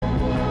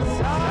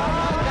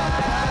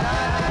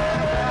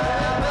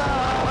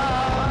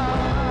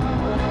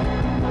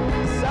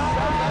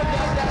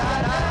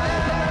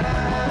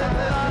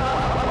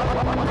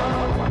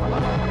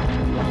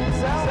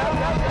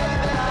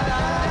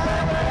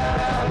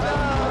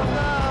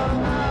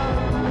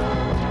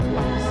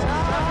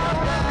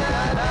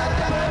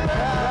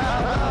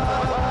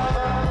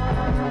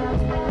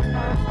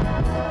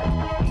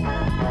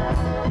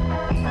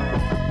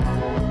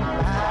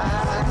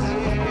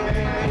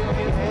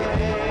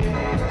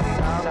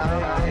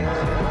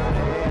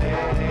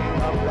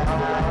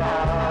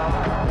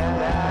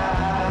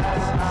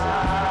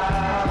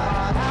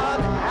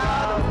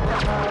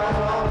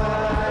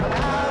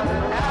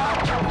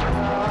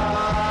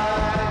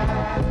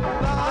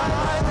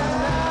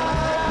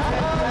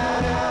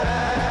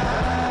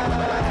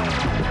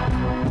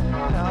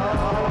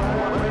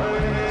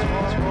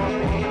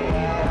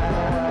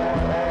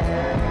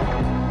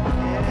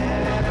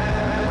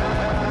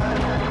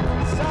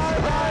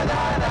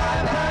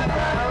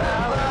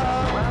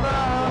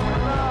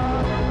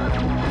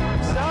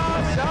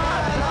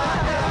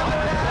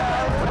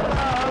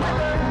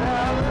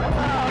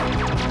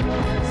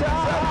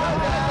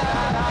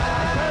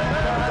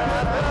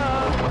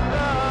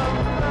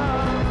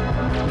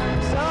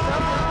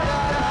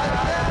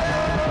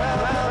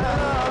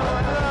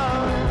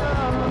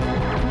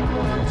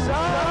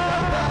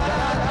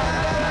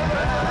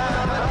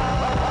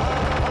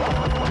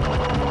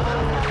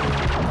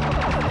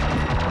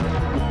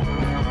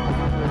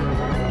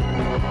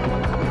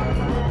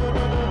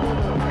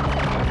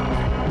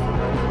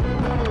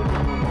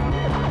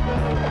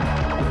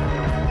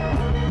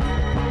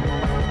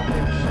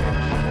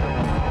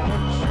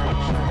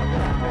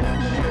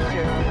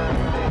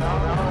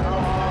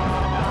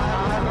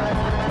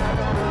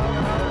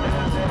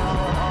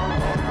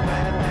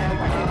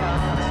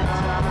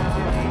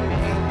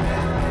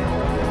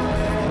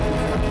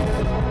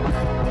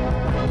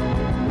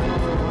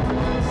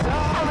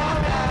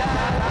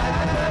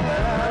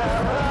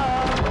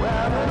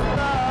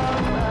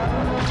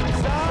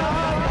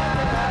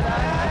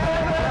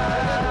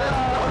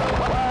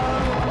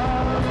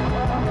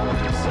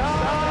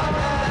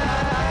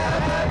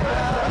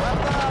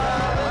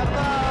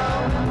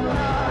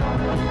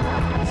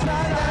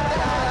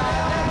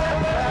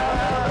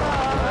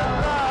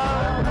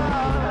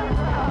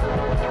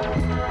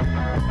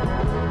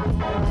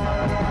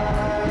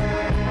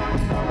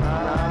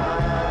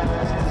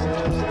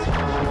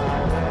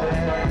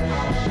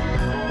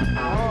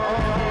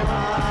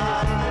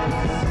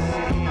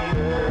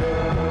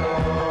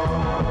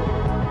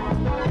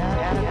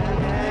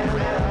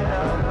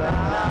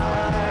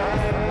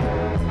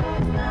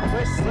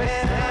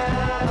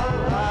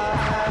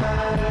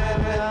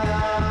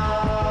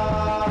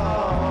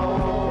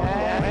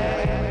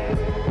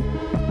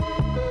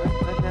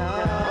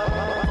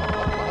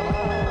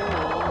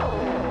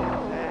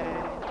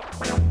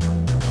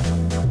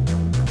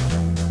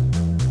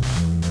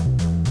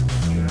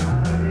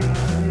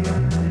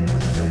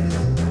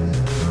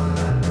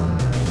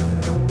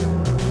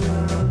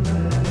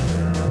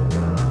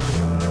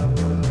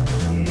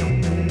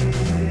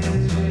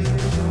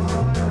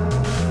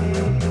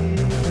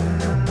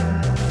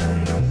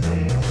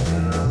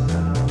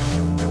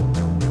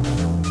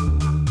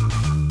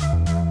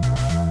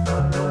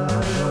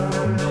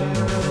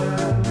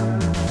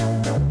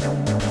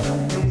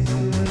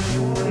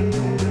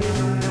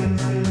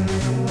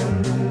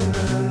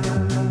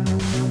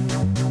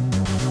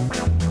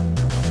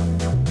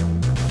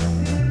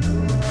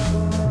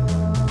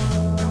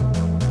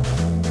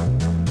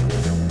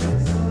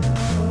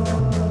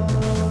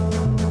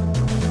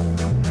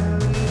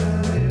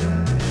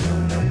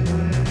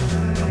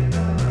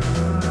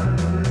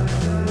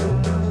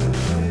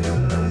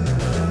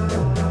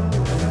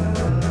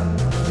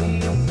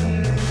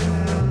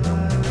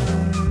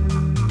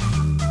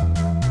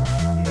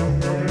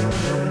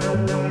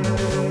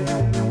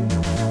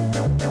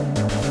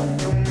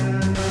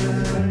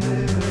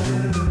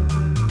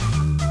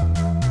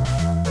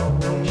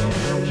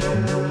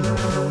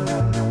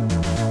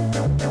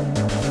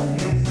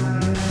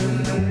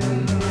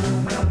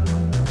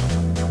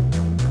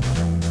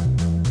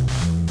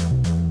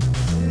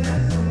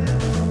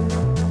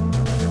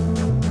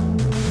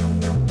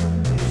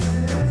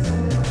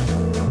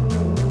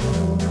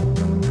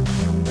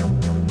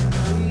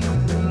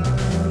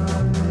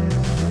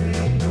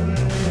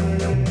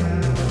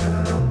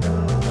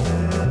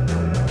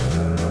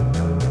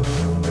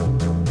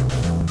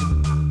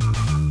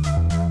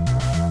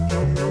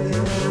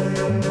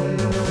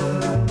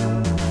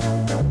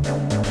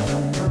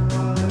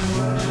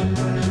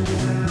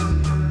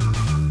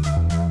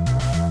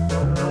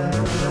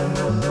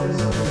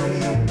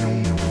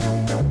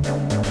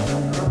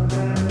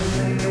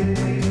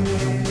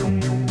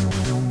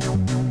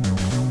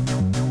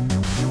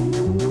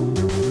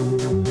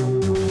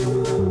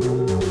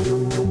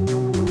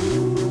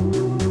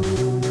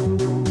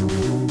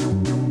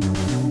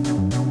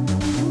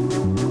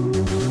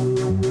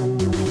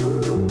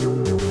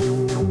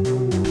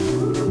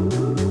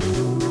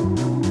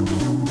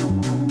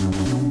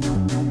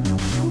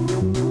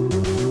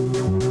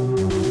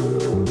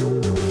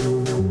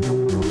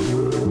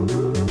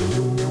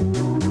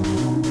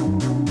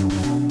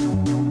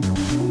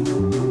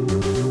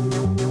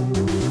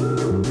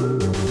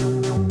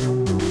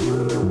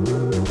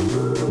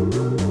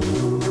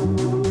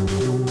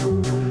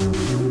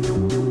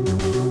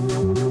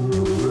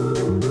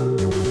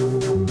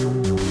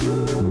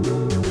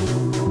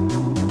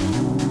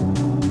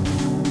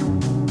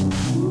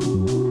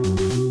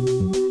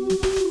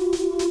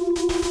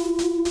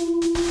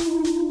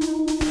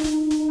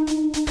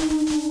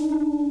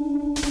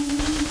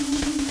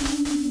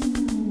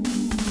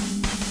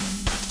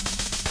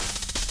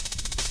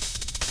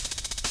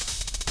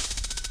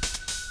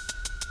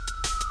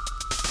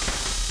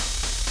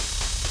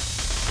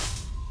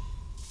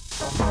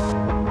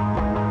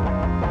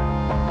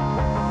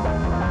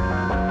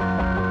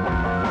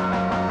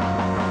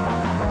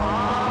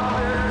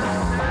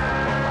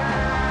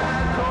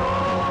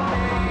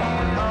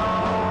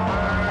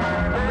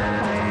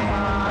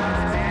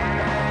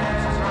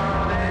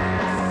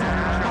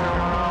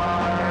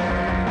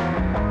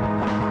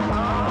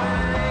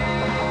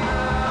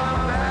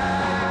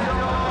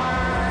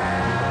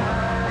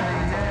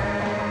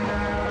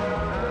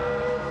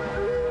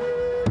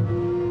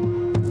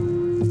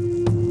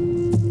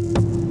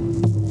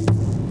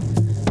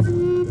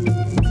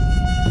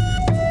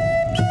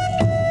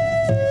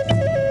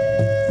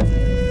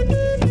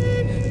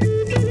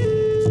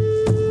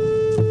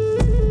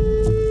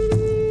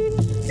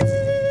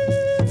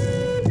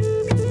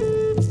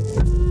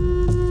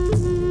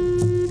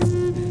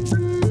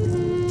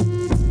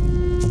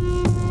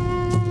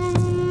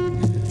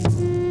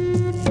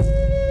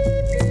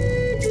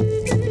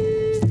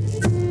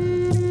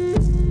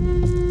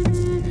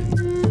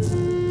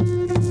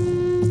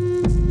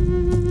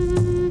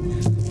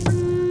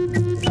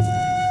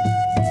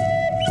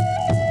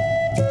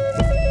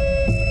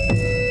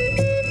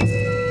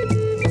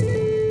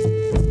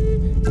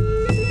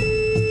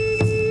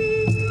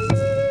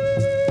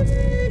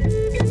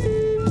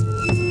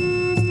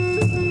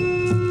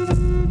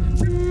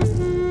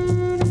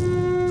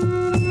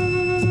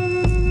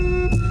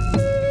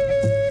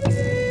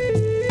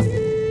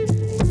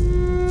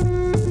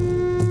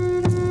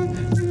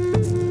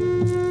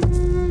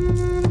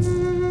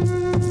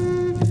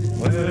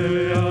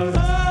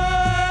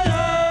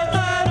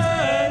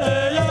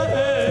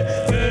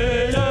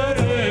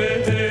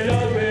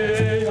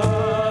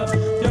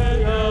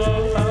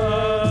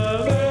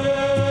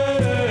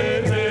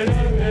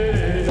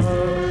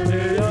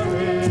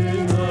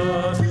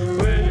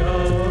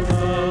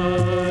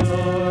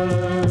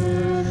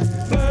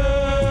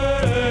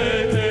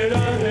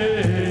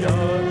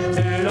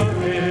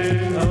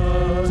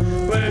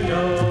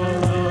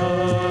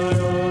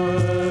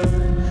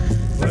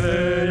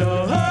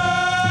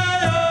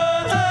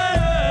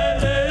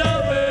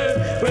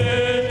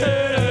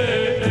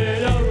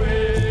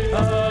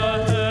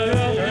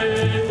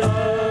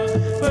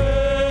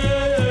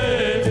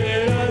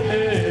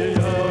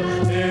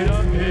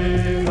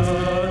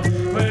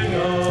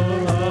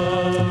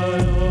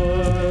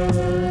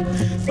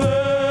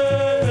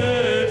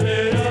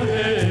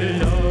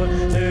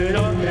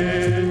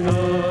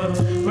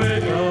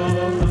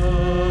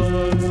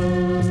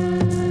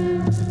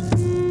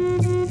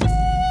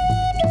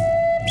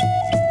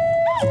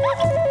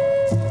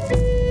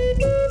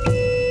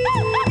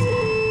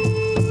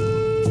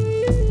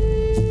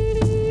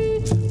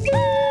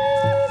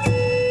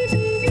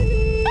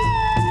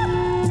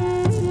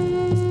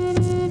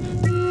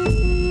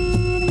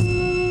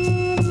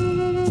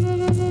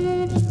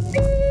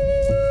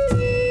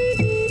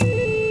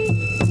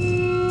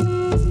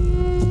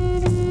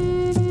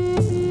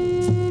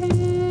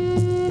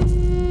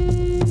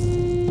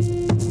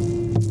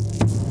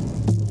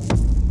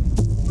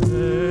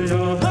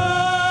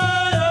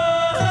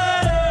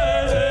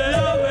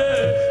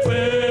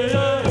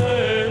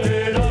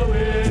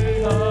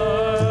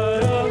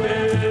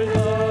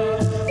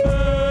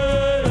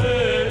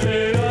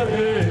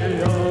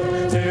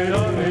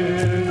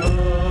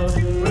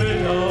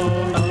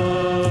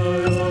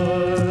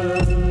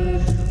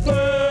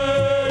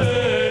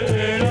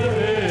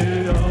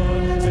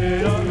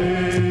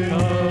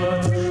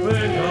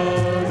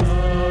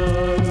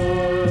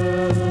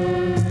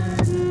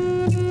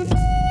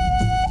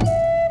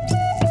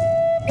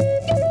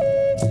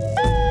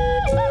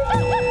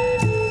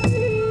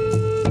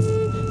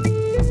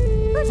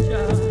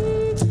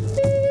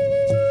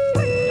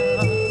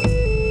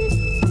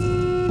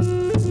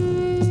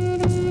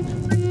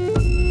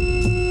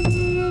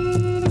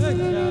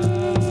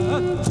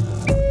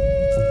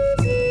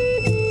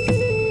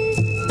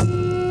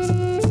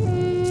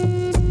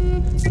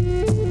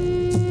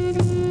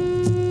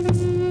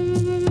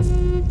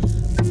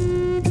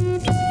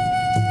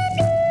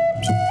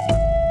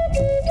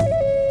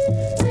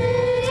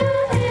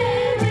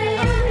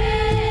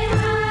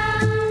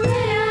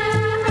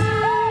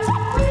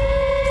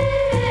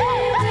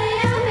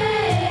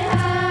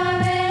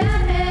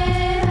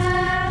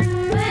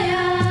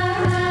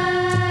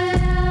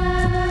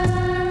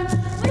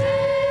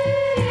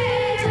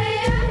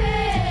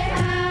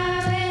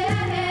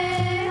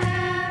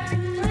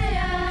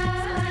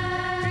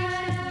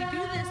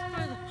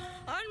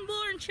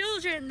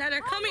that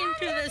are coming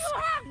to this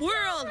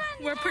world.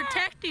 We're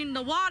protecting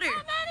the water.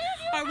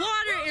 Our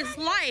water is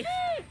life.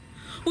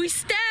 We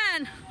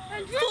stand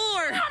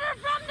for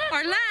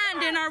our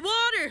land and our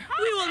water.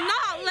 We will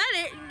not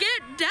let it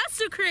get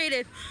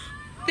desecrated.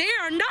 They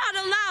are not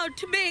allowed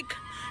to make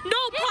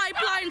no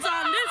pipelines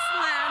on this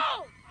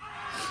land.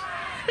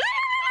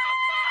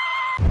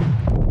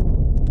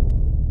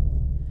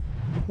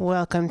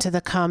 Welcome to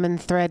the Common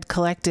Thread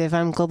Collective.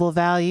 I'm Global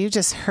Val. You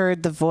just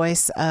heard the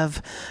voice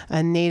of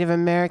a Native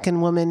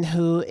American woman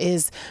who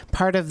is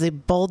part of the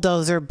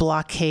bulldozer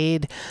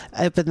blockade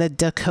up in the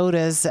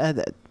Dakotas,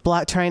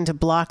 trying to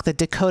block the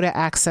Dakota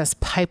Access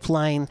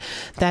Pipeline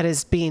that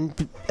is being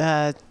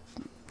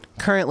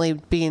currently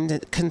being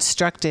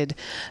constructed,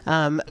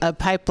 a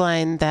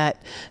pipeline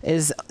that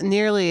is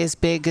nearly as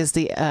big as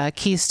the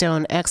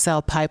Keystone XL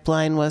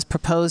pipeline was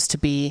proposed to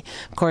be.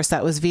 Of course,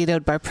 that was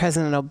vetoed by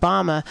President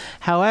Obama.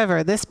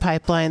 However, this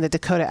pipeline, the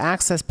Dakota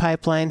Access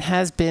Pipeline,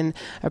 has been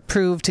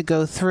approved to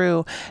go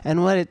through,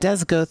 and what it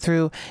does go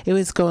through, it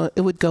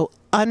would go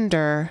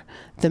under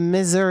the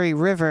Missouri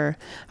River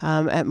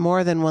at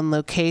more than one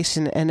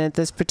location. And at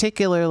this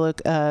particular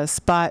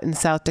spot in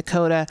South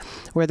Dakota,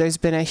 where there's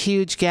been a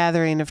huge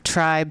gathering of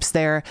tribes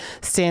there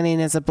standing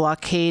as a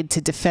blockade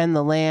to defend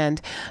the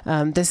land,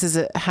 this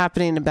is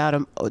happening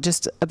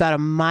just about a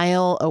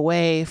mile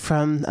away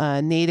from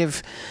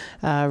native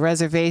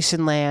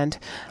reservation land.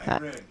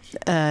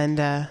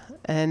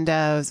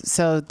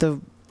 So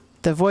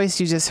the voice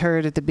you just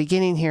heard at the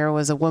beginning here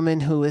was a woman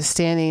who was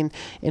standing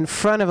in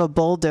front of a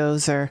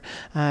bulldozer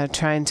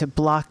trying to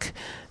block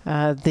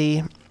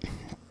the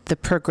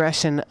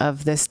progression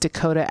of this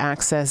Dakota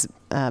Access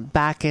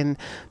back-in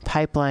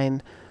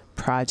pipeline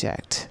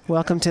project.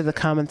 Welcome to the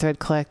Common Thread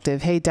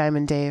Collective. Hey,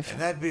 Diamond Dave.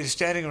 And that'd be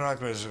Standing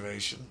Rock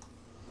Reservation.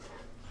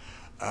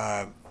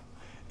 They're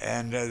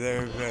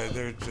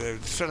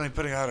certainly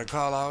putting out a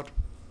call out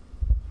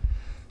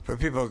for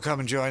people to come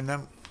and join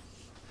them.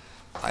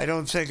 I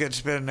don't think it's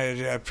been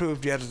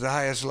approved yet at the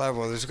highest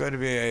level. There's going to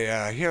be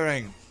a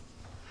hearing,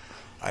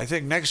 I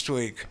think next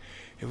week.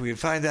 If we could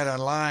find that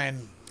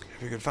online,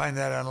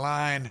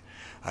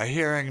 a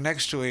hearing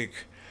next week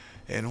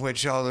in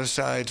which all the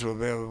sides will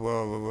be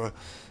able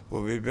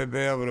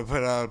to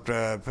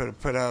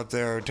put out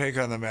their take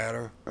on the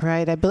matter.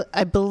 Right.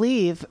 I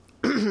believe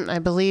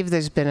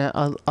there's been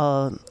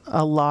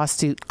a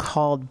lawsuit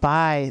called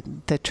by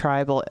the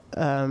tribal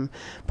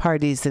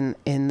parties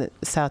in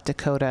South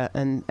Dakota,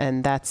 and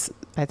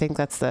I think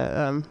that's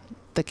the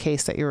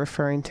case that you're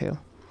referring to.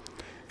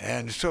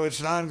 And so it's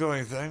an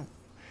ongoing thing.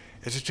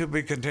 It's to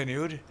be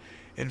continued.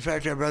 In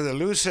fact, our brother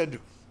Lucid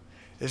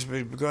is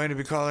going to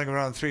be calling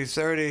around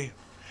 3:30,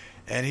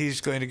 and he's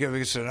going to give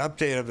us an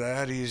update of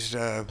that.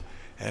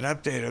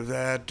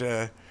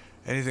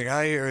 Anything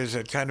I hear is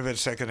kind of at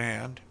second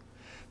hand.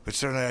 But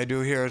certainly I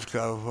do hear it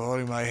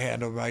holding my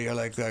hand over my ear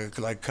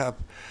like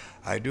cup.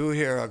 I do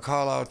hear a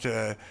call out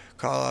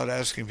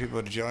asking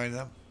people to join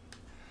them.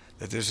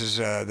 That this is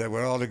that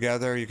we're all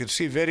together. You can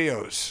see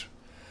videos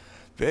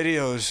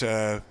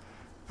on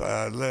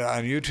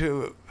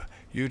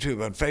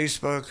YouTube, on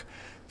Facebook,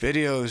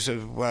 videos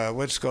of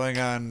what's going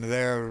on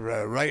there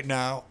right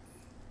now.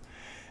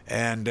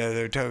 And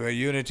they're talking about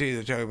unity.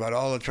 They're talking about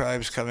all the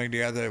tribes coming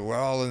together. We're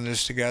all in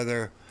this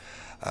together,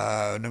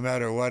 no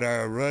matter what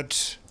our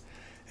roots.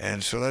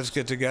 And so let's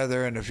get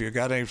together, and if you've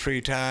got any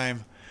free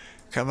time,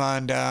 come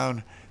on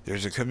down.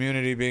 There's a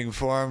community being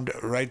formed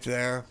right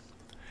there.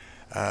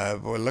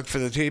 We'll look for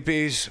the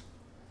teepees,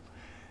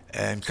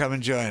 and come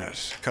and join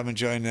us. Come and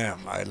join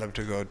them. I'd love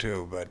to go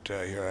too, but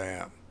here I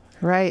am.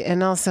 Right,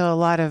 and also a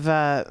lot of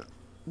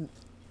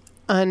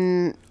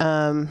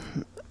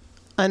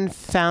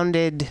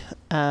unfounded,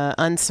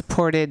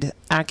 unsupported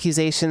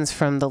accusations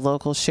from the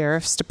local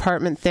sheriff's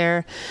department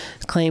there,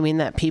 claiming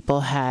that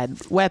people had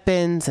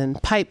weapons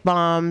and pipe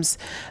bombs,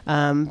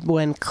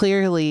 when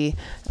clearly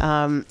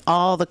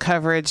all the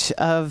coverage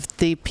of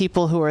the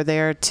people who are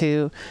there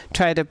to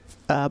try to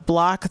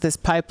block this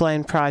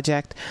pipeline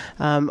project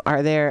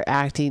are there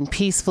acting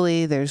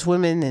peacefully. There's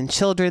women and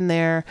children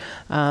there.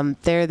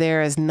 They're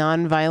there as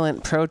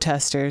nonviolent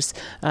protesters.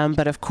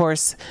 But of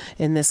course,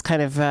 in this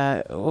kind of,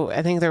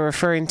 I think they're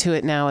referring to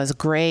it now as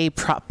gray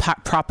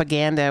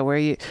propaganda,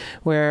 where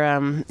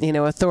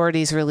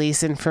authorities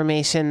release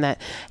information that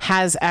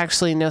has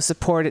actually no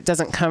support. It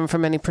doesn't come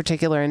from any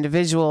particular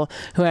individual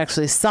who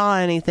actually saw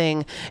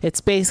anything.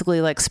 It's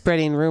basically like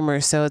spreading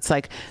rumors. So it's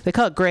like, they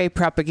call it gray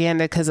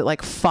propaganda because it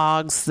like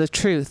fogs the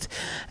truth.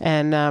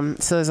 And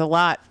so there's a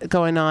lot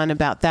going on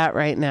about that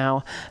right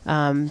now,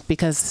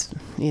 because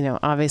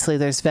obviously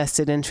there's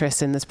vested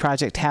interest in this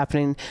project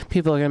happening. Some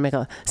people are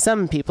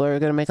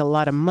going to make a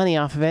lot of money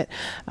off of it,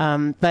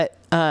 but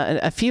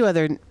a few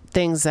other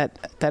things that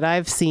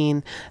I've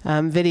seen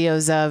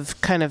videos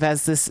of, kind of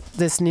as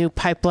this new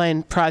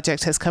pipeline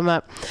project has come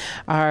up,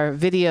 are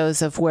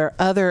videos of where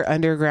other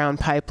underground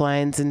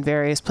pipelines in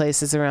various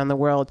places around the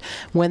world,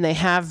 when they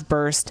have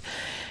burst,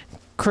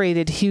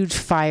 created huge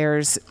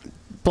fires,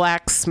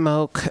 black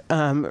smoke,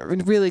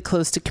 really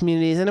close to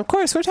communities. And of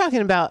course, we're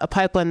talking about a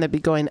pipeline that'd be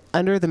going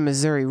under the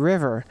Missouri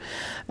River,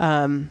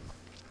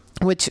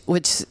 which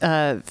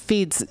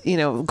feeds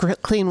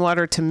clean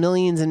water to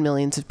millions and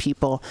millions of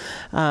people.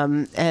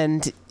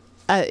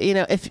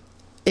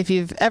 If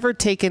you've ever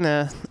taken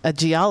a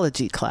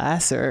geology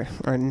class or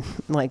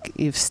like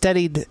you've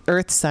studied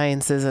earth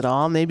sciences at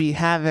all, maybe you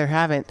have or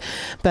haven't,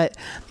 but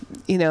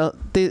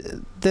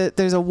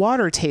there's a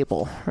water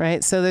table,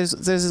 right? So there's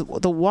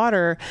the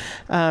water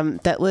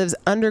that lives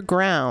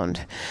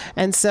underground,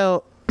 and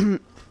so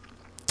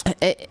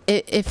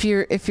if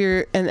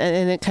you're and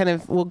it kind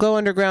of will go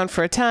underground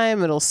for a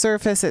time, it'll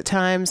surface at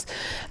times,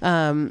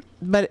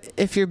 but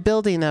if you're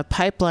building a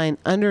pipeline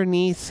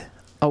underneath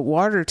a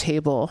water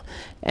table,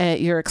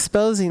 you're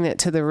exposing it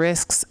to the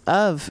risks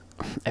of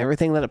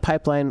everything that a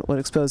pipeline would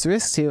expose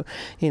risk to,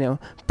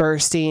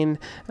 bursting,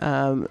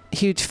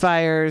 huge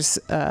fires,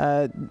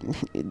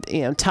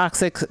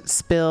 toxic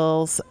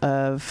spills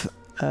of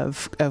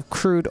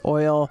crude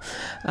oil,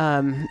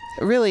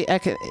 really,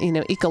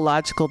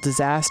 ecological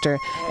disaster,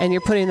 and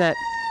you're putting that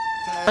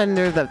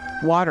under the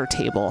water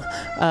table.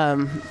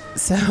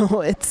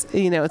 So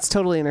it's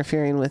totally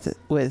interfering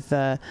with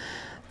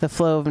the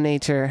flow of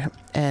nature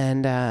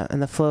and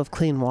the flow of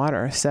clean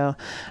water. So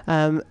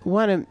want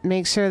to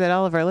make sure that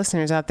all of our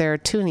listeners out there are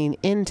tuning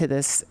into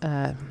this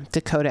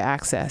Dakota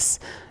Access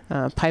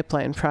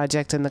pipeline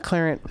project and the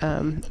current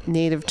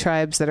Native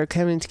tribes that are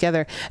coming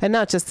together, and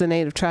not just the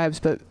Native tribes,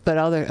 but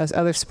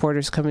other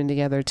supporters coming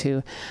together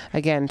to,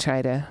 again,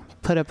 try to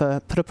put up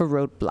a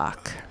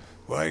roadblock.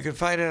 Well, you can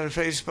find it on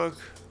Facebook.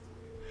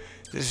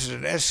 This is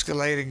an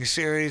escalating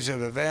series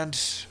of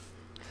events.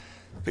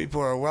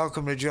 People are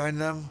welcome to join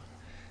them.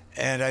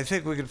 And I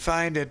think we can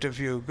find it if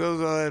you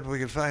Google it. We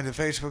can find the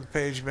Facebook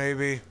page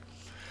maybe,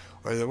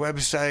 or the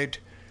website,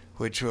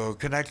 which will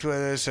connect with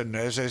us. And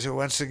as I said,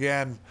 once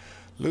again,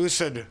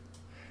 Lucid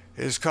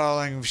is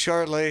calling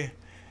shortly,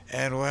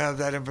 and we'll have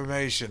that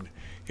information.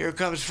 Here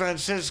comes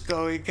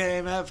Francisco. He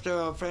came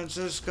after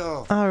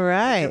Francisco. All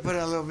right. Put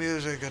on a little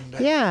music. And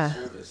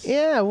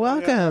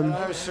welcome.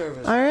 Our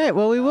service. All right.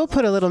 Well, we will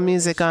put a little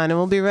music on, and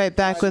we'll be right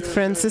back with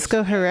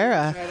Francisco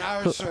Herrera,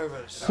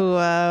 who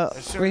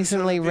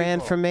recently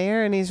ran for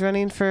mayor, and he's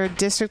running for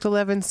District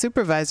 11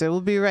 supervisor. We'll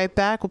be right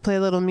back. We'll play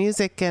a little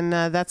music, and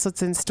that's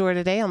what's in store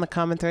today on the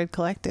Common Thread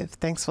Collective.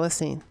 Thanks for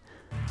listening.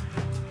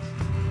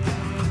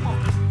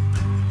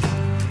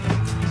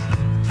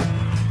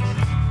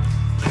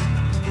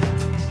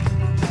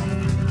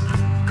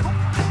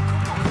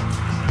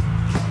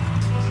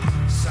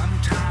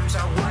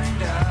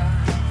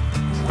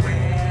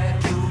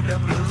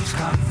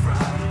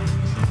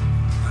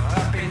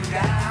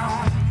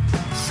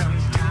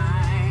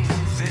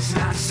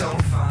 So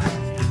fun.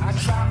 I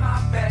try my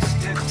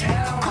best to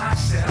tell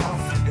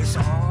myself it's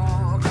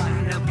all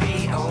gonna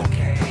be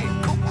okay.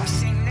 I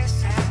sing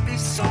this happy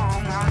song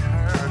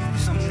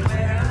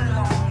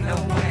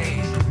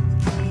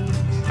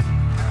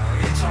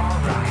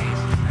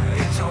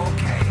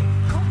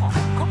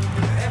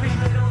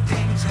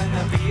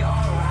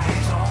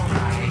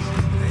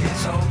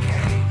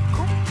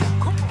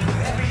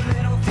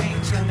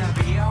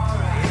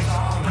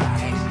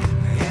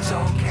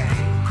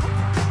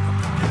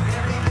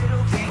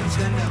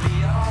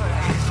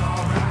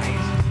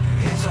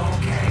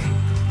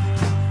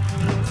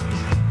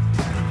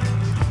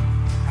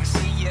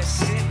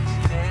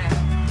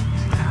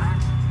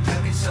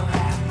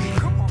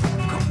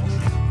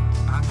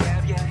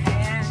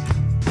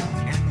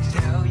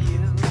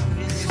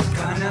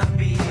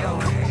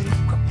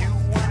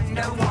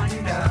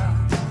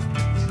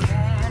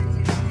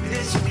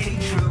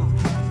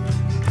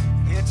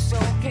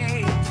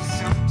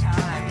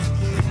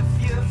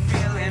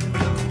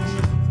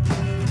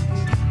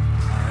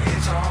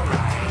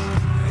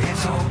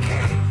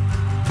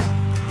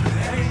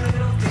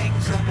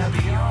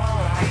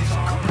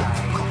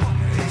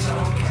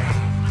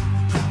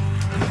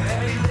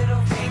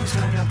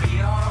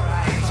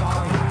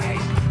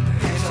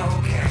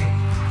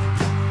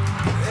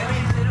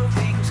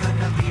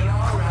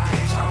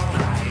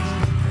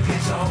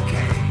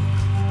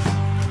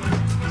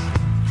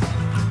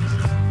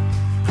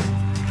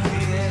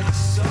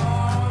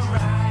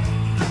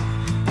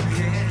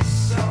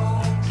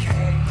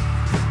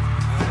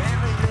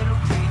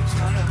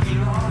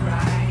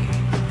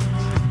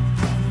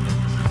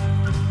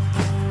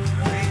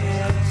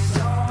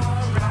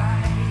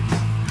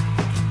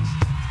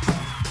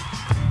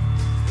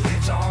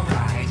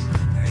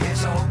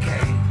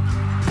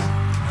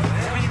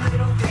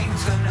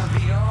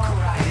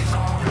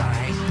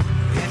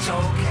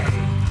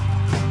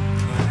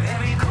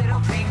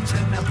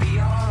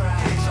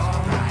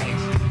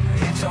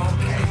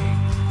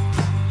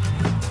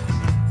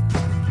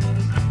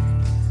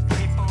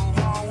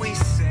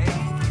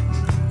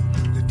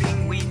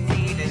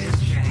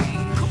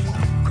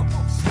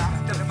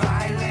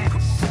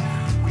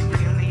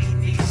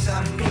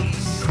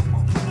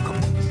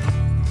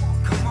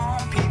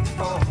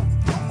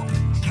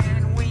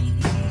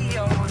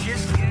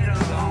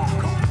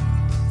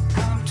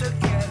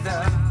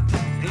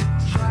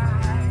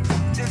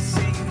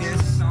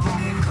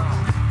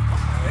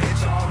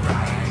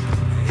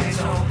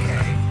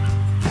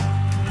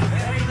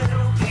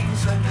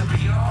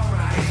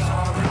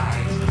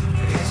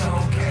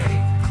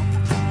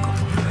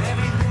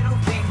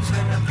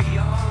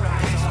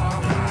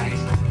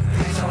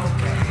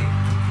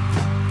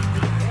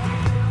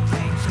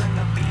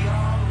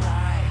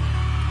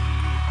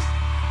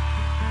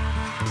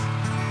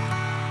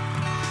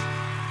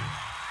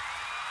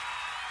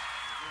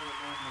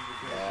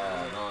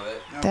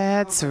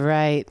That's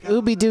right.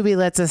 Ooby Dooby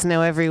lets us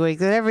know every week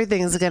that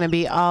everything's going to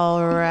be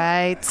all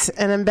right.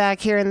 And I'm back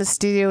here in the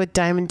studio with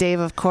Diamond Dave,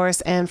 of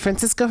course, and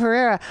Francisco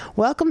Herrera.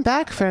 Welcome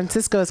back,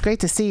 Francisco. It's great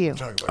to see you.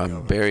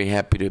 I'm very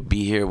happy to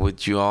be here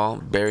with you all.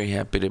 Very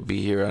happy to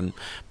be here on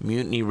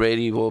Mutiny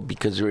Radio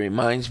because it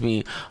reminds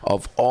me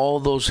of all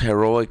those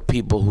heroic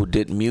people who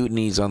did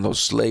mutinies on those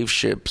slave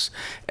ships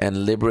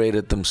and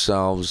liberated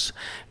themselves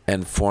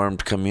and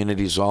formed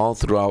communities all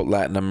throughout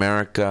Latin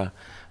America.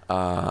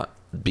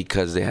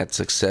 Because they had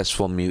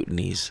successful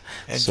mutinies.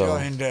 And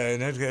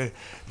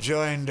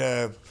joined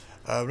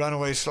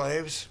runaway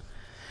slaves?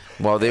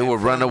 Well, they were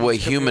runaway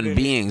human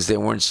beings. They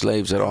weren't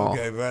slaves at all.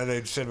 Okay, well,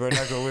 they said,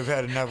 we've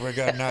had enough. We're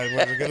going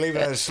to leave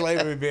our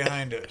slavery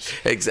behind us.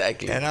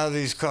 Exactly. And now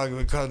we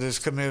call this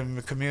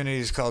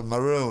communities called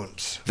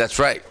Maroons. That's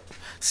right.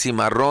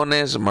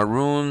 Cimarrones,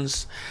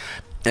 Maroons.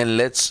 And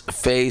let's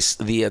face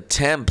the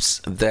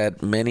attempts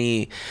that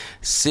many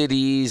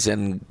cities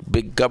and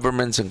big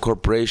governments and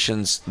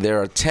corporations,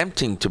 they're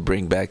attempting to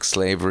bring back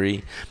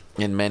slavery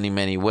in many,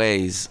 many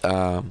ways.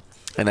 And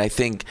I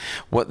think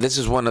this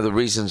is one of the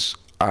reasons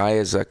I,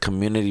 as a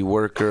community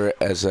worker,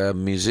 as a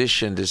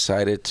musician,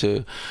 decided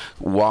to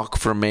walk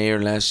for mayor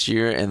last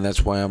year. And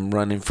that's why I'm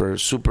running for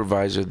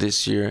supervisor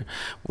this year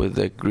with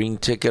a green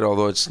ticket,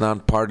 although it's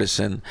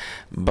nonpartisan.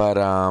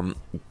 But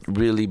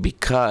really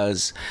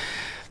because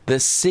the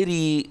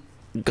city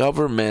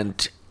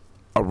government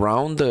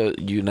around the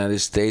United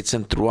States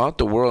and throughout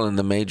the world in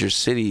the major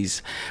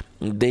cities,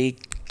 they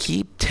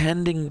keep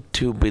tending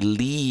to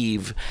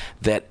believe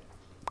that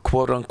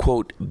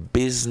quote-unquote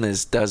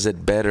business does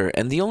it better.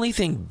 And the only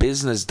thing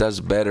business does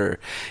better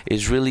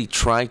is really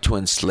try to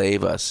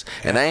enslave us.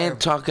 And I ain't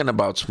talking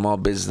about small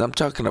business. I'm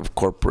talking of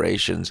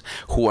corporations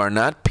who are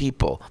not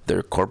people.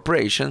 They're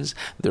corporations.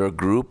 They're a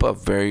group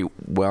of very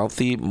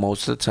wealthy,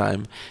 most of the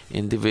time,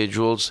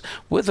 individuals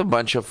with a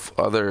bunch of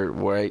other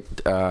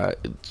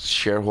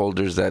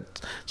shareholders that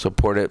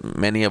support it.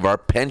 Many of our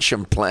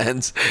pension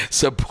plans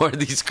support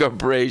these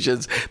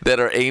corporations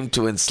that are aimed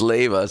to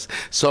enslave us.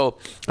 So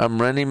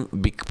I'm running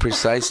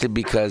precisely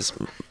because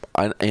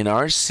in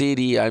our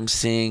city, I'm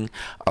seeing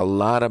a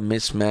lot of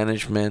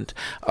mismanagement,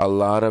 a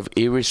lot of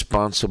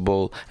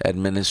irresponsible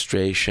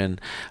administration,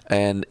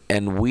 and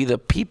we the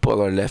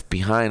people are left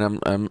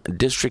behind. I'm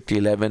District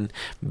 11,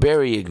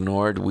 very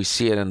ignored. We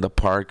see it in the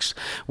parks,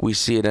 we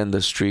see it in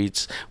the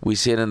streets, we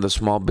see it in the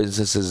small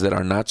businesses that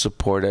are not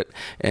supported.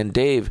 And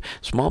Dave,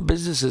 small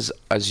businesses,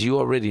 as you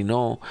already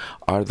know,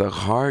 are the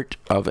heart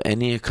of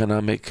any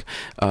economic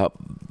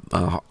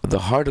the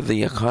heart of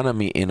the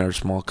economy in our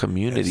small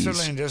communities.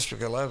 Certainly in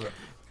District 11.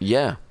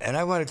 Yeah. And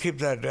I want to keep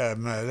that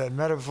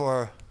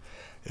metaphor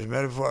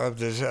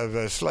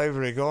of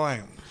slavery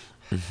going.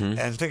 Mm-hmm.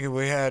 And thinking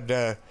we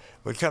had,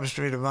 what comes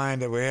to me to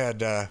mind, that we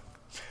had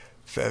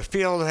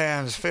field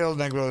hands, field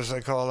Negroes,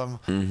 they call them,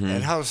 mm-hmm.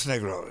 and house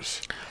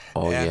Negroes.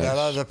 Oh, and yes. a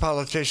lot of the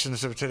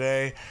politicians of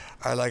today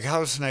are like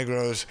house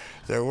Negroes.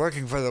 They're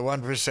working for the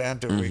 1%,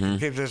 if mm-hmm. we can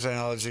keep this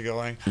analogy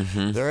going.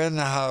 Mm-hmm. They're in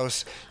the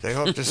house. They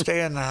hope to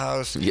stay in the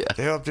house. Yeah.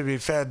 They hope to be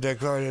fed,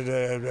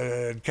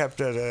 and kept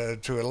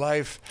to a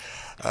life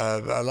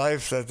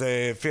that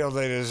they feel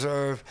they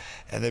deserve,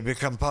 and they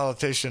become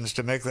politicians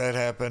to make that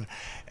happen.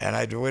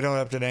 And we don't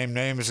have to name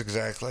names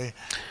exactly,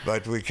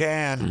 but we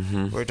can.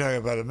 Mm-hmm. We're talking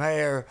about a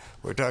mayor.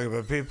 We're talking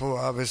about people who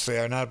obviously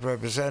are not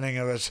representing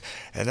us,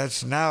 and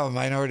that's now a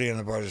minority in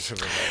the Board of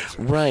Supervisors.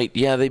 Right,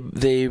 yeah,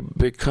 they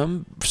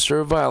become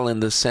servile in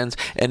the sense,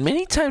 and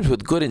many times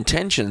with good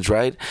intentions,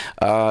 right,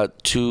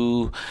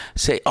 to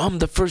say, I'm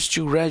the first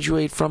to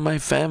graduate from my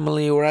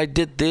family, or I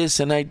did this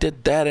and I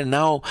did that, and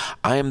now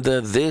I am the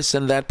this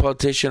and that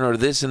politician or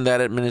this and that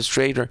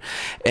administrator.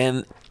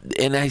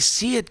 And I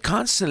see it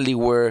constantly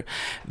where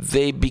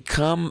they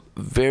become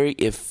very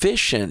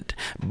efficient,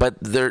 but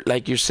they're,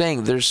 like you're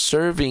saying, they're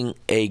serving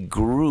a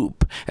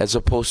group as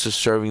opposed to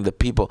serving the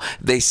people.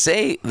 They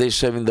say they're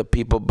serving the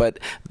people, but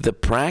the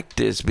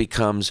practice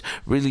becomes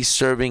really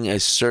serving a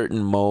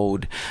certain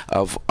mode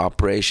of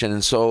operation.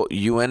 And so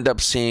you end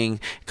up seeing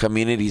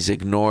communities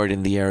ignored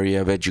in the area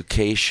of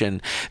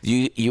education.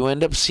 You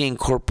end up seeing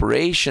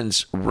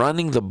corporations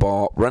running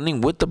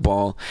with the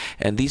ball,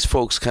 and these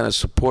folks kind of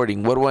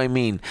supporting. What do I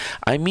mean?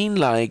 I mean,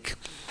 like,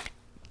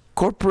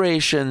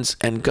 corporations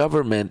and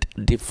government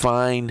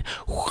define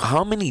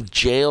how many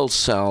jail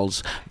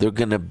cells they're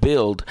going to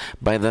build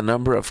by the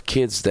number of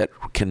kids that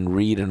can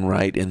read and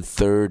write in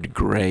third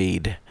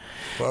grade.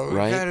 Well,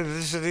 right?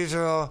 These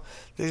are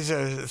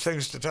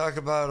things to talk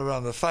about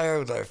around the fire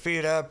with our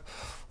feet up,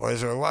 or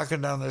as we're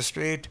walking down the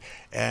street,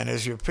 and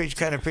as you're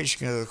preaching to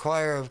the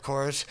choir, of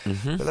course.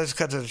 Mm-hmm. But let's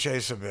cut to the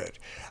chase a bit.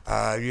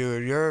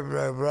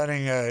 You're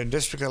running in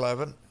District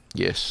 11.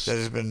 Yes. That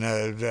has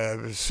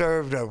been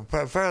served,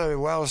 fairly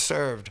well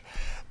served,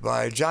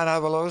 by John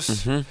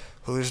Avalos, mm-hmm.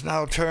 who is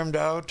now termed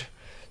out.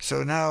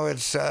 So now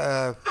it's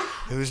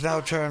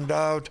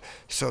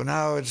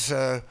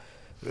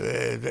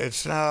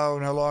It's now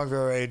no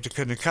longer a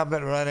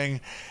incumbent running.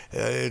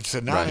 It's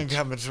a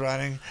non-incumbents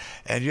running,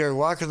 and you're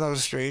walking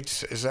those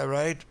streets. Is that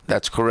right?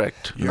 That's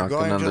correct. You're Knocking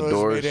going on to the those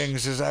doors.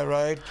 meetings. Is that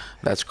right?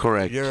 That's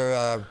correct.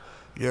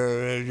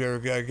 You're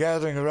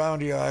gathering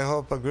around you, I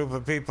hope, a group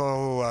of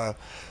people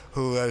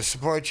who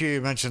support you.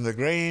 You mentioned the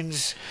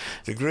Greens.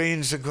 The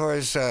Greens, of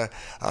course, John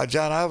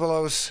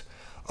Avalos,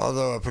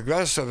 although a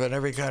progressive in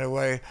every kind of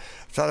way,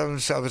 thought of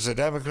himself as a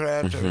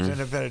Democrat, Mm-hmm. as an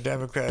independent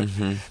Democrat.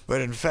 Mm-hmm.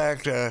 But in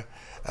fact,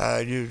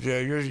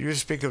 you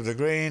speak of the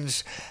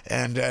Greens,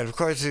 and of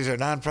course these are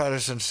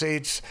non-partisan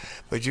seats.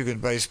 But you can,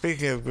 by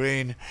speaking of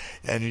Green,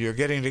 and you're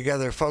getting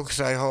together folks,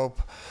 I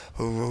hope,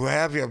 who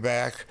have your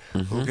back,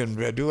 Mm-hmm. who can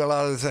do a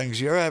lot of the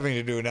things you're having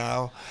to do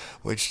now,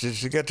 which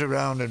is to get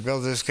around and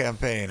build this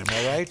campaign. Am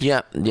I right?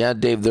 Yeah,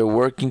 Dave. They're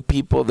working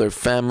people. They're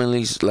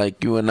families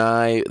like you and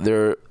I.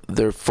 They're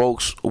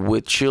folks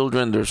with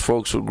children. There's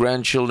folks with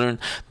grandchildren.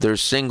 There's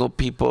single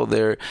people.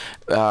 They're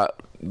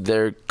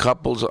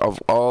couples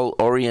of all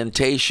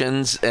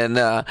orientations and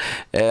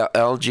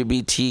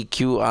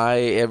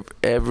LGBTQI,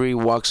 every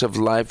walks of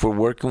life. We're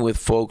working with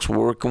folks. We're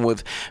working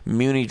with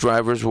muni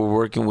drivers. We're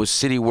working with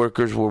city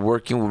workers. We're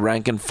working with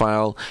rank and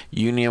file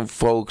union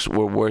folks.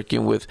 We're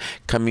working with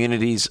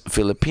communities,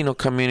 Filipino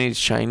communities,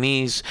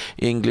 Chinese,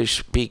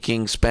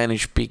 English-speaking,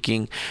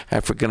 Spanish-speaking,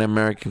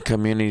 African-American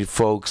community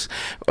folks,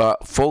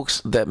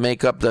 folks that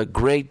make up the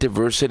great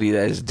diversity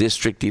that is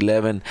District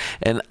 11.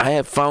 And I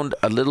have found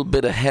a little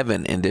bit of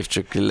heaven in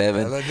District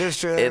 11. Well,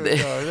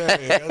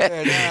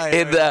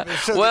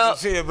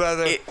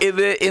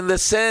 in the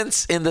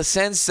sense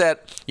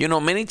that,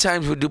 many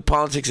times we do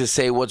politics to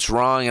say what's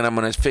wrong and I'm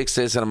going to fix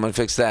this and I'm going to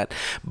fix that.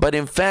 But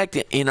in fact,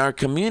 in our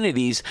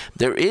communities,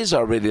 there is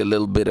already a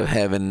little bit of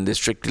heaven in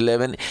District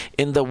 11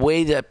 in the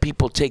way that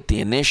people take the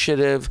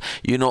initiative.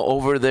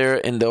 Over there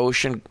in the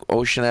Ocean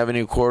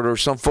Avenue corridor,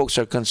 some folks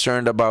are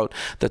concerned about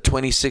the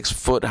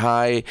 26-foot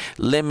high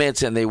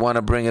limits and they want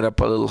to bring it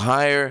up a little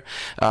higher,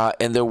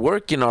 and they're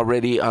working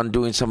already on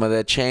doing some of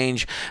that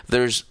change.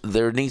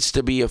 There needs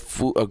to be a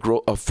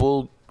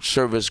full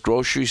service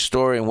grocery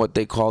store in what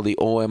they call the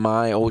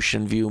OMI,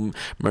 Ocean View,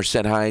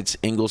 Merced Heights,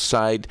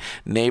 Ingleside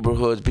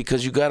neighborhoods,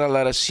 because you got a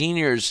lot of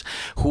seniors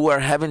who are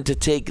having to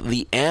take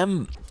the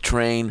M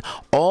train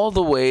all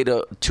the way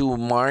to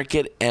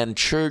Market and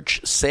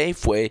Church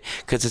Safeway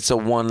because it's a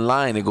one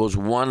line. It goes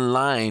one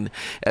line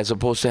as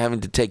opposed to having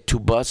to take two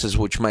buses,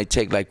 which might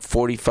take like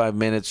 45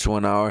 minutes to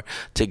an hour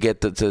to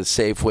get to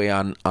Safeway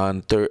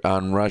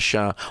on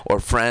Russia or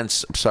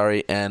France,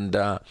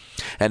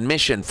 and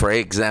Mission, for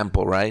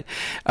example, right?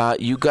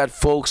 You got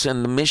folks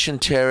in the Mission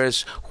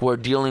Terrace who are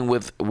dealing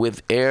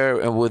with air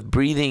and with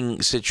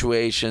breathing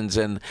situations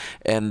and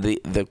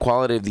the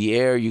quality of the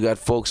air. You got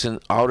folks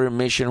in Outer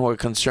Mission who are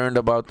concerned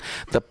about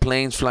the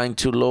planes flying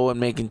too low and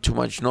making too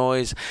much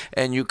noise,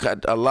 and you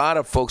got a lot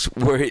of folks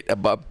worried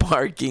about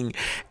parking.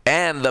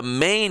 And the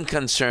main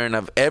concern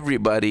of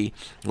everybody,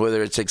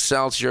 whether it's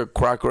Excelsior,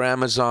 Crocker,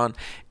 Amazon,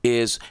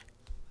 is,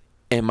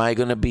 am I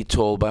going to be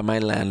told by my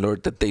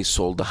landlord that they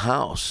sold the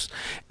house?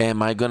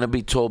 Am I going to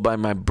be told by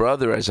my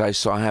brother, as I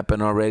saw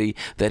happen already,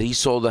 that he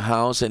sold the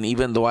house? And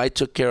even though I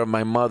took care of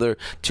my mother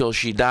till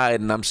she died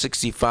and I'm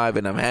 65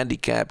 and I'm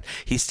handicapped,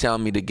 he's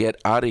telling me to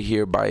get out of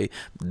here by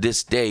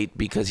this date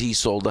because he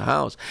sold the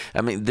house.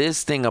 I mean,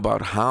 this thing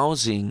about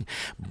housing,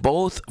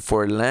 both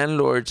for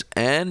landlords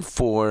and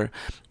for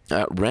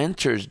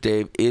renters,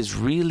 Dave, is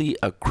really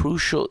a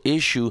crucial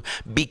issue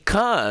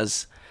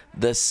because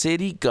the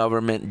city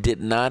government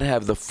did not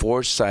have the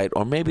foresight,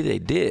 or maybe they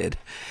did,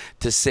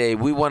 to say,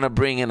 we want to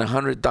bring in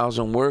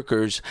 100,000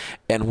 workers,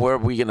 and where are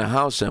we going to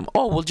house them?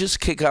 Oh, we'll just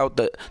kick out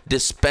the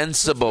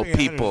dispensable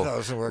people,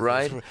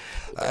 right?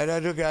 I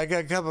got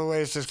a couple of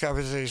ways this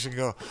conversation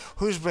go.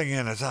 Who's bringing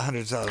in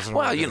 100,000?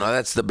 Well,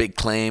 that's the big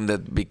claim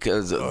that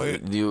because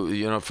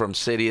from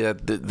city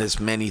that there's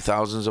many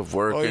thousands of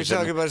workers. Oh, you're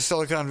talking about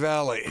Silicon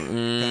Valley.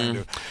 Kind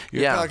of.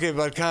 You're talking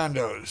about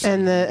condos.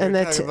 And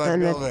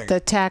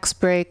the tax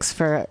breaks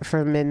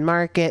for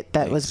mid-market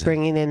that was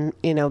bringing in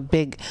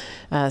big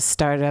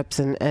startups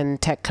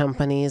and tech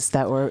companies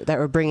that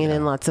were bringing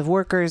in lots of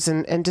workers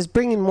and just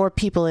bringing more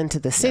people into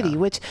the city,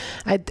 which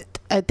I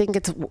think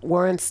it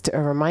warrants a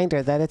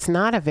reminder that it's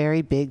not a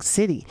very big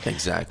city.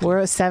 Exactly.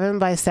 We're 7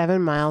 by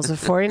 7 miles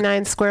with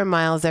 49 square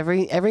miles.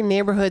 Every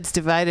neighborhood's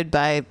divided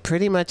by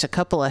pretty much a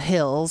couple of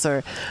hills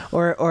or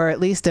at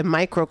least a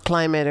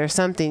microclimate or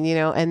something,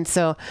 And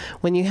so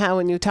when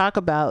you talk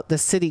about the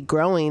city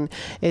growing,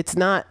 it's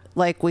not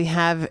like we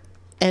have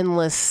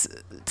endless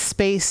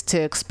space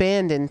to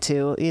expand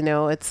into.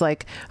 It's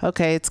like,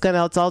 okay, it's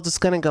all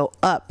just gonna go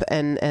up,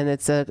 and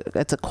it's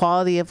a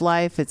quality of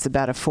life. It's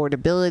about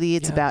affordability.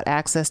 It's about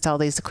access to all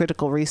these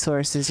critical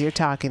resources you're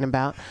talking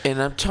about.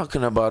 And I'm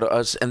talking about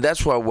us, and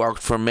that's why I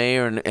walked for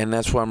mayor, and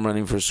that's why I'm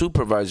running for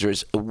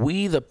supervisors.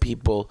 We, the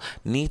people,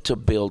 need to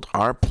build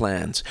our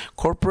plans.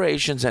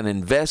 Corporations and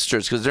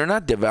investors, because they're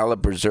not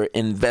developers, they're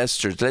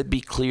investors. Let's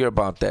be clear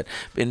about that.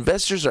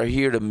 Investors are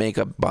here to make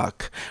a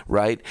buck,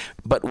 right?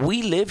 But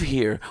we live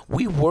here.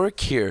 We work work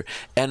here.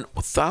 And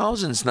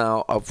thousands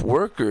now of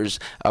workers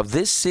of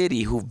this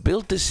city who've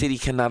built the city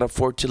cannot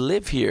afford to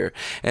live here.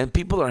 And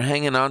people are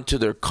hanging on to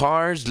their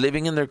cars,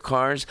 living in their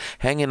cars,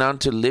 hanging on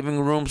to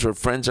living rooms where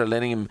friends are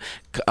letting them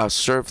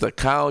surf the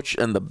couch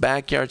and the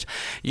backyards.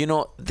 You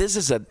know,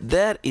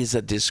 that is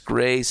a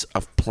disgrace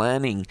of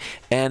planning.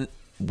 And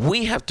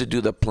we have to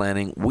do the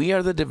planning. We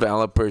are the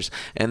developers,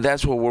 and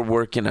that's what we're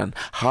working on.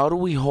 How do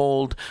we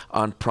hold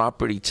on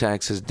property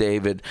taxes,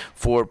 David,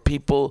 for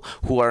people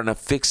who are on a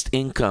fixed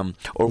income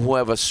or who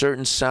have a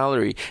certain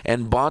salary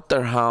and bought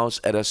their house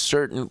at a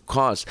certain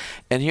cost?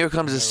 And here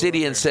comes the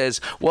city and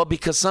says, well,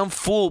 because some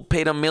fool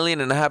paid $1.5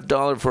 million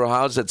for a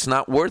house that's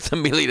not worth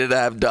 $1.5 million,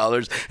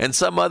 and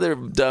some other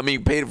dummy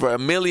paid for $1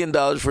 million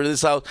for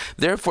this house,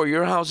 therefore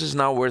your house is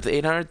now worth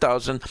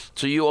 $800,000,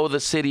 so you owe the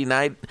city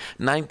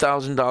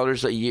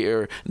 $9,000 a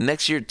year.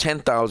 Next year,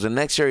 $10,000.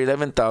 Next year,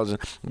 $11,000.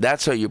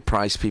 That's how you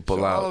price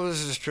people out. All of this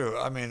is true.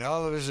 I mean,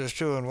 all of this is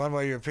true. In one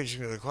way, you're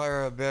preaching to the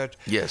choir a bit.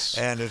 Yes.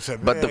 And it's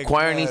but the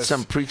choir needs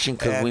some preaching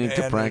because we need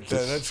to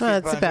practice. Well,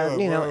 it's about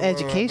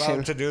education. We're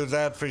about to do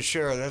that for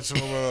sure. That's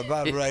what we're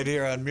about right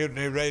here on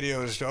Mutiny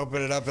Radio, is to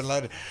open it up and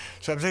let it.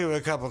 So I'm thinking of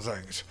a couple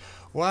things.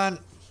 One,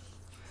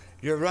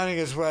 you're running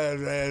as well,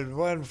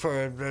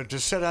 to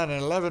sit on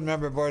an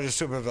 11-member board of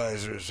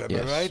supervisors. Am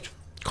I right?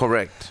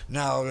 Correct.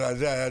 Now,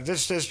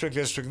 this district,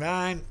 District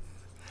 9,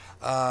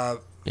 5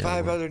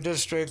 other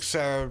districts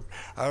are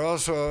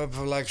also up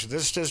for election.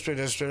 This district,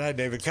 District 9,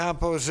 David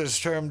Campos is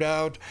termed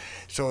out,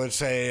 so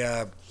it's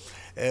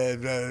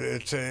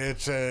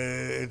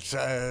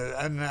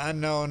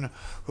unknown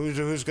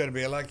who's going to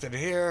be elected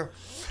here.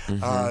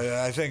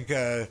 I think.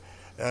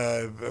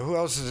 Who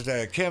else is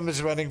there? Kim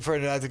is running for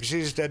it. I think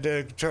she's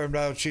termed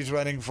out. She's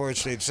running for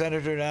state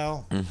senator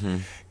now.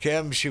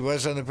 Kim, she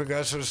was on the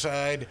progressive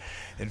side.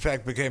 In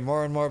fact, became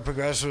more and more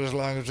progressive as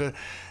long as.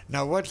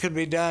 Now, what can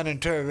be done in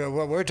terms of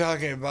what we're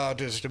talking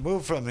about is to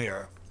move from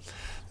here.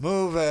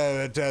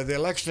 The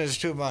election is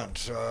 2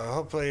 months.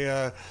 Hopefully,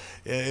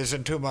 is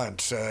in 2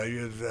 months.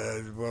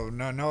 Well,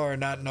 no or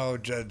not no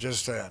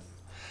just then.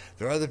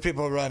 There are other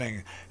people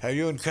running. Have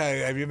you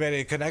made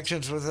any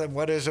connections with them?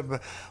 What is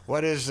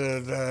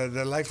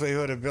the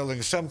likelihood of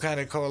building some kind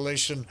of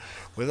coalition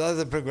with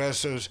other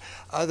progressives,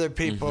 other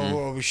people who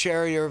will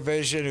share your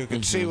vision, who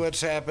can see what's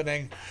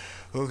happening,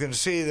 who can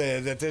see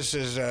that this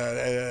is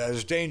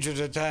as dangerous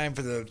a time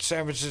for the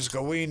San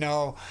Francisco we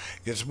know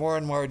gets more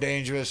and more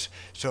dangerous.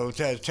 So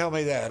tell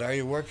me that. Are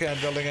you working on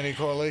building any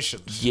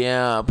coalitions?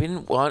 Yeah, I've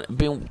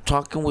been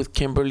talking with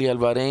Kimberly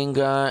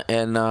Alvarenga,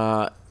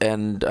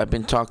 and I've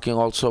been talking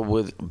also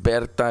with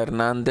Berta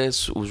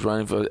Hernandez, who's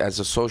running as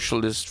a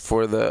socialist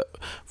for the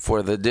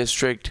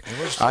district.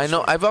 I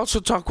know. I've also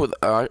talked with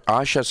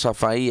Asha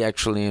Safai.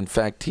 Actually, in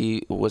fact,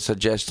 he was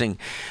suggesting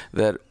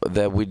that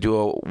we do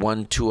a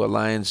 1-2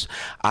 alliance.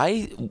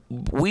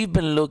 We've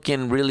been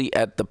looking really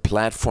at the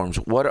platforms.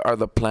 What are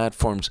the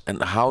platforms,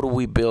 and how do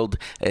we build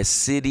a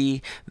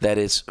city that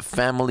is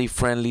family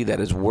friendly, that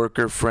is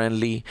worker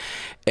friendly?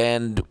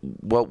 And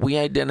what we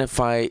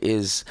identify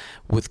is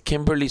with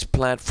Kimberly's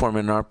platform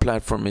and our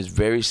platform is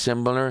very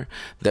similar,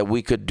 that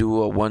we could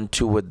do a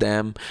 1-2 with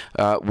them.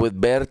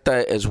 With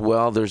Berta as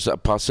well, there's a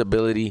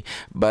possibility,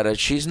 but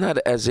she's not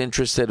as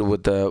interested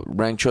with the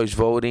ranked choice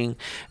voting,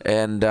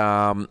 and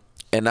I'm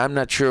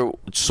not sure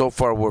so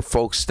far where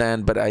folks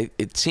stand, but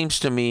it seems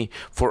to me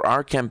for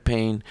our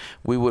campaign,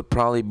 we would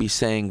probably be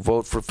saying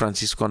vote for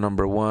Francisco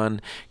number 1,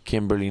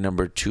 Kimberly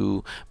number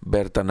 2,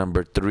 Berta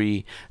number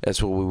 3.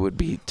 That's what we would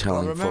be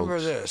telling folks. Well,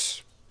 remember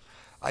this.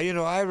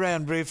 I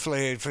ran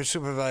briefly for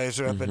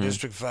supervisor up in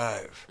District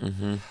 5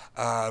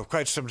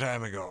 quite some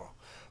time ago.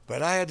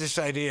 But I had this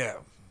idea.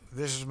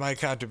 This is my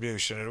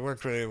contribution. It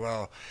worked really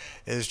well.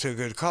 Is to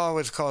call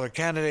what's called a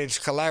candidates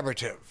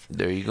collaborative.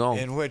 There you go.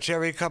 In which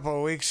every couple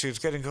of weeks, it's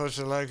getting close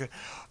to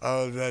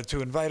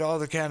to invite all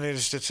the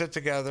candidates to sit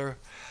together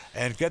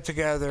and get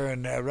together,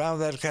 and around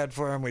that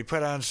platform we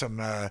put on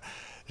some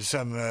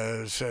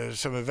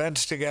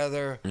events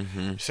together,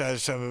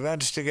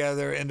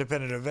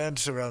 independent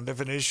events around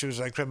different issues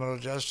like criminal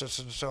justice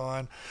and so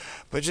on.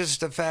 But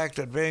just the fact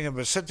that being able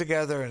to sit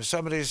together in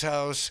somebody's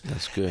house,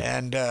 that's good,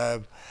 and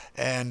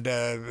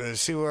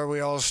see where we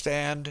all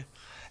stand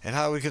and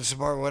how we can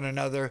support one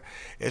another.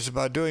 It's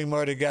about doing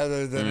more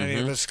together than any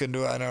of us can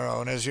do on our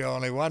own. As you're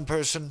only one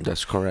person.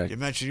 That's correct. You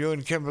mentioned you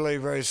and Kimberly,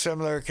 very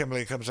similar.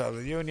 Kimberly comes out of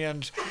the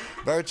unions.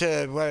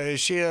 Berta, is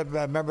she a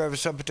member of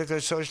some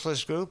particular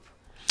socialist group?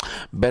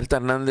 Berta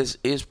Hernandez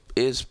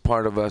is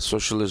part of a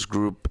socialist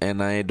group,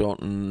 and I don't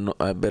know,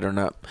 I better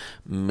not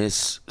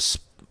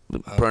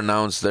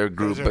mispronounce their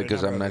group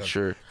because I'm not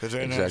sure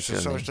exactly. Because they're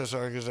a socialist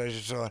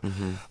organization, so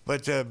on.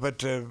 But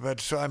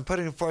so I'm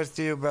putting forth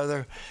to you,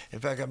 brother. In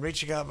fact, I'm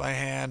reaching out my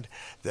hand.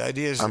 The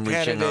idea is I'm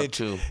reaching out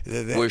too.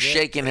 We're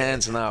shaking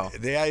hands now.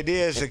 The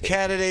idea is the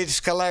candidates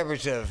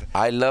collaborative.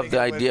 I love the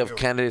idea of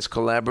candidates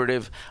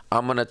collaborative.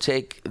 I'm gonna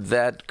take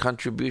that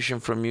contribution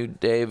from you,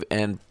 Dave,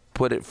 and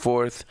put it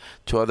forth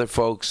to other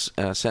folks,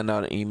 send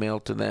out an email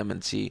to them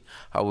and see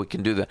how we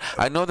can do that.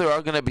 I know there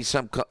are going to be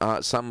some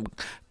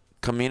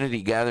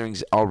community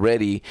gatherings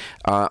already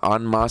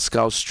on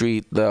Moscow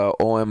Street. The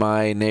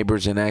OMI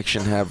Neighbors in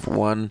Action have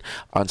one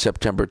on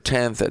September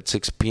 10th at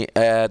 6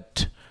 p.m.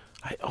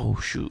 I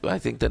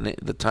think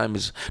the time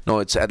is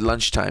it's at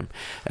lunchtime.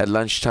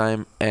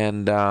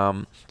 And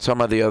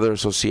some of the other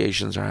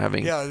associations are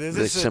having this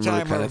is similar a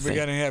time kind where of we're thing.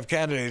 going to have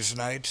candidates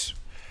nights,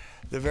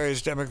 the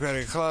various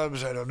Democratic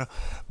clubs. I don't know,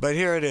 but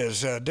here it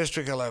is,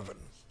 District 11.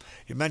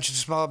 You mentioned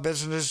small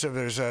businesses. If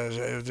there's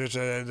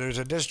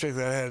a district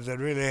that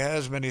really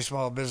has many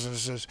small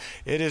businesses,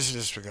 it is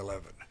District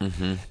 11.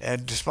 Mm-hmm.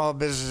 And small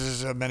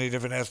businesses of many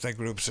different ethnic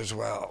groups as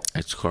well.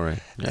 That's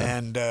correct.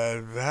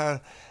 Yeah.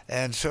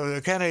 And so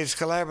the Candidates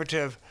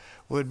Collaborative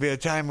would be a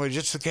time where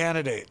just the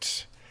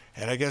candidates,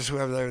 and I guess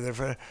whoever their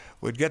friend,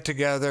 would get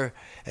together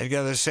and get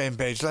on the same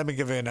page. Let me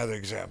give you another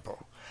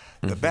example.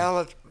 The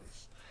ballot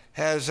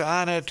has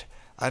on it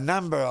a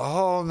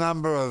whole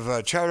number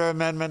of charter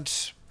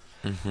amendments,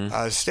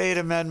 state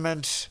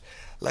amendments.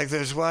 Like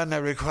there's one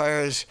that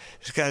requires,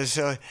 it's kind of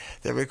silly,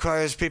 that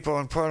requires people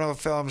in porno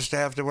films to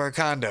have to wear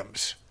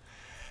condoms.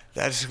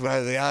 That's one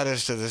of the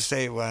oddest of the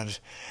state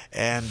ones.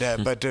 And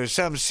but there's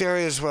some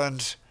serious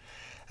ones.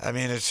 I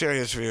mean, it's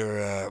serious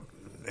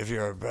if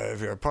you're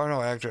a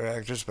porno actor or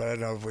actress, but I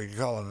don't know if we can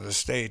call on the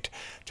state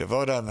to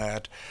vote on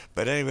that.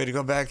 But anyway, to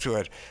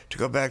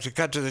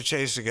cut to the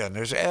chase again.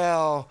 There's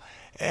L,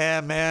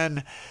 M,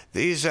 N.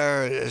 These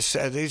are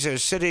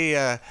city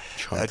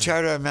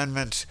charter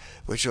amendments,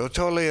 which will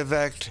totally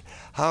affect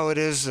how it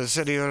is the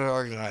city is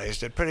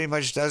organized. It pretty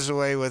much does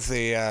away with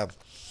the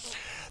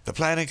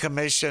planning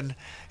commission.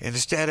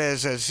 Instead,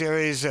 as a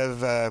series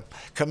of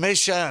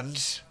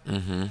commissions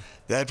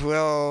that will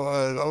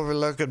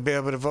overlook and be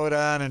able to vote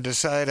on and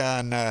decide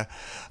on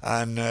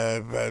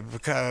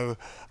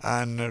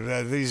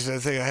these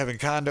things, having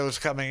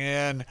condos coming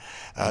in.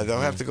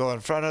 They'll have to go in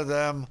front of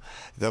them.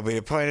 They'll be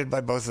appointed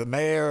by both the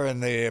mayor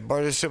and the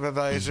board of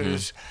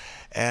supervisors.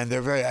 And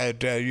they're very. I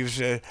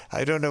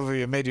don't know if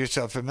you made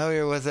yourself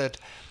familiar with it,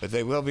 but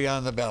they will be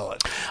on the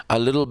ballot. A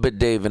little bit,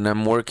 Dave, and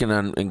I'm working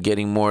on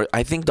getting more.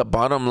 I think the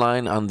bottom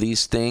line on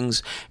these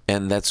things,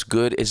 and that's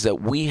good, is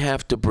that we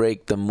have to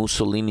break the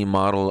Mussolini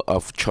model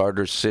of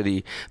charter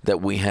city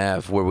that we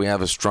have, where we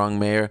have a strong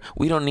mayor.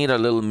 We don't need a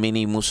little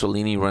mini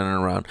Mussolini running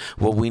around.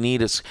 What we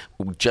need is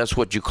just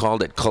what you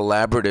called it,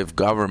 collaborative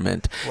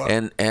government.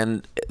 Well,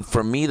 and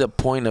for me, the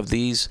point of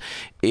these,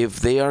 if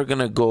they are going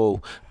to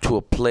go to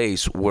a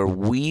place where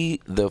we,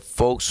 the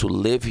folks who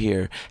live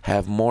here,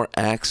 have more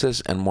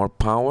access and more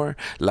power,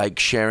 like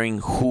sharing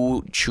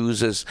who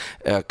chooses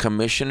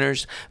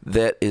commissioners,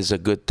 that is a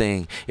good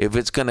thing. If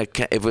it's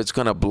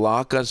gonna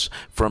block us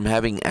from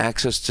having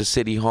access to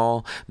City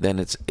Hall, then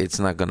it's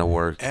not gonna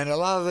work. And a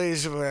lot of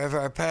these of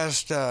our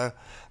past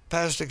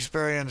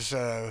experience,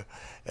 if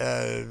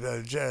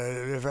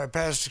our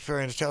past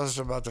experience tells us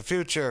about the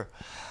future,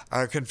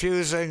 are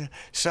confusing.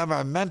 Some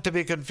are meant to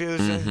be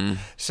confusing.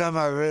 Some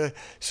are really.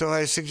 So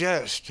I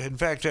suggest, in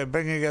fact,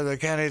 bringing together the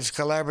Candidates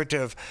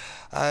Collaborative,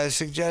 I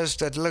suggest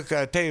that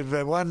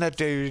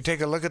you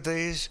take a look at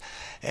these,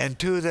 and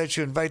two, that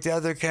you invite the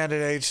other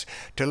candidates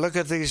to look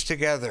at these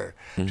together,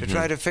 to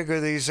try to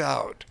figure these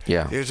out.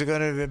 Yeah. There's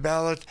going to be a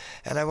ballot,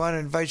 and I want to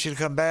invite you to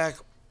come back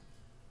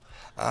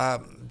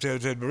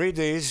to read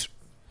these.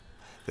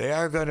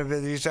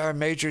 These are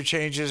major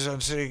changes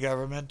on city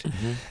government,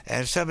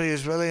 and somebody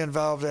who's really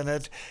involved in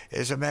it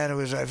is a man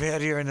I've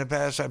had here in the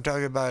past. I'm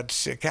talking about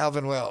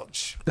Calvin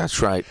Welch. That's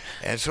right.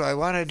 And so I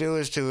want to do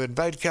is to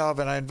invite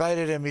Calvin. I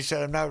invited him. He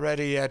said, I'm not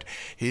ready yet.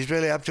 He's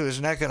really up to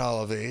his neck in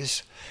all of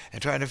these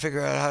and trying to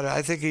figure out how to.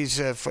 I think he's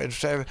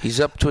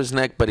up to his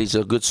neck, but he's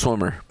a good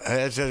swimmer.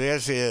 Yes,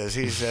 he is.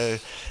 He's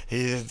a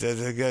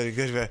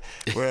good.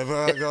 We're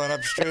all going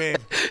upstream.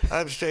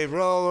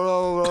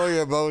 Row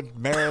your boat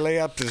merrily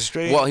up the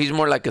stream. Well, he's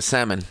more like a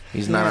salmon.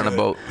 He's not on a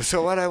boat.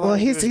 So what I want. Well,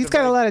 he's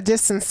got a lot of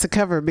distance to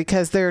cover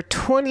because there are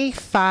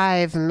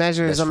 25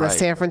 measures on the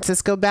San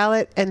Francisco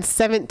ballot and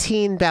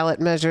 17 ballot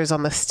measures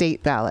on the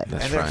state ballot.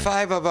 And there are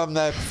 5 of them,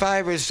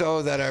 5 or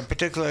so that are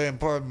particularly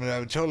important, that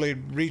would totally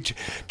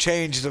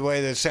change the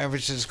way that San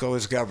Francisco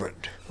is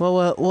governed.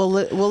 Well, we'll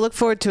look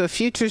forward to a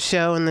future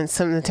show, and then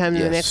sometime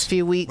in the next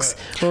few weeks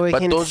where we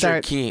can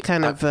start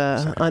kind of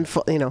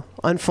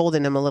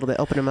unfolding them a little bit,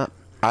 open them up.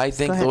 I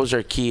think those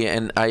are key,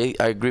 and I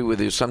agree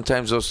with you.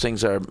 Sometimes those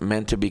things are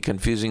meant to be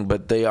confusing,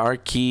 but they are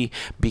key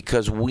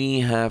because we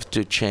have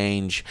to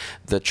change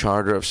the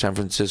charter of San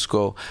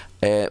Francisco.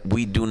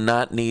 We do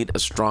not need a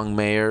strong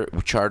mayor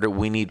charter.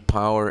 We need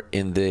power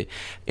in the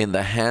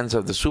hands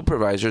of the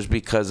supervisors,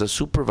 because the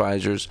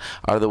supervisors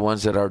are the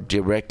ones that are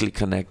directly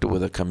connected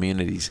with the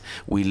communities.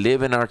 We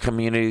live in our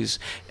communities,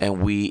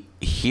 and we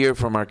hear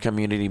from our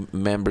community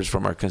members,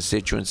 from our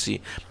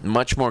constituency,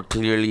 much more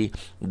clearly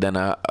than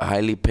a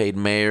highly paid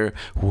mayor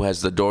who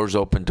has the doors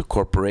open to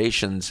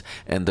corporations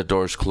and the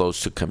doors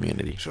closed to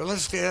community. So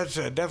that's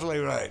definitely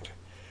right.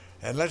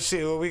 And let's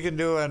see what we can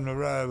do,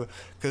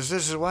 because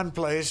this is one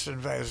place, in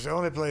fact, it's the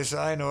only place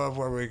I know of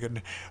where we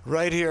can,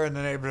 right here in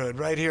the neighborhood,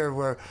 right here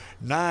where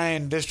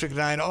District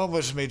 9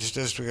 almost meets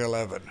District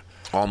 11.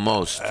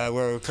 Almost.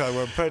 We're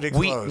pretty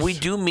close. We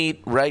do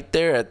meet right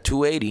there at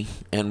 280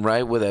 and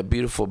right with that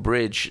beautiful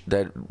bridge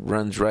that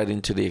runs right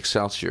into the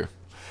Excelsior.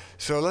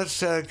 So let's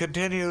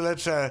continue.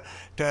 Let's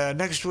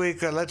next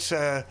week. I'm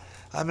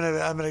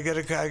gonna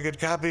get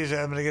copies.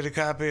 I'm gonna get a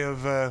copy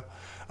of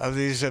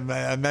these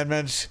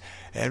amendments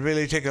and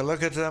really take a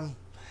look at them.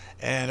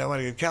 And I want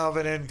to get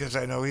Calvin in because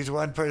I know he's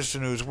one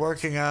person who's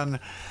working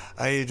on.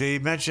 He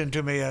mentioned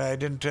to me, and I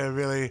didn't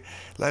really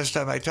last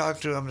time I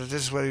talked to him that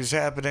this is what is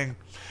happening.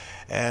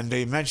 And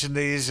he mentioned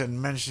these and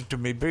mentioned to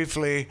me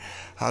briefly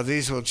how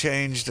these will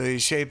change the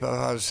shape of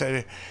how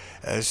the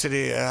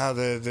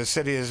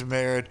city is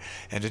mayored,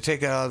 and to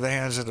take it out of the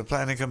hands of the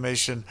planning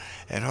commission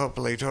and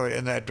hopefully toward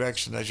in that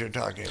direction that you're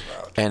talking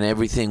about. And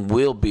everything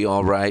will be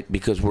all right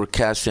because we're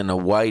casting a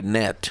wide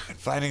net.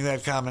 Finding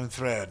that common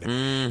thread.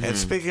 Mm-hmm. And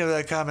speaking of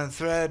that common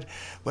thread,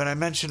 when I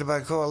mentioned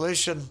about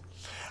coalition,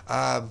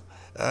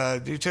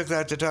 you took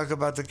that to talk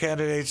about the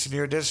candidates in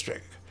your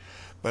district.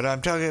 But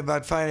I'm talking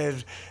about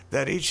finding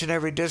that each and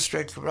every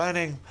district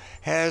running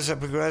has a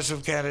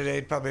progressive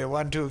candidate, probably a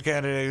 1-2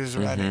 candidate who's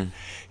running.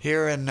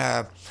 Here in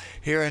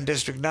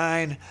District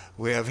 9,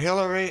 we have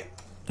Hillary.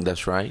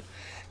 That's right.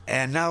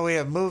 And now we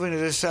have moving to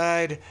the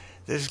side.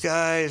 This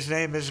guy, his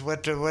name is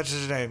what's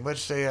his name?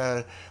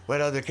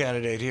 What other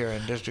candidate here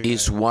in District 9?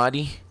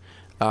 Iswadi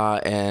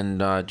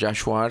and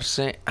Joshua Arce.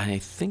 I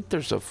think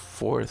there's a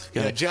fourth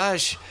guy. Yeah,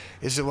 Josh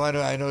is the one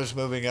who I know is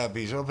moving up.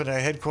 He's opened a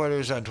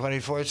headquarters on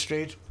 24th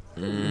Street.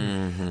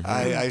 Mm-hmm.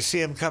 I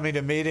see him coming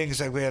to meetings.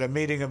 Like we had a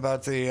meeting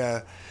about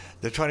the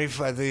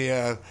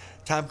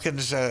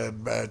Tompkins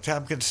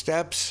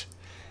Steps,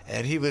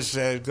 and he was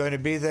going to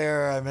be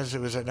there. I missed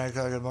it was at 9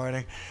 o'clock in the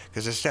morning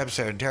because the steps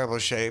are in terrible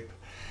shape,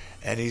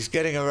 and he's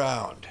getting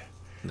around.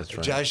 That's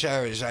right. Josh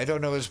Ayers. I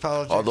don't know his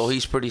politics. Although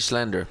he's pretty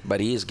slender, but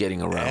he is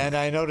getting around. And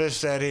I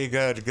noticed that he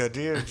good.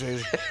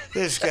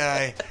 This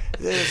guy,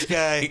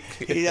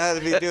 he ought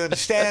to be doing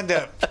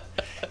stand-up.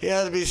 He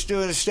ought to be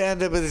doing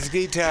stand-up with his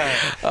guitar.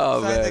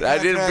 Oh, man. I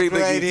didn't bring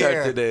the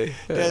guitar today.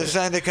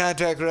 Sign the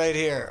contract right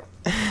here.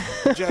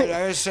 Judge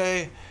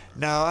Arce,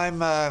 now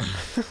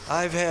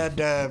I've had,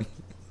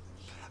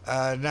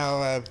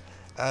 now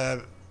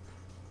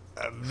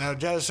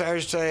Judge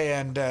Arce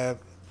and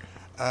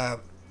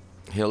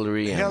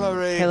Hillary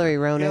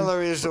Ronan.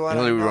 Hillary is the one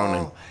Hillary I know.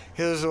 Ronan.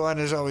 Hill's the one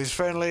who's always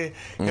friendly.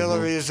 Mm-hmm.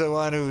 Hillary is the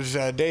one who's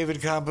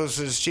David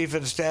Campos' chief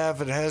of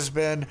staff and has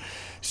been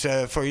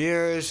for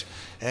years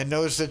and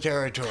knows the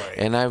territory.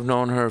 And I've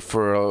known her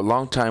for a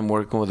long time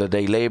working with the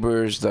day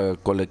laborers, the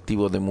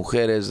Colectivo de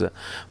Mujeres,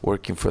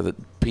 working for the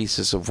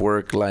pieces of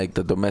work like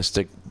the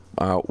Domestic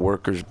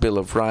Workers' Bill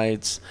of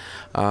Rights.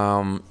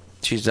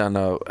 She's done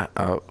a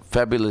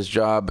fabulous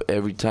job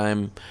every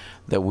time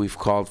that we've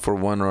called for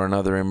one or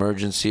another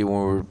emergency when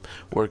we're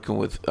working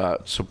with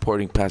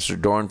supporting Pastor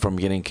Dorn from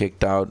getting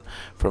kicked out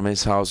from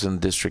his house in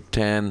District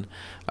 10.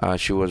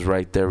 She was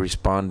right there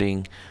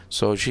responding.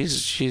 So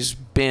she's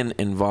been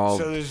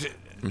involved.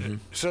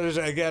 So there's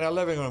again a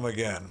living room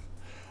again,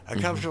 a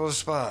comfortable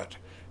spot.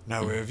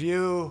 Now we have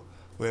you,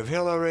 we have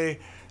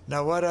Hillary.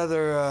 Now what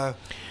other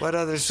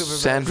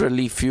supervisors? Sandra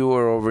Lee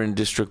Fewer over in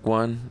District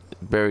 1,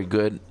 very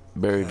good.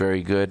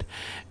 Very good.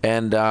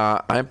 And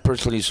I'm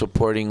personally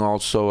supporting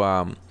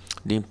also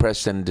Dean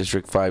Preston in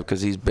District 5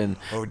 because he's been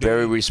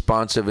very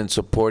responsive in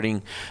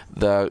supporting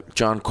the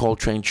John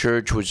Coltrane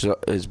Church, which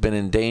has been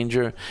in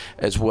danger,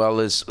 as well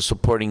as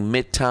supporting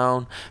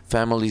Midtown,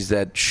 families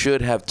that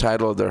should have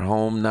title of their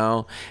home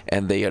now,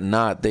 and they are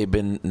not. They've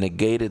been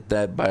negated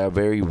that by a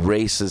very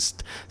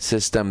racist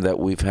system that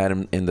we've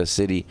had in the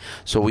city.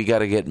 So we got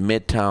to get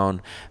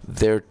Midtown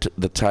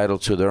the title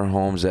to their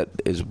homes that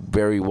is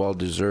very well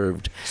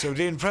deserved. So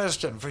Dean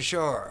Preston, for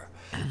sure.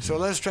 So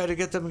let's try to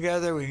get them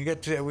together. We can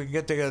get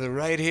together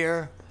right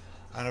here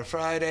on a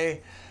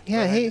Friday.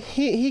 Yeah,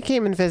 he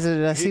came and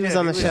visited us. He was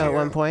on the show at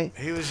one point.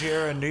 He was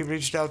here and he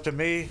reached out to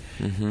me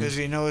because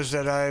he knows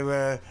that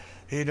I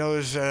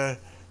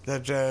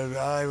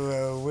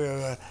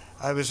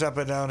was up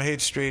and down Haight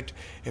Street.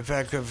 In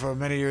fact, for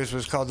many years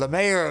was called the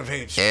mayor of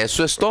Haight Street.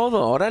 Eso es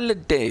todo.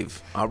 Órale,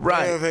 Dave. All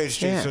right. Mayor of Haight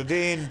Street. Yeah. So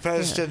Dean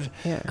Preston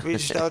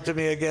reached out to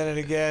me again and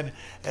again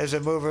as a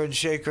mover and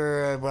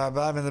shaker. Well,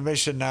 I'm in the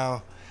mission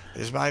now.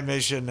 Is my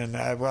mission, and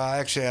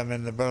actually I'm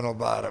in the Bernal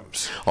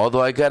Bottoms.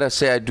 Although I gotta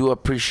say, I do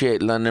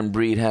appreciate London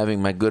Breed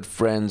having my good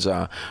friends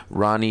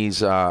Ronnie's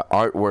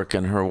artwork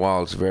and her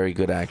walls. Very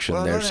good action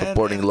there,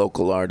 supporting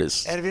local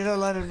artists. And if you know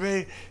London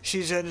Breed,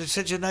 she's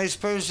such a nice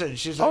person.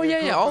 She's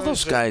like all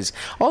those guys,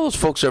 all those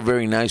folks are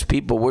very nice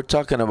people. We're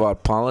talking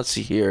about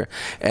policy here,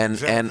 and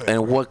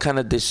what kind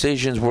of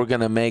decisions we're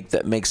gonna make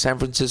that make San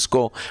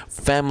Francisco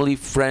family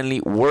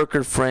friendly,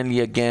 worker friendly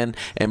again,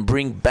 and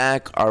bring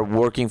back our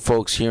working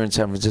folks here in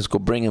San Francisco Francisco.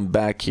 Bring them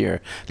back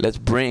here. Let's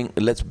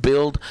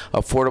build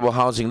affordable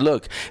housing.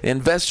 Look,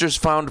 investors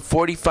found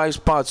 45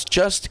 spots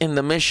just in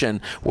the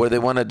Mission where they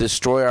want to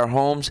destroy our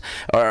homes,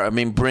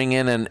 bring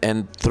in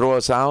and throw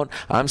us out.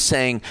 I'm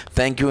saying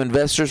thank you,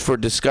 investors, for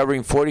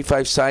discovering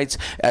 45 sites.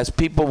 As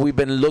people, we've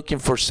been looking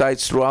for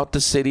sites throughout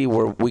the city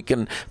where we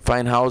can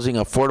find housing,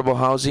 affordable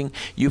housing.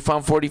 You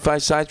found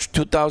 45 sites,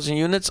 2,000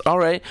 units. All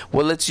right.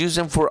 Well, let's use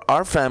them for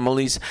our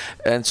families,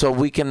 and so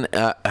we can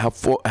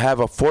have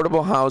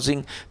affordable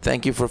housing.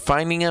 Thank you for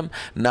finding them.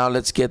 Now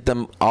let's get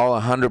them all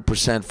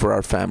 100% for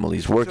our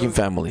families, working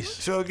families.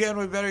 So again,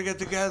 we better get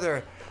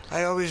together.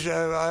 I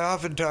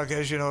often talk,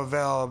 as you know,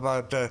 Val,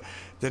 about the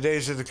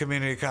days of the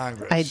Community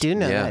Congress. I do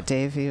know that,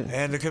 Dave.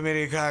 And the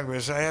Community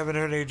Congress. I haven't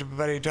heard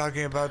anybody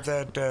talking about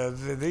that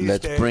these days.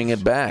 Let's bring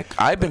it back.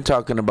 I've been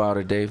talking about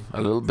it, Dave,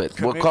 a little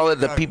bit. We'll call it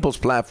the People's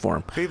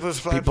Platform.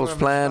 People's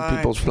Plan,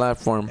 People's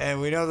Platform.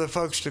 And we know the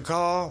folks to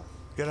call.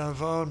 Get on the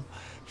phone.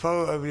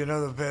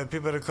 The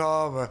people to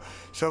call.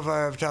 So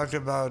far, I've talked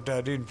about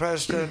Dean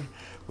Preston.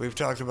 We've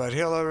talked about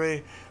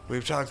Hillary.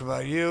 We've talked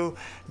about you.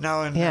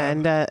 Now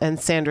and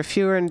Sandra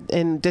Fewer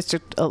in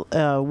District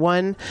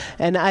 1.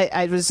 And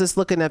I was just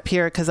looking up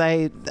here because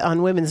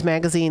on Women's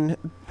Magazine,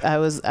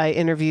 I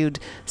interviewed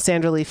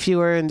Sandra Lee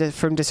Fewer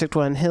from District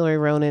 1, Hillary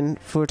Ronan,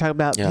 who we're talking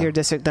about here,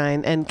 District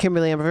 9, and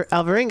Kimberly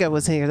Alvarenga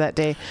was here that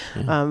day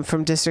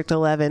from District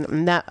 11.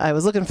 And that I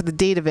was looking for the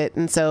date of it.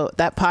 And so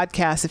that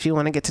podcast, if you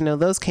want to get to know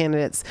those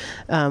candidates,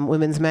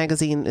 Women's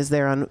Magazine is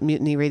there on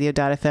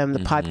MutinyRadio.fm. The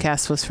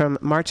podcast was from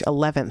March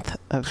 11th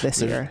of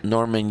this year.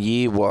 Norman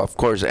Yee, well, of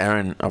course,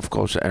 Aaron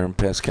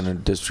Peskin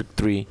in District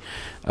 3.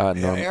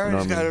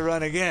 Aaron's got to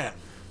run again.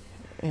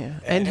 Yeah.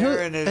 And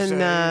Aaron is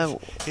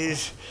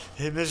he's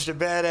Mr.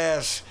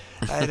 Badass.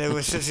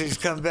 And since he's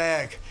come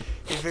back,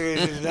 he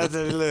figures there's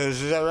nothing to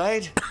lose. Is that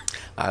right?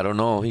 I don't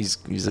know. He's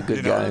a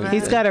good guy.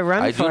 He's got to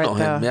run I for do know it,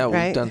 though, him. Yeah,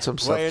 right? we've done some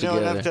stuff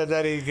together. Enough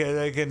that he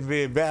can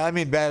be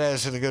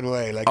badass in a good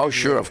way. Like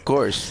of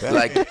course.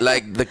 like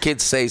the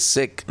kids say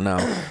sick now,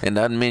 and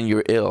that doesn't mean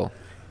you're ill.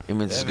 It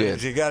means it's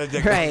good. You got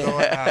to right.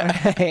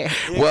 Right.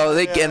 Well,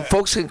 and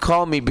folks can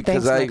call me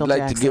because I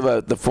like to give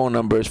out the phone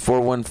numbers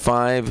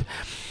 415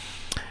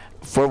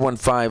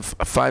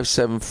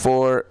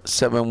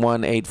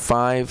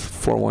 415-574-7185,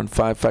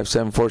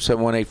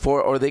 415-574-7184,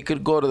 or they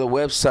could go to the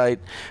website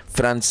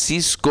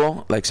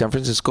Francisco, like San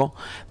Francisco,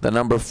 the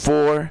number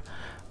 4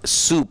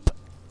 soup,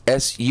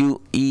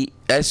 SUP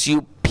as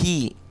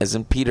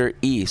in Peter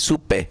E,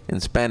 supe in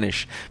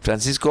Spanish,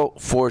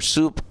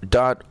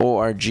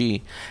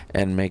 francisco4soup.org,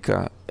 and make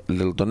a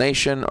little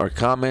donation or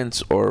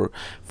comments or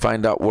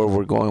find out where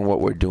we're going,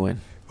 what we're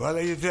doing.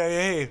 Well, you tell you,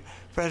 hey,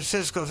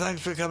 Francisco,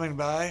 thanks for coming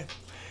by.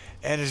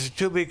 And it's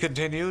to be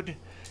continued.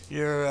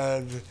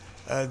 I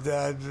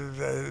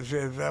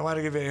want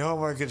to give you any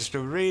homework. It's to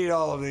read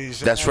all of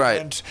these. That's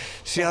right.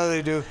 See how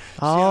they do.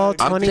 All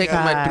 25. I'm taking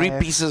my 3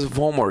 pieces of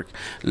homework.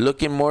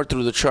 Looking more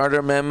through the charter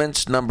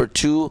amendments. Number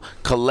 2,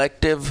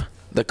 collective.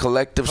 The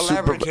collective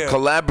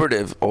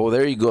collaborative. Oh,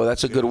 there you go.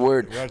 That's a good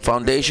word.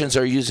 Foundations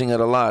are using it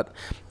a lot.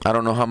 I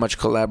don't know how much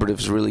collaborative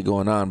is really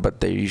going on,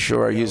 but they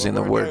sure are using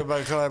the word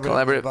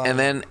collaborative.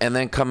 And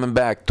then coming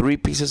back, 3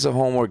 pieces of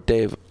homework,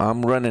 Dave.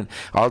 I'm running.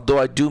 Although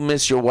I do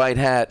miss your white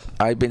hat,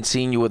 I've been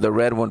seeing you with the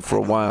red one for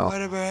a while.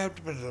 Whatever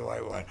happened to the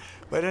white one?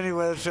 But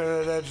anyway,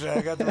 that's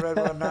I got the red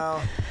one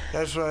now.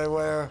 That's what I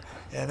wear.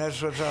 And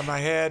that's what's on my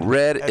head.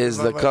 Red is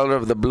the color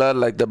of the blood,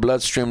 like the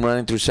bloodstream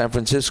running through San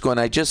Francisco. And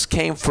I just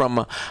came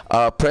from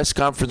a press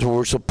conference where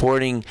we're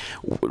supporting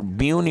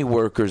Muni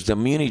workers. The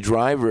Muni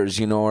drivers,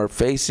 are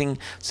facing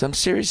some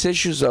serious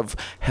issues of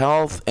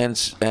health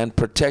and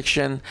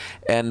protection.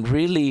 And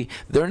really,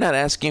 they're not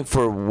asking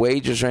for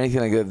wages or anything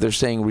like that. They're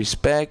saying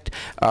respect.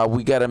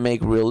 We got to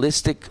make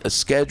realistic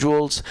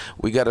schedules.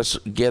 We got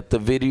to get the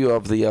video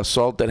of the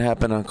assault that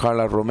happened on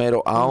Carla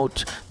Romero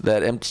out.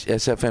 That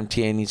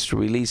SFMTA needs to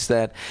release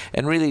that.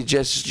 And really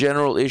just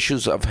general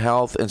issues of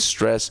health and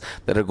stress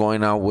that are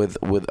going on with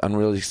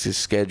unrealistic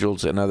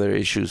schedules and other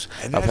issues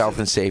of health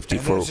and safety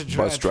for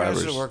bus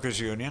drivers. That's the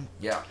Workers Union,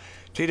 yeah,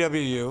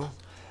 TWU,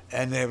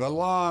 and they have a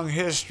long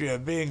history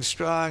of being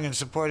strong and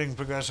supporting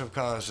progressive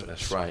causes.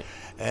 That's right.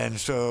 And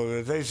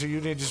so they say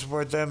you need to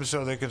support them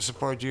so they can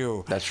support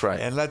you. That's right.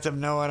 And let them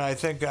know. And I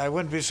think I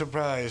wouldn't be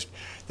surprised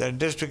that in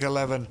District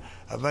 11,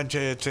 a bunch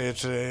of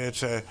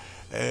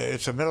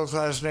it's a middle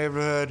class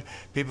neighborhood.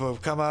 People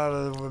have come out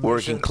of the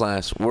working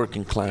class. I have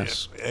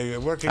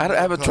a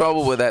class.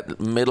 Trouble with that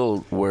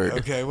middle word.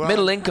 Okay, well,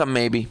 middle income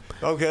maybe.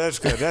 Okay, that's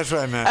good. That's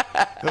what I meant.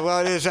 Well,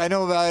 it is. I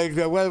know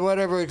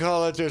whatever we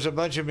call it. There's a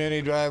bunch of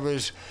Muni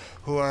drivers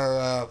who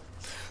are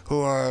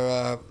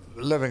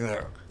living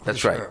there.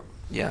 That's right.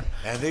 Yeah.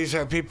 And these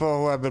are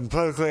people who have been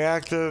politically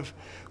active,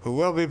 who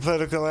will be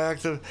politically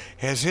active,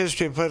 has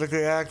history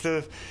politically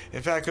active.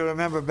 In fact, I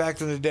remember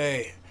back in the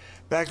day,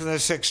 back in the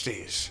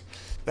 60s,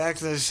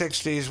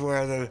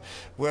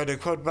 where to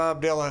quote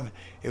Bob Dylan,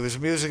 it was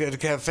music at a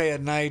cafe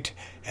at night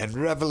and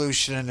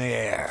revolution in the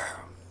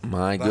air.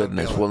 My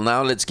goodness. Well,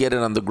 now let's get it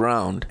on the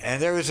ground.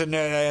 And there was and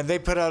they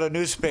put out a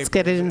newspaper. Let's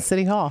get it in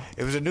City Hall.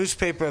 It was a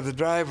newspaper of the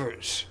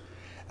drivers.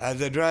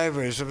 The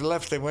drivers, the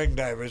left-wing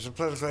drivers, the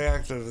politically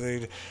active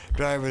the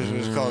drivers. It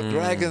was called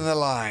Dragging the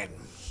Line.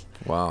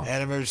 Wow. And I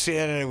remember seeing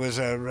it. It was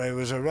a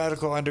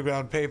radical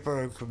underground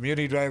paper, a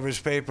community drivers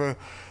paper,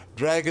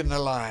 Dragging the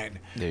Line.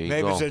 There you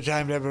Maybe go. it's a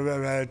time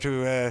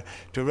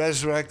to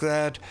resurrect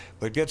that,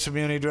 but get some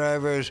uni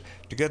drivers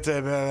to get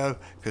them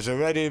because they're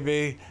ready to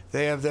be.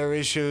 They have their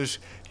issues.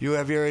 You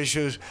have your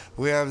issues.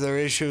 We have their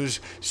issues.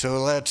 So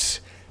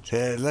let's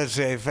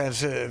say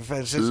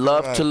Francisco.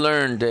 Love to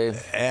learn,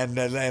 Dave. And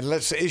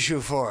let's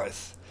issue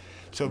forth.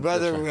 So,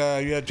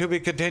 brother, to be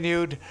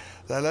continued.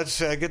 Let's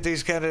get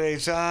these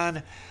candidates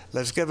on.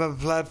 Let's give them a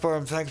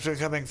platform. Thanks for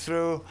coming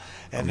through.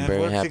 And I'm then very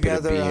work happy to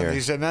together be on here.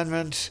 these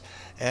amendments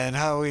and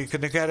how we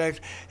can connect.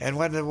 And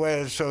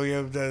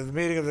the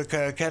meeting of the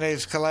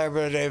candidates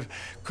collaborative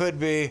could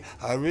be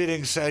a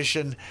reading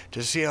session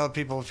to see how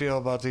people feel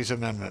about these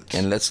amendments.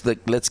 And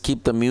let's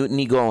keep the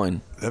mutiny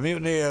going. The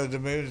mutiny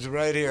is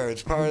right here.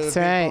 It's part of the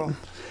That's people. right.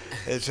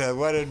 It's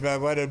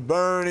what did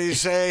Bernie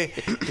say?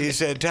 He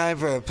said, "Time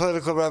for a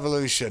political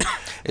revolution."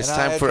 It's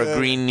And time for a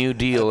Green New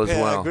Deal as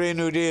well. A Green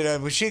New Deal.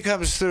 And when she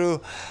comes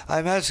through,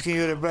 I'm asking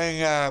you to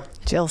bring.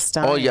 Jill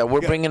Stein. Oh yeah, we're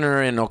bringing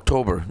her in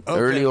October,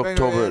 early bring her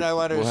October. in. I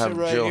want her to We'll sit have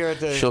right Jill. here at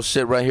the- She'll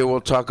sit right here.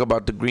 We'll talk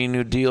about the Green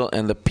New Deal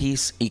and the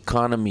peace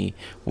economy,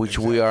 which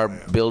we are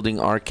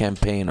building our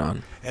campaign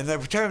on. And the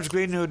term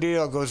Green New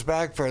Deal goes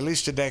back for at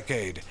least a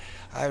decade.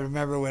 I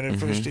remember when it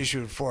first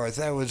issued forth.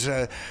 That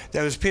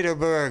was Peter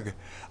Berg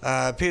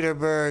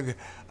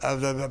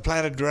of the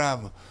Planet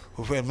Drum,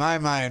 who in my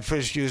mind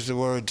first used the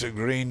words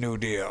Green New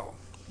Deal.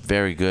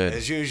 Very good.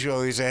 As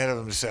usual, he's ahead of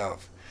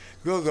himself.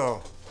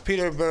 Google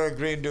Peter Berg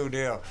Green New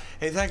Deal.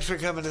 Hey, thanks for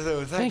coming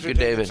through. Thank for you,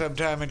 taking David. some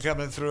time and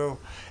coming through.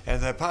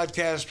 And the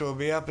podcast will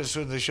be up as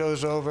soon as the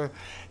show's over,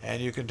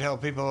 and you can tell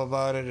people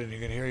about it, and you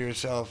can hear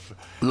yourself.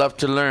 Love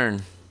to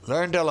learn,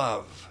 Learn to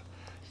love.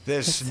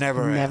 This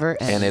never ends. Never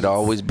ends. and it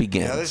always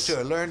begins. Yeah, let's do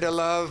it. Learn to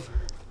love.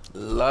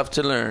 Love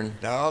to learn,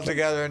 Now all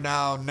together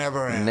now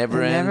never ends.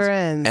 never It ends, never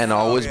ends. and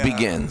always yeah.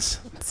 begins.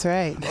 That's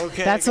right.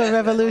 Okay, That's what guys.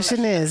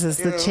 revolution is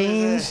the Here,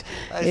 change.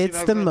 I see It's my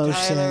the friend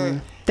motion.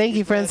 Tyler. Thank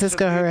you, He's met some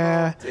Francisco people.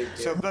 Herrera.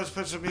 So let's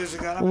put some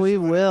music on. We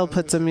will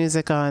put some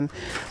music on.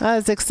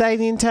 It's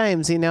exciting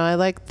times. I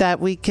like that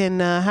we can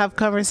have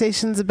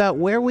conversations about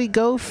where we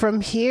go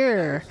from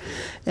here.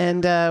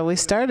 And we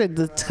started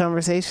the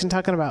conversation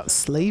talking about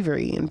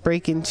slavery and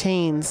breaking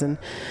chains. And,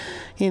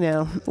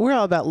 we're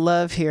all about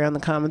love here on the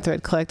Common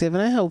Thread Collective.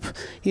 And I hope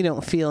you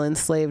don't feel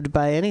enslaved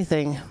by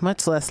anything,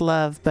 much less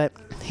love. But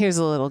here's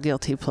a little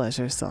guilty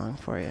pleasure song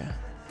for you.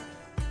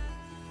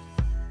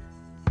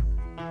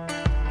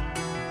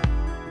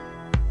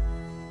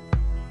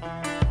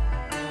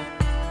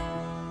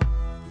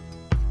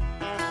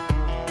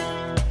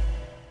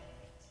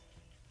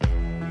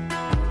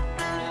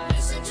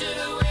 Listen to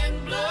the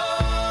wind blow,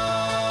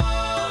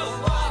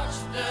 watch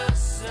the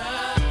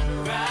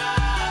sun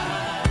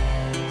rise.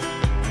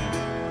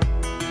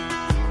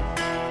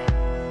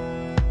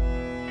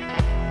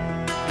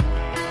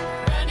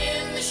 Run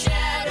in the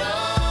shadows,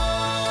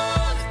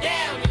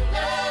 down your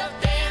love.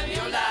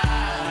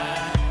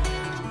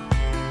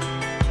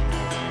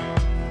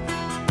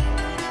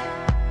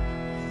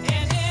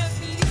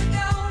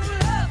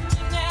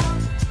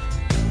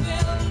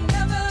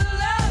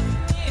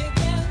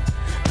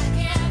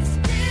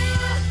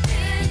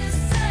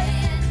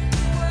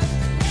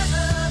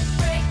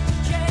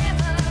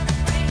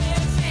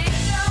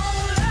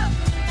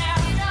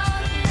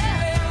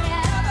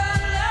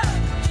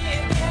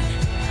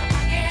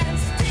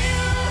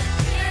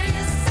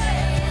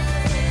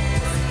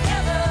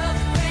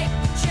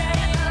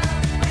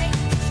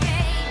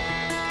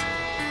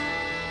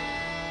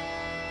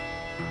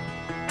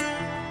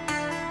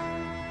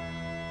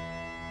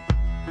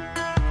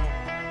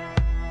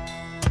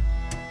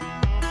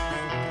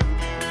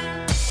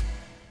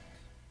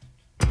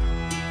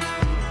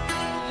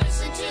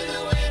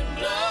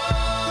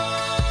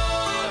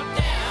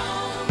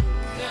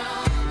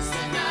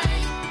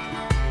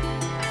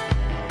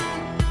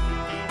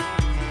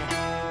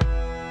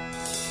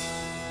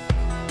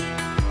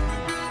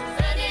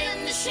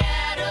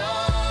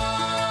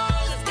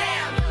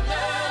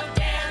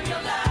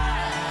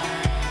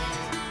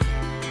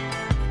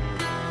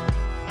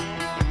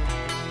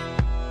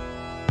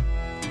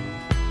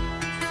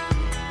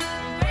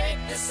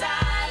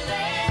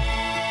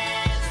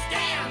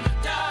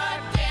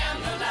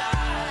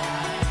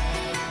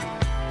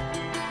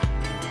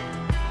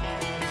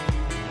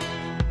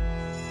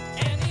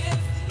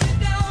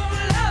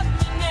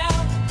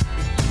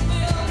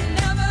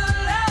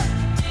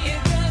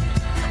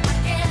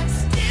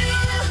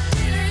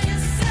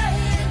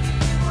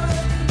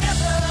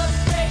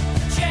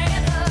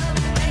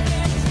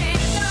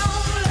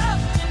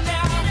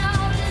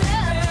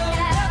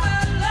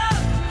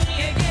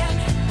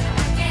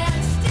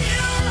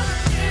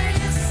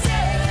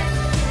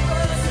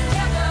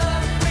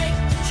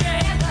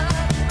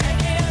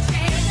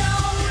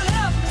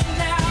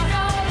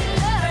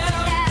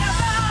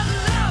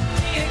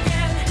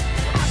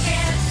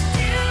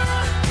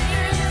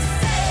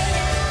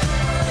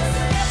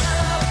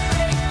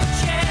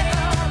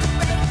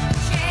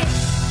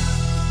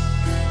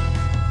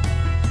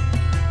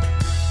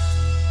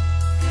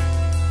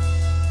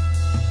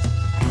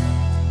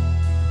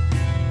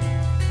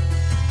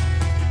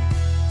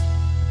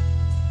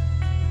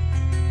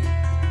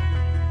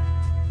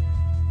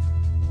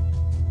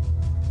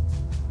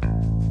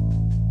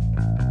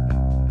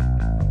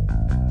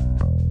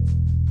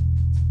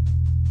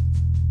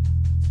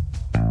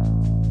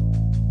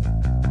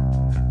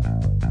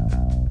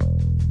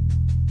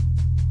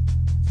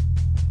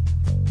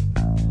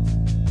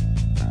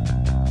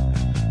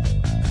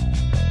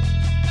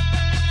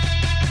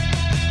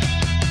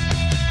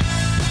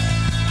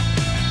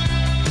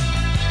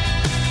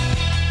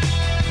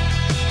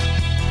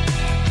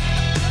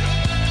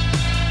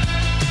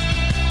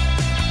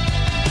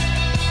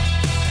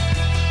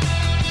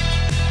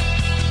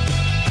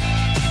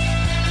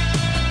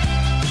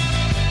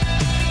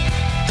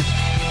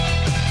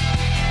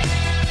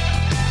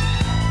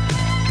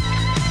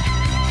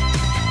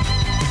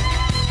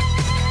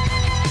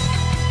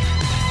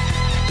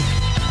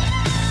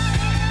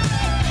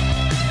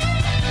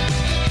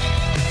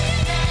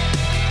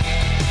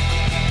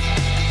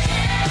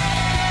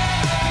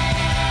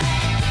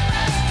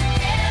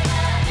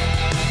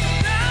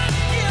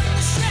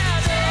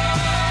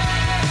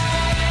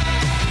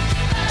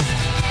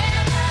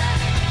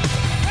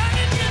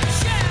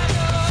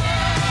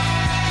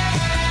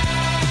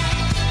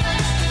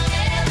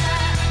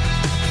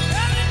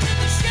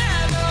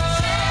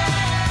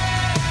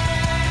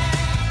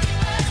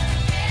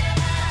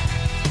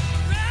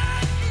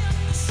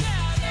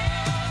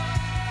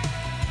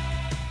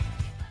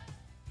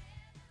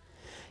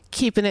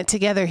 Keeping it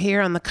together here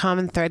on the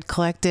Common Thread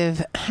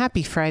Collective.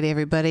 Happy Friday,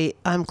 everybody.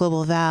 I'm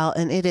Global Val,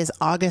 and it is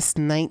August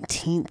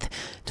 19th,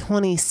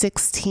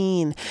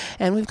 2016.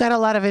 And we've got a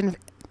lot of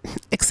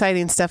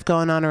exciting stuff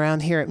going on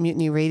around here at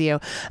Mutiny Radio.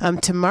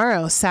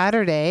 Tomorrow,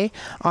 Saturday,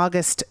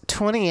 August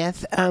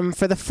 20th,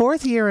 for the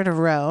fourth year in a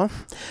row,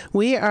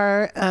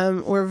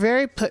 we're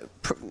very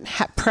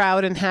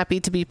proud and happy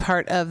to be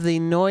part of the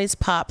Noise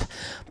Pop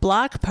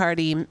block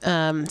party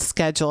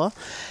schedule.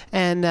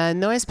 And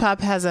Noise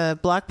Pop has a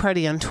block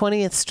party on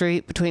 20th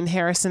Street between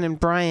Harrison and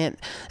Bryant.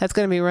 That's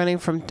going to be running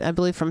from, I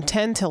believe, from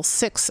 10 till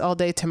 6 all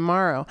day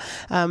tomorrow.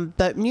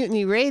 But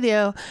Mutiny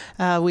Radio,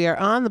 we are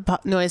on the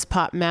Noise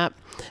Pop map.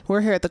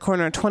 We're here at the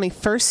corner of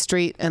 21st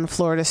Street and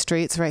Florida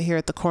Streets, right here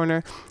at the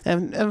corner.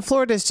 And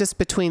Florida is just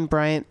between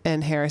Bryant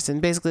and Harrison.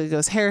 Basically, it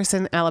goes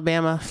Harrison,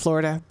 Alabama,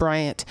 Florida,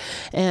 Bryant.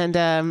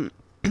 And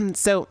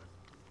so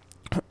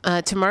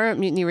tomorrow at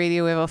Mutiny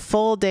Radio, we have a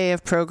full day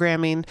of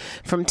programming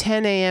from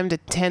 10 a.m. to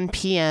 10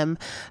 p.m.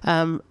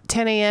 10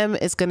 a.m.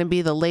 is going to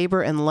be the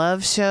Labor and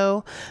Love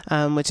show,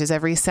 which is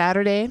every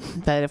Saturday.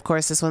 But, of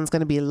course, this one's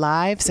going to be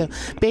live. So,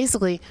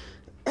 basically,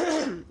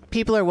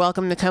 people are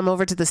welcome to come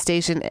over to the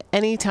station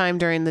anytime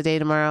during the day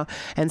tomorrow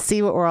and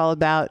see what we're all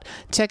about.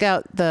 Check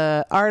out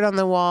the art on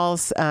the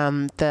walls,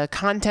 the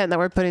content that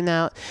we're putting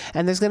out,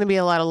 and there's going to be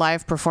a lot of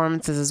live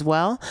performances as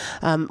well.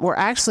 We're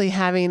actually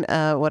having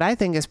what I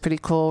think is pretty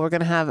cool. We're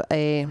going to have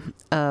a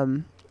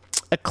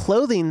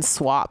clothing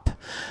swap.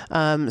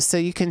 So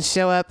you can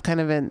show up kind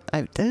of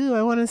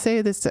I want to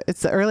say this,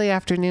 it's the early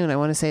afternoon. I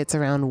want to say it's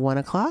around 1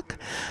 o'clock.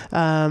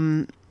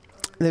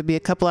 There'll be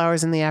a couple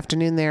hours in the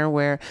afternoon there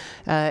where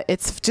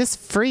it's just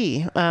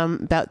free.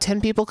 About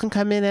 10 people can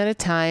come in at a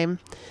time,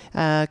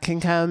 can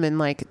come and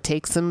like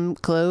take some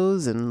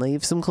clothes and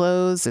leave some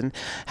clothes and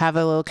have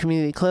a little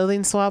community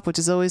clothing swap, which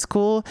is always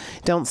cool.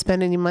 Don't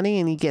spend any money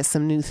and you get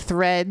some new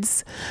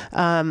threads.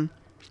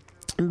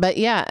 But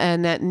yeah,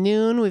 and at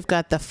noon, we've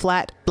got the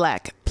Flat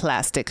Black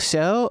Plastic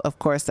Show. Of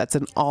course, that's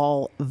an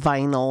all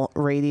vinyl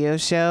radio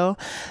show.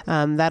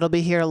 That'll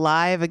be here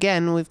live.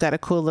 Again, we've got a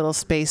cool little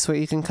space where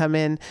you can come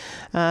in.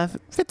 If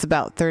it's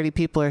about 30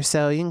 people or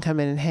so, you can come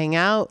in and hang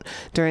out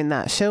during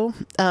that show.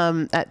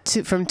 From 2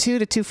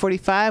 to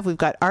 2:45, we've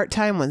got Art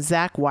Time with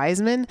Zach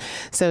Wiseman.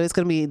 So he's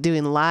going to be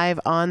doing live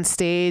on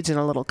stage and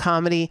a little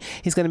comedy.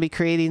 He's going to be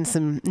creating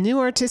some new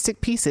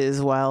artistic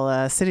pieces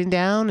while sitting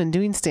down and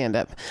doing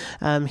stand-up.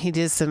 He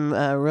did some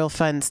real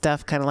fun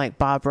stuff, kind of like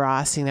Bob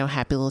Ross,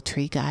 happy little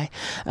tree guy.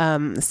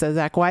 So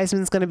Zach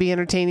Wiseman's going to be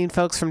entertaining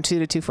folks from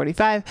 2 to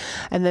 2:45.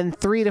 And then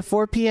 3 to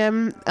 4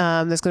 p.m.,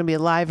 there's going to be a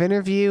live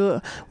interview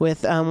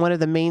with one of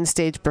the main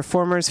stage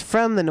performers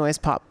from the Noise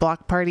Pop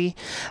Block Party.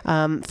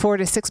 4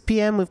 to 6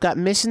 p.m., we've got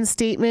Mission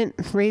Statement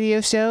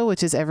radio show,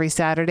 which is every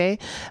Saturday.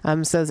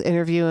 So it's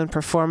interview and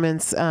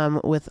performance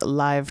with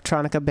live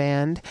Tronica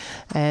band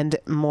and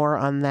more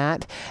on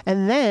that.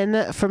 And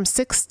then from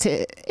 6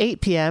 to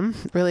 8 p.m.,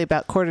 really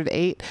about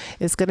 7:45,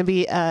 is going to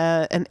be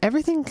an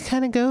Everything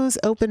Kind of Goes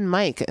open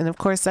mic. And of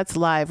course, that's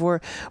live. We're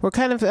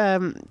kind of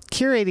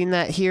curating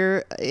that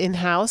here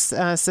in-house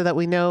so that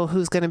we know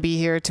who's going to be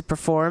here to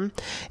perform.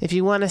 If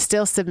you want to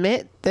still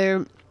submit,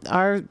 there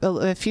are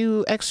a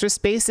few extra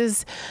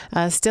spaces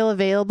still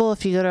available.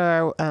 If you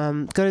go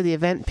to the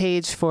event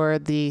page for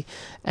the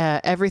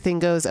Everything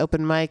Goes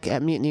open mic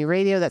at Mutiny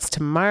Radio, that's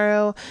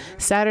tomorrow,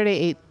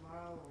 Saturday,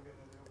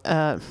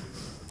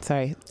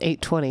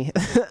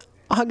 8/20,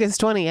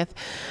 August 20th.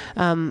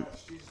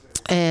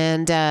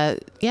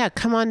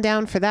 Come on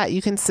down for that.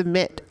 You can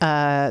submit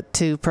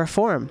to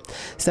perform.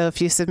 So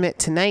if you submit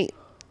tonight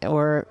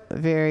or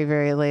very,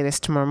 very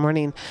latest tomorrow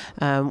morning,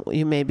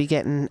 you may be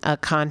getting a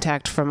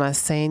contact from us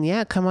saying,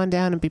 yeah, come on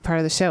down and be part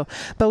of the show.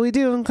 But we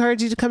do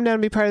encourage you to come down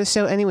and be part of the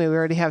show anyway. We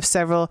already have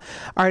several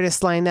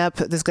artists lined up.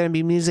 There's going to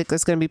be music.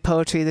 There's going to be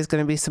poetry. There's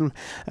going to be some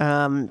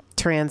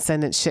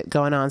transcendent shit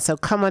going on. So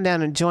come on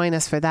down and join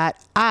us for that.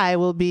 I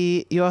will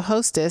be your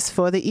hostess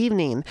for the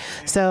evening.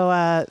 So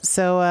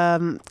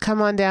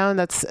come on down.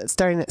 That's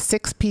starting at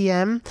 6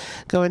 p.m.,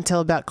 go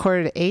until about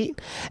 7:45.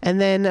 And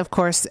then, of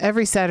course,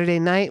 every Saturday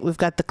night, we've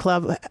got the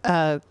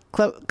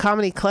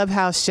comedy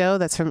clubhouse show.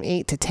 That's from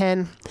 8 to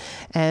 10.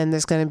 And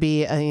there's going to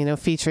be,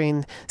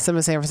 featuring some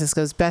of San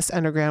Francisco's best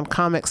underground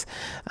comics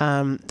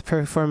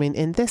performing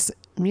in this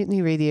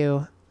Mutiny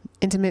Radio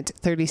intimate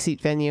 30-seat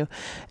venue,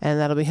 and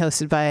that'll be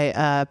hosted by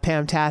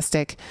Pam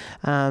Tastic.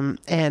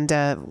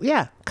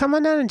 Come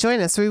on down and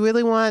join us. We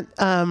really want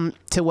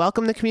to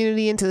welcome the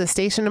community into the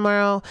station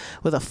tomorrow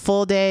with a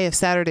full day of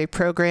Saturday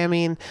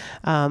programming.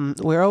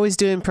 We're always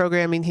doing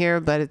programming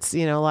here, but it's,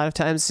 a lot of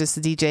times just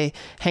the DJ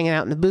hanging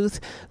out in the booth.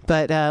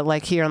 But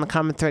like here on the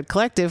Common Thread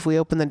Collective, we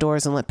open the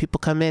doors and let people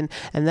come in,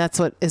 and that's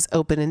what is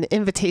open. And the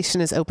invitation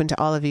is open to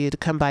all of you to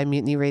come by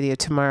Mutiny Radio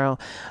tomorrow,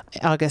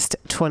 August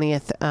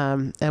 20th,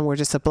 and we're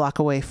just a block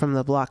away from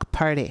the block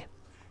party.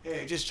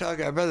 Hey, just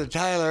talking, our brother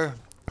Tyler.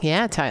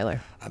 Yeah,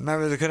 Tyler. A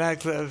member of the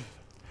Collective.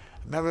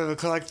 Member of the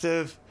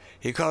Collective.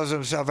 He calls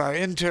himself our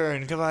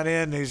intern. Come on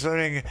in. He's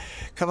learning.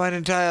 Come on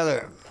in,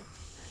 Tyler.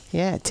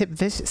 Yeah, Tip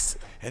Vicious.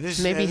 And this,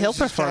 Maybe he'll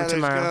perform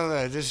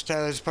tomorrow. This is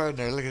Tyler's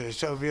partner. Look at it,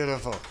 so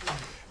beautiful.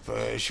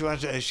 She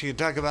can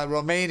talk about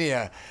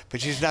Romania,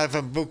 but she's not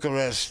from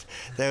Bucharest.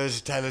 That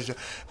was Tyler's.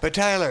 But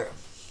Tyler,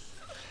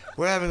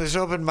 we're having this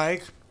open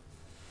mic.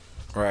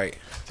 Right.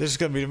 This is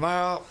going to be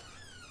tomorrow.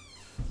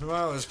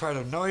 Tomorrow is part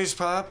of Noise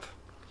Pop.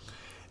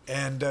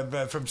 And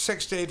from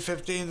 6 to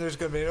 8:15, there's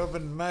going to be an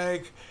open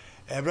mic.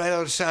 Right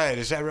outside,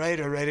 is that right,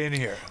 or right in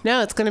here?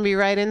 No, it's going to be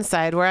right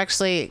inside. We're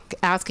actually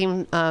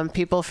asking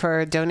people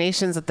for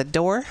donations at the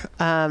door.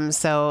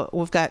 So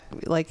we've got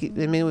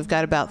we've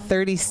got about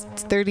 30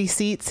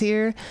 seats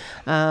here.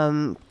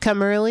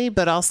 Come early,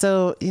 but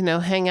also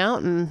hang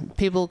out, and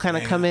people kind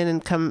of come in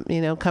and come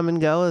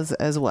and go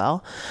as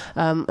well.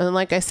 And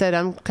like I said,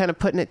 I'm kind of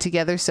putting it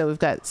together. So we've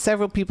got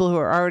several people who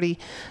are already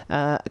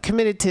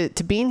committed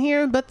to being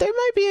here, but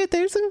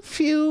there's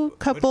a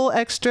couple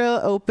extra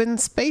open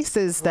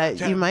spaces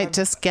that you might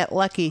just get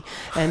lucky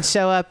and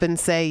show up and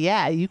say,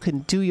 yeah, you can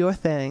do your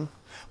thing.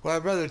 Well, our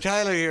brother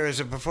Tyler here is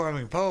a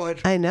performing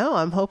poet. I know.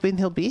 I'm hoping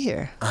he'll be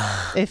here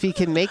if he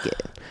can make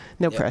it.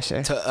 No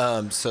pressure.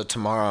 So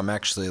tomorrow I'm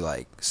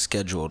actually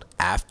scheduled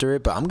after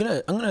it, but I'm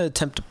gonna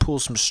attempt to pull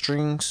some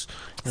strings.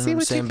 You know what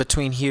I'm saying?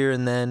 Between here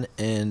and then,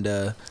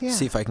 and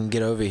see if I can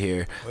get over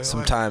here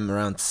sometime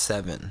around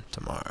 7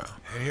 tomorrow.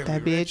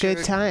 That'd be a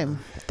good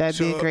time. That'd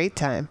be a great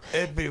time.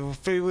 It'd be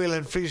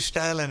freewheeling,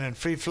 freestyling, and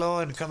free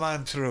flowing. Come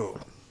on through.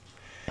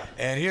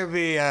 And here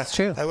be.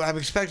 True. I'm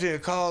expecting a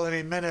call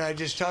any minute. I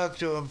just talked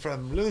to him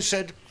from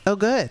Lucid. Oh,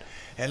 good.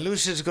 And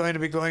Lucid's going to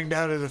be going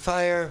down to the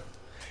fire.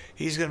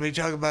 He's going to be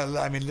talking about.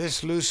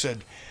 This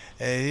Lucid,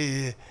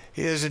 he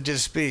doesn't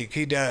just speak.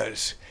 He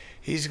does.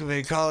 He's going to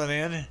be calling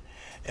in.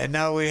 And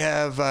now we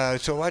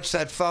have. So watch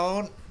that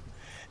phone.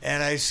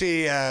 And I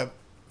see.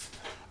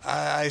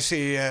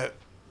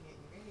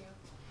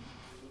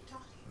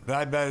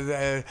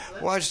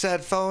 Watch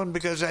that phone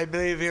because I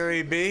believe here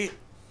he be.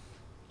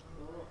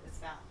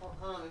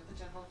 Hold on, let me put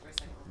you on hold for a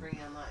second. We'll bring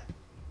you online.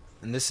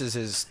 And this is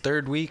his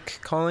third week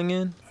calling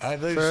in. I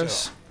believe for so.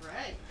 Us.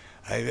 Right.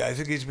 I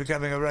think he's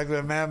becoming a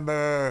regular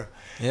member.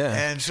 Yeah.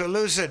 And so,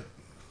 Lucid.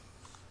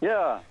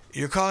 Yeah.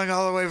 You're calling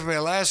all the way from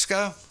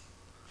Alaska?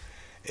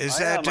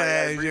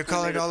 You're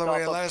calling all the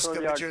way Alaska,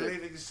 but you're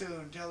leaving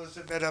soon. Tell us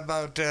a bit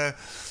about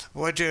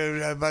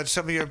about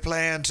some of your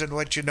plans and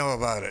what you know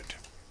about it.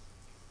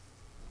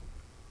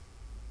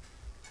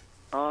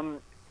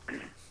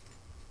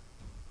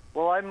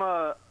 Well,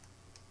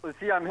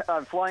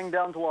 I'm flying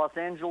down to Los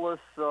Angeles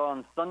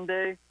on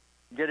Sunday,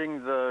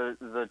 getting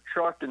the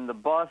truck and the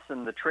bus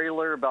and the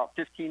trailer, about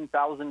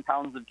 15,000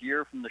 pounds of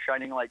gear from the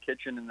Shining Light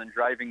Kitchen, and then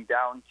driving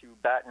down to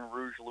Baton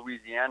Rouge,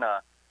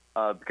 Louisiana,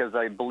 because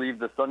I believe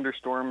the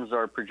thunderstorms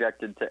are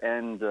projected to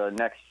end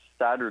next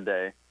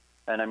Saturday,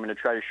 and I'm going to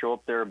try to show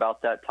up there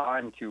about that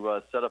time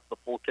to set up the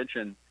full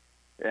kitchen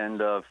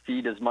and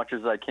feed as much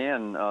as I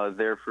can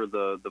there for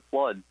the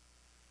flood.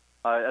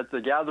 At the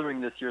gathering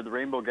this year, the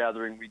Rainbow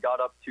Gathering, we got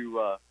up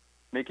to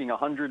making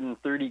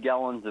 130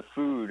 gallons of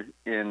food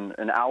in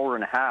an hour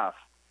and a half.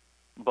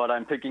 But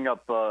I'm picking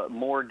up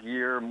more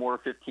gear, more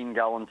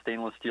 15-gallon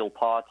stainless steel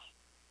pots,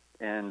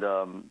 and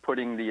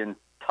putting the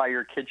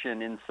entire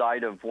kitchen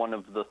inside of one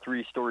of the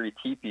 3-story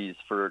teepees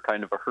for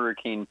kind of a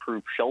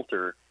hurricane-proof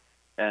shelter,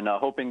 and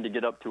hoping to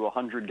get up to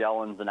 100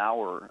 gallons an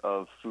hour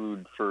of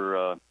food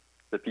for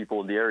the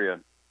people of the area.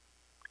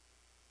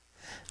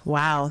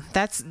 Wow,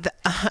 that's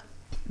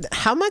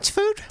how much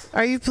food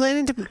are you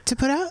planning to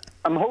put out?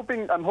 I'm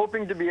hoping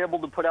to be able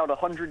to put out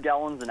 100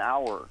 gallons an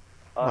hour.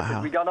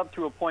 Wow. We got up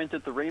to a point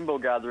at the Rainbow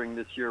Gathering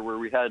this year where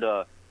we had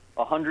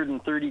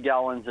 130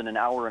 gallons in an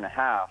hour and a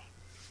half,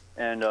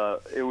 and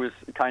it was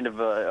kind of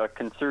a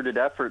concerted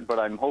effort. But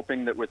I'm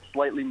hoping that with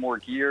slightly more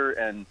gear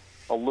and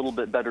a little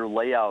bit better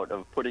layout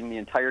of putting the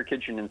entire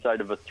kitchen inside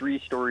of a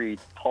 3-story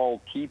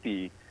tall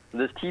teepee.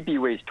 This teepee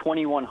weighs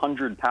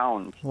 2,100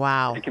 pounds.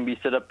 Wow. It can be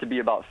set up to be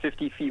about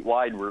 50 feet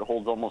wide, where it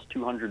holds almost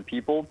 200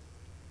 people.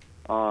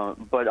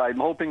 But I'm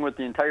hoping with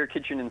the entire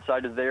kitchen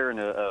inside of there and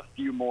a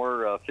few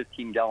more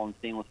 15-gallon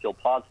stainless steel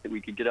pots that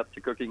we could get up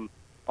to cooking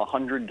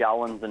 100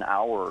 gallons an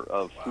hour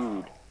of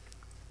food.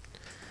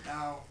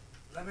 Now,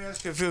 let me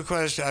ask you a few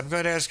questions. I'm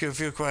going to ask you a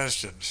few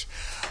questions.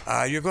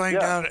 You're going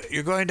down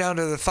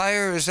to the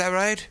fire, is that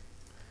right?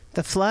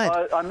 The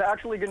flood. I'm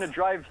actually going to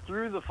drive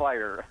through the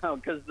fire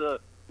because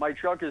my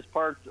truck is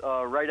parked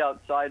right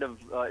outside of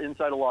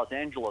inside of Los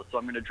Angeles, so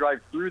I'm going to drive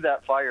through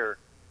that fire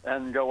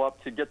and go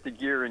up to get the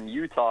gear in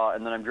Utah,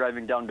 and then I'm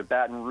driving down to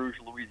Baton Rouge,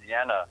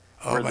 Louisiana.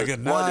 Oh my God!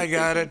 Now I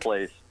got it.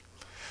 Place.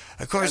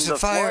 Of course, and the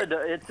fire.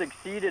 Flood, it's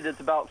exceeded.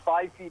 It's about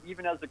 5 feet.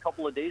 Even as a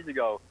couple of days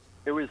ago,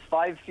 it was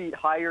 5 feet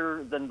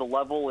higher than the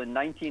level in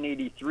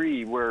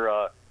 1983,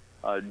 where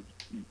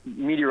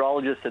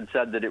meteorologists had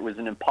said that it was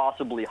an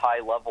impossibly high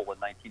level in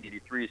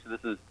 1983. So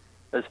this is,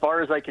 as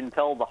far as I can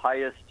tell, the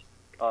highest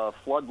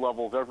flood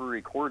levels ever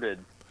recorded.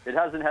 It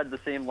hasn't had the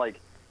same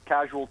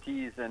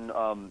casualties and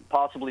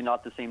possibly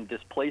not the same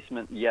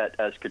displacement yet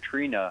as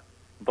Katrina,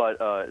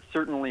 but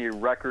certainly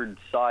record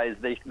size.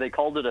 They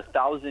called it a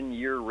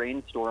 1,000-year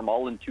rainstorm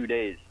all in 2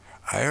 days.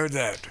 I heard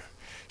that.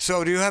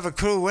 So, do you have a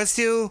crew with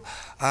you?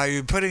 Are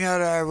you putting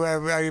out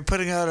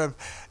a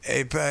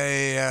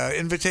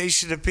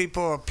invitation to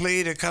people, a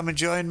plea to come and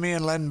join me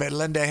and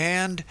lend a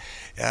hand?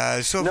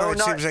 So far,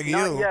 it seems like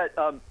not you. yet.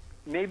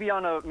 Maybe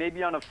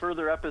on a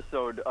further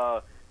episode.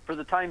 For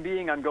the time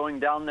being, I'm going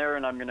down there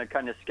and I'm going to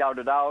kind of scout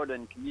it out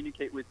and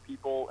communicate with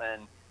people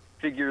and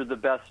figure the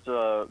best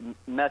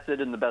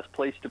method and the best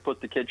place to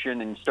put the kitchen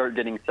and start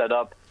getting set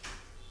up.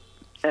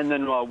 And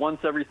then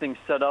once everything's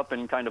set up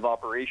and kind of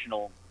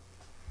operational,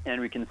 and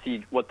we can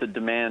see what the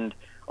demand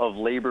of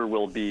labor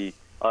will be,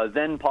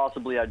 then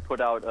possibly I'd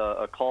put out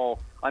a call.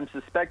 I'm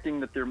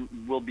suspecting that there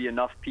will be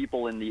enough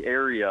people in the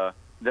area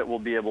that will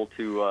be able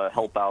to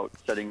help out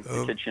setting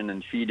the kitchen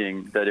and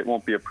feeding, that it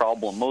won't be a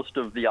problem. Most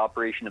of the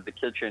operation of the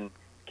kitchen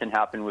can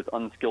happen with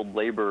unskilled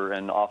labor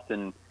and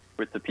often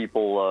with the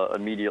people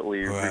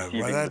immediately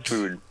receiving the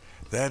food.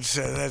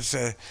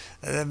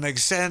 That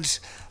makes sense.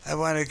 I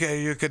want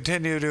you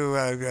continue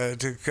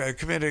to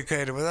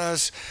communicate with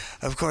us.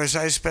 Of course,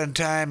 I spent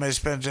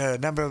a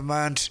number of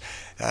months.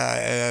 We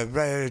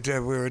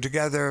were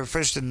together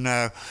first in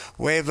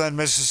Waveland,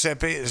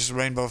 Mississippi. This is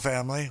Rainbow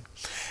Family,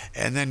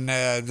 and then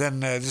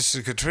this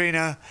is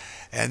Katrina,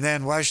 and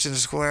then Washington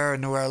Square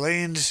in New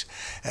Orleans,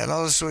 and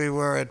also we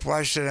were at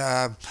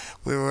Washington.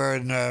 We were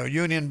in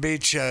Union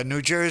Beach,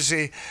 New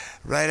Jersey,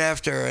 right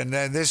after. And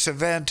then this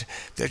event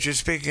that you're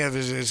speaking of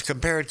is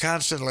compared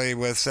constantly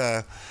with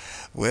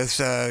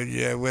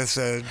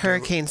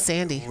Hurricane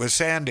Sandy. With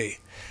Sandy,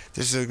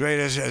 this is the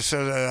greatest.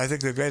 I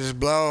think the greatest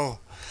blow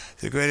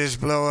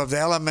of the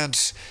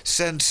elements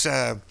since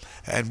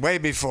and way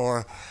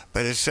before.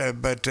 But it's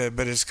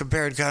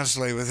compared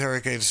constantly with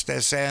Hurricane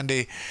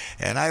Sandy,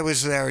 and I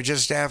was there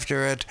just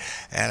after it,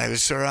 and I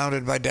was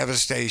surrounded by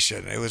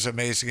devastation. It was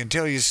amazing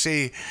until you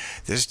see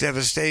this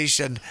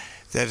devastation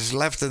that is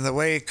left in the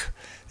wake,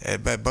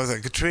 by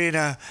both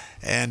Katrina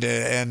and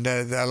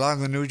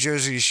along the New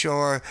Jersey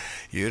shore.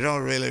 You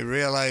don't really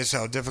realize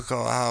how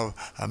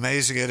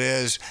amazing it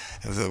is,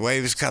 of the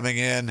waves coming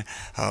in,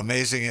 how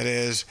amazing it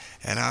is,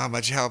 and how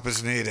much help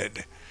is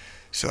needed.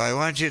 So I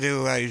want you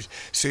to,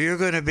 so you're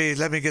going to be,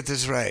 let me get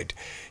this right,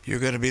 you're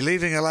going to be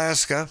leaving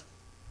Alaska,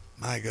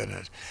 my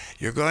goodness,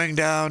 you're going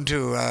down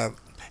to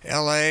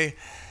L.A.,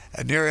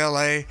 near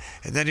L.A.,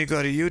 and then you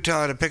go to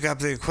Utah to pick up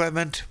the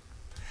equipment,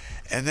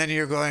 and then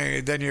you're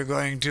going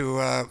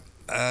to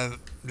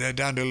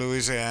down to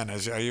Louisiana.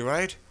 Are you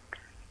right?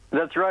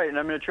 That's right, and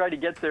I'm going to try to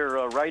get there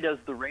right as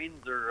the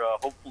rains are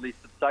hopefully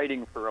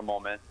subsiding for a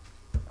moment,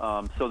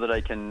 so that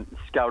I can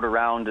scout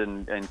around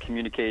and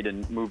communicate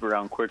and move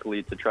around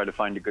quickly to try to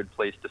find a good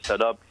place to set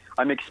up.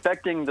 I'm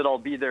expecting that I'll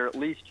be there at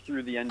least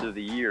through the end of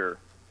the year,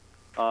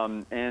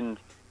 and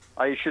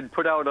I should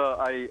put out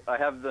I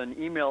have an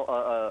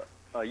email,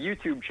 a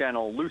YouTube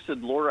channel,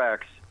 Lucid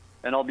Lorax,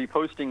 and I'll be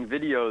posting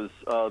videos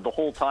the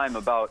whole time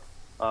about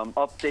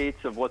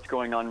updates of what's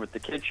going on with the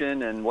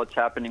kitchen and what's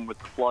happening with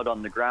the flood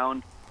on the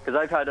ground, because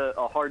I've had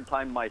a hard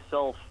time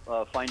myself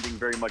finding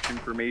very much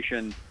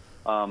information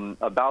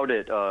about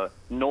it.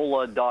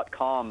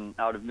 NOLA.com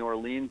out of New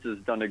Orleans has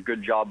done a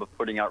good job of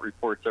putting out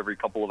reports every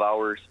couple of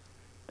hours,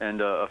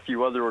 and a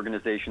few other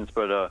organizations,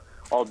 but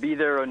I'll be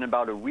there in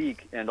about a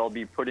week, and I'll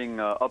be putting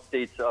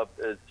updates up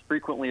as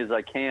frequently as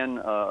I can,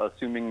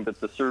 assuming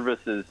that the service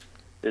is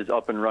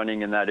up and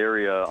running in that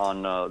area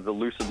on the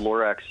Lucid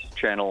Lorax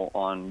channel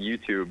on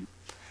YouTube.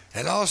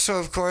 And also,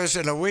 of course,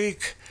 in a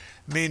week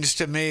means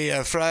to me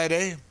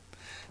Friday,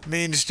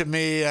 means to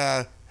me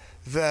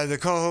the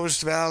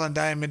co-host Val and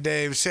Diamond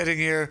Dave sitting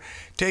here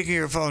taking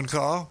your phone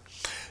call.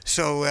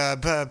 So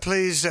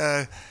please,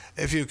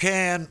 if you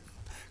can,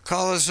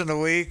 call us in a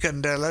week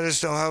and let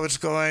us know how it's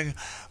going,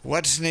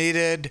 what's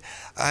needed.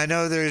 I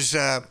know there's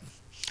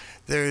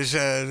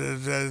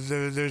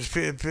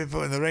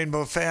people in the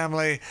Rainbow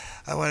family.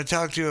 I want to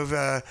talk to you.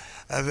 I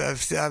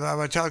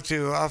want to talk to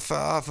you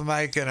off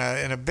mic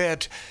in a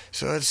bit.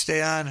 So let's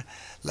stay on.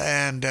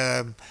 And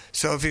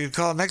so if you could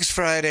call next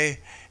Friday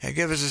and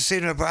give us a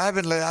scene report.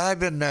 I've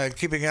been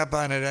keeping up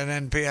on it on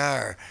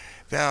NPR.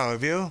 Val,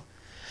 have you?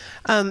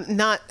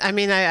 Not. I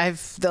mean,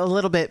 I've a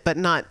little bit, but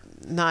not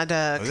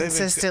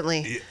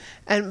consistently.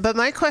 But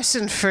my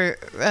question for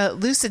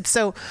Lucid.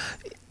 So,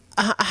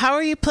 how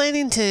are you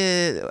planning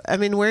to? I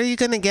mean, where are you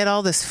going to get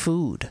all this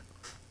food,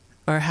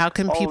 or how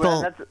can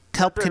people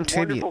help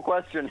contribute? Wonderful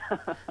question.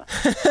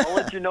 I'll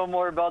let you know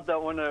more about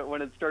that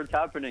when it starts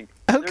happening.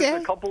 Okay.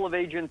 There's a couple of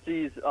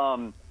agencies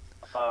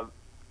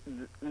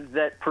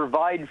that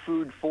provide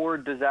food for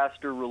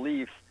disaster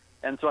relief,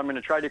 and so I'm going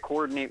to try to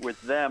coordinate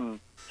with them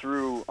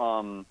through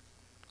under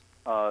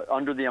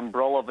the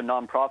umbrella of a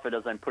nonprofit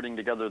as I'm putting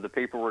together the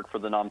paperwork for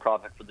the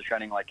nonprofit for the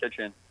Shining Light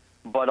Kitchen.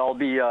 But I'll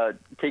be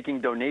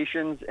taking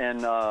donations,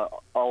 and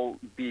I'll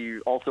be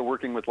also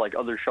working with like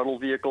other shuttle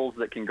vehicles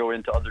that can go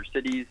into other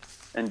cities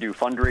and do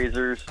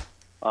fundraisers.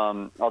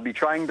 I'll be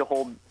trying to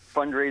hold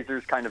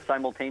fundraisers kind of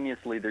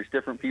simultaneously. There's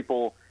different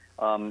people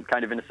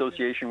kind of in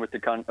association with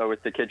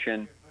the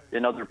kitchen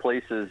in other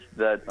places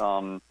that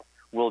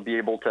will be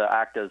able to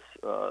act as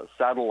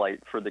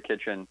satellite for the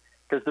kitchen,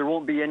 because there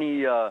won't be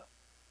any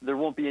there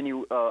won't be any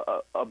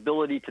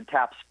ability to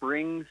tap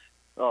springs.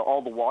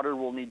 All the water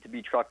will need to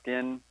be trucked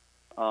in.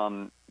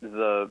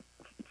 The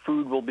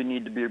food will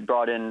need to be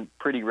brought in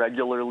pretty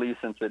regularly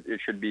since it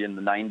should be in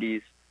the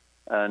 90s.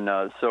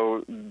 And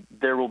so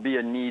there will be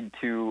a need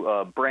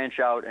to branch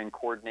out and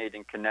coordinate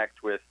and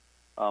connect with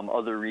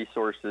other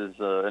resources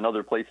and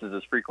other places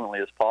as frequently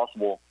as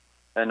possible.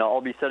 And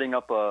I'll be setting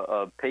up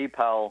a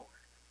PayPal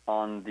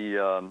on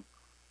the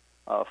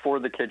for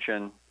the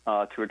kitchen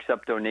to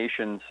accept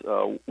donations,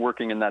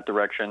 working in that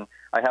direction.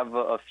 I have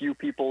a few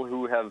people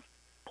who have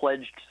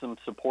pledged some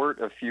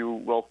support, a few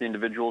wealthy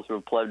individuals who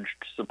have pledged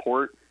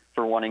support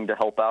for wanting to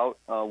help out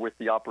with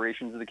the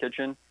operations of the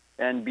kitchen.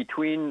 And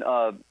between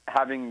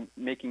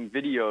making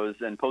videos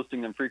and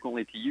posting them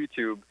frequently to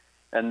YouTube,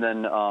 and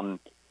then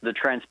the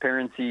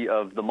transparency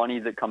of the money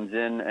that comes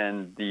in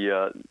and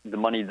the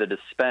money that is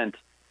spent,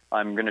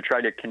 I'm going to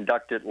try to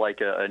conduct it like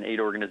an aid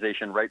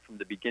organization right from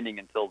the beginning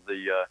until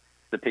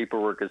the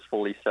paperwork is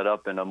fully set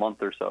up in a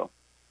month or so.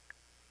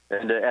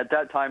 And at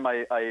that time,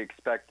 I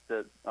expect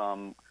that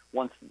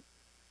once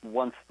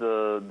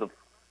the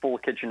full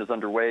kitchen is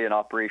underway and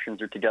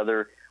operations are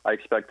together, I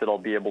expect that I'll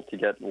be able to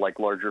get like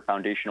larger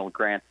foundational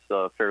grants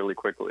fairly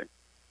quickly.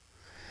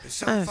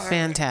 So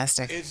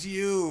fantastic. It's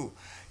you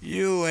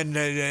and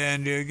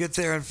you get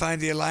there and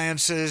find the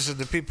alliances and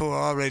the people who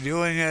are already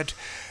doing it.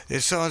 It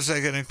sounds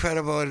like an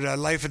incredible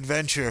life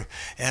adventure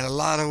and a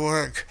lot of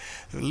work.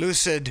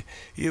 Lucid,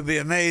 you'd be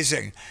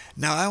amazing.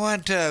 Now I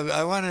wanted to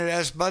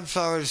ask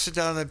Budflower to sit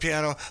down on the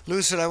piano.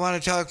 Lucid, I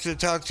want to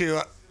talk to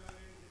you.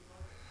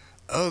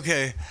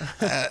 Okay.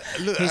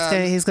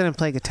 He's going to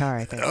play guitar,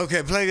 I think.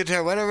 Okay, play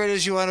guitar. Whatever it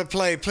is you want to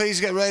play, please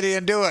get ready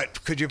and do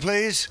it. Could you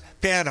please?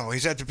 Piano.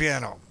 He's at the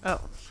piano. Oh.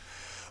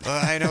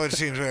 I know it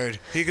seems weird.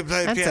 He can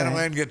play piano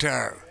and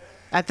guitar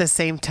at the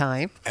same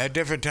time. At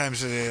different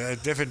times of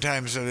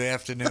the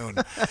afternoon.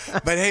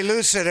 But hey,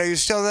 Lucid, are you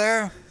still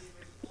there?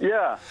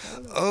 Yeah.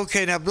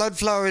 Okay. Now,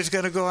 Bloodflower is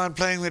going to go on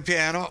playing the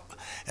piano,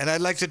 and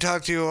I'd like to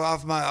talk to you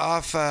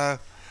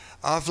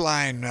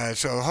offline.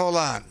 So hold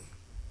on.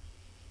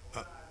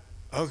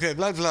 Okay,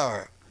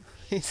 Bloodflower.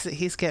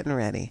 He's getting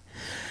ready.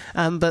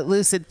 But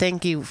Lucid,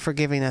 thank you for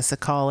giving us a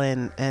call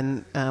in,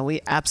 and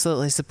we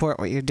absolutely support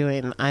what you're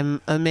doing.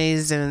 I'm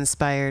amazed and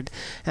inspired,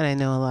 and I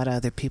know a lot of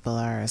other people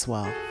are as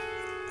well.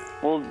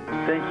 Well,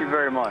 thank you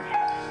very much.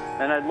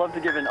 And I'd love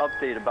to give an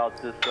update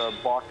about this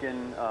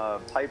Bakken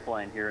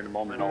pipeline here in a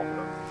moment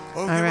also.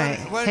 Okay, all right.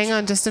 Hang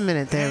on just a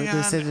minute there,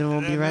 Lucid, and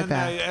we'll be right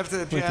back. After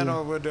the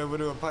piano, we'll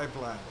do a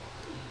pipeline.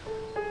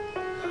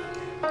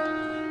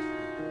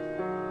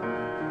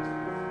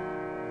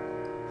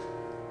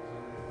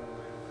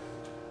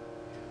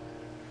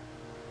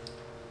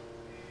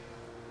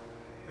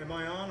 Am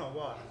I on or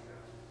what?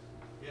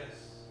 Yes.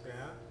 Yeah?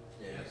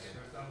 Yes.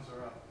 Your thumbs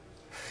are up.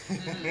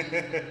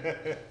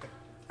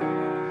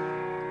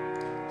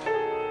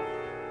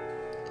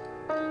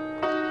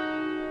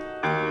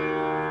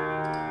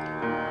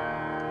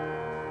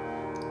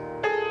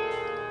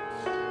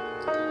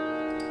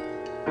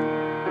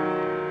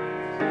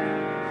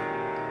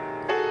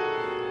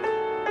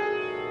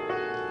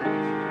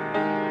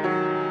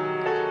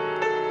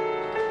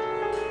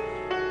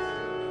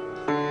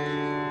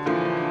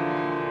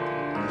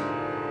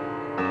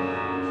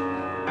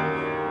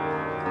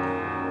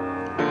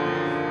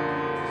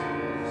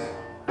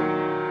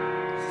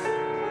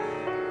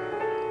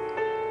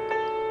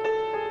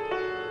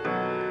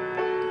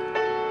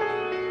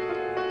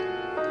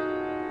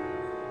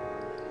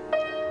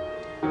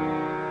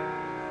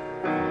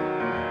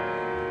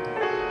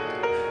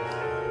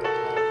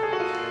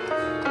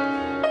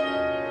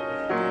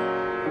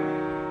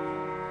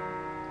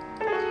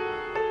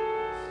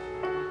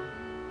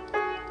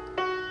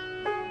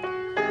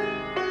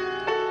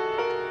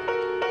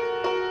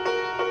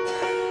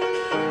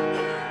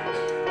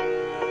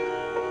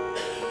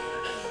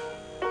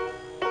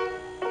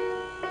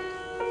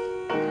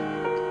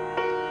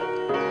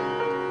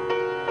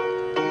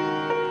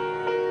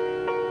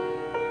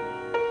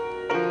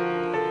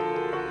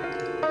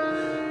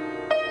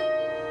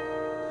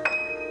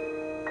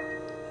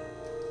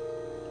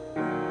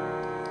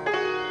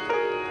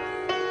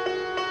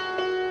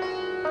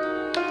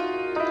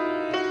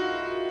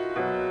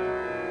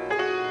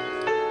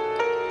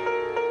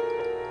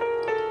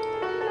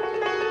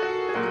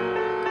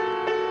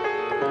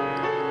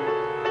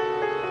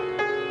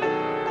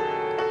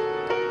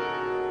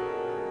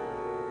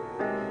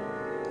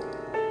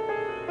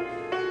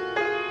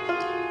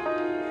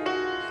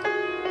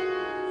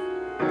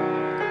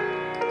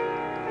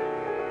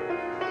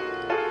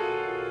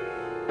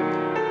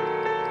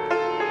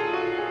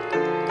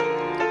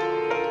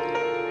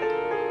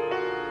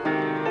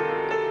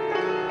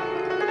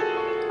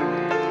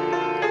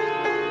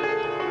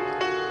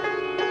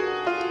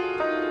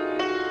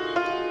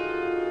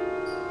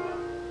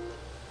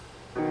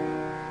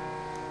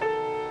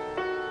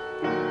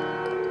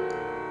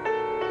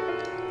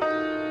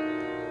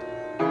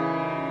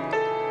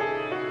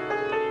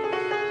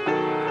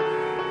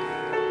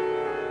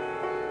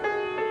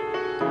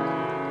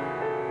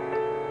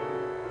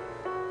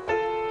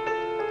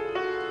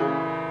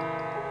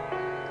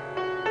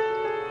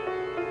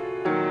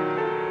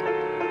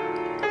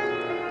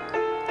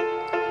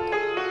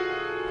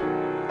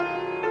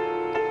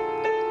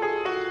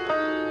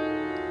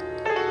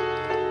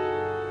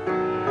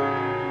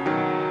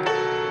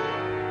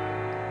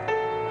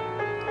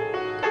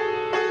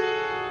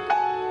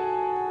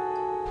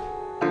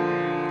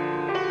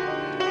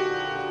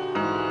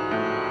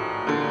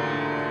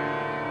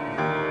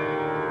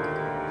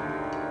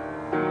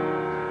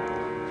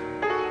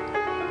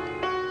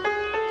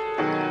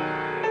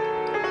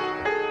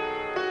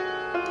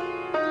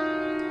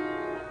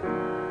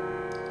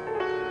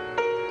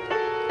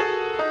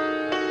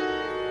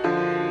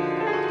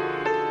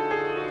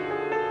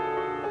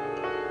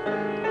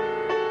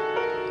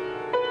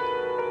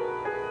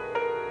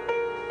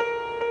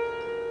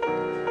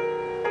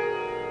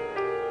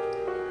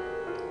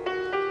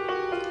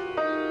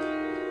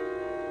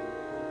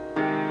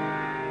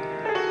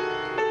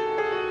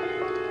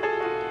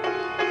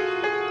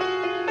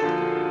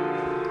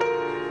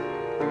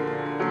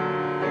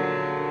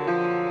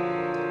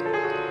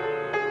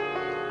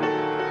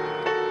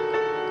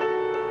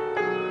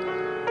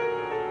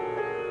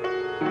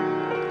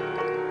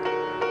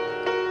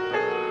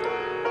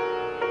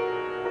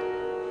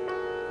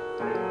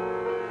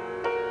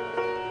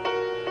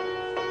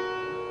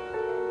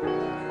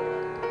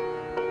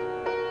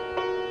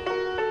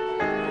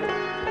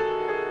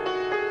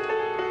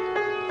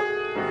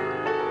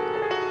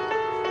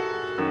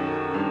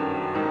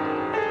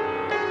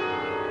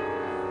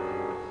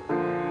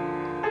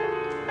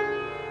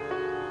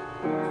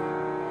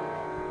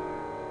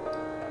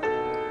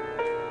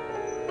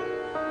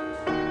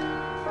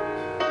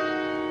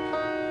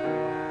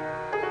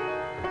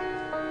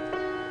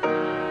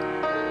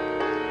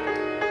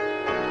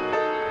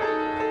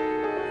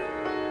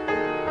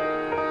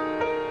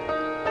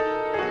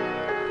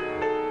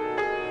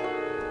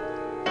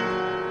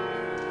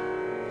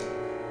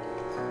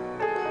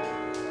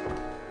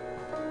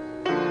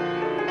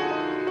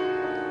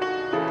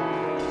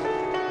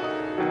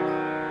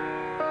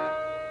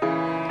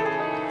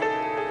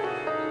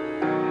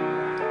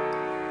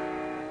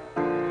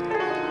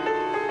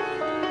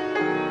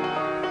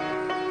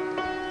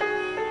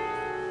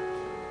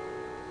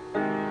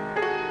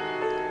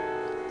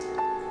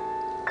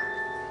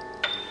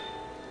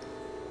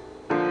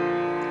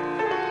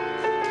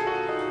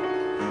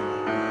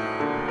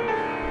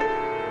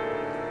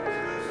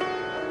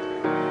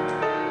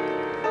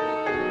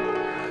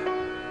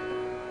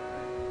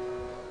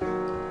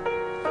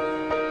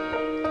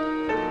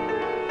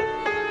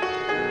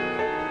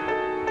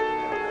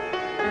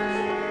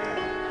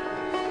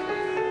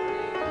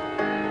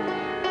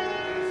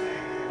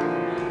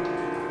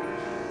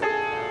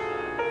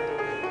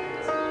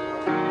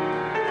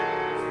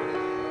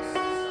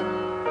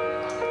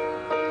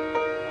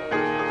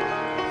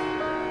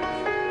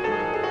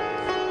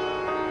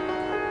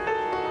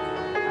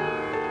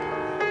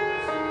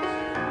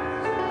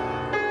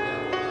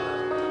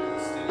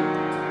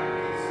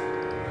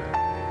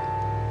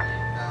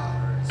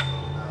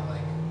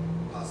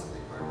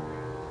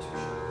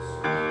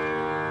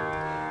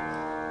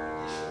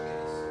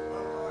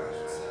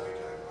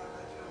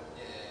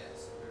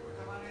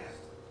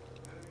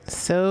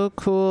 So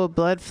cool.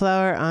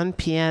 Bloodflower on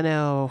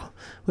piano,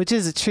 which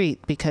is a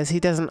treat because he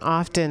doesn't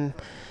often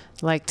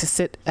like to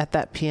sit at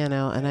that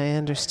piano, and I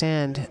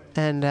understand.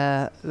 And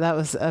that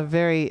was a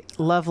very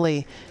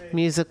lovely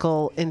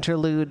musical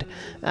interlude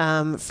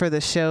for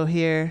the show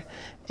here.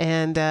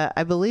 And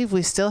I believe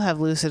we still have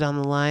Lucid on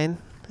the line.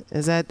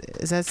 Is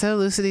that so?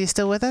 Lucid, are you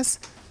still with us?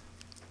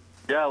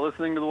 Yeah,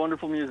 listening to the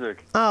wonderful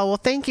music. Oh, well,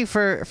 thank you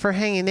for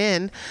hanging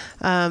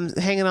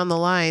hanging on the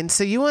line.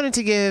 So you wanted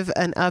to give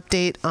an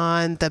update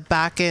on the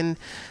Bakken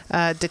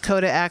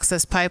Dakota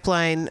Access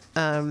Pipeline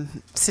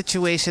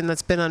situation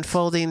that's been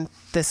unfolding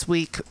this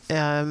week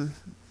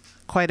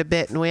quite a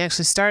bit. And we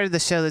actually started the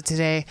show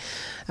today.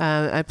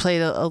 I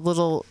played a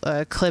little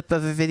clip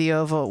of a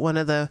video of one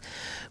of the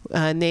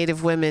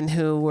Native women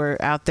who were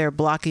out there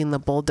blocking the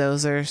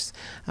bulldozers,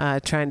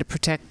 trying to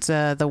protect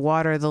the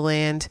water, the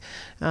land,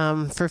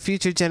 for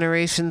future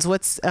generations.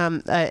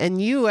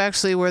 And you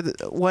actually were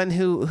the one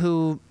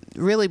who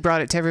really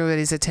brought it to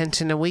everybody's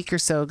attention a week or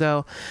so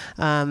ago.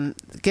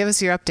 Give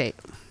us your update.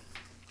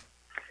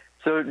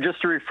 So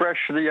just to refresh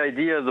the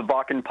idea, the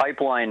Bakken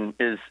pipeline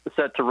is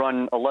set to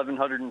run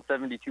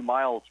 1,172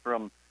 miles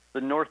from the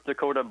North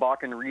Dakota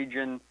Bakken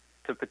region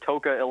to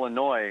Patoka,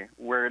 Illinois,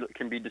 where it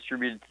can be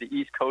distributed to the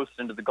East Coast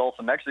and to the Gulf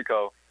of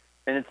Mexico.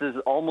 And it's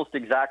almost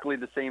exactly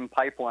the same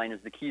pipeline as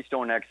the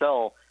Keystone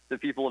XL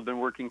that people have been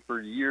working for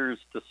years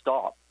to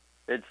stop.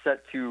 It's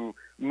set to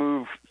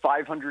move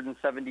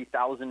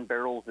 570,000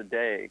 barrels a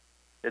day.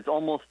 It's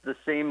almost the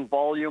same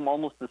volume,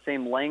 almost the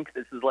same length.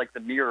 This is like the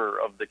mirror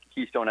of the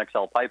Keystone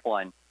XL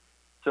pipeline.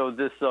 So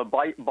this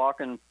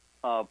Bakken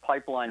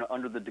pipeline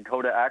under the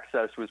Dakota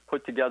Access was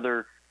put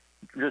together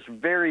just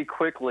very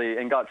quickly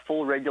and got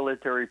full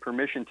regulatory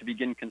permission to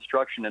begin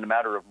construction in a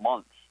matter of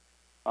months.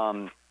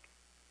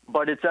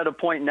 But it's at a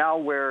point now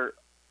where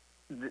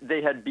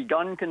they had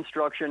begun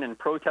construction and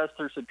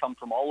protesters had come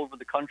from all over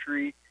the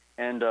country.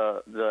 And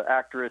the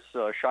actress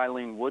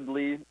Shailene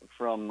Woodley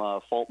from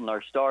Fault in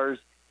Our Stars,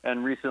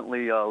 and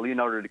recently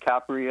Leonardo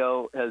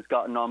DiCaprio has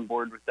gotten on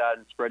board with that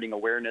and spreading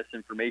awareness,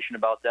 information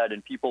about that.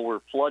 And people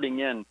were flooding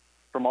in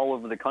from all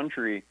over the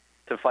country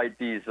to fight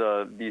these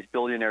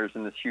billionaires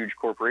in this huge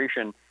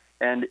corporation.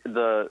 And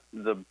the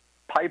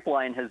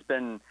pipeline has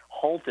been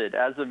halted.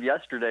 As of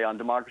yesterday on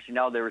Democracy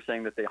Now!, they were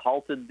saying that they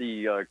halted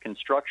the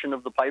construction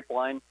of the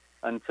pipeline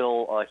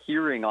until a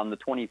hearing on the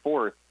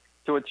 24th.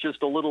 So it's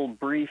just a little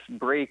brief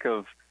break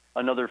of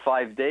another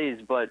 5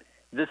 days, but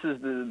this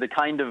is the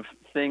kind of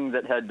thing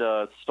that had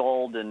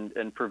stalled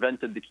and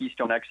prevented the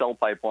Keystone XL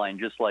pipeline,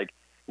 just like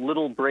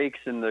little breaks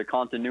in the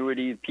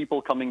continuity,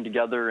 people coming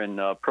together and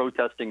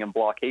protesting and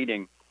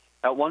blockading.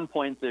 At one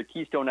point, the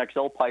Keystone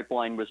XL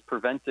pipeline was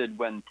prevented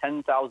when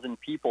 10,000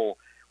 people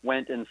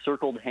went and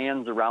circled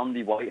hands around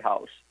the White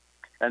House,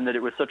 and that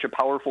it was such a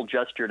powerful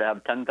gesture to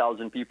have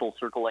 10,000 people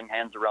circling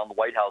hands around the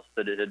White House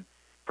that it had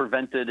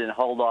prevented and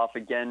held off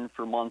again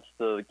for months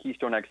the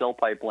Keystone XL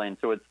pipeline.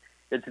 So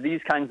it's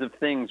these kinds of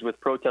things with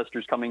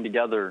protesters coming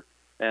together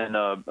and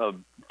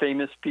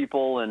famous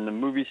people and the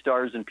movie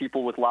stars and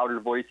people with louder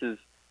voices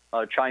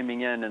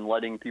chiming in and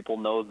letting people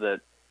know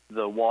that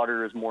the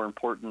water is more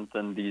important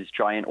than these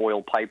giant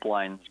oil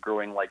pipelines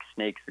growing like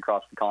snakes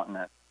across the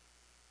continent.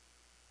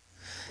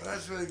 Well,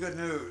 that's really good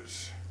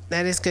news.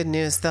 That is good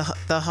news. The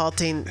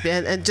halting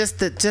and just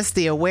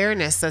the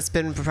awareness that's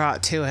been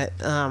brought to it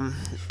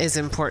is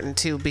important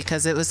too,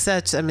 because it was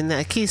such. I mean,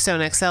 the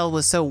Keystone XL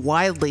was so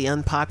wildly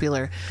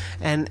unpopular,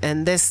 and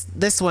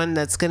this one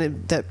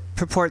that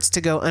purports to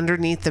go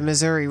underneath the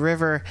Missouri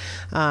River,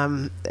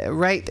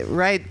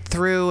 right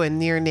through and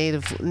near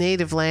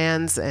native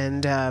lands,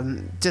 and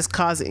just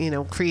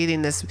causing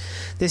creating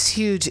this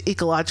huge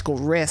ecological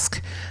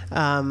risk.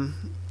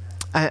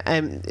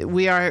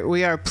 We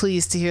are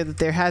pleased to hear that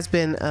there has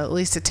been at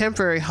least a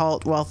temporary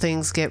halt while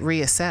things get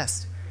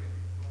reassessed.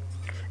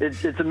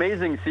 It's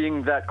amazing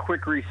seeing that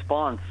quick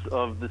response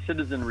of the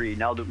citizenry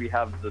now that we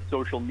have the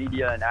social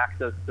media and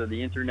access to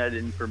the internet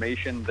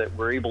information, that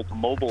we're able to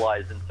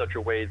mobilize in such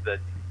a way that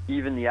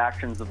even the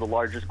actions of the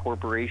largest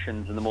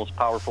corporations and the most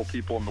powerful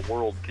people in the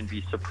world can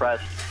be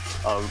suppressed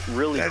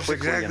really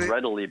quickly and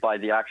readily by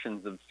the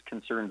actions of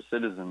concerned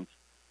citizens.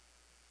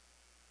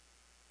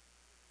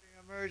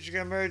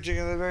 Emerging,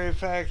 and the very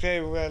fact,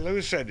 hey,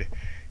 Lucid,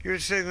 you're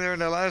sitting there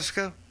in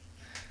Alaska.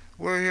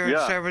 We're here in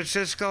San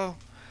Francisco.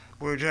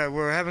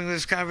 We're having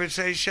this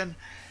conversation,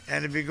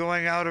 and it'll be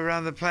going out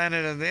around the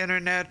planet on the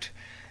internet,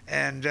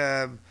 and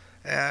on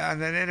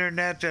the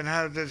internet, and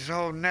how this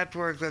whole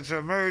network that's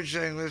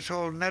emerging, this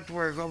whole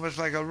network, almost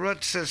like a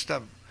root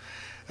system.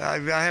 I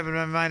have in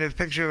my mind a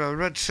picture of a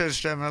root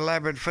system, an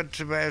elaborate foot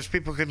as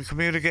people can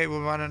communicate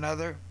with one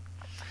another.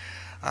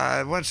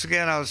 Once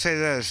again, I'll say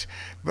this.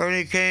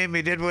 Bernie came,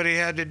 he did what he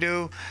had to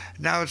do.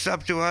 Now it's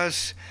up to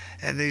us.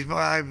 And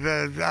I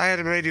had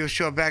a radio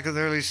show back in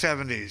the early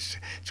 70s.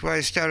 It's where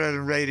I started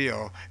in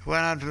radio. It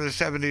went on from the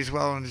 70s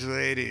well into the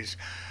 80s.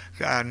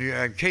 On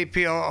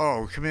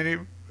KPOO,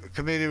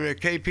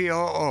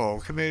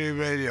 Community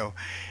Radio,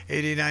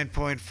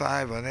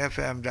 89.5 on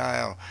FM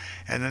dial.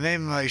 And the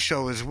name of my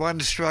show is One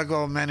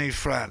Struggle, Many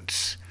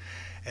Fronts.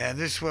 And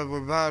this is what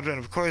we're about. And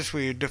of course,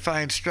 we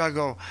define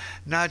struggle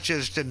not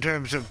just in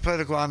terms of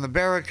political on the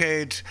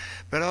barricades,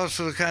 but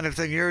also the kind of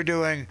thing you're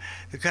doing,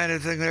 the kind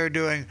of thing they're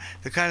doing,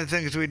 the kind of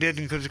things we did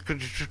in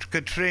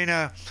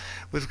Katrina,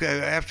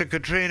 after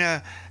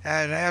Katrina,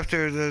 and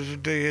after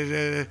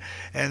the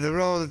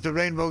role that the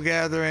Rainbow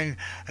Gathering,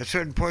 a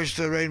certain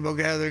portion of the Rainbow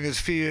Gathering is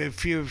free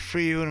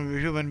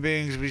human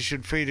beings. We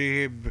should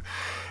be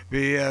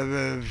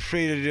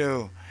free to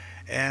do,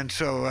 and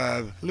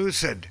so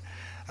lucid.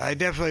 I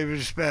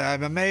definitely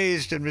I'm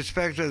amazed and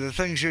respect of the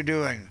things you're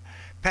doing.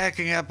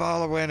 Packing up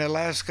all the way in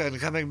Alaska and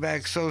coming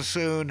back so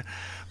soon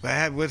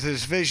with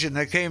this vision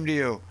that came to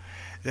you.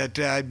 That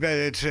I bet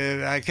it's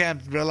I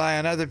can't rely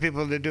on other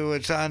people to do it.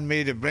 It's on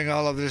me to bring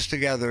all of this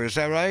together. Is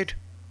that right?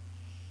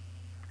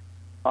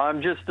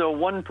 I'm just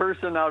one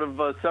person out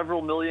of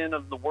several million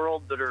of the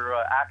world that are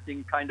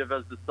acting kind of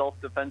as the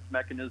self-defense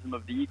mechanism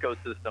of the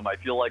ecosystem. I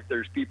feel like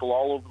there's people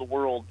all over the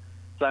world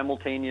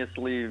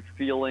simultaneously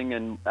feeling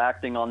and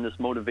acting on this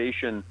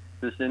motivation,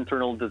 this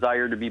internal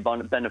desire to be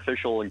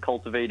beneficial, and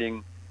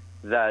cultivating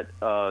that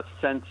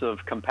sense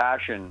of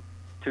compassion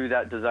to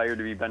that desire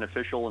to be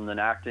beneficial, and then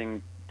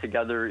acting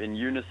together in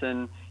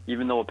unison,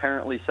 even though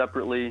apparently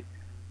separately,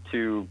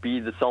 to be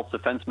the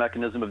self-defense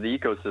mechanism of the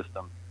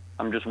ecosystem.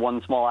 I'm just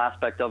one small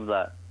aspect of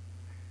that.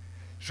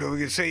 So we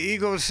could say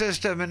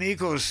ecosystem and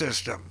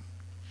ecosystem.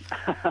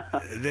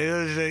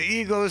 There's an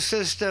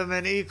ecosystem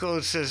and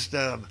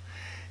ecosystem.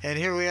 And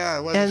here we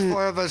are. Well, there's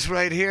four of us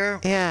right here.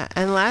 Yeah,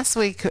 and last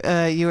week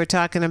you were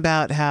talking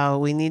about how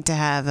we need to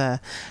have a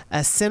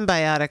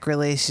symbiotic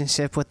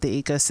relationship with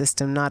the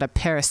ecosystem, not a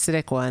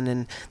parasitic one,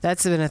 and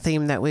that's been a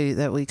theme that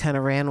we kind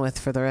of ran with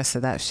for the rest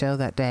of that show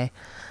that day.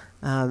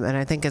 And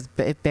I think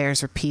it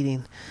bears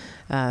repeating,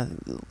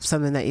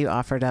 something that you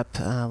offered up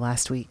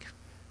last week.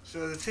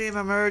 So the theme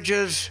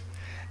emerges,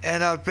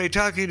 and I'll be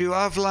talking to you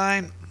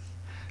offline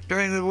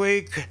during the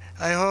week,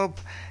 I hope,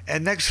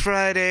 and next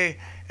Friday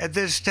at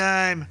this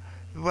time,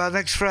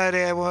 next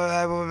Friday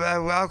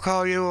I'll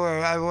call you,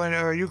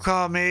 or you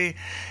call me,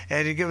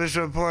 and you give us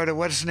a report of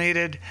what's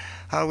needed,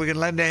 how we can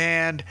lend a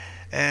hand,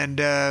 and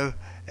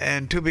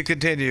to be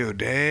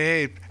continued.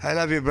 Hey, I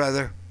love you,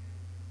 brother.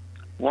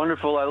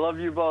 Wonderful. I love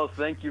you both.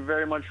 Thank you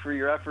very much for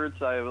your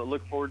efforts. I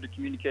look forward to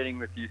communicating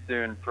with you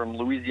soon from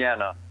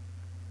Louisiana.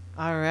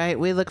 All right.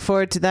 We look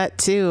forward to that,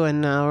 too.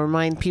 And I'll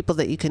remind people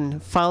that you can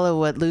follow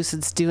what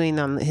Lucid's doing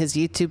on his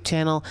YouTube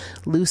channel,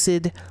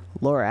 Lucid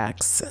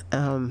Lorax.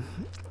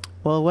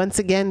 Well, once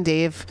again,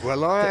 Dave. Well,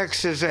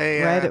 Lorax is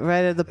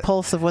right at the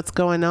pulse of what's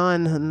going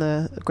on in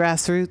the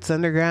grassroots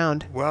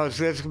underground. Well,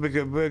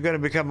 we're going to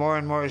become more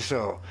and more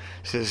so,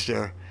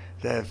 sister.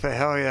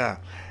 Hell yeah.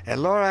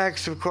 And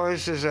Lorax, of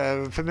course, is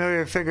a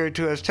familiar figure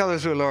to us. Tell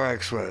us who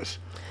Lorax was.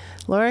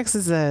 Lorax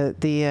is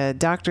the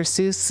Dr.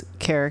 Seuss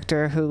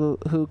character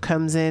who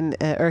comes in,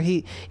 or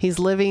he's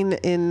living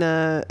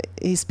in.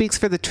 He speaks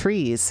for the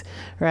trees,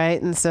 right?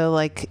 And so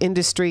like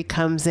industry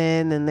comes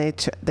in and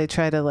they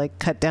try to like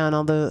cut down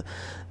all the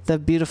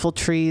beautiful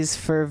trees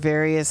for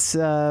various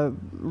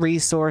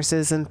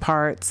resources and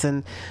parts,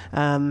 and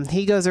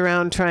he goes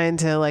around trying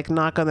to like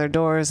knock on their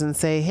doors and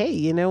say, hey,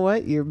 you know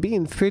what, you're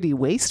being pretty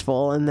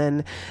wasteful, and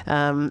then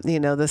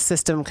the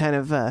system kind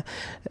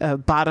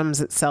of bottoms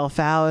itself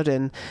out,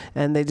 and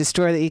they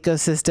destroy the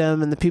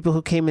ecosystem, and the people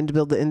who came in to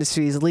build the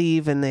industries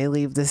leave, and they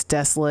leave this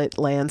desolate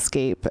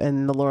landscape,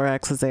 and the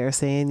Lorax is there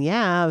saying,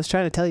 yeah, I was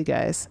trying to tell you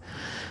guys.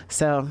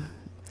 So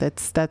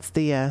that's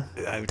the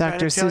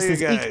Dr.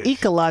 Seuss's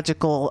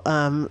ecological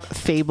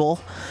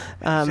fable.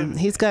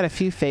 He's got a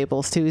few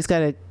fables too. He's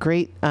got a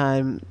great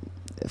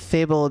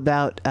fable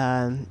about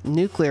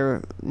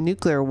nuclear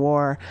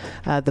war,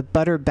 the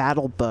Butter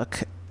Battle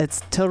Book.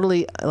 It's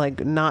totally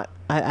like not.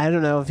 I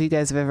don't know if you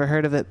guys have ever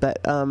heard of it, but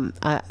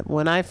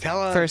when I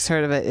first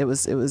heard of it, it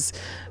was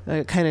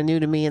kind of new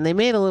to me, and they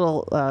made a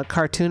little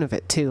cartoon of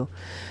it too.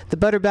 The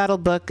Butter Battle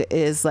Book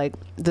is like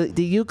the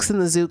Ukes and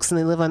the Zooks, and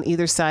they live on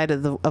either side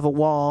of a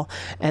wall,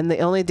 and the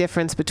only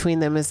difference between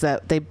them is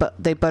that they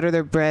butter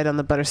their bread on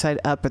the butter side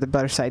up or the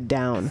butter side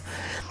down,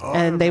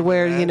 and they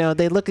wear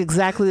they look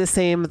exactly the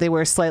same, but they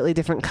wear slightly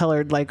different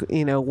colored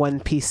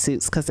one-piece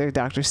suits because they're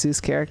Dr.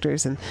 Seuss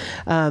characters,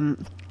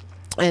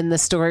 and the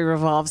story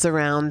revolves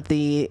around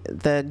the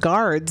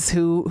guards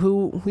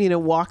who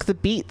walk the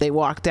beat. They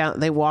walk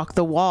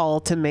the wall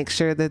to make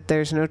sure that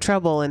there's no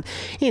trouble. And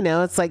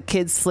it's like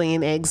kids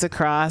slinging eggs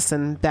across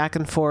and back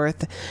and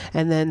forth.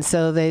 And then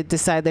so they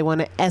decide they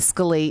want to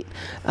escalate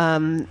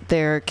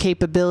their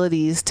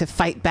capabilities to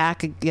fight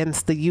back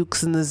against the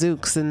Ukes and the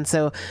Zooks. And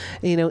so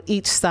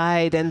each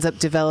side ends up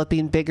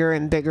developing bigger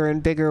and bigger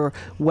and bigger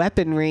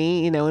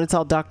weaponry. And it's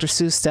all Dr.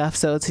 Seuss stuff.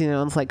 So it's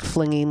it's like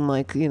flinging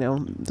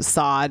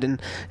sod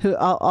and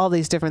all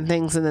these different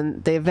things, and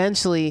then they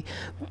eventually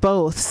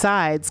both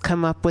sides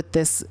come up with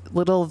this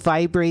little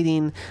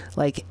vibrating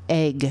like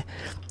egg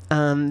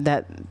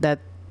that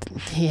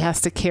he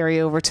has to carry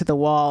over to the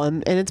wall,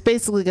 and it's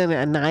basically going to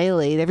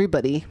annihilate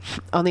everybody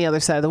on the other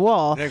side of the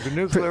wall. Like a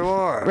nuclear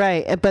war.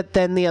 Right, but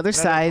then the other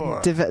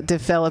side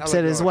develops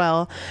it as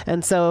well,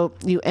 and so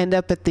you end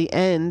up at the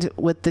end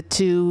with the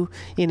two,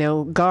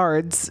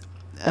 guards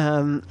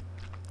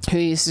who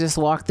used to just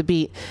walk the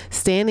beat,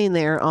 standing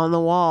there on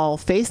the wall,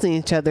 facing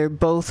each other,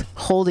 both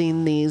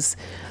holding these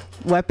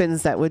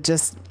weapons that would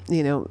just,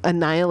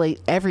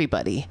 annihilate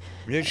everybody.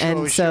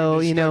 And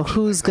so,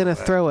 who's going to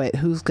throw it?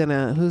 Who's going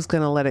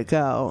to let it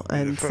go?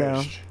 And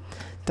so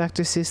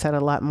Dr. Seuss had a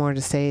lot more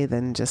to say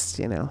than just,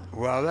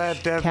 Well,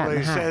 that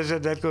definitely says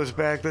it. That goes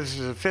back, this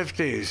is the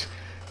 50s.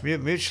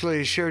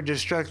 Mutually assured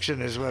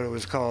destruction is what it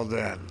was called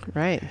then.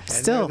 Right. And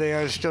still, they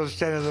are still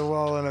standing on the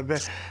wall in a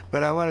bit.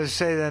 But I want to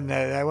say then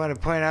that I want to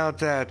point out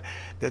that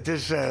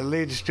this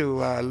leads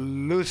to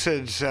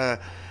Lucid's site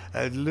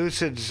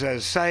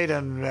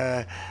on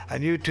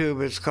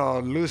YouTube. It's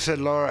called Lucid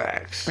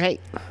Lorax.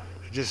 Right.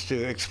 Just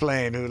to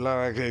explain who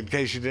Lorax, in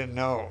case you didn't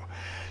know.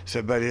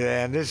 So, but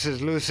and this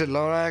is Lucid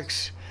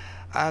Lorax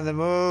on the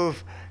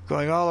move,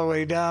 going all the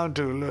way down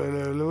to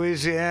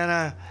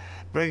Louisiana.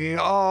 Bringing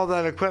all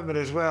that equipment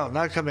as well,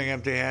 not coming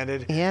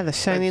empty-handed. Yeah, the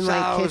Shining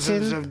Light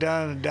Kitchen. Thousands have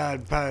died,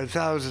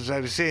 thousands.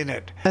 I've seen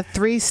it. A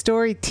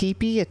 3-story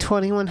teepee, a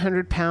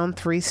 2,100-pound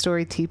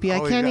 3-story teepee. I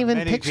can't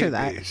even picture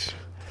that.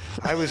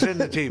 I was in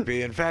the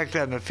teepee. In fact,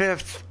 on the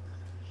 5th,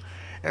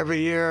 every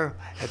year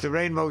at the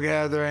Rainbow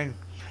Gathering,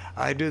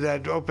 I do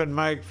that open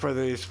mic for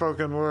the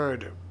spoken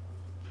word.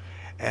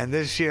 And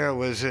this year it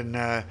was in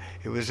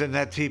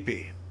that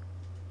teepee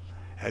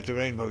at the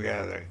Rainbow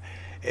Gathering.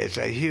 It's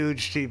a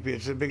huge teepee.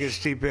 It's the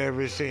biggest teepee I've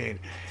ever seen.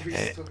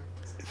 Three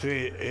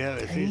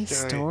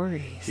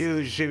stories.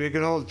 Huge teepee. It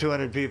could hold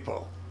 200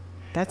 people.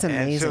 That's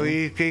amazing. And so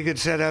he could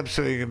set up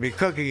so he can be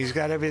cooking. He's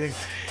got everything.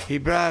 He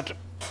brought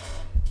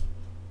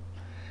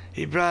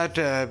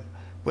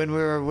when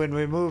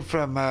we moved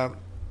from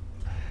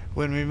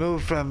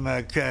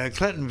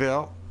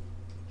Clintonville,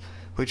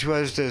 which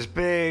was this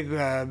big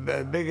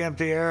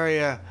empty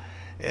area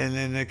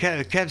in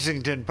the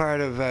Kensington part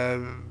of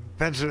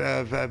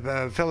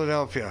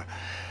Philadelphia,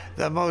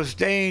 the most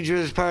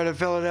dangerous part of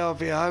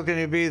Philadelphia. How can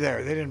you be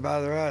there? They didn't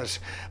bother us.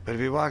 But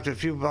if you walked a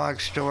few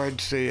blocks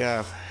towards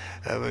the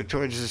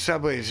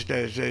subway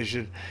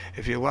station,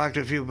 if you walked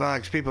a few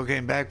blocks, people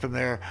came back from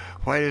there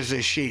white as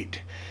a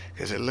sheet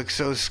because it looked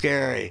so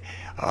scary.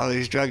 All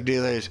these drug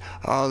dealers,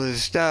 all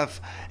this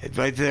stuff,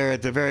 right there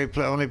at the very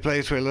only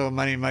place where little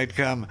money might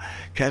come,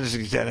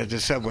 Kensington at the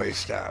subway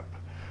stop,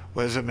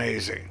 was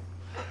amazing.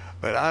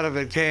 But out of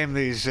it came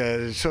these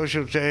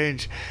social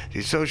change,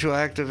 these social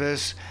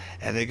activists,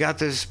 and they got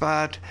this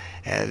spot,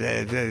 and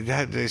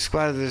they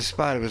squatted this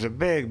spot. It was a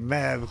big,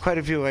 quite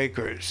a few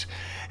acres,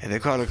 and they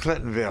called it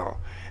Clintonville.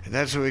 And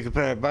that's where we could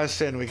put our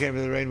bus in. We came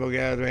to the Rainbow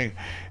Gathering.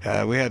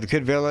 We had the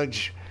Kid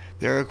Village,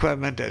 their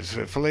equipment. That's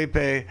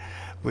Felipe.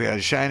 We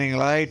had Shining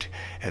Light,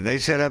 and they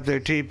set up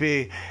their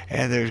teepee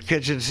and their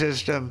kitchen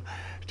system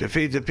to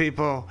feed the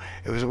people.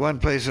 It was one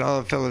place in all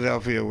of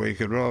Philadelphia where you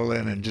could roll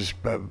in and just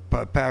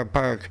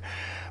park.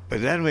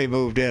 But then we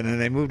moved in,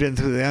 and they moved in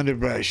through the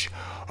underbrush.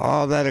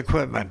 All that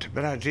equipment,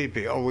 but not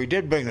teepee. Oh, we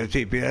did bring the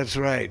teepee, that's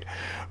right.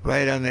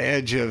 Right on the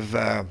edge of,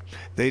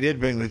 they did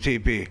bring the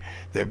teepee,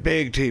 their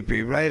big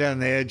teepee, right on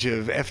the edge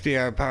of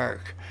FDR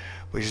Park,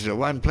 which is the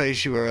one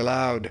place you were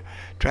allowed.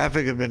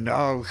 Traffic had been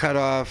all cut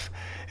off.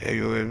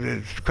 You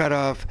were cut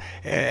off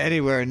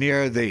anywhere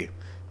near the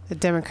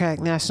Democratic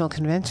National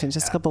Convention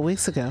just a couple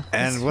weeks ago.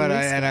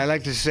 And I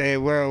like to say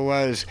where it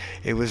was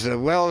the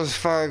Wells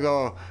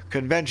Fargo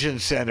Convention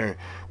Center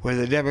where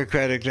the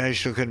Democratic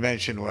National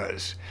Convention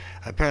was.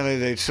 Apparently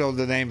they sold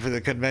the name for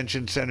the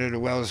convention center to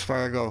Wells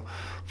Fargo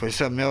for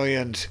some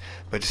millions,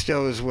 but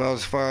still it was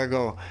Wells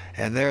Fargo,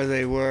 and there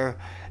they were.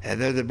 And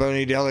there the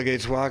Bernie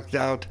delegates walked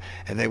out,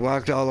 and they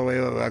walked all the way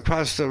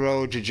across the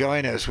road to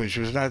join us, which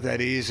was not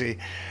that easy,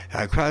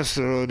 across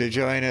the road to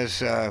join us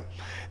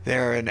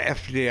there in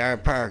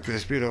FDR Park,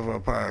 this beautiful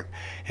park.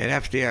 And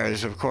FDR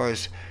is, of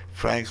course,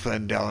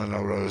 Franklin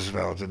Delano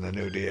Roosevelt and the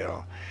New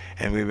Deal.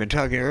 And we've been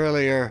talking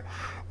earlier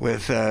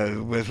with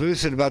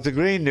Lucid about the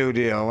Green New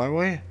Deal, weren't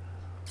we?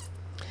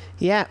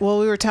 Yeah, well,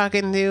 we were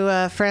talking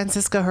to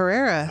Francisco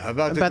Herrera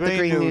about the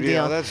Green New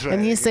Deal. That's right.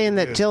 And he's saying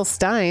that Jill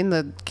Stein,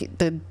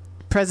 the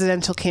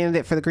presidential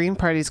candidate for the Green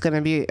Party, is going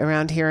to be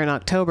around here in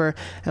October,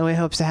 and we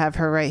hope to have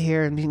her right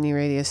here in Mutiny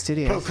Radio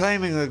Studios.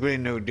 Proclaiming the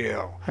Green New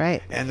Deal.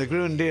 Right. And the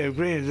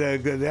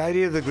the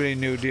idea of the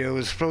Green New Deal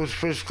was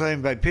first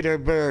claimed by Peter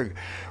Berg.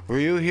 Were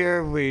you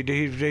here?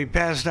 He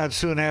passed not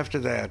soon after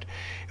that.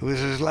 It was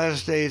his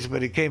last days,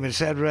 but he came and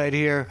sat right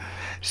here,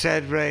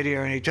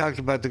 and he talked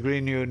about the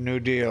Green New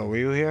Deal. Were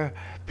you here?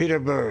 Peter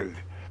Berg,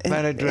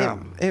 Planet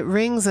Drum. It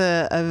rings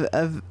a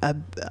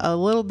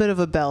little bit of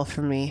a bell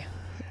for me.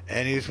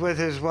 And he's with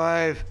his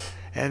wife,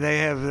 and they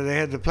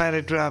had the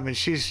Planet Drum, and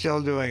she's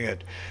still doing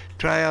it.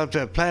 Try out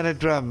the Planet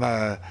Drum.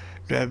 I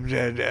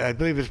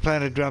believe it's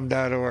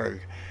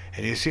planetdrum.org,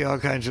 and you see all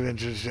kinds of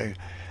interesting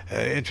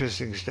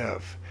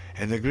stuff.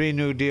 And the Green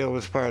New Deal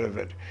was part of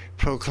it,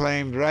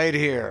 proclaimed right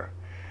here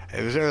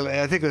It was early.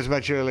 I think it was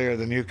much earlier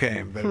than you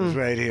came, but it was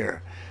right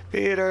here.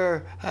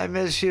 Peter, I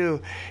miss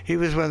you. He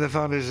was one of the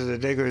founders of the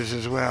Diggers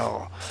as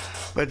well.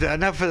 But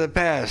enough for the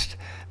past.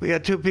 We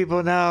got two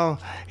people now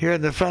here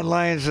in the front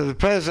lines of the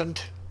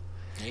present.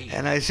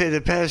 And I say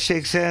the past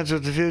shakes hands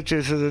with the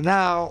future, so the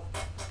now.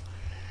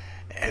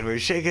 And we're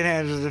shaking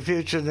hands with the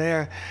future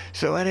there.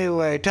 So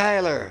anyway,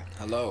 Tyler.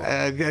 Hello.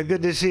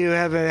 Good to see you.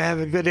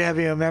 Good to have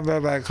you a member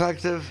of our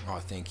collective. Oh,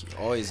 thank you.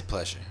 Always a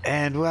pleasure.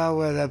 And well,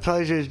 the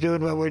pleasure is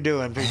doing what we're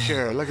doing for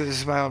sure. Look at the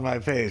smile on my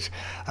face.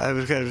 I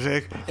was kind of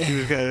sick. He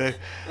was kind of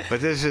sick.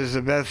 But this is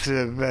the best,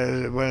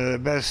 one of the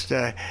best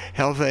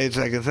health aids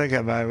I can think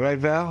of. Am I right,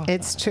 Val?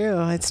 It's true.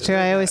 It's true.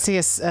 I always see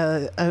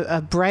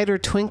a brighter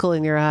twinkle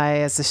in your eye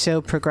as the show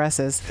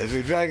progresses. As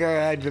we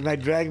I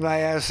might drag my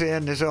ass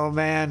in, this old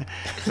man,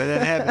 but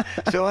then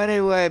so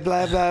anyway,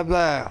 blah, blah,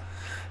 blah.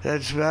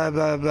 That's blah,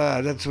 blah,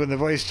 blah. That's when the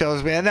voice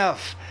tells me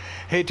enough.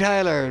 Hey,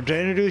 Tyler, to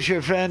introduce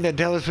your friend and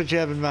tell us what you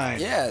have in mind.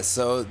 Yeah,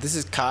 so this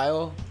is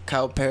Kyle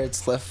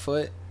Parrott's left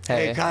foot.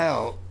 Hey,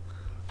 Kyle.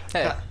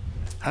 Hey.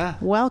 Huh?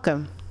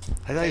 Welcome.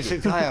 I thought you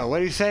said Kyle. What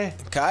do you say?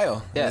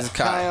 Kyle. Yeah. This is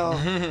Kyle.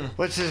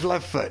 What's his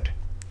left foot?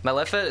 My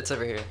left foot, it's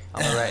over here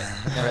on the right.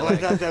 Oh, I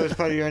thought that was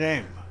part of your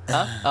name.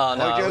 Huh? Oh,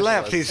 no. Oh, I your wish it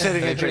left. was. He's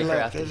sitting at your Pretty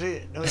left. crafty. Is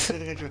he? No, he's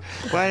sitting at your.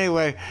 Well,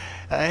 anyway,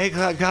 hey,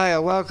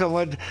 Kyle, welcome.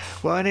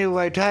 Well,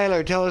 anyway,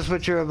 Tyler, tell us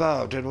what you're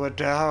about and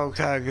how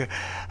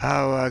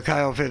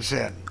Kyle fits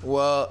in.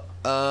 Well,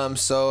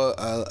 so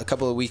a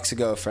couple of weeks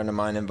ago, a friend of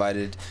mine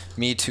invited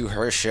me to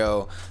her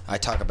show. I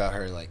talk about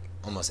her like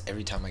almost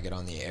every time I get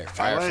on the air.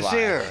 I want to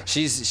see her.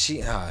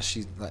 She's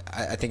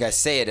I think I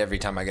say it every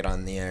time I get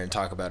on the air and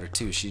talk about her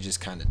too. She just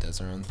kind of does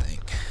her own thing,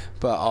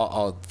 but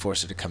I'll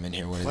force her to come in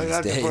here one of these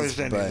Not to days. force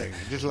anything.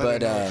 Just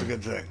let her know it's a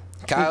good thing.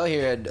 Kyle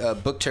here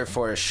had booked her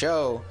for a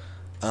show,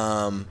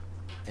 and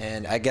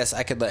I guess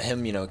I could let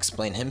him,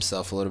 explain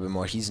himself a little bit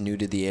more. He's new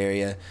to the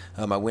area.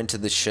 I went to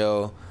the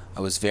show. I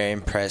was very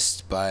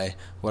impressed by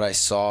what I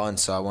saw, and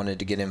so I wanted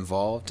to get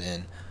involved,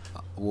 and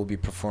we'll be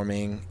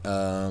performing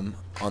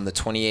on the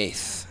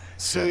 28th.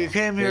 So you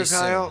came here,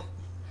 Kyle,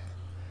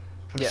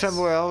 from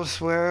somewhere else,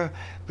 but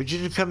you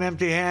didn't come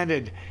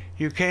empty-handed.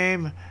 You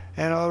came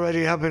and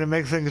already helping to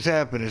make things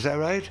happen. Is that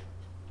right?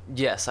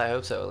 Yes, I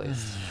hope so, at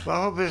least.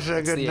 Well, I hope it's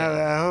good.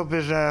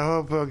 I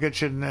hope we'll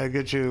get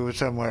you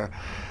somewhere.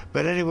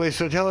 But anyway,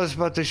 so tell us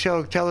about the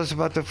show. Tell us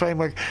about the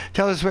framework.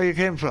 Tell us where you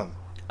came from.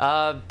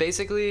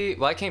 Basically,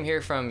 I came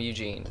here from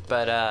Eugene,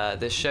 but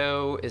this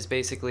show is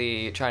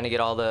basically trying to get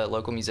all the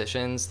local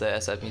musicians, the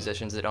SF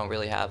musicians that don't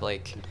really have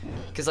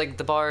because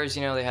the bars,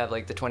 they have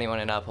the 21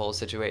 and up whole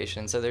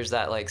situation. So there's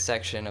that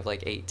section of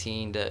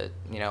 18 to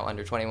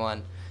under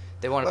 21.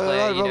 They want to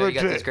play. You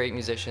got these great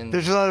musicians.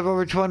 There's a lot of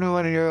over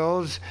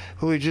 21-year-olds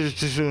who we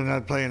just as soon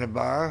not play in a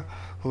bar,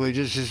 who we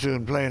just as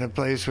soon play in a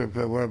place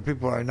where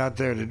people are not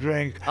there to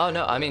drink. Oh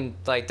no, I mean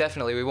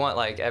definitely we want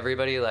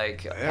everybody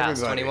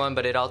past 21,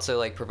 but it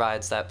also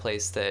provides that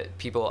place that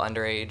people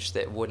underage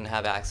that wouldn't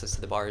have access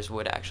to the bars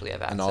would actually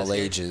have access. And all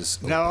here. ages.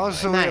 Now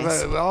also we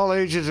have all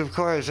ages, of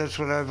course. That's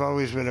what I've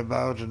always been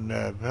about and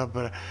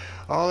helping.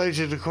 All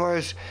ages, of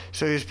course.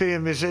 So you're speaking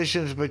of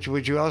musicians, but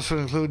would you also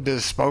include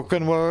the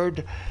spoken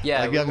word?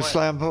 Yeah, like young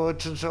slam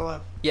poets and so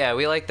on? Yeah,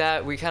 we like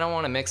that. We kind of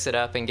want to mix it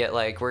up and get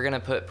we're going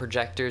to put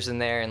projectors in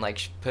there and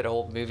put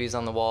old movies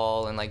on the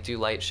wall and do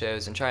light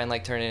shows and try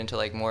and turn it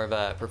into more of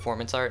a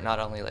performance art, not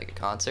only a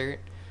concert.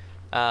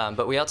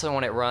 But we also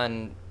want it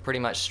run pretty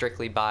much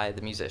strictly by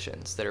the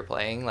musicians that are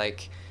playing.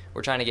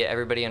 We're trying to get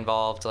everybody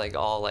involved,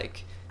 all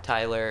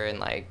Tyler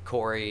and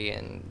Corey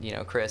and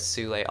Chris,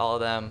 Sule, all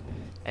of them,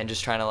 and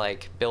just trying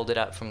to build it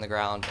up from the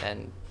ground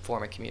and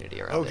form a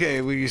community around it.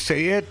 Okay, well you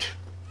say it,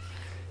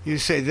 you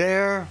say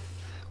there,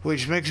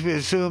 which makes me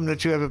assume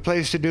that you have a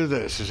place to do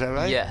this. Is that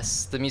right?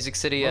 Yes, the Music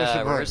City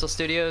rehearsal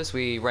studios.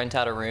 We rent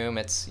out a room.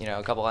 It's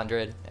a couple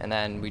hundred, and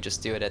then we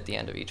just do it at the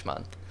end of each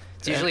month.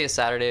 It's usually a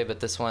Saturday, but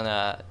this one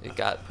it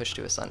got pushed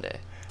to a Sunday.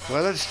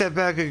 Well, let's step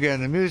back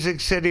again. The Music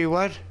City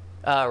what?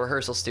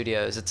 Rehearsal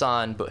studios. It's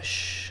on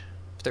Bush.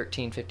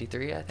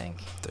 1353, I think.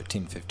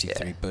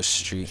 1353 Bush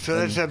Street. So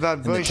that's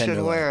about Bush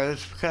and where?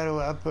 That's kind of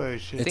up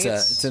Bush.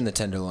 It's in the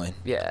Tenderloin.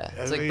 Yeah,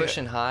 it's Bush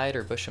and Hyde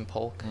or Bush and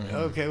Polk. Mm-hmm.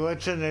 Okay,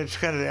 what's in there? It's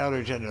kind of the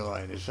outer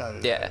Tenderloin. It's not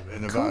in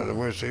the bottom of the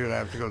worst. So you're gonna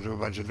have to go through a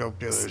bunch of dope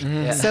dealers.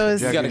 Mm-hmm. Yeah. So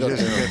you gotta go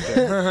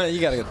through them. You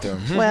gotta go through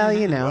them. Well,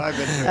 Well, I've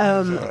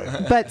been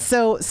through but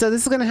so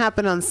this is gonna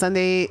happen on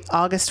Sunday,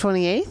 August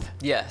 28th.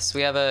 Yes,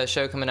 we have a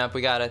show coming up.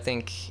 We got I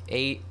think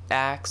 8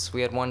 acts.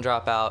 We had one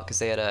drop out because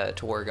they had a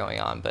tour going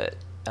on, but.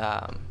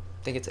 I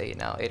think it's 8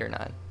 now, 8 or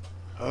 9.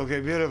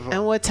 Okay, beautiful.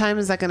 And what time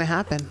is that going to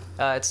happen?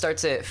 It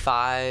starts at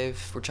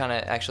 5. We're trying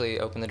to actually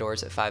open the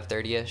doors at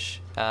 5:30ish.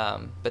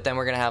 But then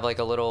we're going to have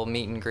a little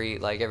meet and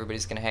greet.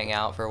 Everybody's going to hang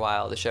out for a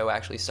while. The show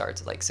actually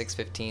starts at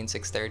 6:15,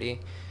 6:30.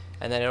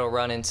 And then it'll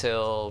run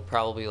until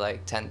probably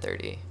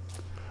 10:30.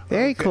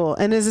 Very cool.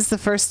 And is this the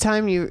first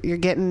time you're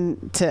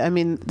getting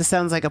to, this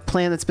sounds like a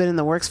plan that's been in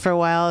the works for a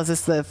while. Is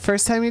this the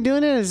first time you're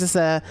doing it? Or is this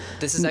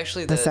This is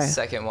actually the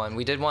second one.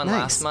 We did one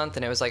last month,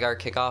 and it was our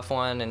kickoff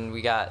one, and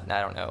we got, I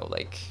don't know,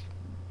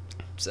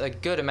 a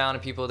good amount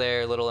of people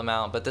there, little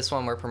amount, but this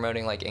one we're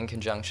promoting like in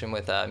conjunction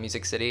with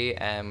Music City,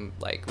 and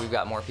like we've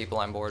got more people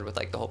on board with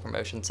like the whole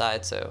promotion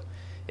side, so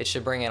it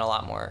should bring in a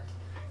lot more.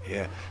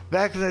 Yeah.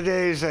 Back in the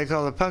days, I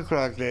call the punk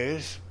rock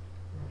days,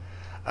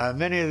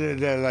 many of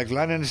the like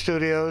London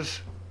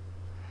studios,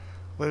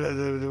 well,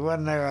 the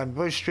one there on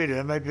Bush Street,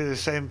 it might be the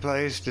same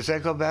place. Does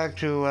that go back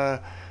to,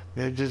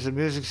 does the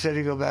Music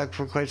City go back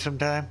for quite some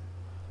time?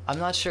 I'm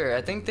not sure.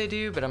 I think they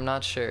do, but I'm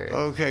not sure.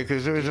 Okay,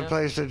 because there was a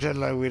place that did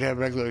like we'd have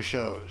regular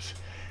shows,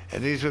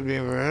 and these would be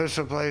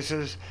rehearsal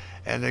places,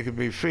 and they could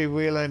be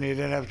freewheeling. You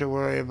didn't have to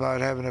worry about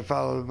having to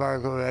follow the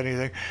barcode or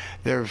anything.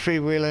 They were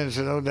freewheelings.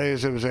 In those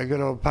days, it was a good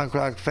old punk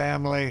rock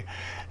family,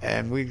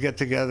 and we'd get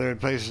together in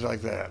places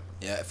like that.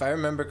 Yeah, if I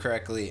remember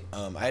correctly,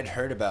 I had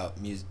heard about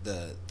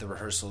the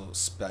rehearsal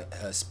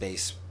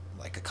space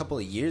like a couple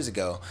of years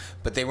ago,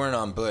 but they weren't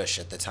on Bush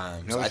at the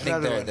time. So I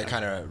think they're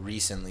kind of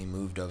recently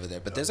moved over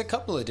there. But there's a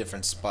couple of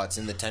different spots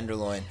in the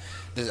Tenderloin.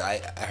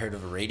 I heard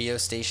of a radio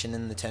station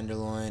in the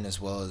Tenderloin, as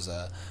well as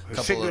a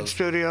couple Secret of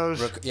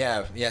Studios.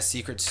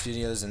 Secret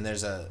Studios, and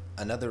there's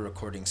another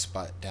recording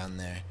spot down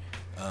there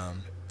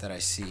that I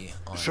see.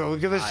 So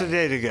give us the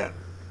date again.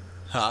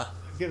 Huh?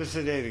 Give us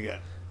the date again.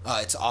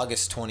 It's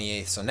August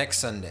 28th, so next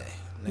Sunday.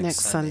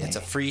 Next Sunday. It's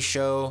a free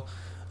show.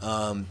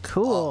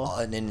 Cool.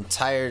 An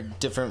entire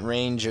different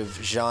range of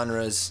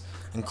genres,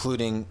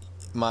 including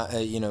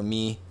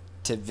me,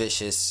 Tip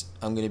Vicious.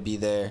 I'm gonna be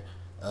there,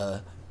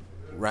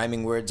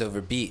 rhyming words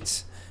over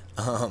beats.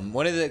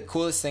 One of the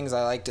coolest things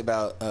I liked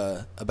about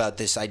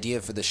this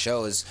idea for the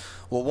show is,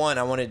 well, one,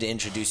 I wanted to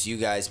introduce you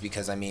guys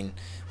because, I mean,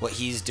 what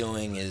he's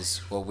doing is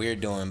what we're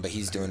doing, but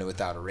he's doing it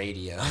without a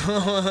radio,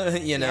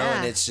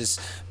 and it's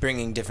just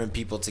bringing different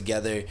people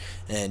together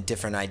and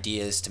different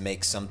ideas to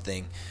make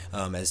something,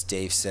 as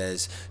Dave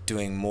says,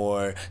 doing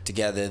more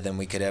together than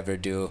we could ever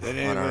do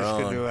on our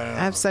own.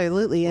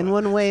 Absolutely. And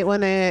one way,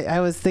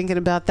 I was thinking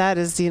about that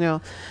is,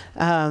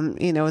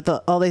 with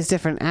all these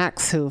different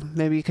acts who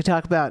maybe you could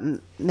talk about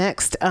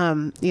next,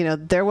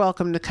 they're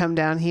welcome to come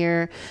down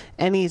here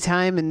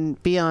anytime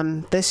and be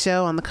on this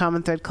show on the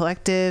Common Thread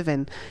Collective,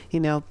 and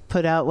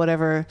put out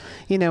whatever,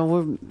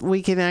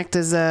 we can act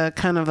as a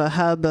kind of a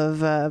hub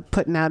of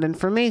putting out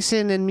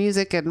information and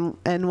music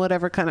and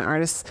whatever kind of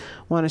artists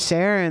want to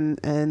share,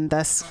 and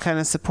thus kind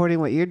of supporting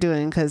what you're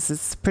doing, because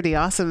it's pretty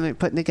awesome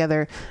putting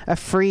together a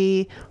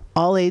free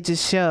all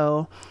ages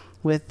show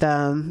with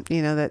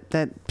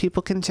that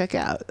people can check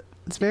out.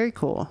 It's very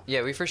cool.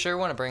 Yeah, we for sure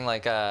want to bring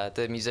like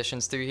the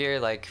musicians through here,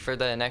 like for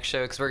the next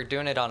show, because we're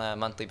doing it on a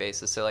monthly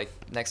basis. So like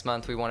next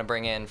month we want to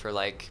bring in for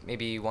like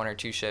maybe 1 or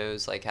 2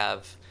 shows, like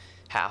have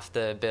half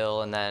the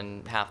bill and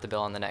then half the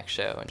bill on the next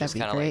show, and just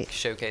kind of like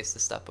showcase the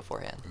stuff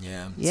beforehand.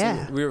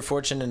 Yeah. So we were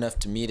fortunate enough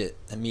to meet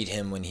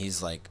him when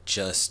he's like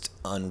just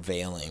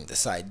unveiling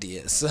this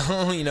idea. So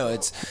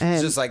it's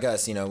just like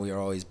us. We are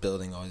always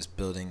building.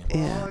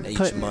 Yeah.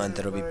 Each month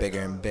it'll be bigger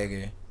and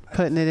bigger.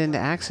 Putting it into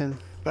action.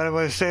 But I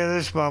want to say at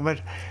this moment,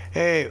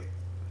 hey,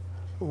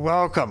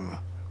 welcome.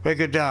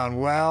 Break it down.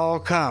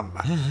 Welcome.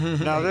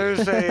 Now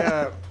there's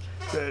a.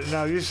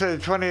 Now you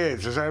said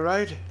 28th, is that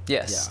right?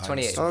 Yes,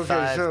 28th.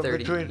 Okay, so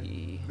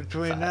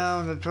between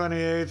now and the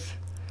 28th,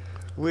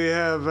 we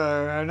have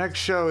our next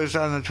show is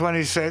on the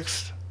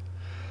 26th,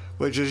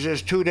 which is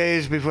just 2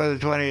 days before the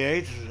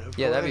 28th.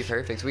 Yeah, that'd be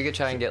perfect. We could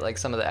try and get like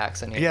some of the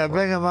acts in here. Yeah,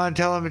 bring them on.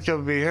 Tell them that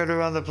you'll be heard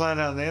around the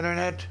planet on the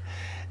internet,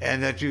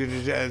 and that you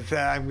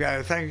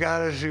thank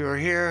God as you are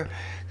here,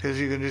 because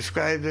you can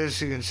describe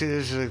this, you can see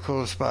this is a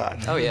cool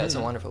spot. Oh yeah, it's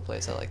a wonderful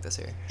place. I like this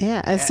here.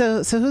 Yeah, and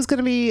so who's going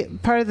to be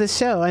part of the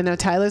show? I know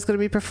Tyler's going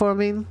to be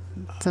performing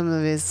some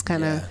of his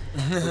kind of...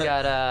 We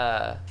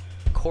got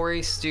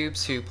Corey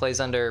Stoops, who plays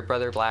under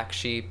Brother Black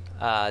Sheep,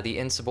 The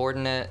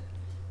Insubordinate.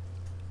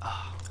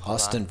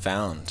 Austin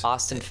Found.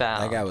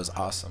 That guy was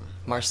awesome.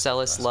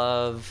 Marcellus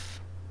Love,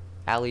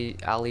 Ali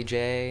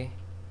J.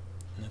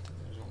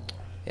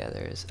 Yeah,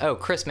 there is. Oh,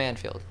 Chris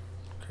Manfield.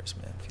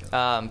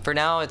 For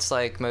now, it's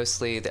like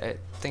mostly, I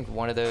think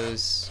one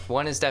is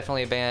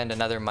definitely a band,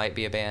 another might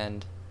be a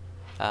band,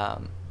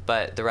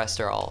 but the rest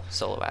are all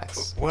solo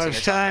acts. Well,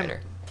 it's time.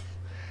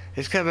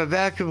 It's kind of a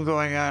vacuum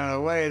going on in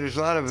a way. There's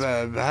a lot of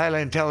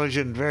highly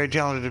intelligent, very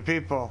talented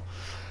people,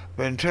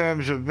 but in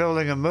terms of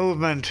building a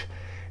movement,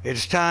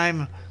 it's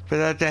time for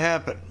that to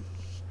happen.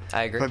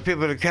 I agree. For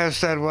people to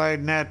cast that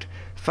wide net,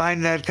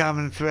 find that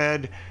common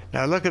thread.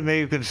 Now look at me,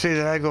 you can see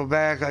that I go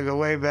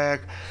way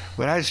back.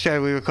 When I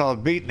started, we were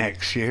called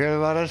beatniks. You hear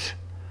about us?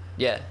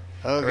 Yeah.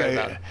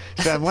 Okay.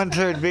 So I'm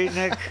 1/3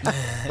 beatnik.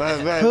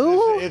 but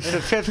Who? It's the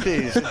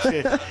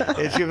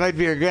 50s. You might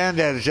be your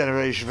granddad's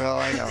generation, for all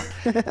I know.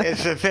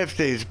 It's the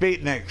 50s,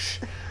 beatniks.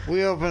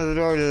 We opened the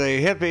door to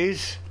the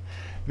hippies.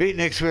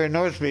 Beatniks were in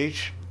North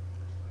Beach,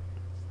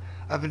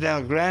 up and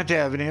down Grant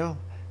Avenue,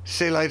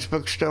 Sea Lights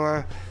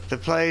Bookstore, the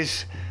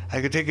place. I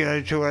could take you on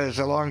a tour. It's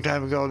a long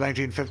time ago,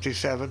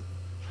 1957.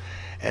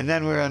 And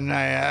then we're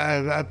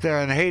up there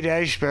on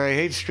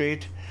Haight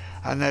Street,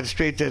 on that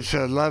street that's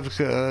some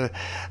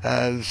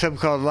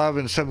called Love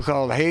and some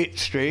called Hate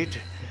Street.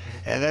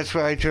 And that's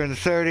where I turned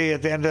 30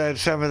 at the end of that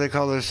summer. They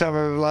call it the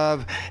Summer of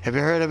Love. Have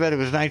you heard of it? It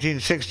was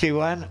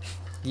 1961.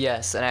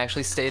 Yes, and I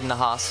actually stayed in the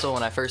hostel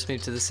when I first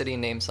moved to the city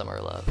named Summer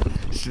of Love.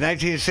 It's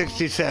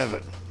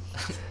 1967.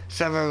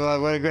 Summer of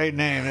Love, what a great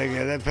name.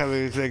 That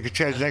probably they could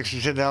charge an extra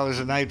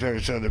 $10 a night or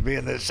so to be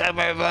in the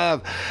Summer of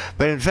Love.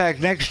 But in fact,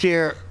 next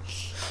year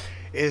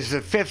is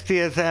the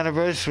 50th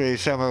anniversary of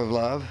Summer of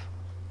Love.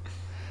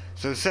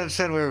 So since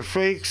then we were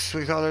freaks.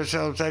 We called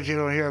ourselves that you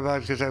don't hear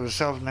about because I was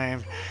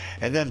self-named.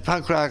 And then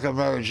punk rock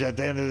emerged at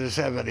the end of the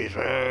 70s.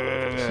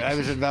 I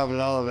was involved in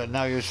all of it.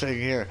 Now you're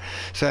sitting here.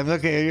 So I'm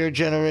looking at your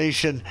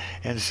generation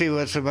and see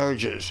what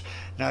emerges.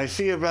 Now I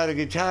see you brought a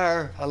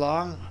guitar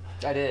along.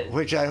 I did.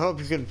 Which I hope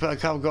you can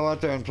come go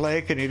out there and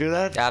play. Can you do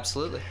that?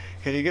 Absolutely.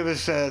 Can you give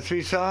us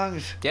 3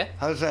 songs? Yeah.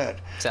 How's that?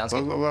 Sounds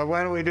good. Well,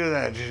 why don't we do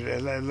that?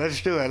 Let's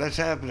do it. That's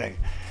happening.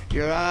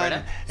 You're on,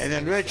 Right and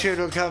then Richard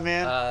will come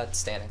in.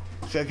 Standing.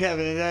 So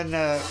Kevin, and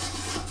then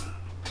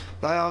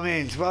by all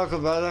means,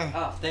 welcome, brother.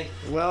 Oh, thank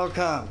you.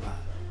 Welcome.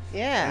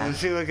 Yeah. Let's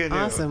see what we can do.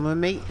 Awesome.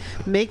 We're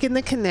making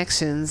the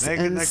connections.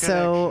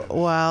 So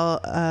while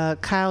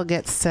Kyle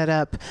gets set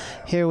up,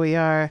 here we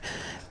are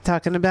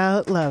talking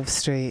about Love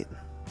Street.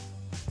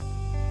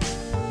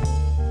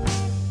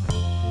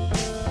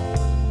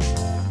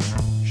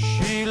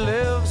 She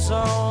lives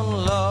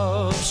on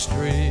Love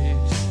Street,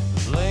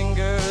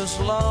 lingers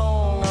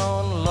long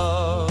on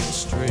Love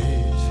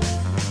Street.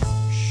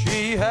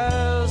 She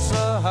has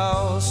a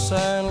house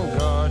and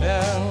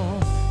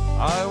garden.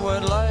 I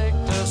would like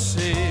to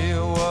see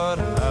what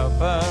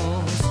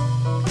happens.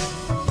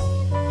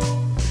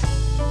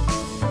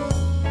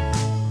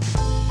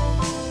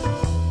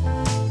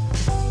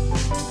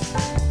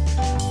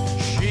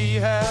 She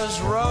has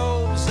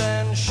robes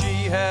and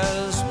she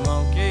has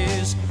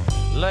monkeys,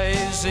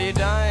 lazy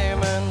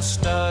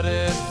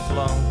diamond-studded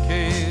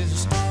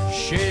flunkies.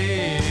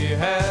 She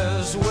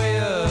has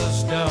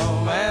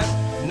wisdom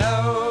and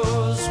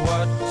knows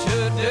what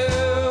to do.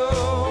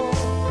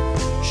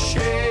 She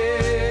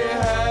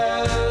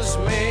has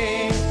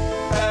me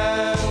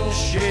and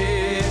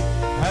she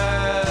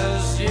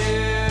has you.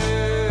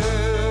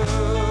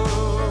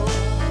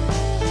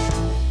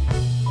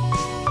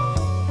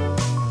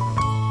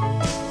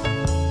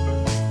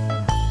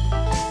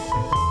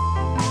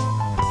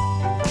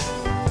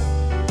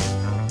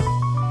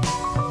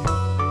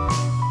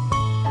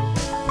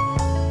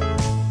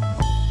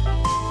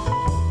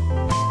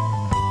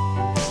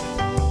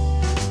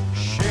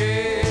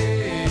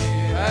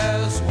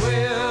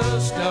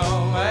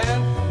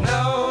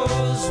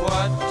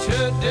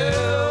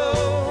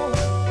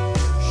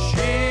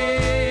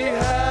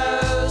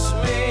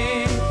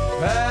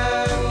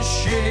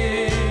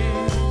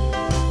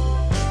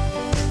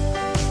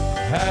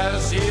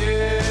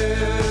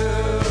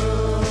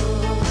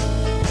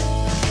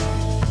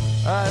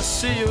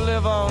 See you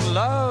live on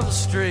Love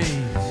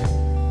Street.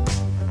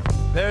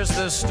 There's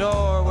the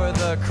store where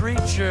the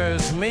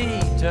creatures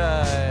meet.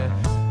 I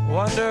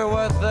wonder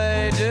what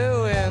they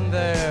do in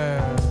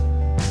there.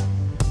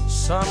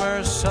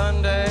 Summer,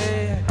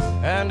 Sunday,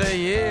 and a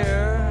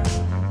year.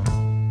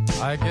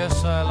 I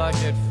guess I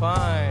like it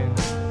fine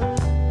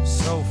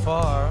so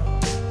far.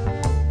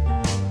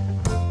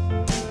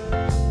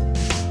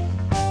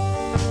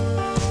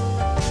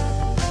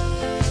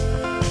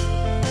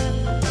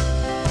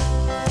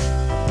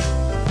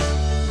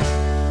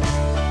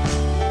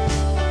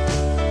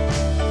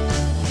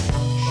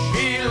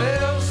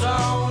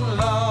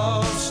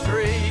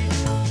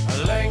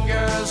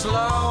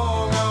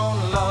 Long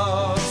on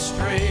Love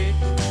Street.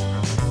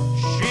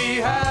 She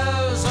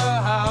has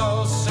a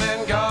house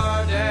and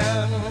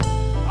garden.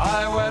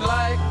 I would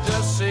like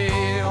to see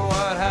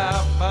what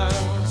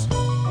happens.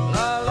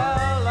 La la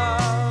la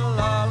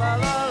la la la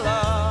la.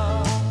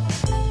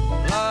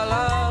 La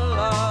la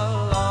la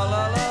la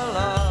la la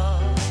la.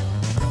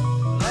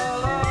 La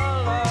la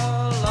la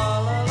la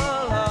la la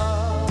la.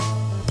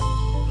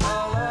 La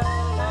la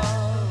la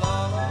la la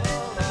la.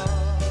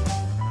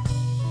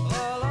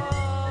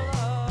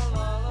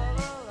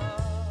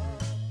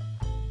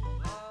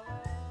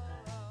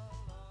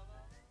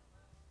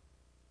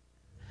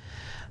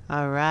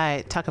 All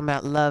right, talking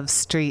about Love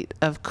Street,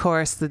 of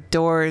course, the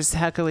Doors,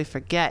 how could we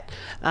forget?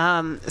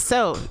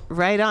 So,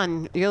 right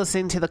on, you're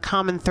listening to the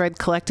Common Thread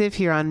Collective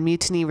here on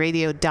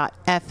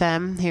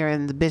MutinyRadio.fm here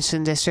in the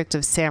Mission District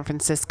of San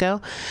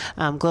Francisco.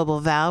 Global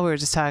Val, we were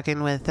just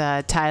talking with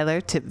Tyler,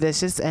 Tip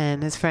Vicious,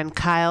 and his friend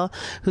Kyle,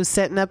 who's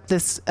setting up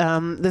this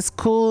this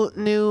cool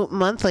new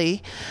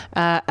monthly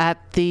at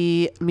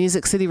the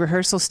Music City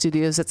Rehearsal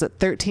Studios. It's at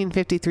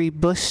 1353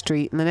 Bush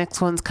Street, and the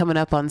next one's coming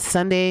up on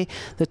Sunday,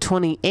 the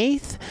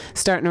 28th.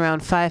 Starting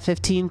around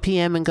 5:15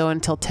 p.m. and going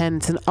until 10.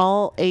 It's an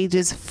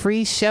all-ages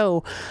free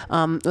show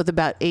with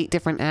about 8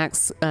 different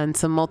acts and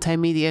some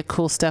multimedia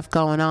cool stuff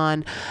going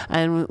on.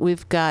 And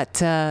we've got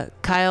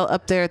Kyle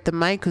up there at the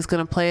mic who's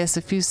going to play us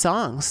a few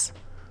songs.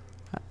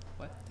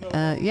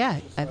 Yeah,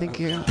 I think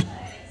you're...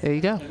 There you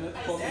go.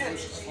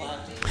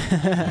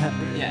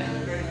 Yeah.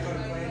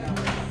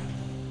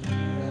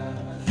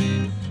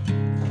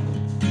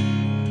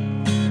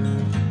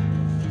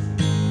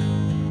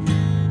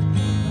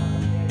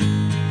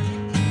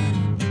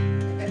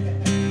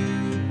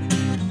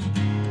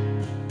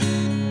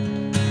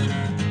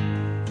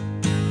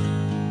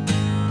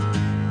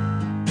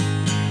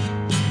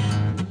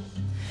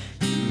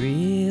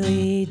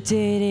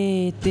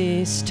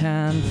 this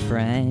time,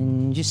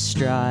 friend. You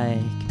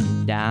strike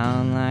me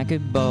down like a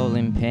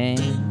bowling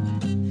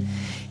pin.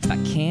 If I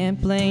can't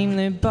blame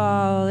the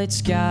ball,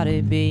 it's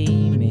gotta be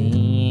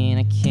me. And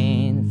I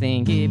can't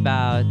think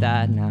about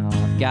that now.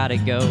 I've gotta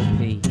go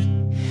pee.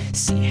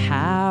 See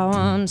how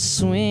I'm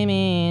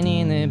swimming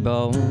in the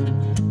bowl.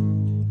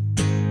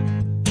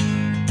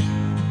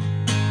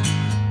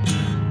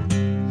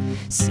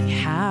 See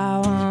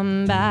how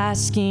I'm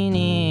basking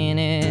in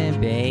a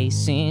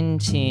basin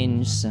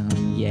tinge,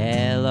 some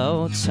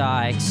yellow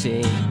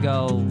toxic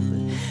gold.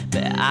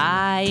 But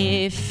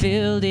I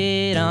filled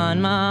it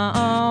on my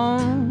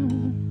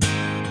own.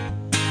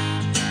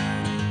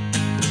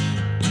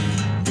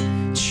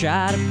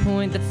 Try to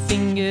point the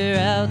finger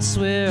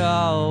elsewhere,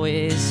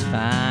 always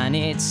find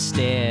it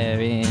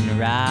staring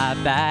right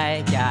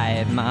back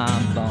at my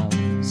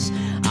bones.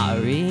 I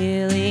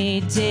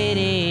really did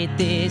it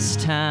this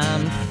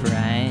time,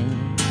 friend.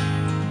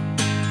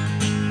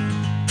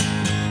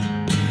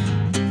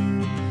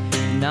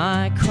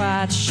 Not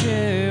quite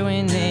sure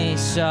when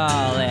this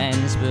all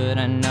ends, but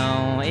I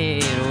know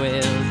it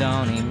will.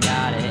 Don't even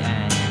gotta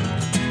end.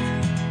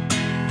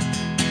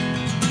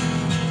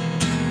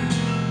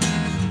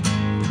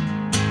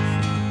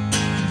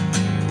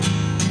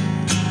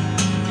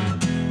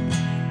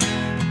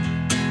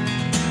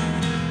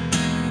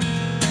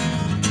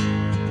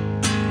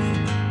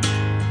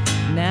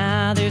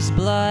 Now there's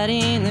blood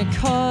in the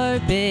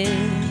carpet,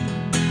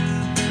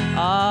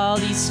 all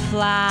these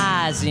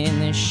flies in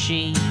the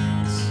sheets.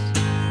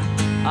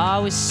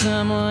 Always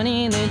someone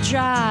in the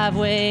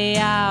driveway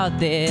out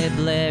there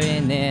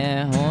blaring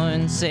their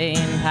horn, saying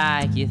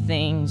pack your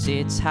things,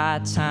 it's high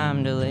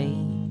time to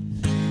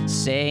leave.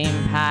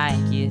 Saying pack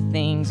your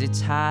things,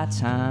 it's high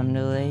time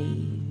to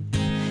leave.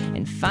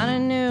 And find a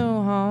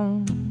new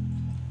home,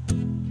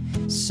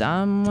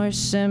 somewhere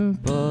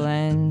simple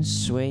and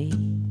sweet.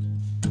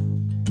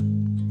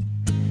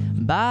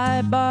 Buy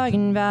a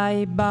bargain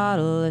value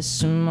bottle of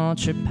some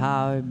ultra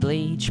power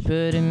bleach.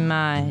 Put a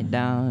mite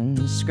down,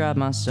 scrub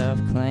myself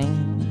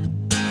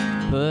clean.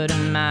 Put a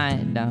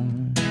mite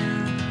down,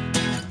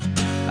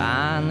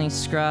 finally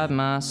scrub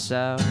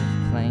myself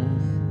clean.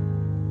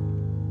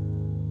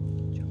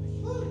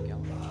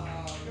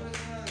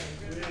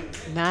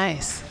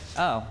 Nice.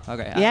 Oh,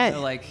 okay. Yeah. I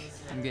feel like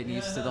I'm getting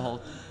used to the whole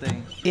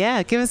thing.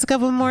 Yeah, give us a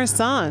couple more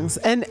songs.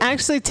 And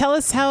actually, tell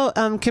us how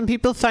can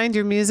people find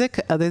your music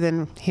other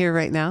than here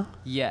right now?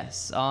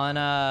 Yes, on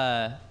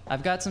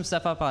I've got some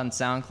stuff up on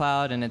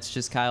SoundCloud, and it's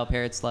just Kyle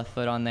Parrott's Left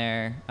Foot on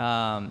there.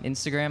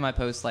 Instagram, I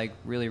post like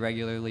really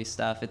regularly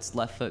stuff. It's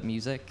Left Foot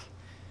Music.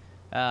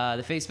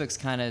 The Facebook's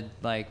kind of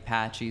like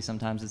patchy.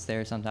 Sometimes it's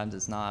there, sometimes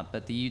it's not.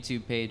 But the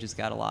YouTube page has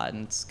got a lot,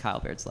 and it's Kyle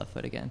Parrott's Left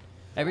Foot again.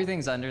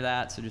 Everything's under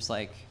that, so just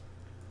like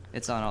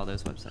it's on all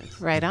those websites.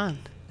 Right on.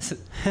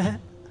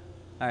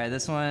 All right,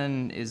 this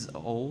one is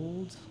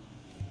old.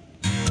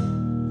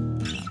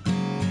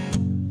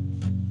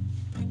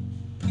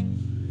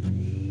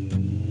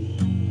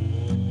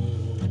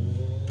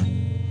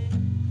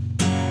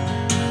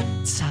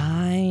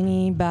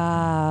 Tiny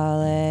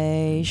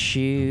ballet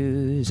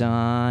shoes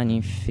on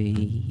your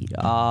feet,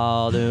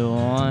 all the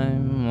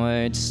warm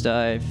words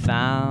start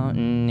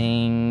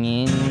fountaining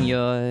in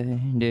your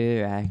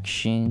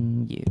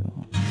direction. You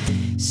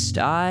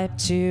start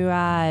to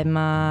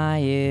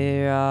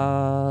admire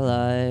all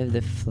of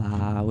the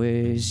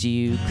flowers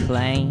you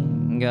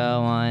claim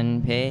go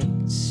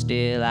unpicked.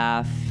 Still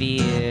I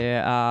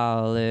fear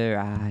I'll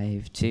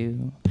arrive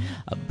to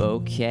a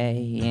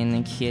bouquet in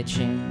the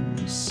kitchen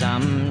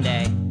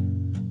someday.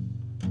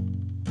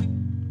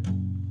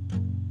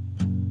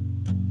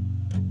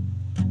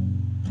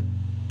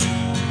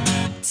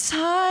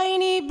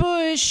 Tiny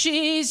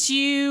bushes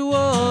you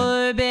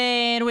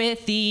orbit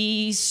with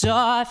these,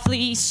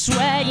 softly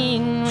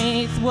swaying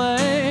with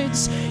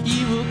words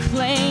you will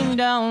claim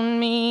don't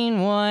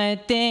mean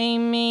what they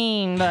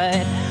mean.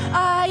 But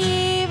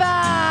I've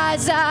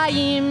eyes, I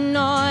am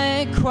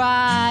not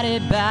quite a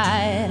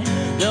bad,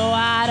 though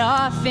I'd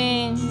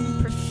often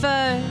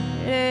prefer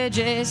to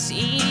just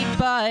eat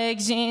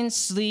bugs and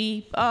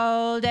sleep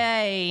all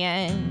day.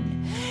 And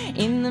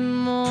in the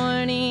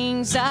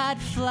mornings I'd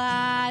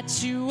fly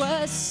to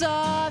a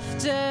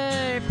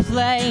softer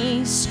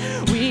place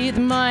with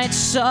much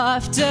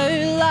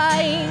softer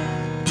light.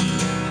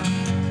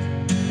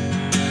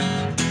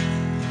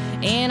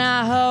 And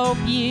I hope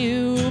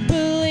you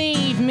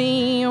believe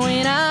me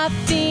when I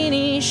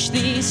finish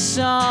this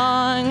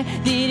song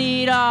that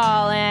it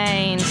all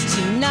ends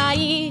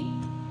tonight.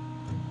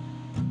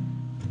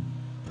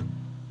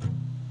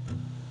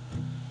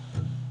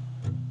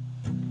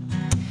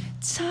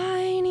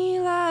 Tiny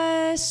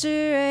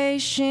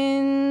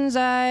lacerations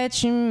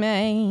at your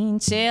mane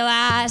till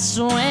I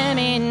swim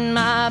in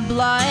my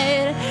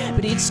blood,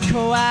 but it's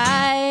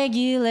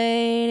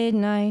coagulated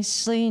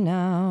nicely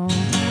now.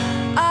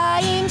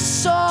 I am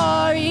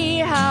sorry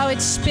how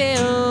it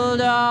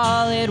spilled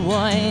all at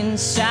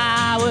once.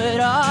 I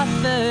would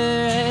offer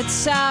a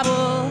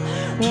towel,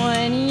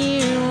 one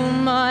you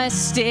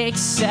must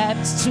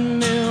accept to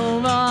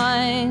move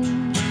on.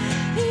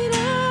 And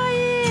I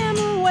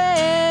am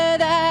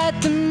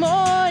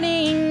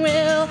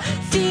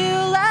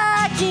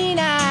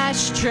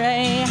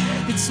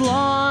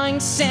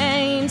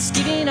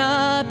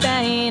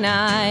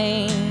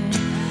mine.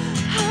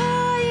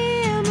 I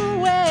am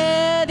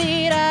aware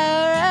that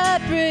I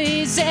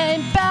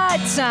represent bad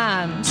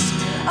times.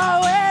 I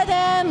wear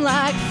them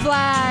like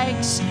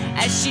flags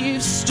as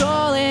you've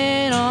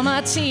stolen all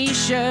my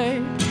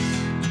t-shirts.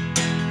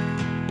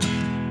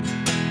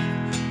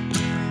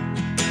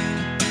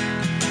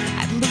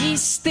 At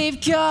least they've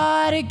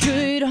got a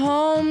good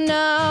home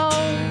now.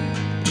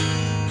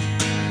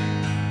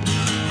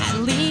 At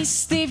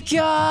least they've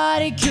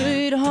got a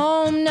good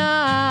home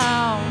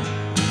now.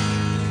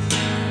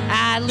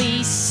 At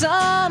least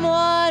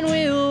someone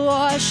will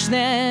wash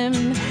them,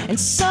 and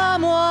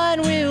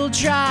someone will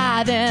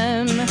dry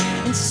them,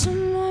 and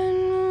someone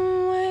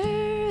will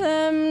wear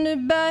them to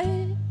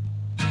bed.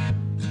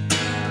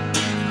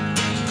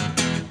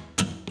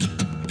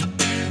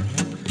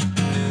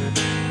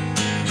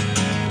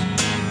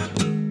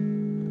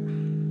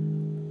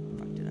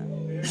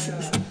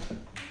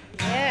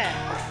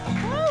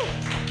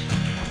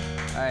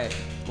 Alright,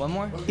 one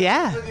more?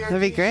 Yeah, that'd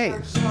be great.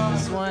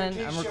 This one,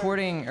 I'm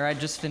recording, or I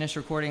just finished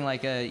recording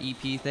like a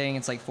EP thing.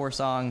 It's like 4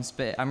 songs,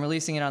 but I'm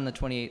releasing it on the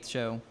 28th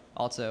show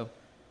also.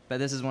 But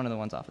this is one of the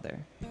ones off of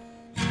there.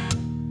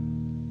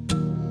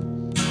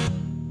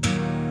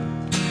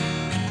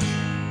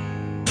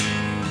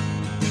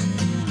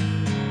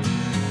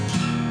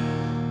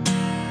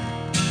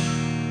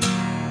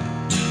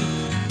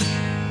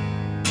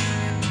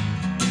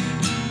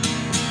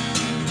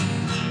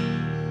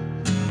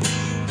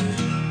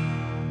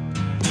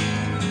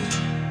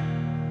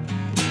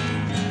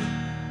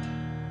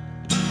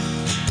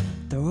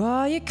 Throw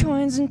all your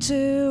coins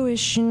into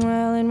wishing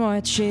well and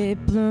watch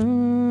it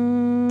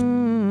bloom.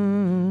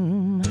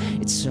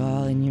 It's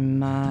all in your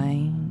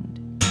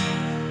mind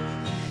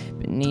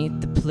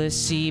beneath the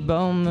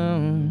placebo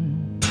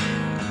moon.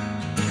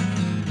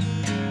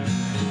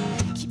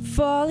 Keep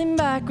falling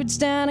backwards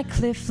down a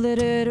cliff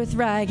littered with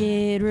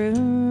ragged roots.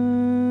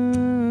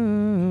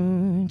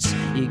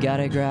 You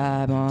gotta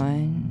grab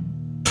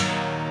on.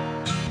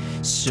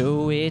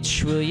 So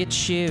which will you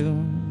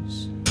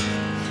choose?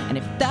 And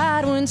if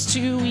that one's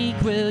too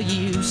weak, will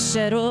you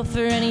settle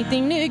for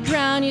anything to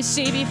ground? You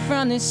save you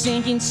from this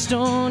sinking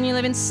stone. You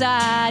live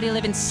inside,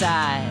 inside.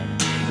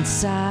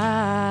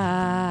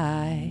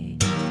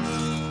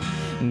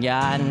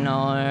 Got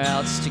nowhere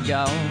else to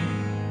go.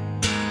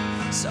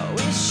 So I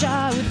wish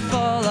I would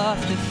fall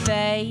off the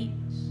face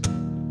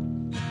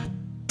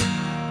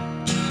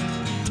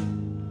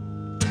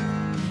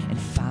and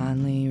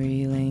finally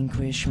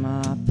relinquish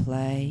my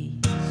place.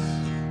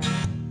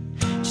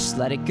 Just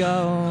let it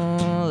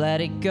go,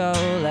 let it go,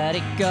 let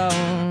it go,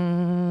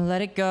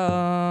 let it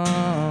go.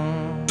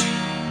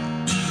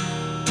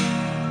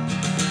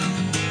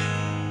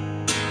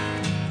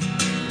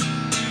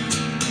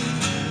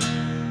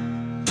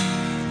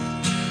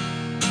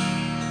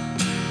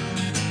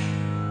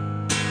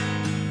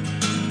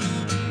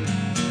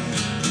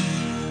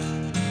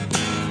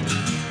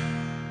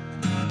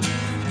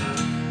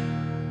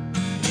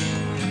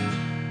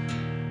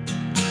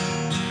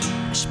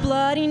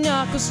 Bloody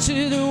knuckles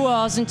to the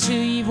walls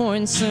until you've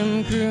worn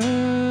some grooves.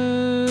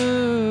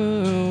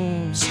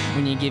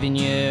 When you're giving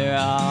your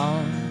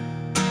all,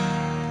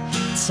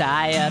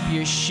 tie up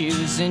your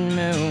shoes and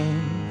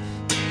move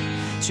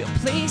to a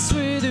place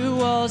where the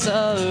walls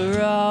are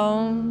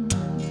wrong,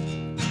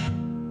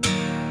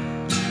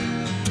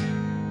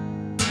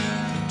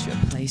 to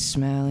a place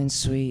smelling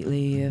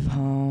sweetly of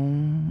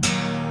home.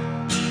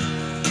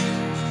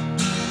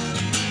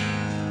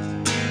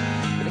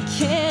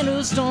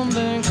 Candles don't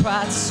burn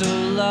quite so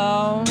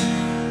low.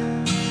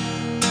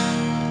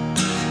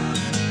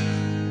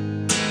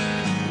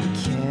 You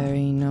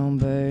carry no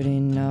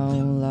burden, no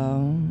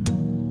load.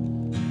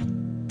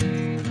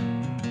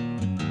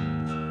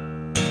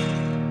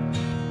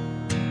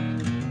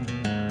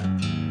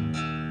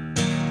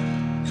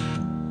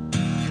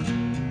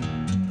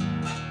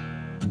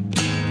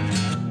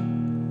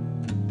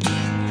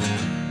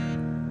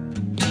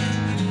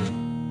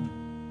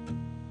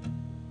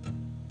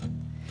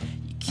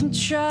 Can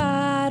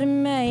try to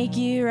make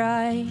it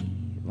right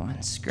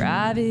once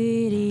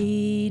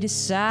gravity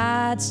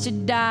decides to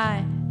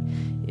die.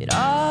 It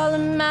all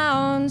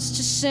amounts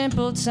to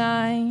simple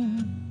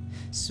time,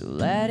 so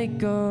let it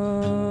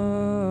go.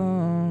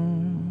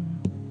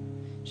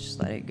 Just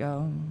let it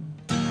go.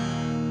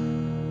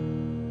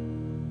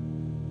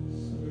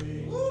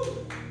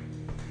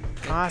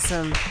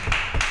 Awesome.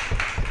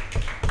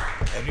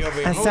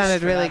 That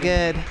sounded really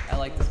good. I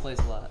like this place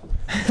a lot.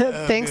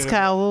 Thanks,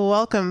 Kyle. Well,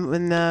 welcome,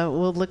 and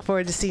we'll look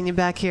forward to seeing you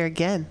back here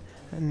again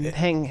and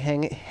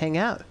hang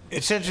out.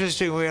 It's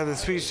interesting. We have the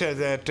three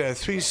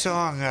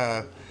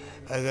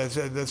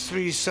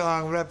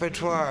song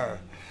repertoire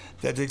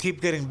that they keep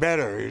getting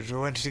better.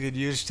 Once you get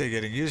used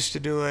to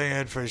doing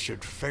it, first you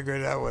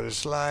figure out what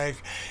it's like.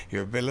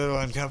 You're a little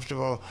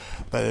uncomfortable.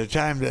 By the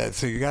time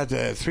that you got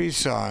that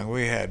 3-song,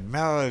 we had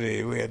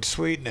melody, we had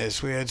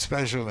sweetness, we had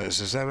specialness.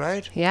 Is that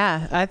right?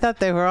 Yeah, I thought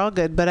they were all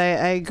good, but I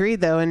agree,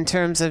 though, in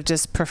terms of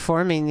just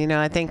performing. You know,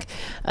 I think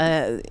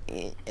I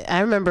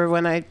remember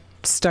when I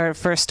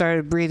first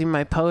started reading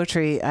my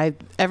poetry,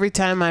 every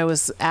time I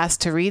was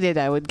asked to read it,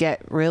 I would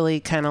get really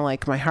kind of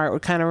like my heart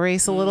would kind of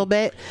race a little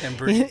bit. And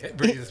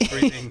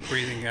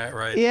breathing out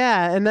right.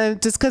 Yeah, and then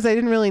just because I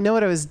didn't really know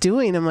what I was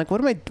doing, I'm like,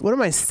 what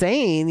am I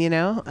saying? You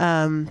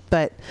know,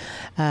 but.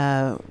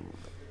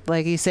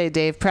 Like you say,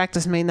 Dave,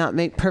 practice may not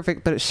make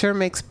perfect, but it sure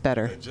makes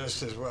better.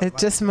 It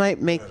just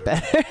might make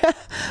better.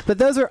 But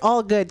those are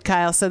all good,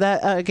 Kyle. So that,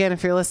 again,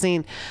 if you're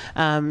listening,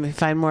 you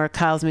find more of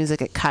Kyle's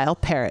music at Kyle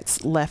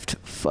Parrott's Left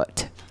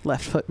Foot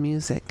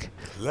Music.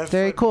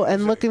 Very cool.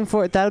 And looking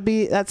forward,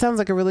 that sounds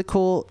like a really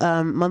cool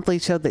monthly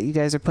show that you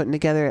guys are putting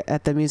together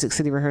at the Music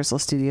City Rehearsal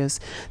Studios.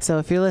 So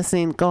if you're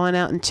listening, go on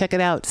out and check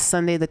it out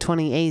Sunday the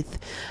 28th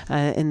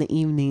in the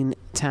evening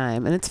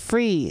time. And it's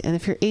free. And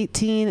if you're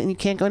 18 and you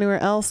can't go anywhere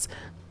else,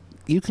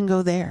 you can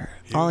go there.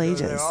 All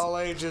ages. All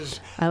ages.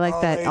 I like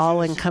that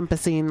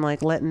all-encompassing, like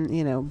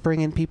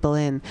bringing people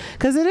in.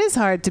 Because it is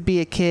hard to be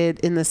a kid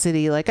in the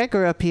city. Like, I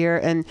grew up here,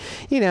 and,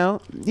 you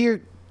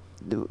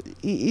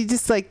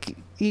just, like,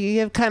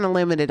 you have kind of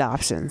limited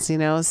options,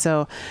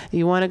 So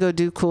you want to go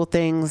do cool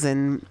things,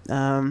 and,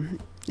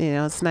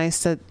 it's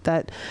nice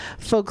that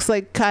folks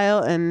like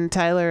Kyle and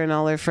Tyler and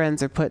all their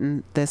friends are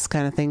putting this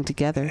kind of thing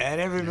together. And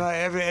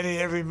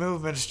every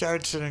movement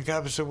starts and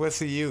encompasses with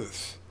the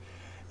youth.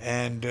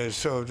 And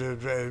so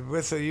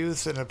with the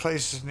youth and the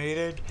places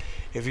needed,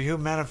 if a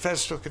human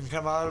manifesto can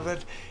come out of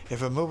it,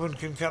 if a movement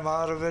can come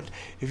out of it,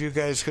 if you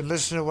guys can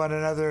listen to one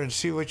another and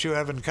see what you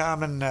have in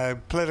common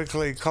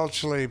politically,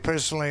 culturally,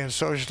 personally, and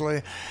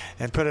socially,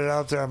 and put it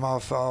out there, I'm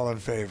all in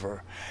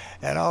favor.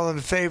 And all in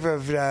favor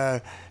of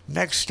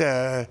next,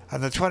 on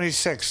the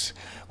 26th,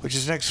 which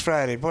is next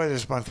Friday. Boy,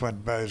 this month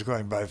is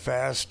going by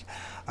fast.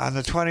 On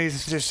the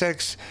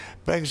 26th,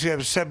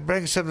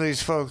 bring some of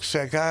these folks.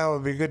 Kyle,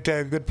 would be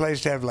a good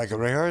place to have like a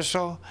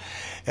rehearsal.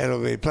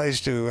 It'll be a place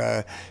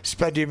to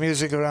spread your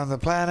music around the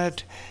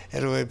planet.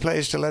 It'll be a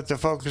place to let the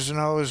folks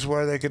know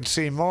where they can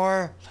see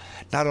more,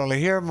 not only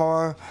hear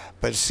more,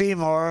 but see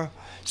more.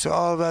 So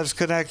all of that's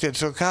connected.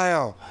 So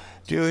Kyle,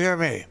 do you hear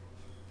me?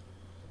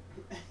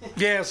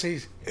 Yes,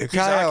 he's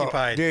Kyle,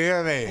 occupied. Do you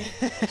hear me?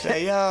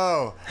 Say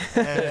yo.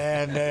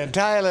 And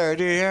Tyler,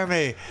 do you hear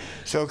me?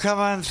 So come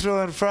on through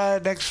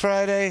on next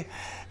Friday,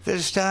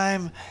 this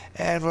time,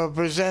 and we'll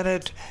present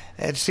it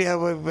and see how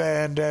we.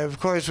 And of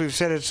course, we've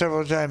said it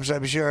several times.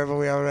 I'm sure, haven't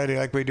we already?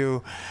 Like we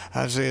do.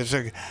 Honestly, it's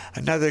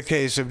another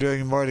case of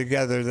doing more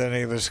together than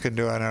any of us can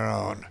do on our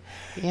own.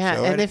 Yeah,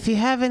 so and if you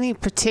have any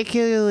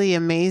particularly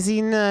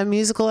amazing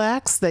musical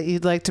acts that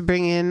you'd like to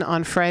bring in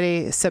on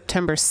Friday,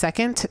 September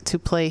 2nd to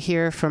play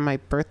here for my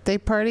birthday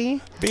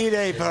party.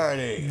 B-Day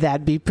party.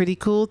 That'd be pretty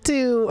cool,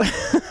 too.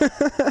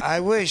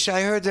 I wish.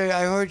 I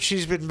heard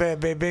she's been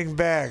being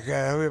back.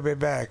 We'll be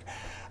back.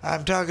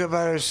 I'm talking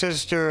about her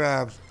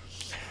sister,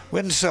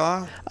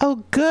 Windsong.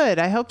 Oh, good.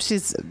 I hope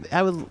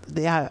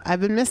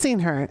I've been missing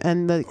her.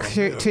 And the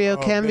Trio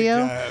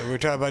Cambio. We're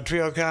talking about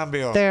Trio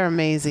Cambio. They're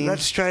amazing.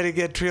 Let's try to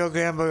get Trio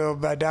Cambio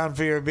down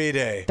for your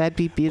B-Day. That'd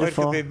be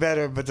beautiful. What could be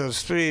better but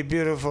those three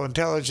beautiful,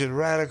 intelligent,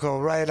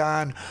 radical, right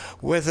on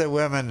with it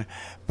women,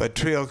 but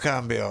Trio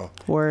Cambio.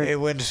 Word. A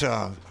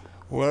Windsong.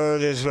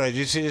 Word is right.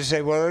 You see you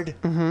say word?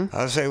 Mm-hmm.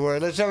 I'll say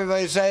word. Let's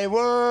everybody say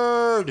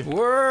word.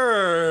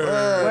 Word.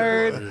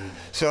 Word.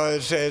 So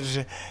it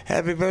says,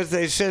 "Happy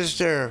birthday,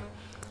 sister."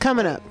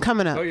 Coming up.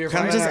 Oh, you're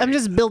I'm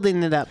just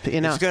building it up.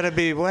 It's gonna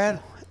be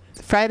when?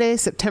 Friday,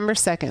 September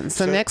 2nd.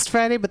 So next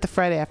Friday, but the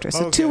Friday after.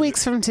 So 2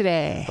 weeks from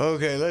today.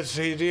 Okay, let's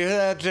see. Do you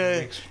hear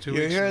that? 2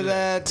 weeks from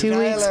that? 2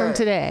 weeks from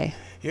today.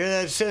 You're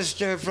that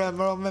sister from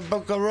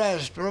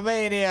Bucharest,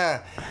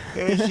 Romania.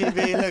 Here she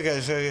be. Look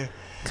at her.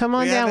 Come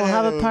on down. We'll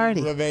have a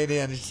party.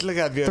 Romanian. Look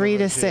how beautiful 3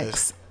 to she 6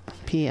 is.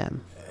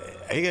 p.m.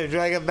 Are you going to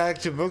drag him back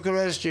to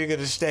Bucharest or are you going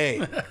to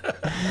stay?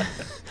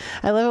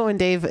 I love it when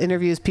Dave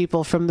interviews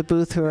people from the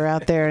booth who are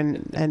out there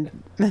and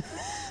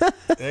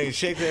they can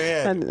shake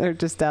their head. And they're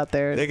just out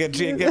there. They can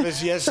give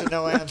us yes and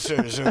no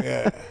answers.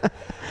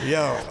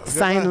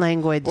 Sign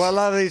language. Well, a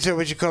lot of these are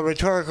what you call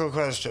rhetorical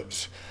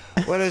questions.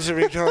 What is a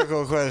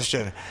rhetorical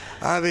question?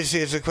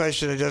 Obviously, it's a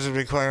question that doesn't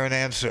require an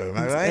answer. Am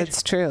I right?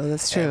 That's true.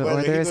 That's true.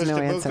 Or there is no answer.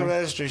 Whether he goes to answer.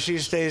 Bucharest or she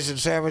stays in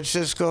San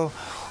Francisco,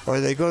 or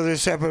they go their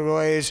separate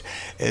ways,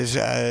 is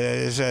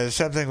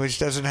something which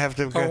doesn't have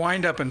to. Or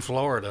wind up in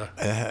Florida.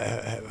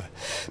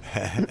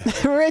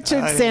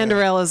 Richard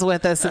Sanderell is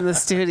with us in the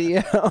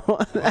studio.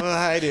 Well,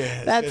 hi,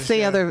 dear. That's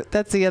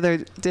the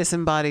other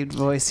disembodied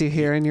voice you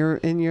hear in your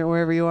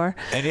wherever you are.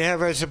 And you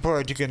have our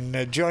support. You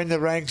can join the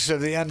ranks of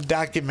the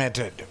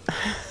undocumented.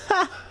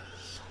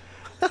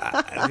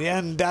 The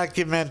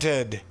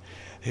undocumented.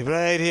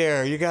 Right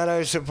here. You got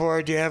our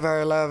support. You have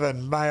our love,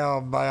 and by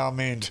all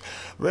means.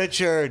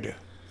 Richard,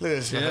 look at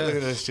this. Yes. Look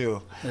at this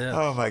too. Yes.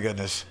 Oh my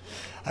goodness.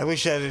 I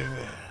wish I didn't.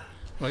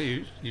 Well,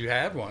 you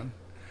had one.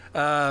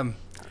 Well,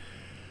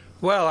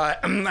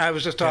 I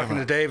was just talking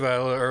to Dave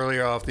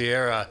earlier off the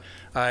air.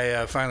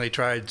 I finally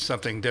tried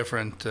something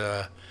different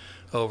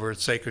over at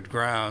Sacred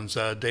Grounds.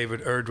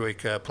 David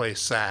Erdwig plays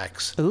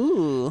sax.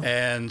 Ooh.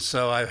 And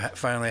so I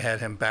finally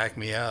had him back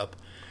me up.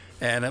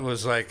 and it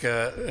was like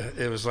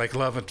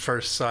love at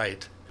first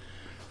sight.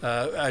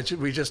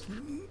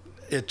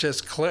 It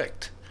just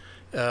clicked.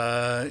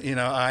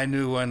 I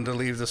knew when to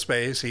leave the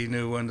space. He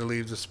knew when to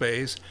leave the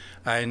space.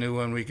 I knew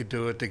when we could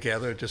do it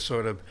together. It just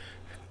sort of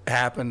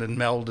happened and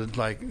melded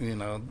like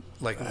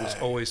it was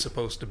always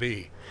supposed to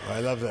be. I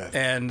love that.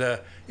 And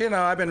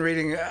I've been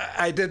reading.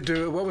 I did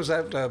do, what was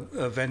that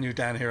venue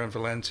down here in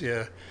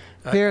Valencia?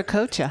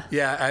 Viracocha.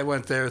 Yeah, I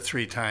went there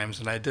 3 times,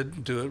 and I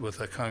did do it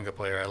with a conga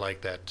player. I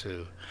like that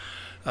too.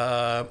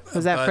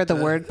 Was that for the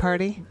word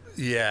party?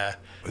 Yeah.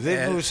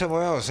 They've moved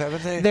somewhere else,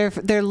 haven't they?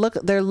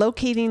 They're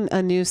locating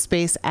a new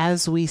space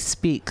as we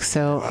speak,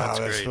 so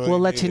that's we'll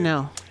let you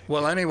know.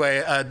 Well,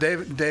 anyway,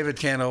 David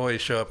can't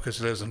always show up because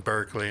he lives in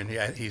Berkeley and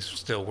he's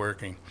still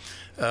working.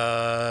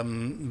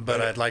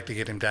 But I'd like to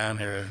get him down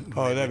here.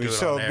 Oh, that'd be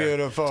so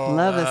beautiful.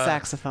 Love a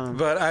saxophone.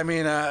 But I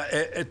mean,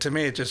 to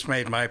me, it just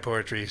made my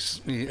poetry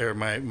or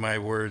my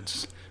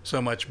words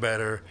so much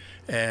better.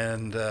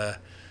 And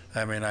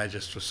I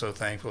just was so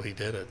thankful he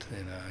did it.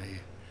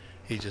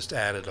 He just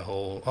added a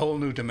whole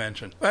new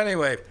dimension.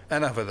 Anyway,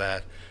 enough of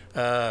that.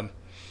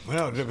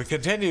 Well, to be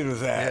continued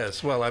with that.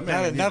 Yes, well,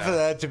 Not enough of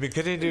that, to be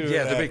continued with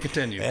that. Yeah, to be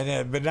continued.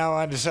 And but now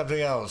on to something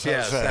else.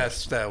 Yes,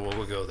 that's that. Well,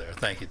 we'll go there.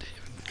 Thank you, Dave.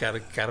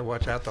 Got to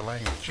watch out the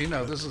language.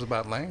 This is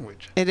about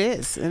language. It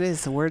is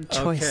the word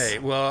choice. Okay,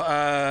 well,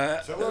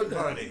 it's a word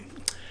party.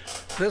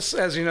 This,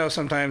 as you know,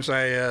 sometimes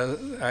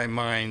I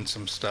mine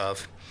some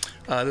stuff.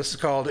 This is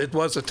called "It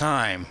Was a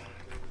Time."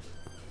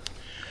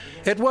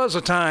 It was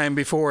a time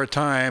before a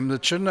time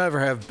that should never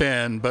have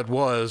been, but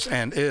was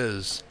and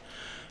is.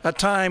 A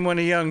time when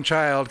a young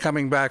child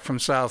coming back from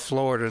South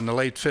Florida in the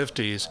late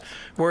 50s,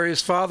 where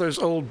his father's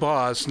old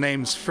boss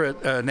named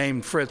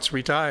Fritz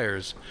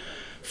retires.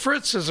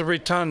 Fritz is a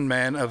rotund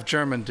man of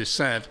German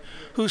descent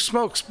who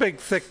smokes big,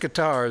 thick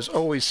guitars,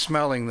 always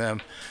smelling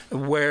of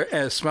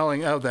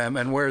them,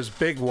 and wears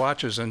big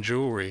watches and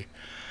jewelry.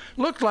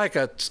 Looked like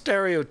a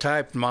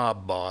stereotyped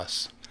mob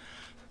boss.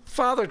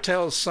 Father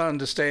tells son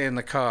to stay in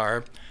the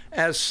car.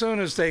 As soon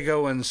as they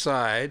go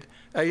inside,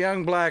 a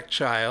young black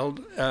child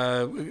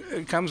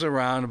comes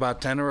around, about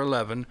 10 or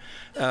 11,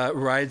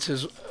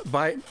 rides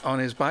on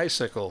his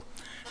bicycle.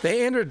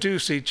 They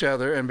introduce each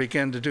other and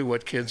begin to do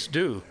what kids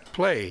do,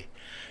 play.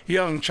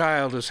 Young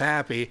child is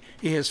happy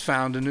he has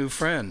found a new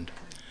friend.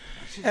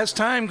 As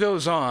time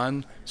goes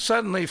on,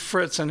 suddenly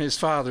Fritz and his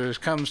father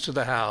comes to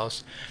the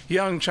house.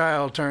 Young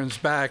child turns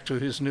back to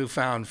his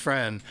newfound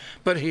friend,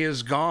 but he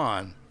is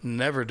gone,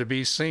 never to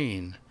be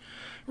seen.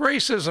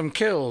 Racism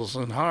kills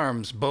and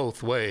harms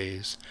both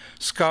ways,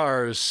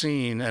 scars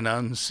seen and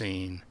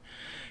unseen.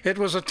 It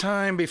was a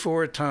time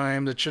before a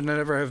time that should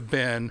never have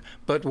been,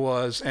 but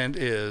was and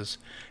is.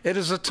 It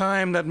is a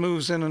time that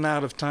moves in and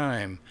out of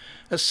time.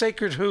 A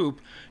sacred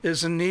hoop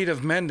is in need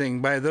of mending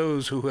by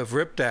those who have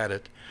ripped at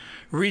it.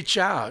 Reach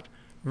out,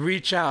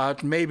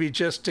 maybe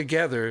just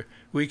together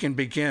we can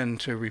begin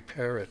to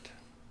repair it.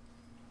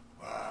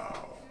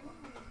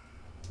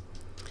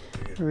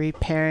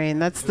 Repairing.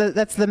 That's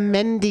the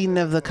mending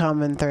of the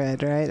common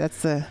thread, right?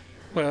 That's the.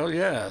 Well,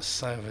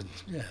 yes, I would.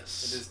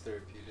 Yes. It is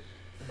therapeutic.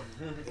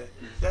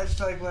 That's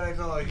like what I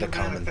call a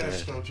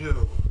manifesto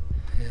too.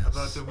 Yes.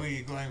 About the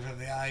we, going from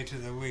the I to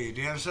the we.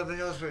 Do you have something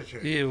else,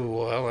 Richard?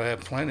 Well, I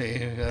have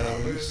plenty.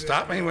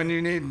 Stop me when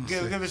you need.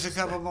 Give us a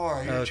couple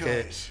more. Your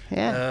choice.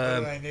 Yeah.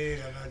 What do I need?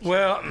 I'm not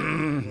well,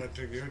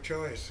 sure. Your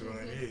choice.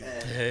 What I need.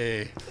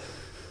 Hey,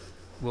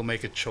 we'll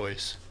make a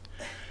choice.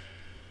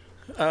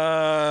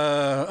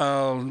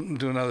 I'll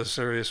do another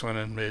serious one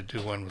and maybe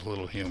do one with a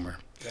little humor.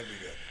 That'd be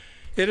good.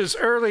 It is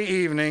early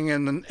evening,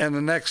 and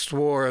the next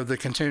war of the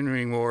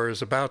continuing war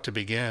is about to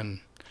begin.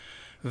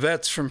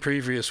 Vets from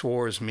previous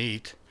wars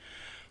meet.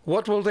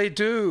 What will they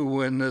do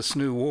when this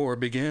new war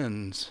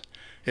begins?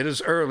 It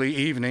is early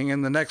evening,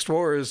 and the next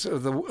war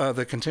of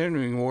the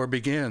continuing war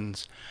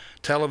begins.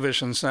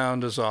 Television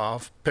sound is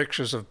off.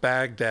 Pictures of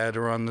Baghdad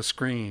are on the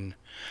screen.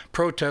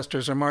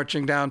 Protesters are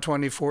marching down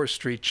 24th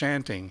Street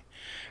chanting.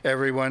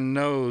 Everyone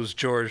knows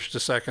George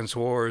II's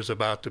war is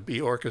about to be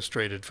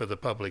orchestrated for the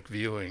public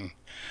viewing.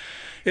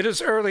 It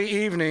is early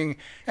evening,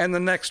 and the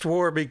next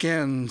war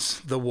begins,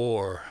 the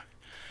war.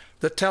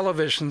 The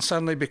television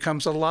suddenly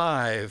becomes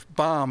alive,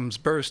 bombs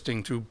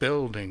bursting through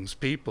buildings,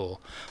 people,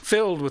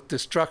 filled with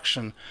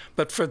destruction,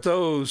 but for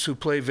those who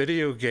play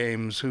video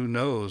games, who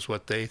knows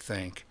what they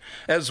think,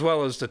 as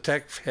well as the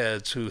tech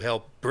heads who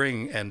help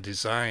bring and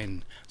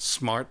design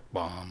smart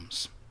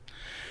bombs.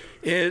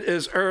 It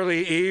is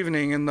early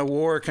evening, and the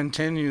war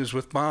continues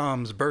with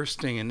bombs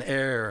bursting in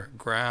air,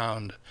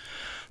 ground.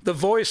 The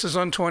voices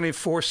on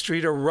 24th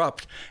Street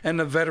erupt, and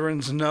the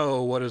veterans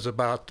know what is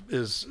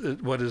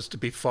to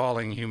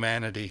befalling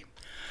humanity.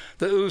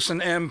 The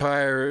Usan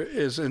Empire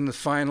is in the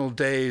final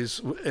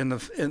days. The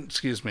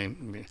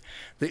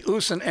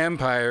Usan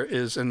Empire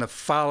is in the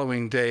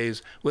following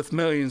days, with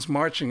millions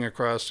marching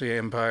across the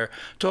empire,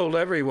 told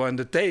everyone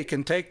that they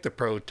can take the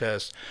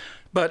protest.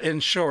 But in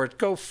short,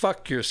 go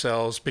fuck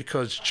yourselves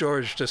because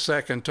George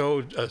II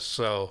told us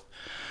so.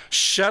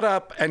 Shut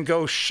up and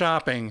go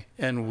shopping,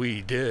 and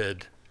we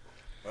did.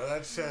 Well,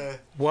 that's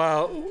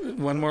While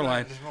one more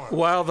line. there's more.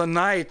 While the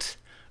night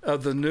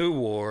of the new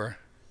war,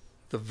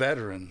 the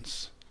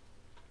veterans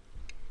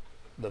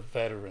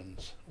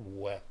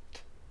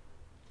wept.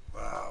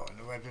 Wow, and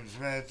the weapons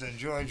met, and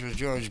George was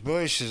George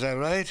Bush, is that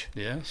right?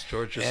 Yes,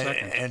 George II.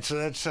 And so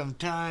that's some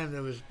time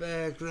that was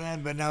back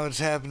then, but now it's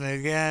happening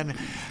again.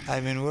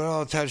 I mean, we're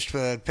all touched by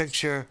that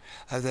picture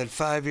of that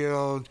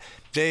 5-year-old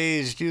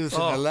dazed youth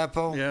in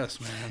Aleppo. Yes,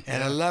 man.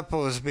 And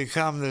Aleppo has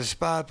become the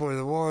spot where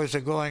the wars are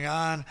going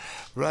on.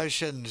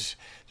 Russians,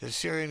 the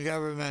Syrian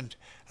government,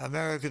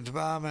 Americans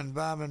bombing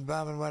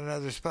one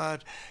another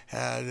spot.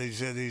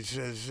 These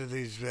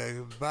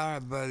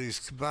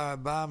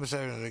bombs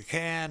are in a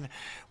can,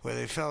 where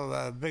they fell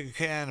a big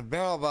can,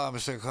 barrel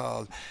bombs they're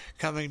called,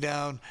 coming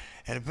down,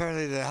 and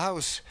apparently the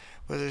house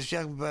where this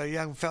young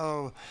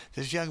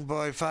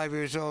boy, 5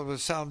 years old,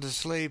 was sound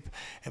asleep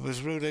and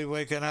was rudely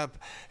waken up.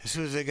 As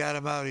soon as they got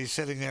him out, he's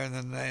sitting there in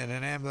an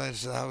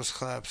ambulance. The house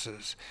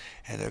collapses,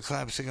 and they're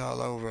collapsing all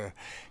over.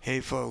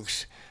 Hey,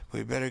 folks,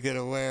 we better get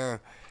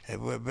aware.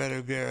 And we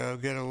better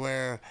get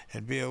aware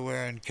and be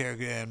aware and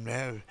carry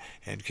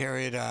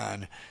it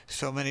on.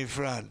 So many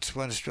fronts,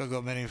 one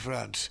struggle, many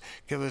fronts.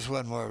 Give us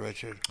one more,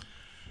 Richard.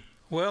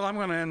 Well, I'm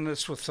going to end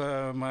this with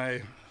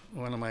one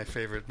of my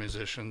favorite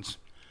musicians,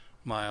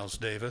 Miles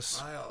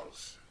Davis.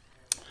 Miles.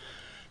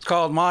 It's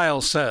called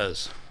Miles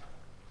Says.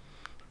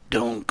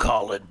 Don't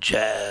call it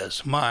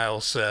jazz,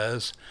 Miles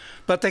says.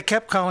 But they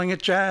kept calling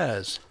it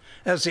jazz.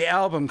 As the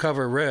album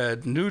cover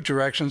read, New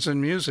Directions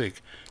in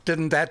Music.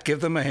 Didn't that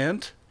give them a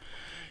hint?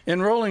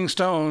 In Rolling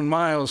Stone,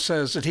 Miles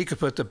says that he could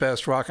put the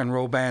best rock and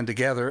roll band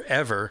together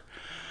ever.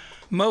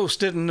 Most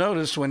didn't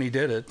notice when he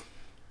did it.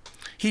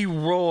 He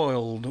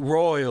roiled,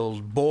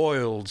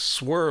 boiled,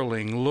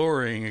 swirling,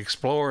 luring,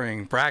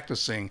 exploring,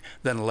 practicing,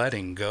 then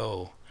letting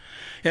go.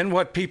 In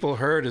what people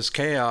heard as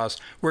chaos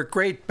were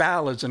great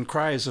ballads and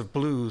cries of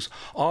blues,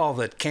 all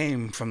that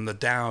came from the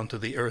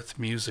down-to-the-earth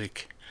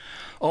music.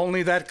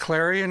 Only that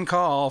clarion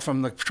call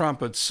from the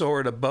trumpet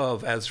soared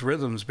above as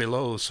rhythms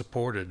below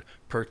supported,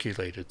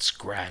 percolated,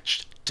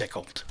 scratched,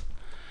 tickled.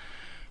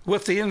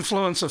 With the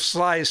influence of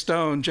Sly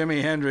Stone,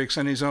 Jimi Hendrix,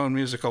 and his own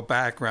musical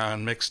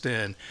background mixed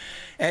in,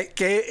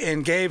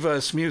 and gave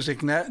us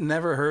music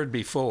never heard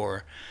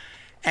before.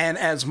 And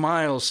as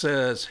Miles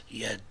says,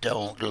 you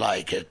don't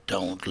like it,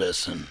 don't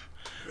listen.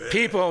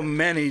 People,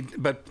 many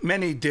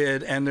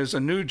did, and there's a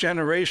new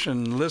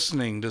generation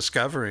listening,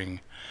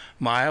 discovering.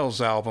 Miles'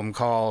 album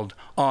called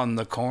On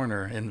the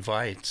Corner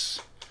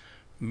invites.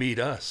 Meet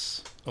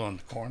us on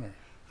the corner.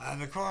 On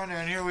the corner,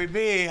 and here we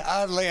be,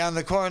 oddly on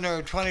the corner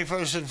of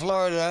 21st and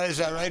Florida. Is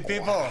that right,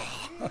 people?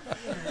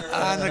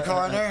 On the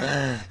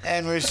corner,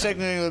 and we're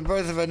signaling the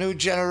birth of a new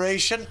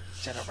generation.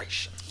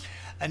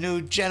 A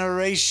new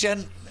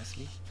generation.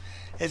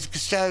 It's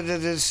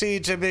started, the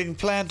seeds are being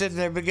planted and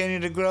they're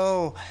beginning to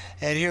grow.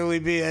 And here we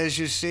be, as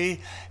you see,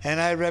 and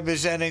I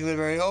representing the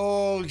very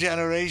old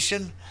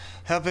generation,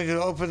 helping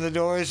to open the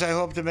doors. I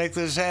hope to make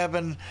this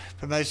happen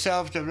for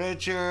myself, to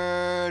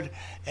Richard,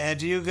 and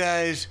to you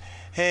guys.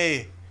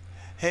 Hey,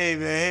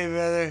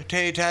 brother.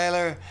 Hey,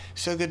 Tyler.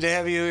 So good to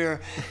have you here.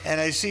 And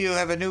I see you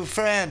have a new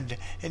friend,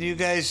 and you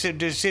guys seem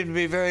to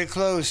be very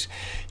close.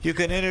 You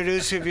can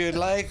introduce if you'd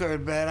like,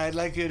 and I'd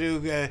like you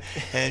to,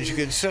 and you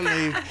can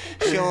certainly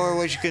show her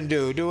what you can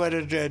do. Do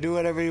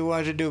whatever you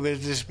want to do, but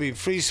just be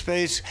free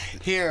space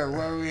here,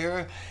 where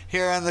we're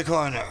here on the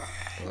corner.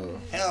 Oh,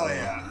 hell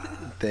yeah.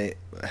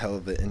 Hell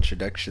of an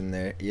introduction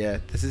there. Yeah,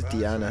 this is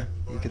Diana.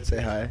 You could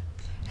say hi.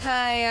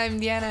 Hi, I'm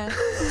Diana.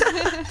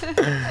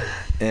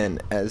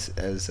 And as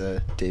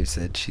Dave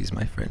said, she's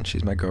my friend.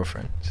 She's my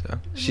girlfriend. So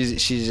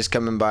she's just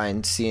coming by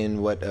and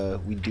seeing what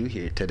we do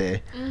here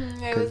today.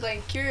 I was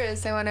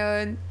curious. I want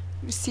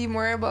to see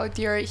more about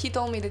he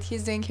told me that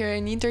he's doing here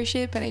an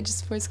internship, and I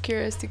just was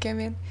curious to come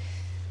in.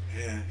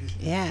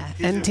 Yeah.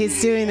 And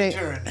he's doing it.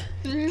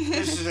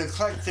 This is a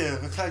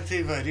collective.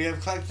 Do you have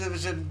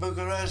collectives in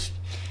Bucharest?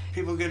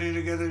 People getting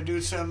together to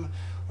do some,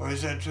 or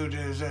is that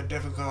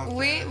difficult?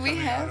 We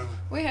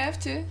have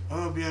to.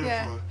 Oh, beautiful.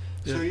 Yeah.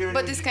 So you're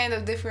but it's kind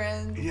of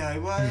different. Yeah,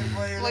 why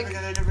you're living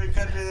in a different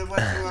country that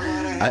went through a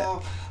lot of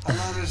hell, a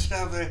lot of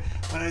stuff.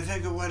 When I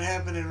think of what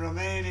happened in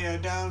Romania,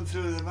 down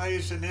through the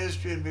recent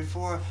history and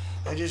before,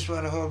 I just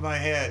want to hold my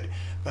head.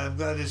 But I'm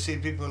glad to see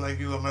people like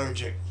you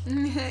emerging.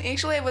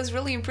 Actually, I was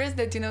really impressed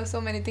that you know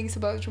so many things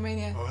about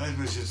Romania. Oh, that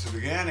was just the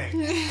beginning.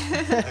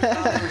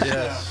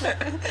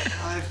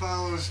 I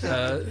follow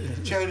stuff.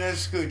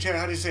 Ceausescu,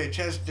 how do you say it?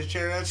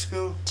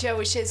 Ceausescu?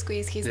 Ceausescu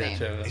is his name.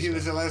 He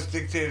was the last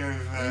dictator,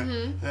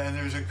 and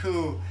there was a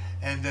coup.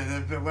 And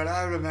what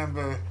I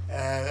remember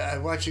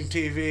watching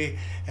TV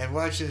and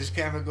watching his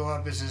camera go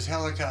up as his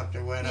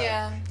helicopter went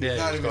up. He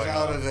thought he was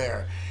out of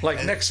there.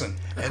 Like Nixon.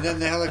 And then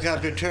the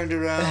helicopter turned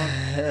around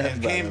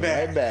and came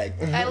back. Right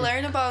back. I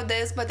learned about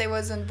this, but I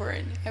wasn't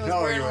born. I was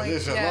born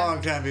this is a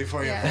long time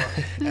before you were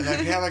born. And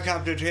the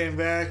helicopter came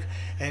back,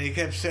 and he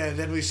kept saying,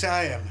 then we saw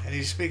him, and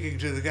he's speaking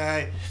to the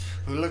guy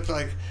who looked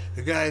like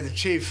the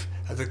chief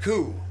of the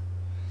coup,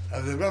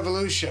 of the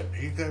revolution.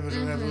 He thought it was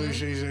a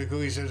revolution. He said a coup.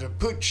 He says a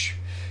putsch.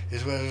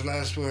 is what his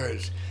last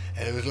words.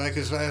 And it was like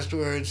his last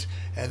words.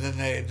 And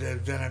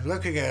then I'm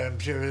looking at him.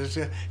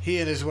 He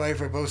and his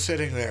wife are both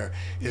sitting there.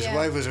 His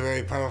wife was a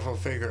very powerful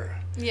figure.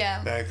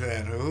 Yeah. Back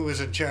then, who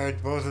was in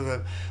charge, both of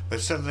them, but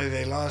suddenly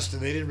they lost,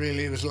 and they didn't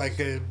really. It was like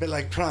a bit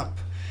like Trump,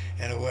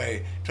 in a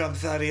way. Trump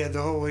thought he had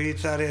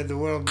the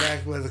world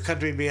back with the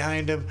country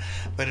behind him,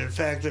 but in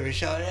fact they were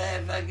shouting,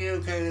 "Hey, fuck you,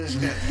 this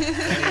guy,"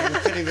 and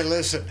he couldn't even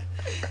listen.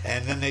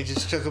 And then they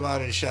just took him out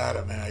and shot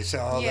him, and I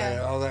saw all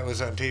that. All that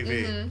was on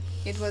TV. Mm-hmm.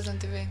 It was on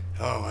TV.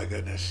 Oh my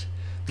goodness,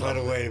 what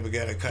a way to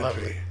begin a country.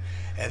 Lovely.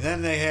 And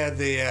then they had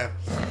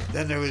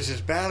then there was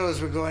this battles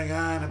were going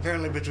on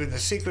apparently between the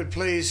secret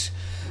police,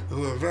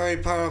 who were very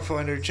powerful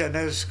under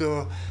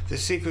Ceausescu, the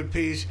secret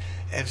police,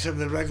 and some of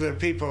the regular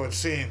people, it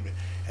seemed.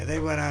 And they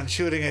went on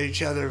shooting at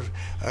each other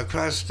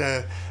across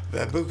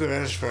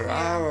Bucharest for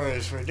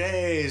hours, for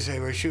days. They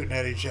were shooting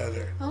at each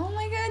other. Oh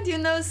my God, you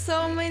know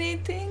so many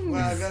things.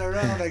 Well, I've been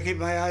around. I keep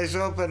my eyes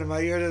open and my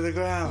ear to the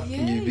ground.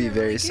 Yeah, You'd be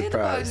very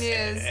surprised.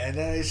 And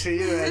then I see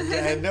you. I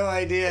had no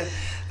idea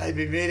I'd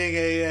be meeting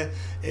an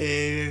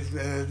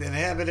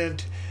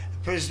inhabitant,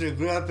 a person who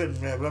grew up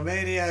in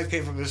Romania,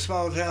 came from a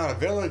small town, a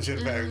village, in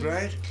fact,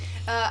 right?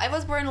 I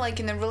was born like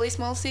in a really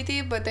small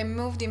city, but I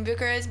moved in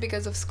Bucharest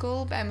because of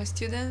school. I'm a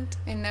student,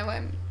 and now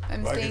I'm Well,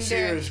 I staying can see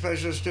there. you're a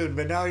special student,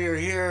 but now you're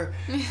here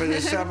for the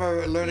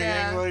summer learning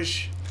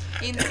English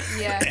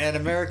and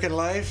American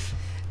life.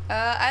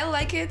 I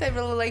like it. I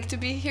really like to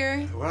be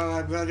here. Well,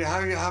 I'm glad.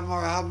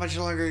 How much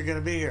longer are you going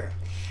to be here?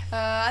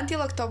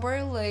 Until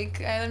October.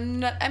 Like I'm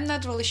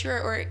not really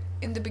sure, or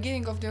in the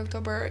beginning of the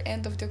October,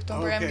 end of the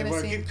October. Okay, I'm gonna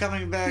well, see. keep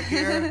coming back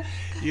here.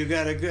 You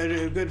got a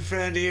good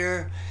friend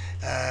here.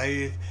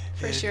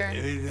 For sure.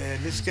 And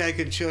this guy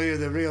can show you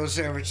the real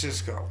San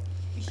Francisco.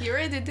 He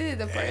already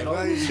did, apparently.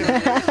 Well, you showed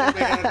me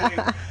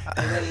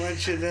and then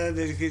once you know,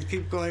 they can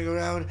keep going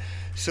around.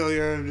 So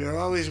you're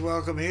always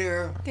welcome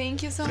here.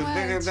 Thank you so So much.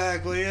 bring her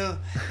back, will you?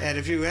 And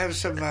if you have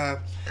some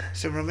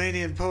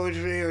Romanian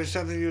poetry or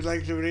something you'd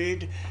like to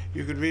read,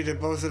 you could read it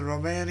both in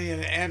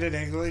Romanian and in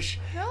English.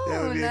 Oh,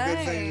 that would be nice. a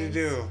good thing to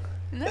do.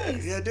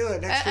 Nice. Yeah, do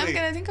it next I'm week.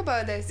 gonna think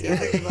about this. Yeah,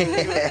 think about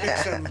it. Pick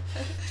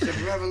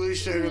some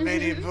revolutionary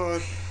Romanian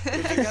poet.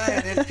 There's a guy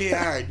on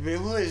NPR.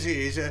 Who is he?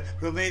 He's a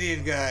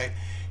Romanian guy.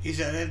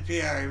 He's on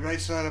NPR. He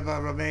writes a lot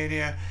about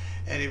Romania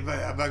and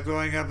about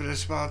growing up in a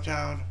small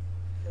town.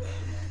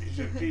 He's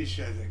a Pish,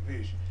 I think.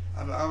 Pish.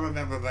 I'll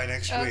remember by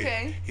next week.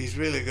 Okay. He's a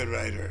really good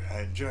writer.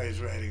 I enjoy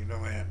his writing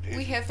no end. He's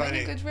We have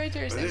funny. many good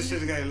writers. But this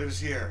is the guy who lives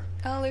here.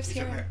 Oh, lives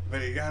He's here.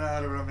 But he got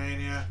out of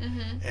Romania,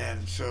 Mhm.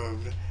 and so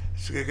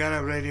he got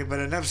out of Romania. But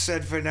enough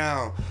said for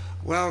now.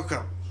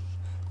 Welcome.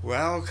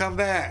 Welcome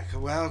back.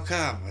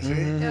 Welcome. See?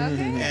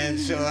 Okay. And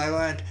so I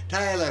want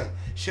Tyler,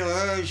 show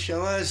her,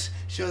 show us,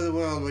 show the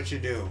world what you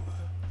do.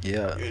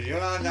 Yeah.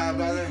 You're on now,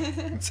 brother.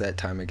 It's that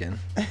time again.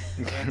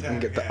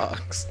 Get the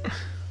ox.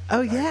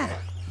 Oh, yeah.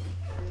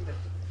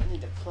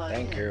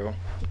 Thank you.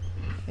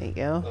 There you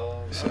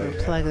go. So,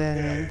 Plug that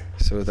in.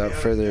 So without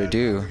further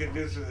ado, We can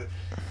do some,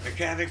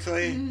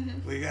 mechanically,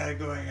 we got it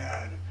going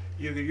on.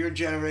 Your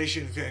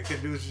generation can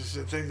do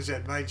some things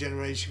that my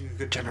generation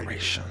could never do.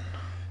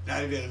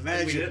 Not even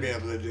imagine to be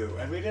able to do.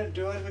 And we didn't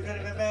do it, we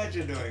couldn't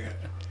imagine doing it.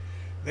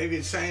 Maybe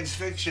it's science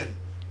fiction.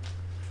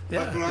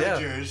 Buck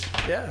Rogers.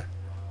 Yeah.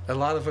 A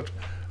lot of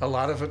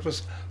it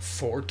was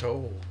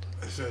foretold.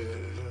 So,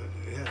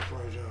 yeah,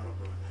 foretold.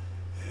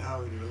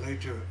 How we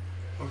relate to it.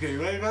 Okay,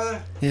 you ready,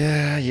 brother?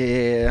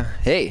 yeah.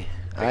 Hey,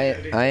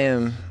 I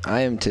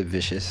am Tip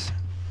Vicious,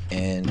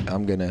 and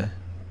I'm gonna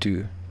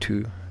do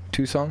two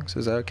songs.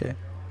 Is that okay?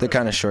 They're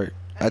kind of short.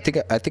 I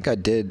think I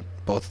did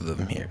both of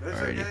them here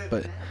already,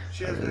 but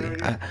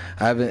I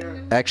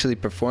haven't actually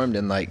performed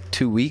in like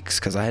 2 weeks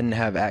because I didn't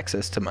have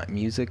access to my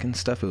music and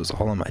stuff. It was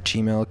all on my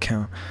Gmail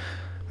account.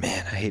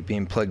 Man, I hate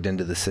being plugged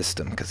into the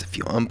system because if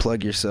you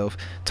unplug yourself,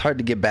 it's hard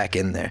to get back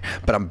in there.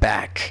 But I'm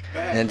back,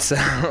 and so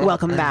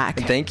Welcome back.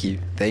 Thank you.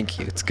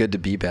 It's good to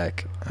be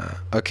back.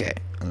 Okay,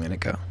 I'm gonna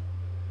go.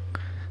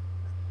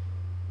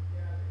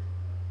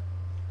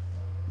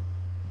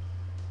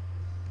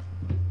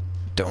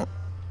 Don't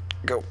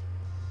go.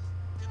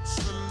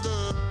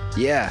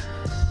 Yeah.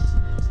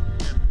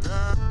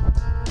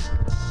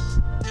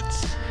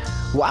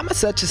 Why am I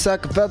such a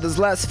sucker for those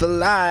lustful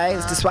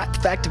lies? Despite the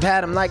fact I've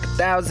had them like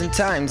 1,000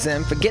 times.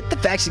 And forget the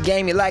fact she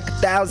gave me like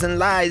 1,000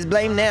 lies.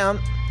 Blame them.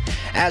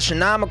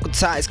 Astronomical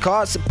ties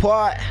cause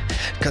support.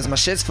 Cause my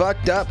shit's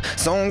fucked up.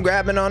 So I'm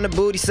grabbing on the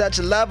booty, such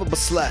a lovable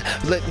slut.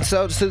 Looking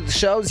so to the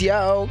shows,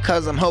 yo.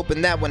 Cause I'm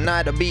hoping that one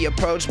night I'll be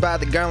approached by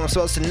the girl I'm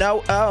supposed to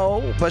know.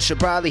 Oh, but she'll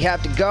probably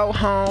have to go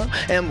home.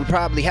 And we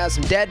probably have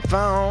some dead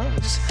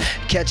phones.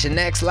 Catch your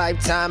next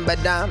lifetime,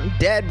 but I'm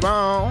dead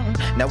wrong.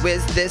 Now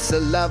is this a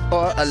love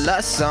or a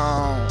lust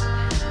song?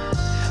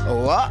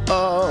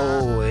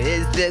 Oh,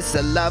 is this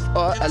a love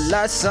or a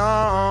lust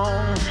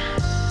song?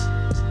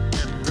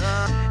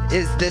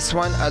 Is this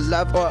one a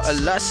love or a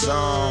lust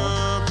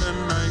song?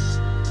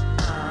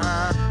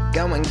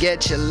 Go and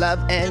get your love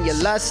and your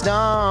lust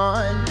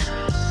on.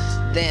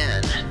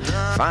 Then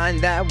find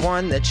that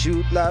one that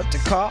you'd love to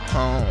call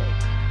home.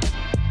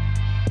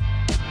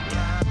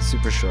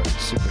 Super short.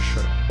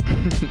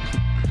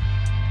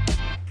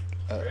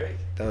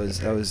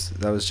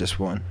 That was just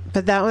one.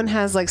 But that one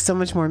has like so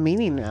much more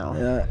meaning now.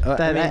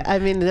 I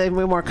mean,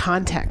 more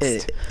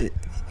context.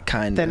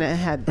 Kind than it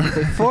had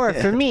before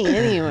for me.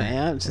 Anyway,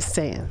 I'm just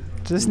saying.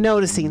 Just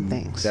noticing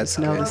things. That's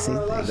noticing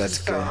things. That's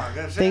good.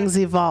 Things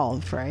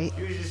evolve, right?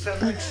 Usually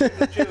something like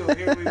Super 2.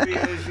 Here we be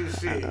as you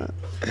see.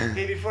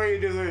 Hey, before you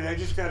do it, I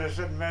just got a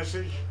sudden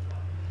message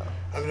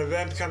of an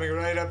event coming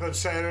right up on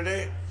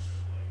Saturday.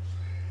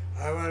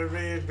 I want to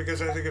read it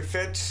because I think it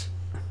fits.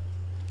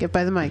 Get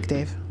by the mic,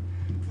 Dave.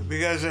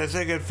 Because I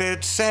think it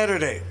fits.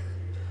 Saturday,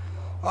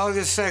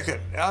 August 2nd,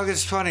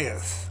 August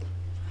 20th,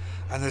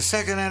 on the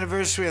second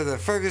anniversary of the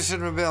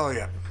Ferguson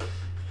Rebellion.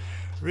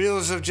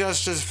 Reels of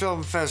Justice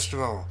Film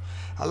Festival,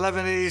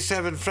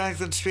 1187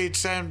 Franklin Street,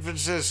 San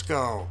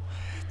Francisco.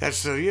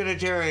 That's the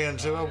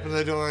Unitarians who open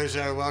the doors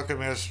and welcome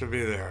us to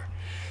be there.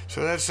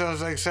 So that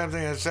sounds like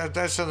something that's on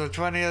the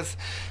 20th.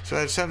 So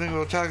that's something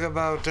we'll talk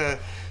about.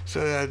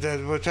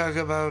 We'll talk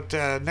about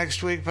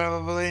next week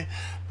probably.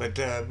 But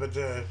that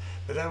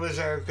was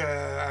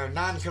our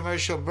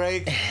non-commercial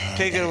break.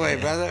 Take it away,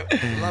 brother.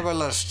 Love our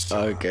list.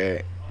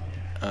 Okay.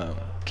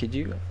 Could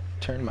you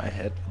turn my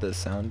head, the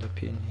sound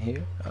up in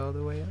here, all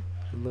the way up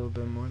a little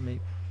bit more,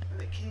 maybe?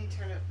 Can you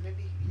turn up?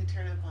 Maybe you can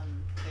turn up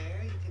on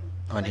there. You can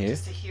on here,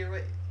 just to hear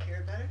it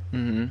better.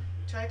 Mm-hmm.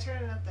 Try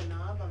turning up the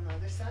knob on the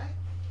other side.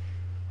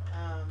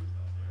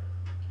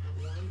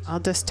 I'll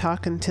just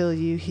talk until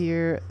you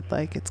hear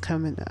like it's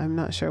coming. I'm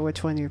not sure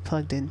which one you're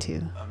plugged into.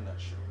 I'm not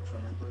sure which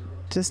one I'm plugged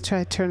into. Just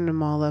try turning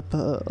them all up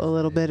a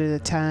little bit at a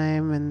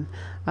time, and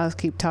I'll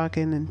keep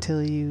talking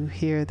until you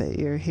hear that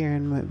you're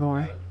hearing it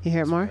more. You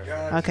hear it more?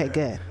 Okay,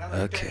 good.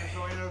 Okay.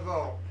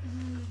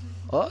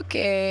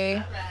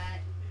 Okay.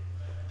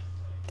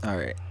 All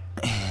right.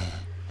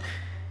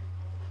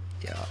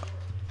 Yeah.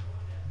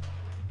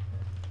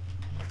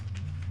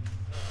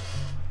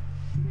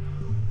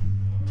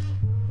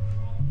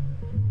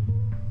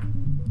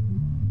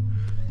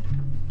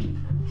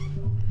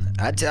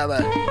 I tell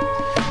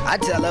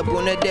her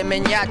Buna de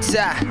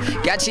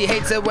Minyata. God, she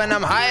hates it when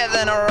I'm higher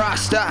than a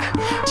roster.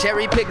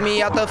 Cherry pick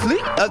me out the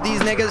fleet of these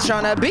niggas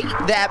tryna beat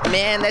that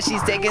man that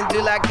she's taking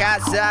to La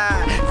Casa.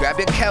 Grab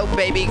your coat,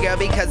 baby girl,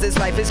 because this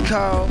life is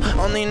cold.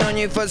 Only known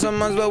you for some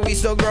months, but we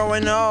still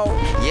growing old.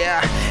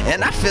 Yeah,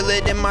 and I feel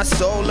it in my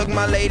soul. Look,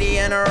 my lady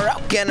and her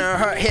rock and her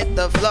heart hit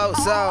the flow.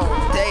 So,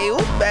 they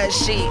oop bad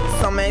sheet,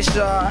 so make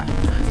sure,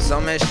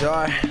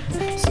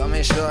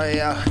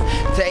 yo.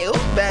 They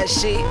oop bad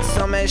sheet,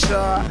 so make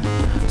sure.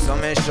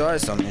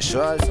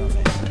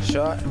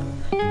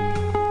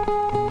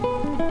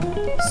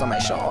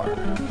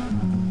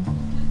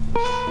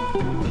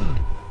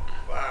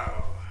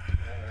 Wow.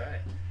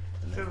 Alright.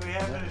 So we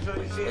have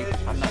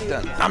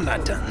I'm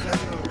not done.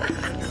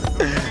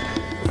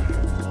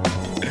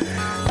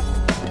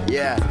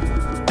 Yeah.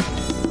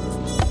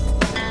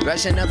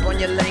 Brushing up on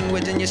your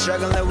language and you're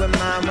struggling with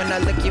mine. When I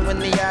look you in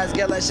the eyes,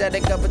 girl, I shed a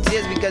couple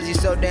tears because you're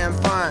so damn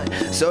fine.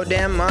 So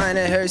damn mine,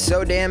 it hurts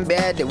so damn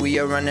bad that we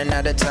are running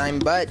out of time.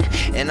 But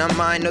in our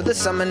mind, no, the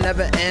summer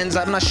never ends.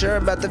 I'm not sure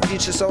about the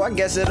future, so I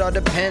guess it all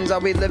depends.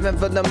 Are we living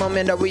for the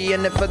moment? Are we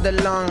in it for the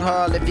long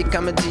haul? If you're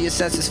coming to your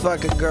senses,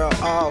 fuck a girl,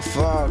 all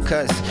fall.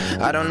 Cause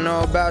I don't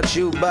know about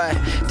you, but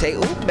take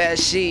oop bad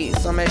sheet.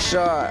 So make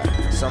sure.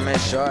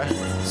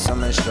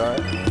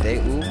 They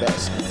oop bad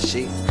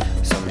sheet.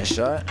 So make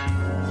sure.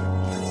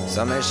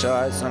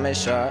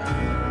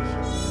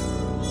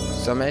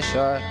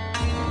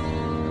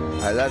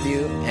 I love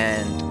you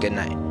and good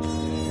night.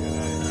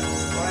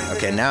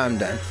 Okay, now I'm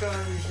done.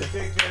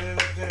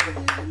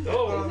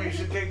 You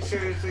should take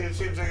seriously. It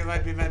seems like it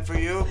might be meant for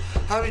you.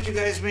 How did you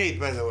guys meet,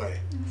 by the way?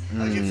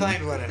 How did you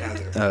find one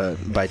another?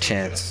 By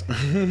chance.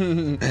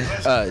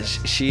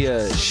 She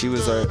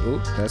was our. Ooh,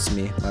 that's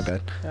me. My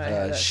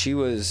bad. She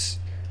was,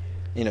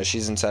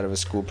 she's inside of a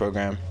school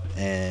program.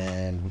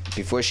 And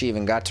before she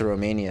even got to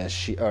Romania,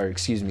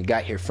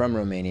 got here from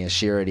Romania,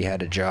 she already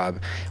had a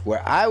job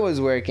where I was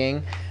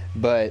working,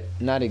 but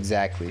not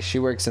exactly. She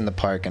works in the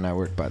park and I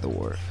work by the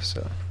wharf,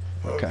 so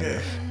kind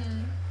of.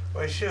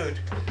 Well, shoot.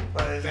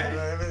 Well,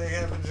 everything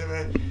happens.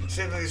 I'm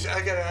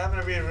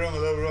gonna be in a room, a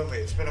little roomy.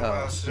 It's been a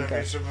while since I've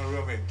been somewhere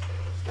roomy.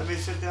 Let me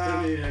sit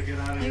down. Get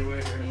out of your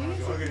way here.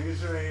 Okay, you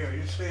stay here.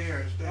 You stay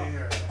here. Stay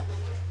here.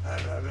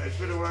 It's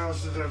been a while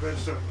since I've been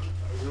some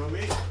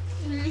roomy.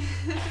 Do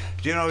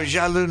you know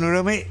Jalun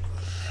Rumi?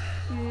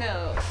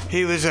 No.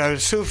 He was a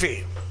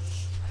Sufi.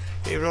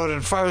 He wrote in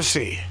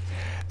Farsi.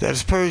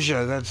 That's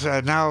Persia. That's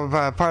now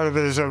part of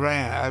it is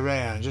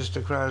Iran, just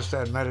across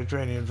that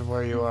Mediterranean from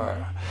where you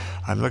are.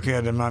 I'm looking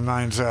at it in my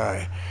mind's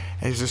eye.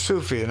 And he's a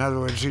Sufi. In other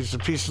words, he's the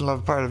peace and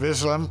love part of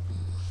Islam.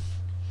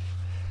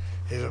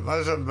 He's a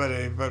Muslim,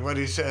 but what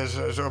he says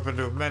is open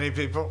to many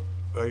people.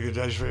 Well, you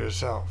judge for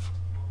yourself.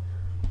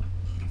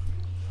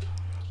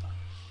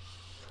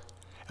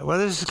 Well,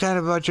 this is kind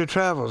of about your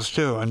travels,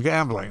 too, and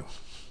gambling.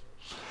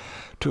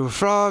 To a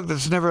frog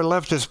that's never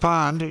left his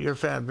pond, your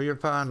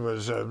pond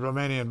was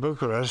Romanian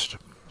Bucharest,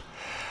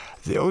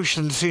 the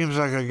ocean seems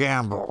like a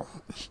gamble.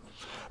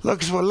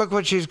 Look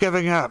what she's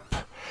giving up.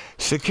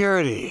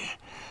 security,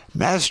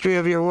 mastery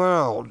of your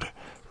world,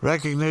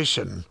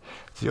 recognition.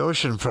 The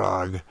ocean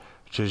frog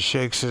just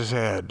shakes his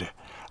head.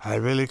 I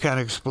really can't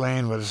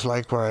explain what it's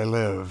like where I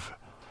live,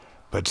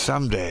 but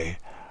someday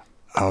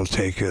I'll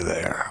take you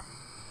there.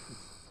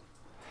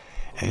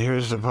 And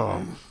here's the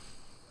poem.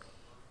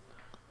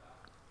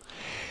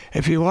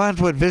 If you want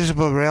what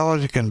visible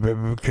reality can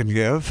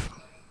give,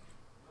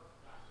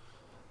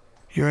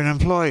 you're an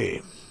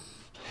employee.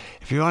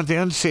 If you want the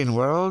unseen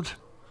world,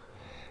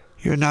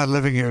 you're not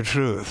living your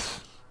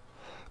truth.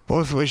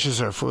 Both wishes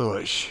are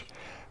foolish,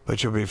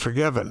 but you'll be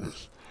forgiven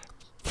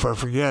for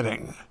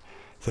forgetting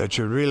that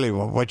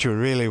what you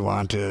really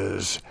want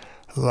is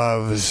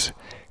love's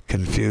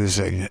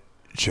confusing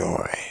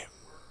joy.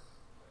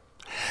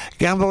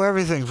 Gamble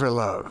everything for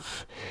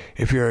love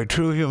if you're a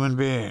true human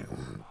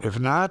being. If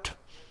not,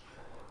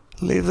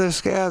 leave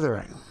this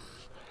gathering.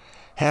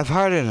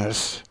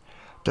 Half-heartedness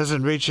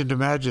doesn't reach into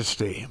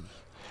majesty.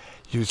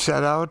 You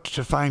set out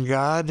to find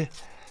God,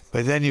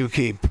 but then you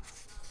keep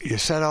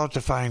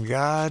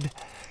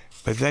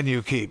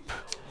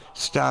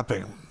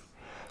stopping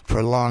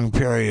for long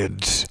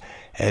periods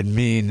at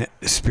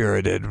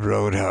mean-spirited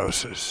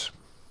roadhouses.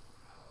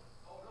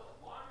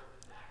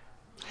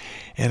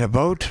 In a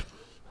boat,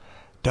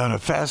 down a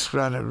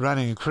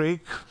fast-running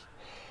creek,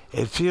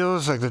 it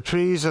feels like the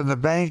trees on the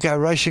bank are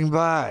rushing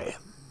by.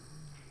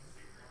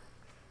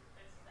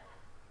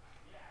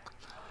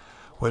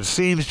 What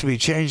seems to be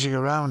changing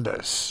around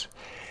us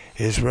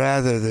is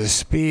rather the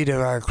speed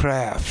of our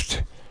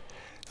craft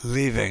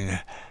leaving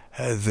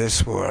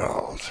this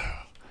world.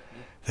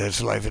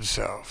 That's life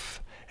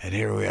itself. And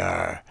here we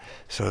are.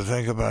 So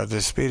think about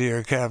the speed of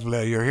your craft.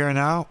 You're here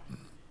now.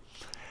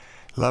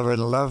 Love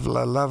and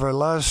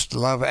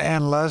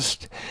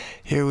lust.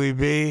 Here we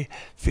be,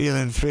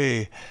 feeling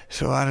free.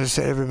 So I want to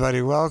say,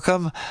 everybody,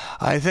 welcome.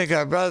 I think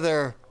our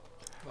brother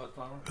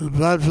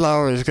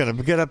Bloodflower is going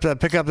to get up there,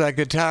 pick up that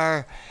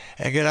guitar,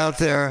 and get out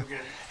there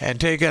and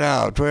take it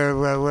out.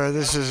 Where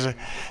this is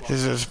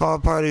a small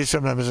party,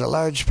 sometimes a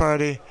large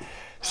party,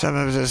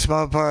 sometimes a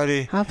small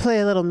party. I'll play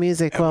a little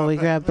music while we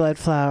grab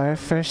Bloodflower,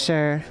 for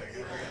sure.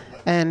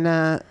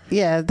 And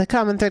yeah, the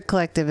Common Thread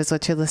Collective is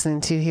what you're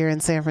listening to here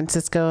in San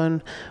Francisco,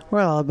 and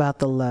we're all about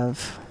the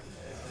love.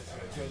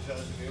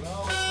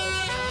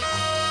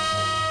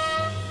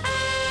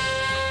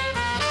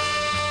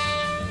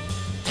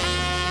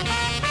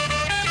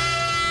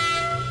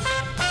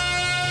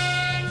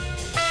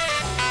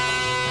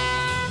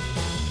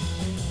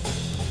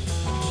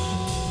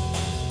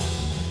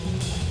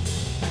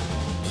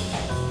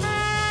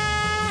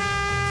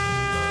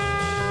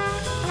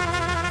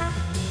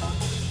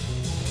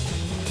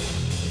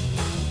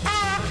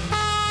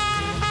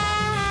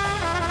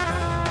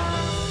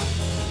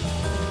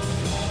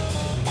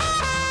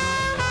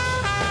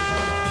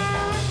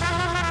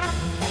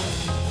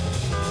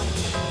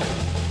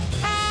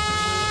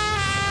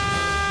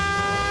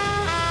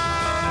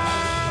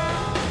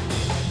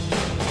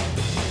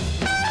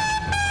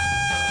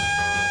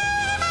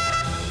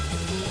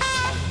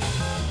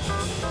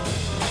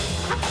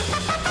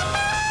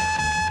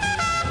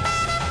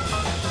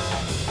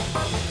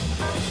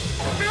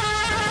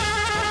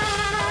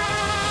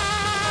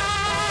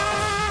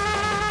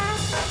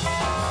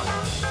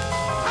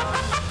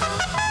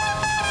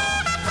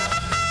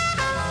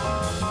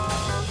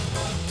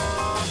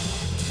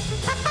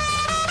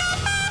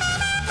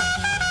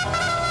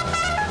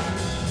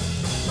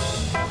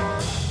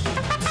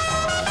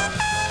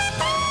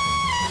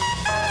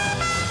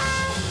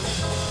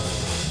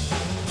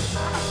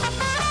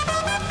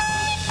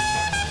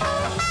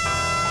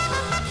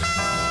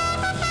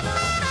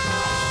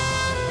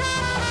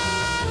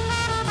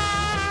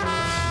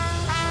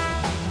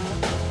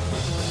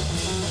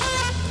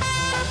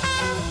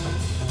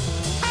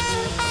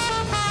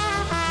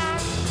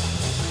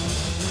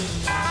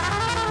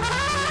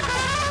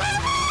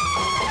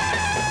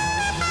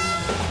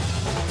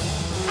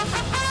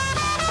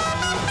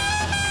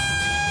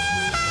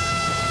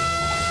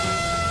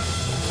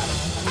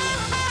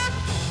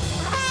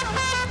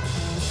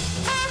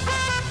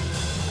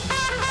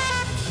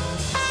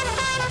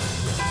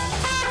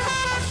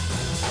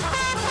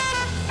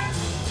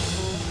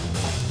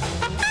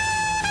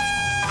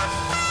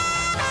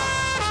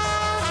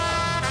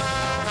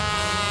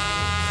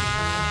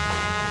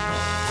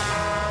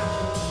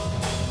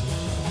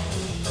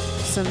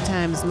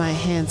 Sometimes my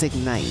hands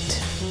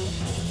ignite.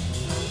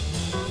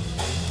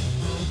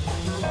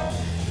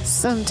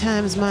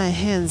 Sometimes my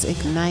hands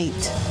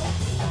ignite.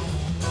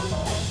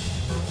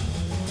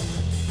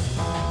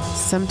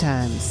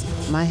 Sometimes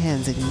my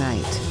hands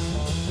ignite.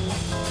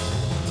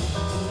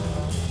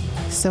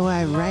 So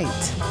I write.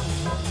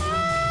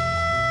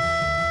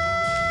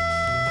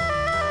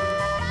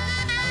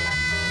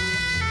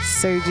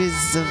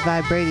 Surges of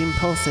vibrating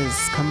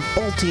pulses come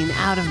bolting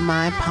out of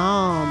my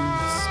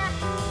palms.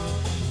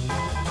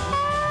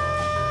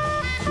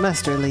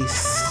 Must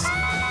release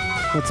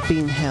what's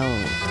being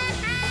held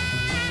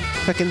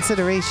for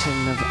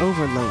consideration of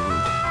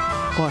overload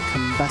or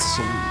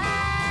combustion.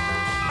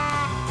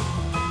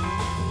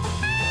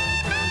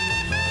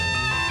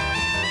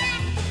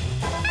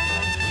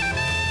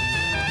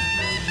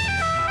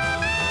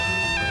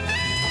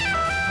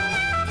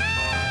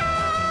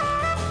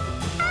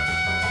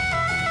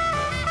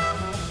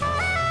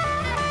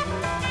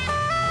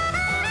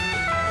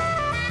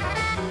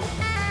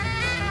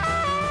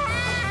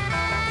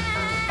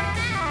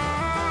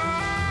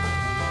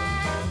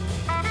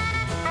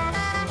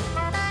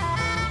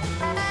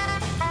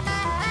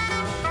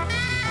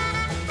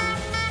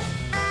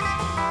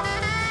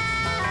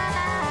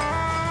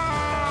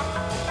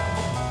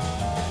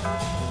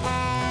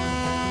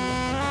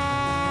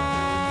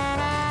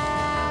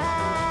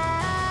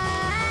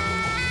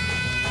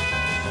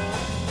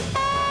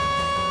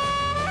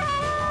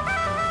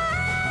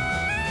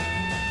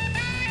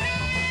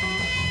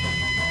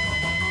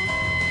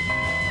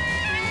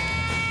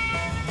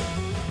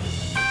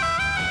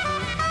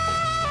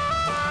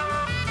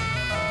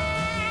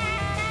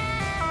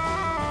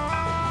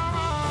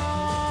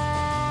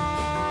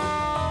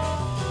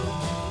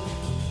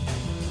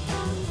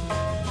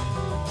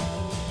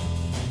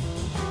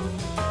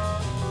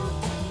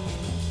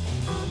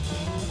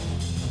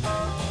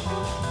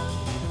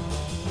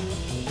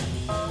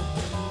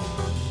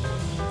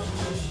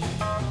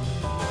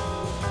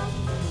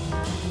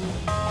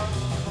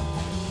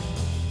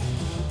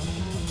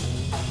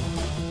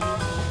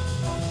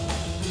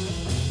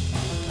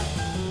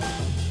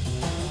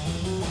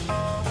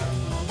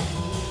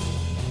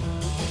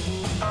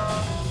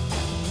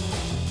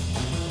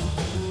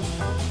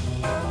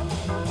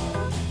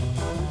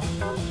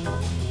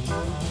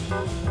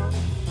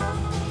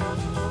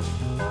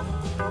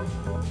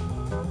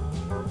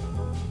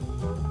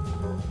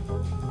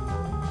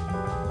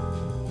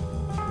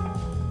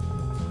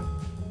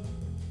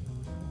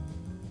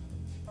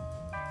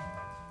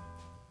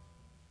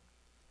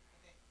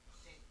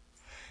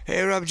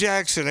 Hey, Rob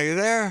Jackson, are you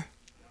there?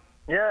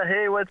 Yeah,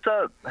 hey, what's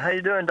up? How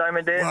you doing,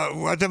 Diamond Dave?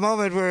 Well, at the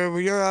moment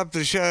where you're up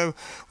the show,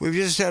 we've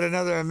just had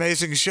another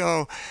amazing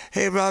show.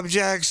 Hey, Rob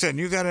Jackson,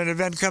 you got an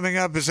event coming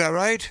up, is that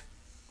right?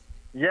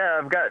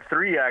 Yeah, I've got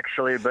 3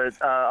 actually, but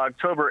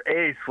October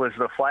 8th was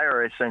the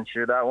flyer I sent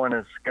you. That one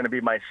is going to be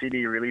my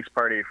CD release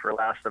party for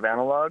Last of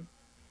Analog.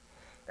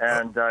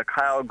 And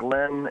Kyle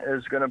Glenn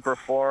is going to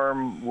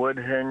perform,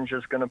 Woodhinge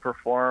is going to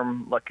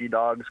perform, Lucky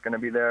Dog's going to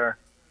be there.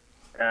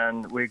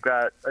 And we've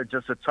got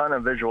just a ton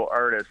of visual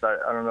artists. I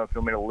don't know if you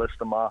want me to list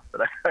them off,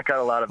 but I got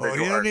a lot of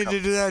visual artists. You don't need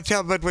to do that,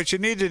 but what you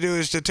need to do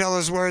is to tell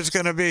us where it's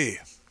going to be.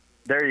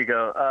 There you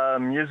go.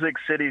 Music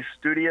City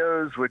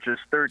Studios, which is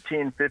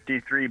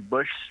 1353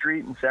 Bush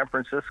Street in San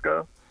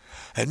Francisco.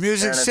 At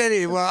Music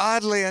City, well,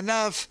 oddly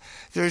enough,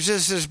 there's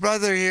just this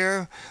brother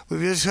here.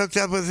 We've just hooked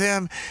up with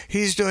him.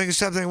 He's doing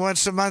something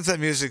once a month at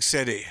Music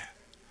City.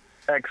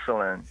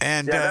 Excellent.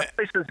 And that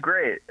place is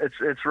great.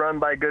 It's run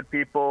by good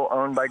people,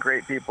 owned by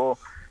great people.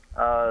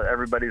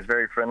 Everybody's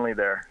very friendly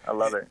there. I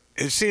love it.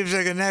 It seems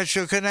like a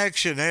natural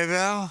connection, eh,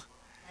 Val?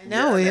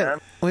 No,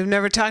 we've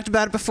never talked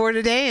about it before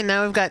today, and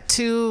now we've got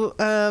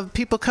 2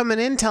 people coming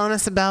in telling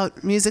us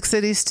about Music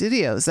City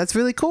Studios. That's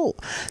really cool.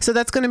 So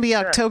that's going to be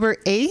October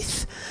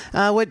 8th.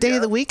 What day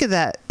of the week is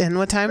that, and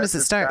what time does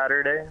it start?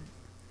 Saturday.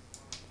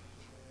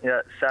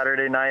 Yeah,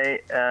 Saturday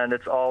night, and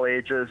it's all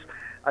ages.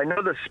 I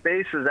know the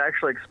space is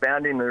actually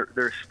expanding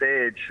their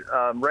stage.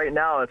 Right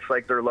now, it's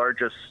like their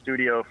largest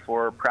studio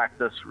for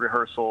practice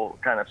rehearsal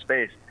kind of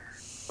space.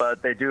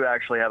 But they do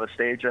actually have a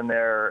stage in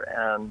there,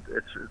 and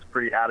it's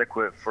pretty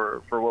adequate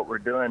for what we're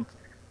doing.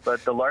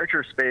 But the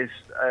larger space,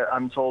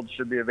 I'm told,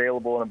 should be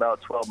available in about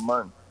 12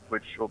 months,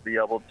 which will be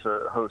able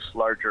to host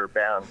larger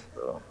bands.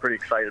 So I'm pretty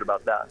excited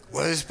about that.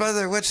 Well, his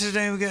brother, what's his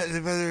name again?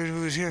 The brother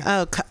who was here?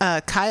 Oh,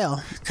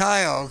 Kyle.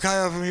 Kyle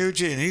from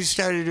Eugene. He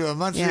started to do a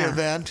monthly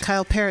event.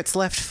 Kyle Parrott's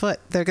Left Foot.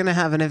 They're going to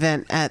have an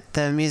event at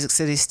the Music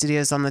City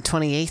Studios on the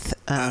 28th.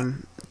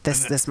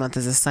 This month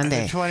is a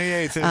Sunday. The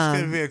 28th. There's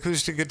going to be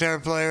acoustic guitar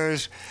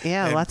players.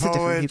 Yeah, lots of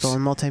different people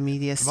and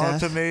multimedia stuff.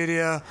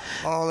 Multimedia,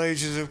 all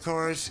ages, of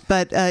course.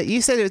 But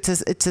you said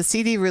it's a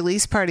CD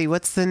release party.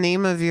 What's the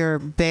name of your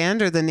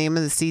band or the name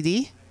of the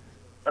CD?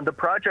 The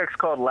project's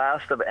called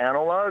Last of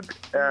Analog,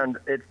 and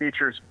it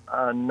features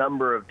a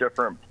number of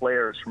different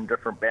players from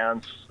different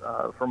bands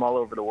from all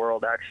over the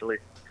world, actually.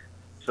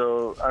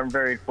 So I'm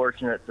very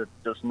fortunate to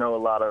just know a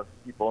lot of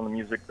people in the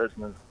music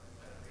business.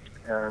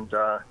 And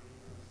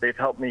they've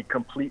helped me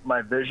complete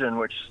my vision,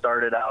 which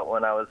started out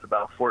when I was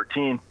about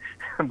 14.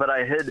 But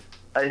I hid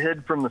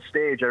from the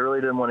stage. I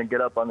really didn't want to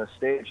get up on the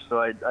stage, so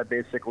I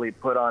basically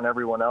put on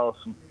everyone else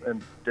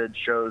and did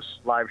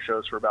live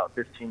shows for about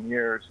 15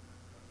 years,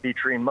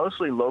 featuring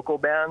mostly local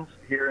bands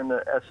here in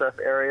the SF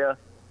area.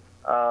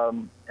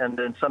 And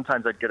then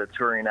sometimes I'd get a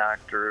touring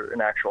act or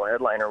an actual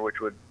headliner, which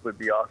would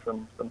be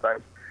awesome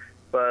sometimes.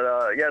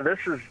 But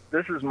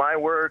this is my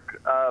work.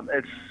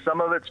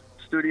 Some of it's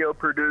studio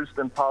produced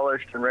and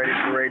polished and ready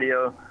for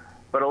radio,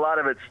 but a lot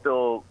of it's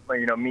still,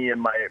 me in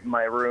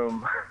my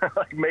room,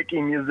 like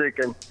making music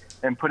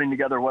and putting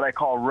together what I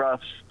call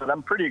roughs. But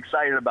I'm pretty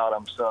excited about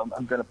them, so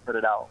I'm going to put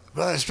it out.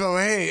 Well, so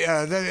hey,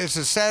 it's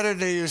a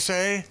Saturday, you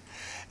say,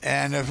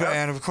 and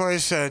of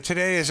course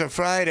today is a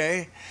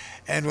Friday,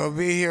 and we'll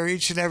be here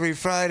each and every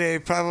Friday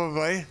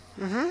probably.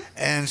 Mm-hmm.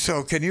 And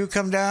so can you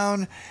come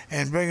down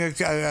and bring a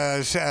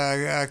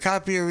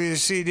copy of your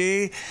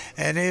CD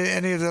and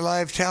any of the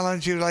live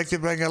talent you'd like to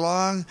bring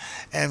along?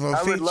 And we'll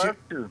I would love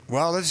to.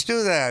 Well, let's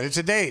do that. It's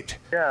a date.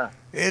 Yeah.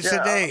 It's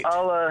a date.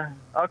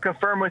 I'll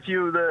confirm with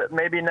you that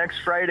maybe next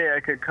Friday I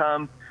could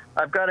come.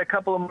 I've got a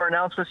couple of more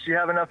announcements. Do you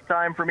have enough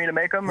time for me to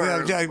make them?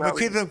 We'll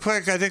keep them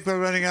quick. I think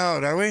we're running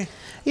out, are we?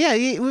 Yeah,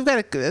 we've got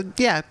a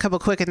couple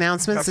quick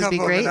announcements. It'd be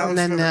great. And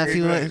then if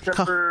you want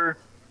to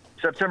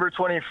September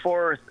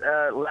 24th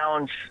at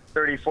Lounge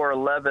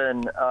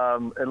 3411,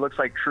 it looks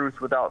like Truth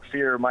Without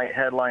Fear might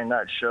headline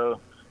that show,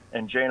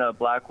 and Jaina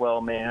Blackwell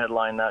may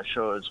headline that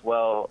show as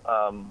well.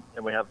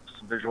 And we have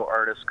some visual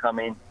artists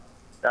coming.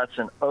 That's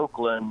in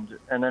Oakland.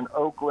 And then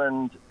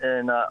Oakland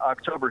in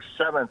October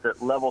 7th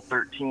at Level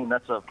 13.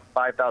 That's a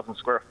 5,000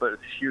 square foot,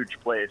 huge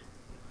place.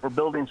 We're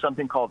building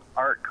something called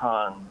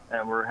ArtCon,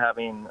 and we're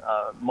having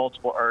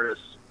multiple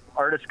artists.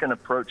 Artists can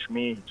approach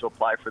me to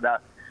apply for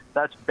that.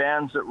 That's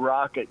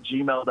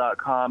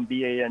bandsthatrock@gmail.com,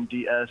 BandsthatRock,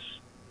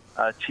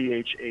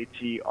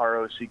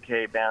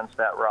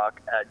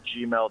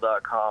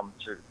 bandsthatrock@gmail.com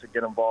to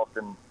get involved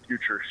in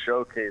future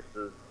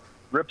showcases.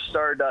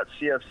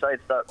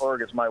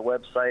 Ripstar.cfsites.org is my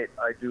website.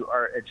 I do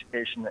art,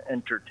 education, and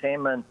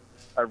entertainment.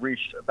 I've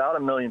reached about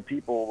 1 million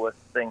people with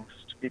thanks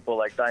to people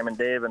like Diamond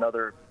Dave and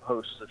other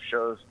hosts of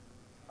shows.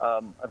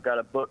 I've got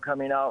a book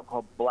coming out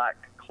called Black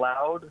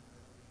Cloud.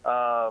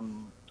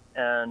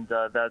 And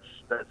that's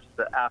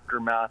the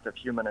aftermath of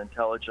human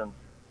intelligence,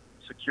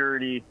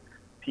 security,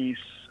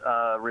 peace,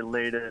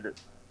 related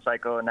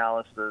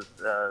psychoanalysis,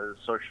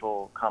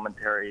 social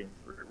commentary,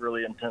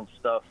 really intense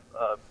stuff.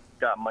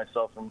 Got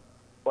myself in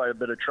quite a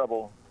bit of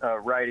trouble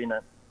writing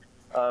it,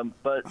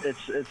 but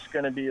it's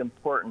going to be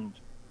important.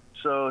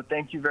 So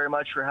thank you very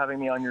much for having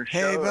me on your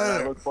show. Hey, brother.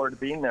 And I look forward to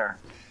being there.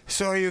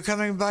 So are you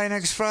coming by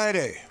next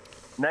Friday?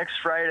 Next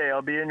Friday,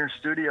 I'll be in your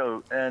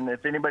studio, and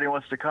if anybody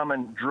wants to come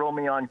and drill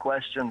me on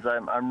questions,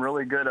 I'm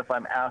really good if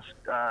I'm asked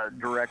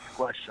direct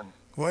questions.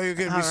 Well, you're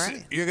going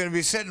to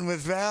be sitting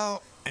with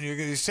Val, and you're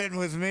going to be sitting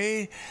with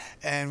me,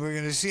 and we're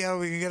going to see how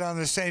we can get on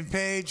the same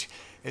page.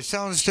 It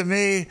sounds to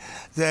me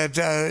that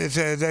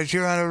that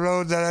you're on a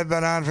road that I've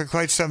been on for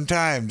quite some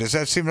time. Does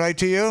that seem right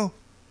to you?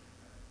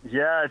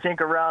 Yeah, I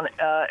think around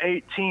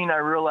 18, I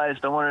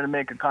realized I wanted to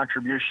make a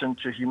contribution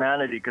to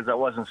humanity because I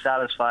wasn't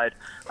satisfied.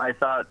 I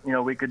thought,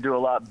 we could do a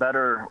lot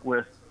better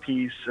with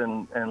peace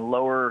and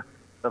lower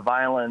the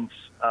violence.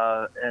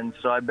 And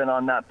so I've been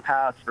on that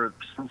path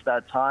since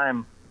that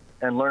time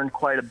and learned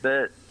quite a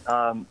bit.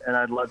 And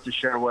I'd love to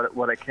share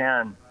what I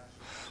can.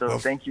 So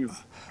thank you,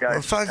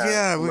 guys. Well, fuck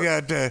yeah. We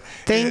got...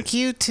 Thank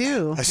you,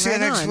 too. I'll see you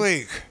next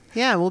week.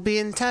 Yeah, we'll be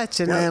in touch.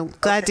 And I'm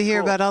glad to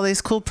hear about all these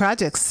cool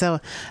projects.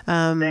 So...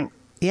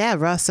 yeah,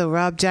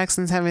 Rob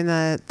Jackson's having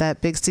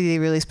that big CD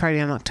release party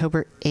on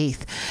October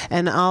 8th,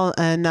 and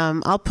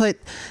I'll put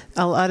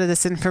a lot of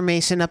this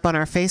information up on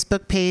our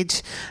Facebook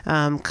page,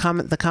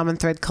 the Common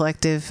Thread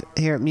Collective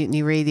here at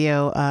Mutiny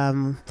Radio,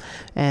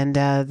 and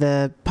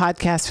the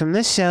podcast from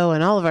this show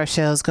and all of our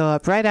shows go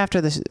up right after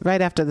the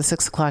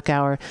 6:00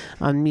 hour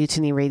on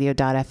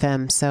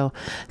MutinyRadio.fm. So,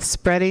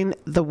 spreading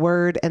the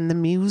word and the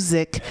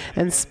music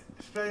and.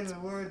 Spreading the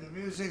word, the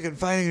music, and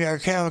finding our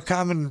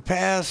common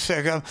paths.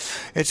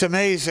 It's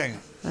amazing.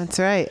 That's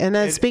right.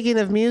 And speaking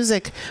of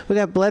music, we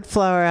got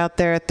Bloodflower out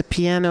there at the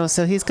piano,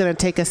 so he's going to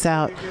take us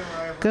out.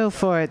 Go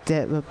for it,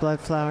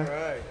 Bloodflower. All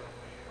right.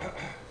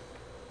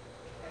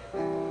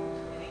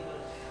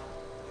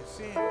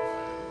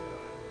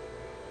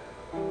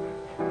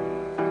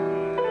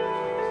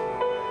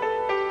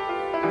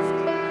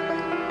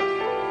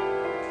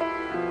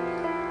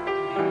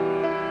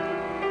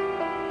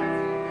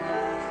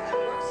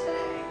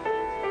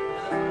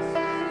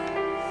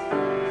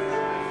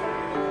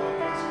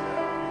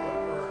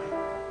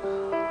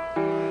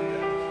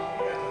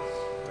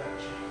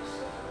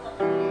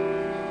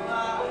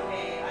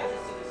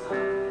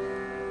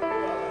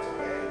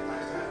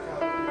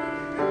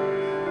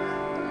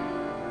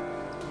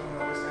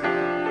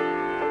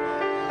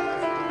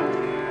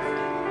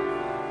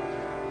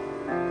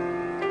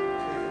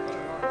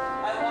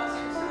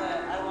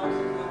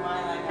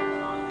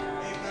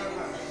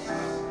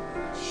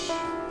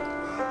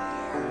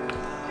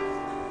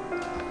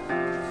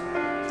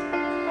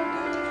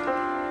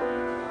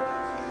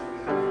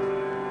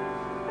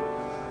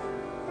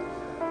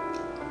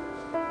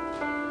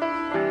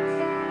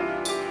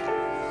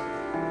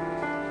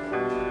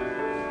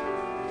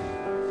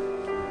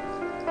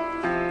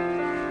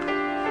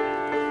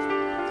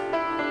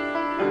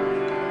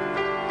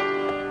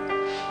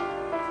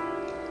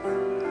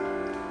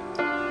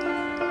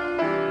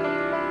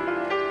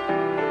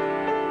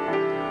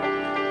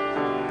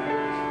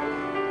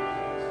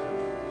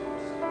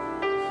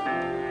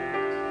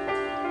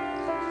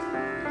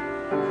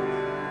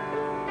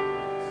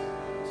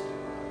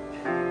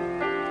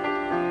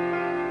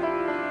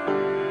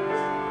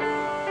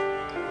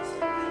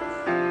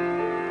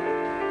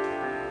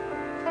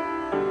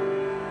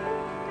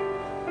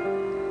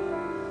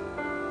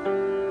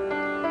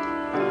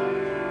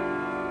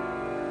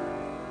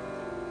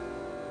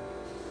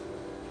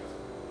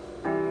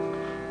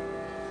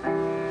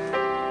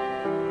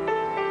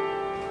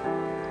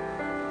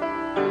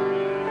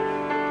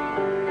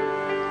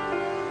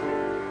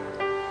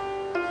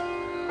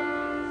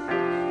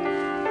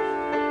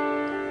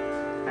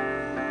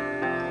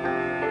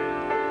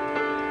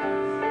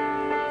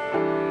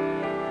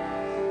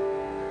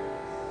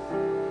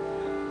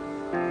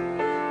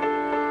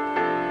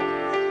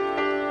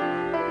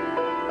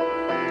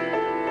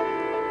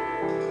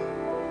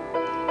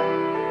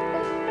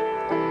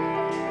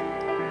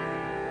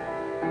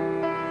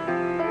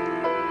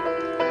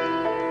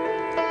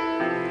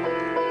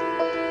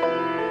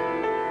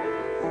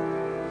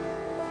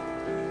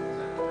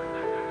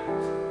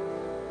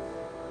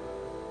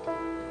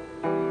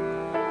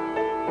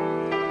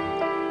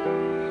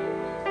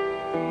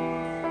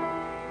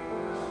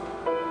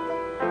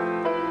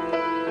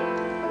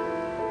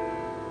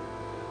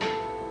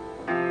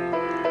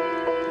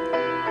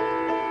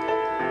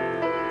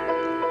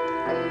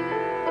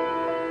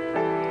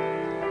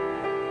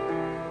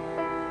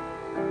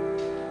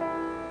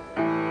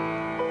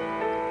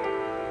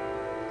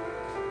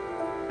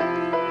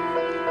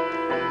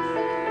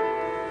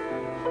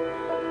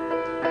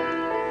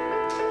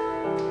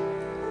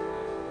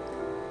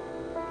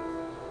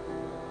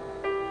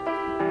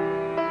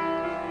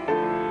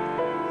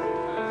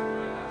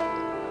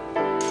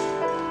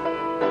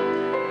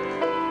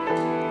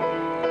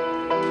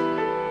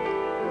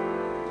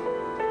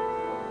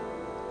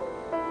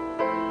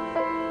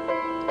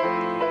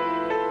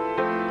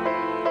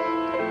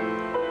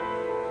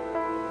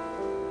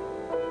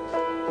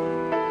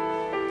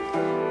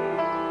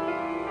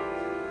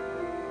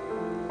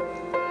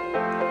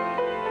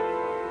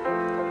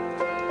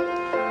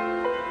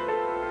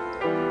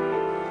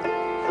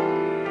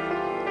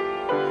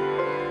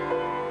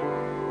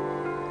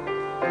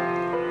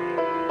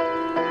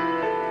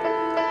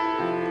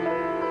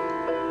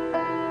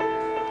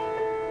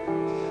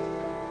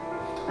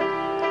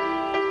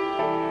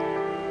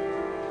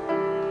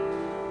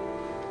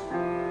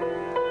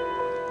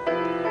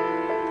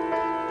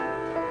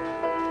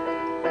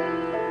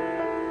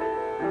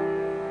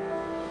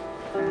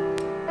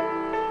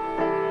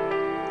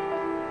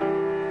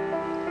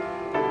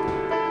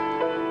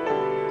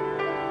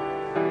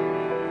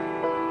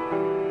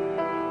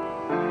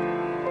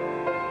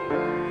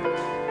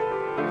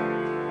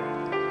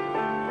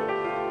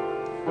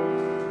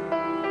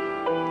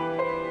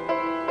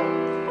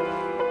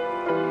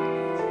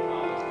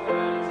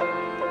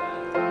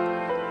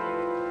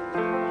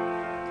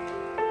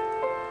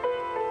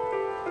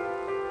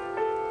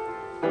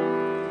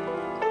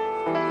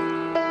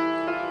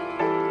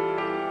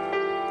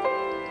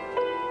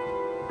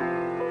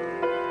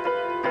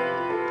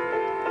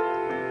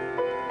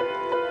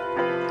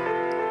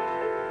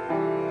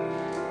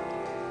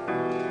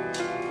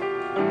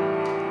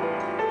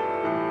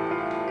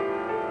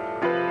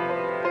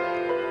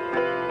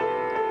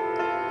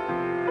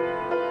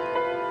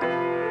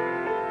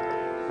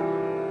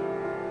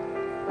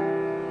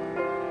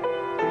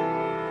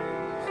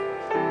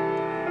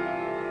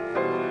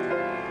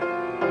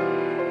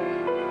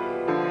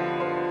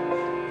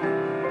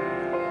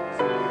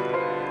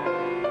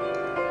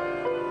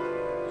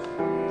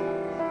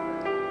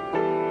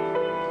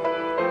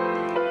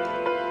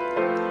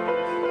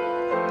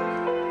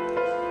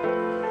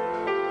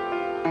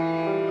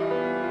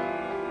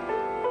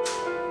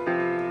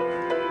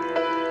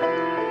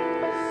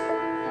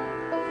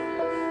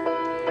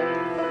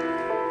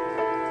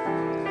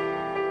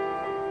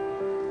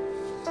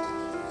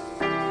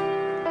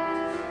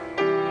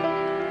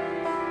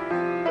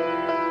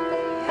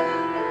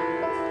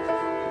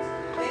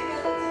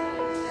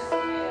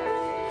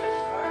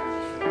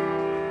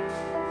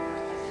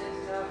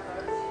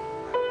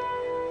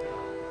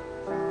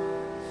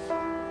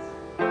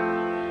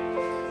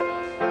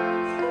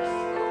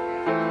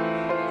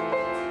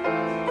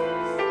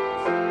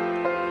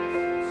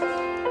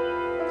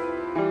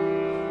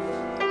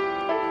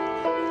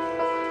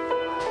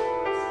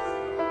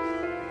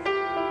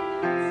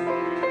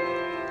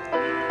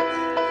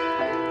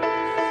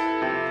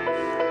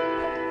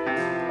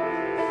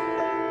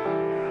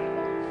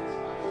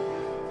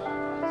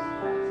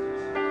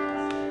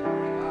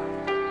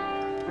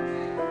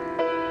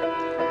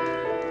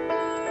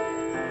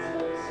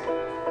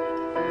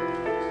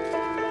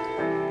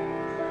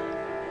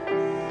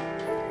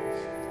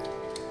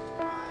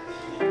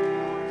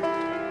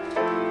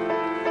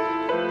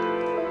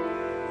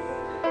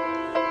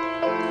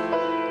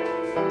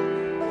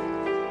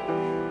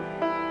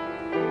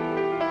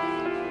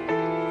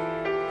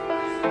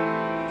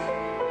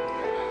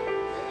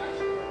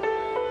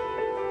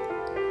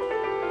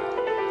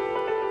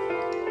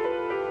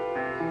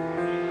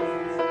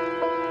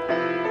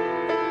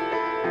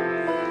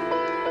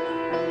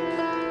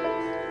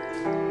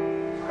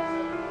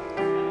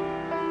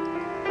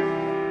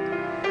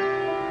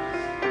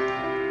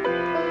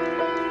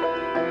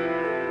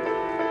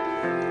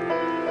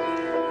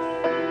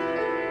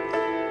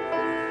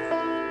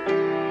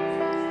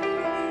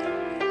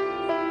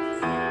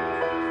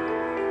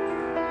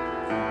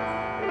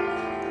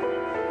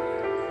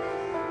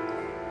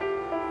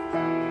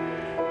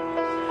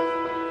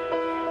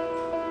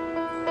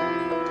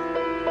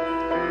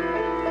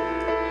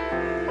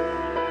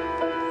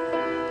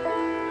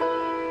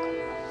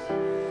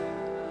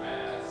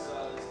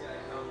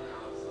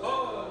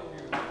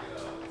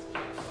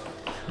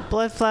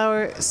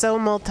 Bloodflower, so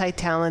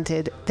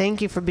multi-talented. Thank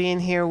you for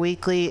being here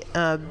weekly,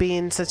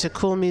 being such a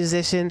cool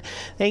musician.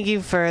 Thank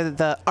you for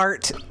the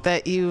art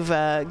that you've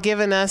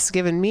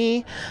given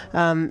me.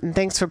 And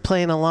thanks for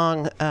playing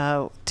along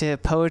to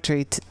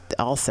poetry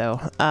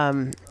also.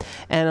 And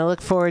I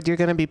look forward, you're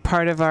going to be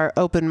part of our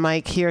open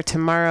mic here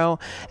tomorrow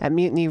at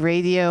Mutiny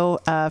Radio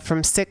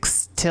from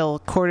 6 till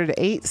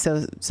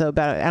 7:45, so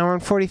about an hour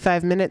and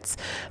 45 minutes.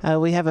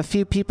 We have a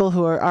few people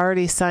who are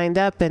already signed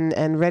up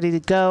and ready to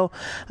go.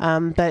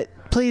 But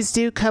please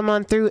do come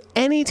on through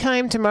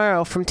anytime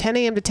tomorrow from 10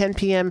 a.m. to 10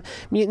 p.m.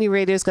 Mutiny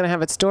Radio is going to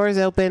have its doors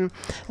open.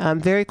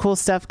 Very cool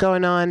stuff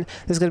going on.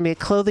 There's going to be a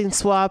clothing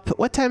swap.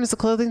 What time is the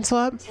clothing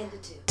swap?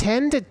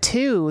 10 to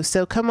 2.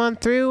 So come on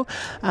through.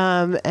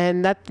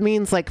 And that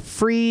means like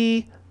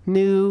free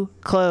new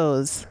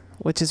clothes,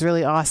 which is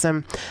really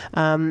awesome.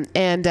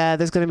 And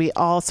there's going to be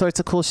all sorts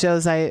of cool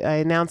shows. I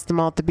announced them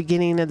all at the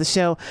beginning of the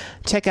show.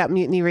 Check out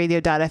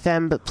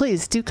mutinyradio.fm. But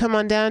please do come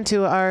on down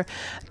to our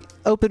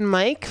open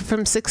mic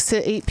from 6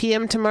 to 8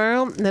 p.m.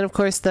 tomorrow. And then, of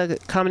course, the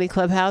Comedy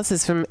Clubhouse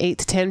is from 8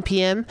 to 10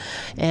 p.m.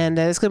 And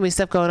there's going to be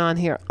stuff going on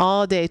here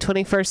all day,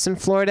 21st in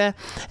Florida.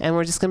 And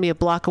we're just going to be a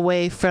block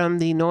away from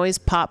the Noise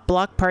Pop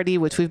Block Party,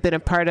 which we've been a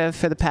part of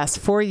for the past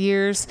 4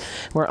 years.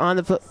 We're on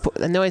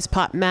the Noise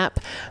Pop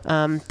map,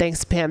 thanks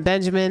to Pam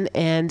Benjamin.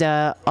 And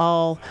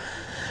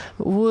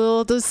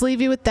we'll just leave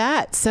you with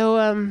that.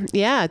 So,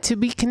 yeah, to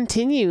be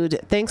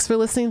continued. Thanks for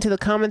listening to the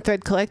Common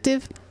Thread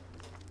Collective.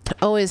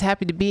 Always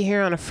happy to be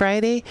here on a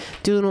Friday,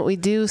 doing what we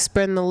do,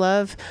 spreading the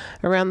love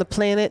around the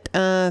planet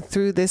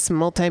through this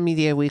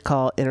multimedia we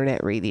call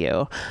Internet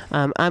Radio.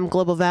 I'm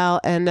Global Val,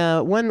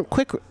 and one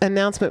quick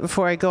announcement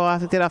before I get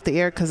off the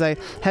air, because I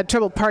had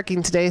trouble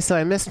parking today, so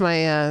I missed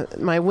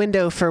my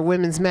window for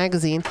Women's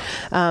Magazine.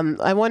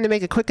 I wanted to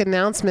make a quick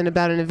announcement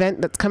about an event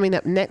that's coming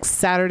up next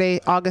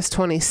Saturday, August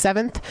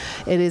 27th.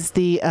 It is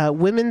the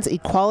Women's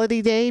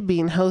Equality Day,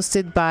 being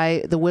hosted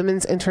by the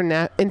Women's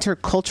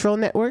Intercultural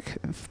Network.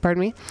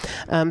 Pardon me.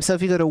 So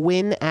if you go to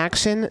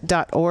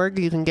winaction.org,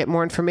 you can get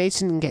more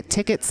information and get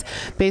tickets,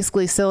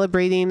 basically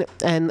celebrating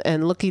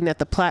and looking at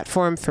the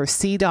platform for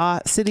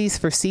CEDAW, Cities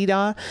for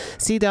CEDAW.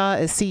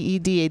 CEDAW is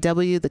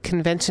CEDAW, the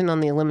Convention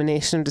on the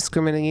Elimination of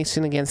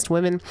Discrimination Against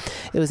Women.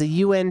 It was a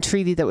UN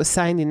treaty that was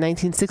signed in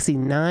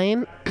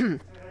 1969.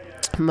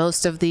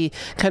 Most of the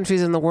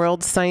countries in the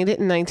world signed it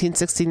in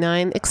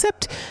 1969,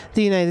 except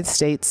the United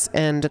States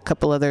and a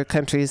couple other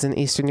countries in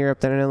Eastern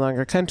Europe that are no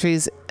longer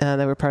countries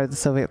that were part of the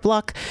Soviet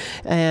bloc,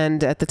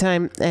 and at the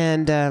time,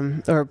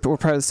 or were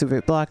part of the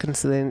Soviet bloc, and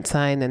so they didn't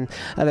sign. And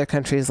other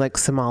countries like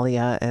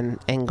Somalia and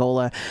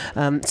Angola.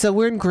 So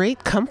we're in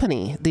great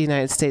company, the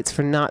United States,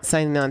 for not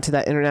signing on to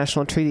that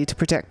international treaty to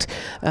protect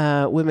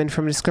women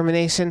from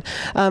discrimination.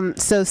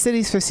 So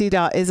Cities for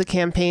CEDAW is a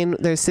campaign.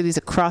 There's cities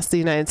across the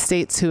United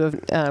States who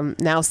have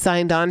now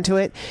signed on to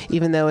it,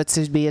 even though it's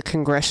to be a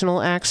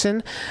congressional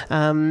action.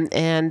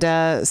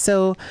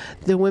 So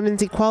the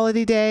Women's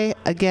Equality Day,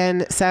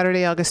 again,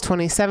 Saturday, August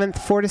 27th,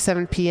 4 to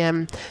 7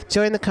 p.m.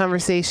 Join the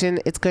conversation.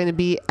 It's going to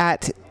be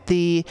at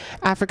the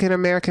African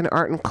American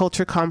Art and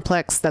Culture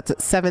Complex. That's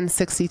at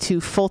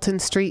 762 Fulton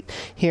Street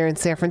here in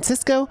San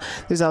Francisco.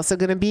 There's also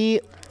going to be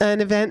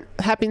an event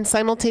happening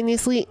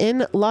simultaneously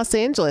in Los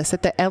Angeles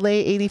at the LA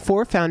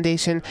 84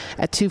 Foundation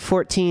at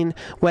 214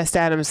 West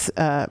Adams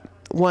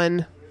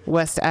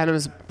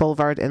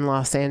Boulevard in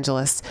Los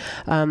Angeles.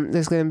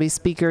 There's going to be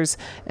speakers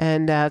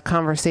and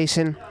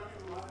conversation,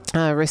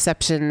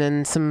 reception,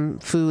 and some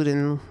food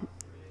and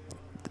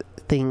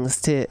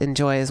things to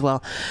enjoy as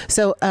well.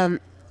 So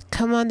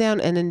come on down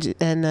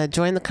and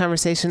join the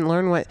conversation.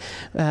 Learn what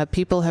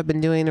people have been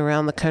doing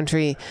around the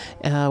country,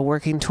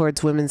 working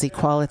towards women's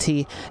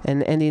equality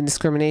and ending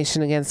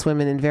discrimination against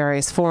women in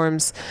various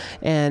forms.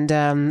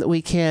 And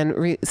we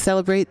can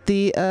celebrate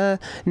the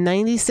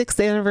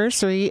 96th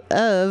anniversary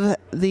of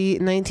the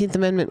 19th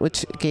Amendment,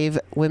 which gave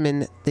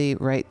women the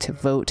right to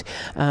vote.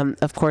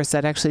 Of course,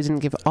 that actually didn't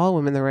give all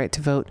women the right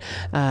to vote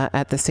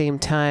at the same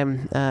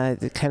time.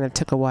 It kind of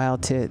took a while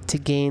to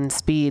gain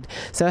speed.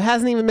 So it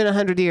hasn't even been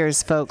 100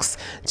 years, folks.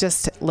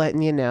 Just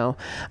letting you know.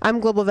 I'm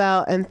Global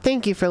Val, and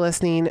thank you for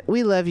listening.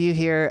 We love you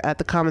here at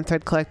the Common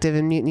Thread Collective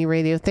and Mutiny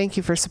Radio. Thank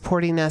you for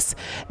supporting us,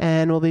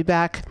 and we'll be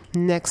back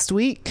next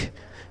week.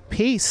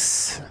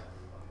 Peace.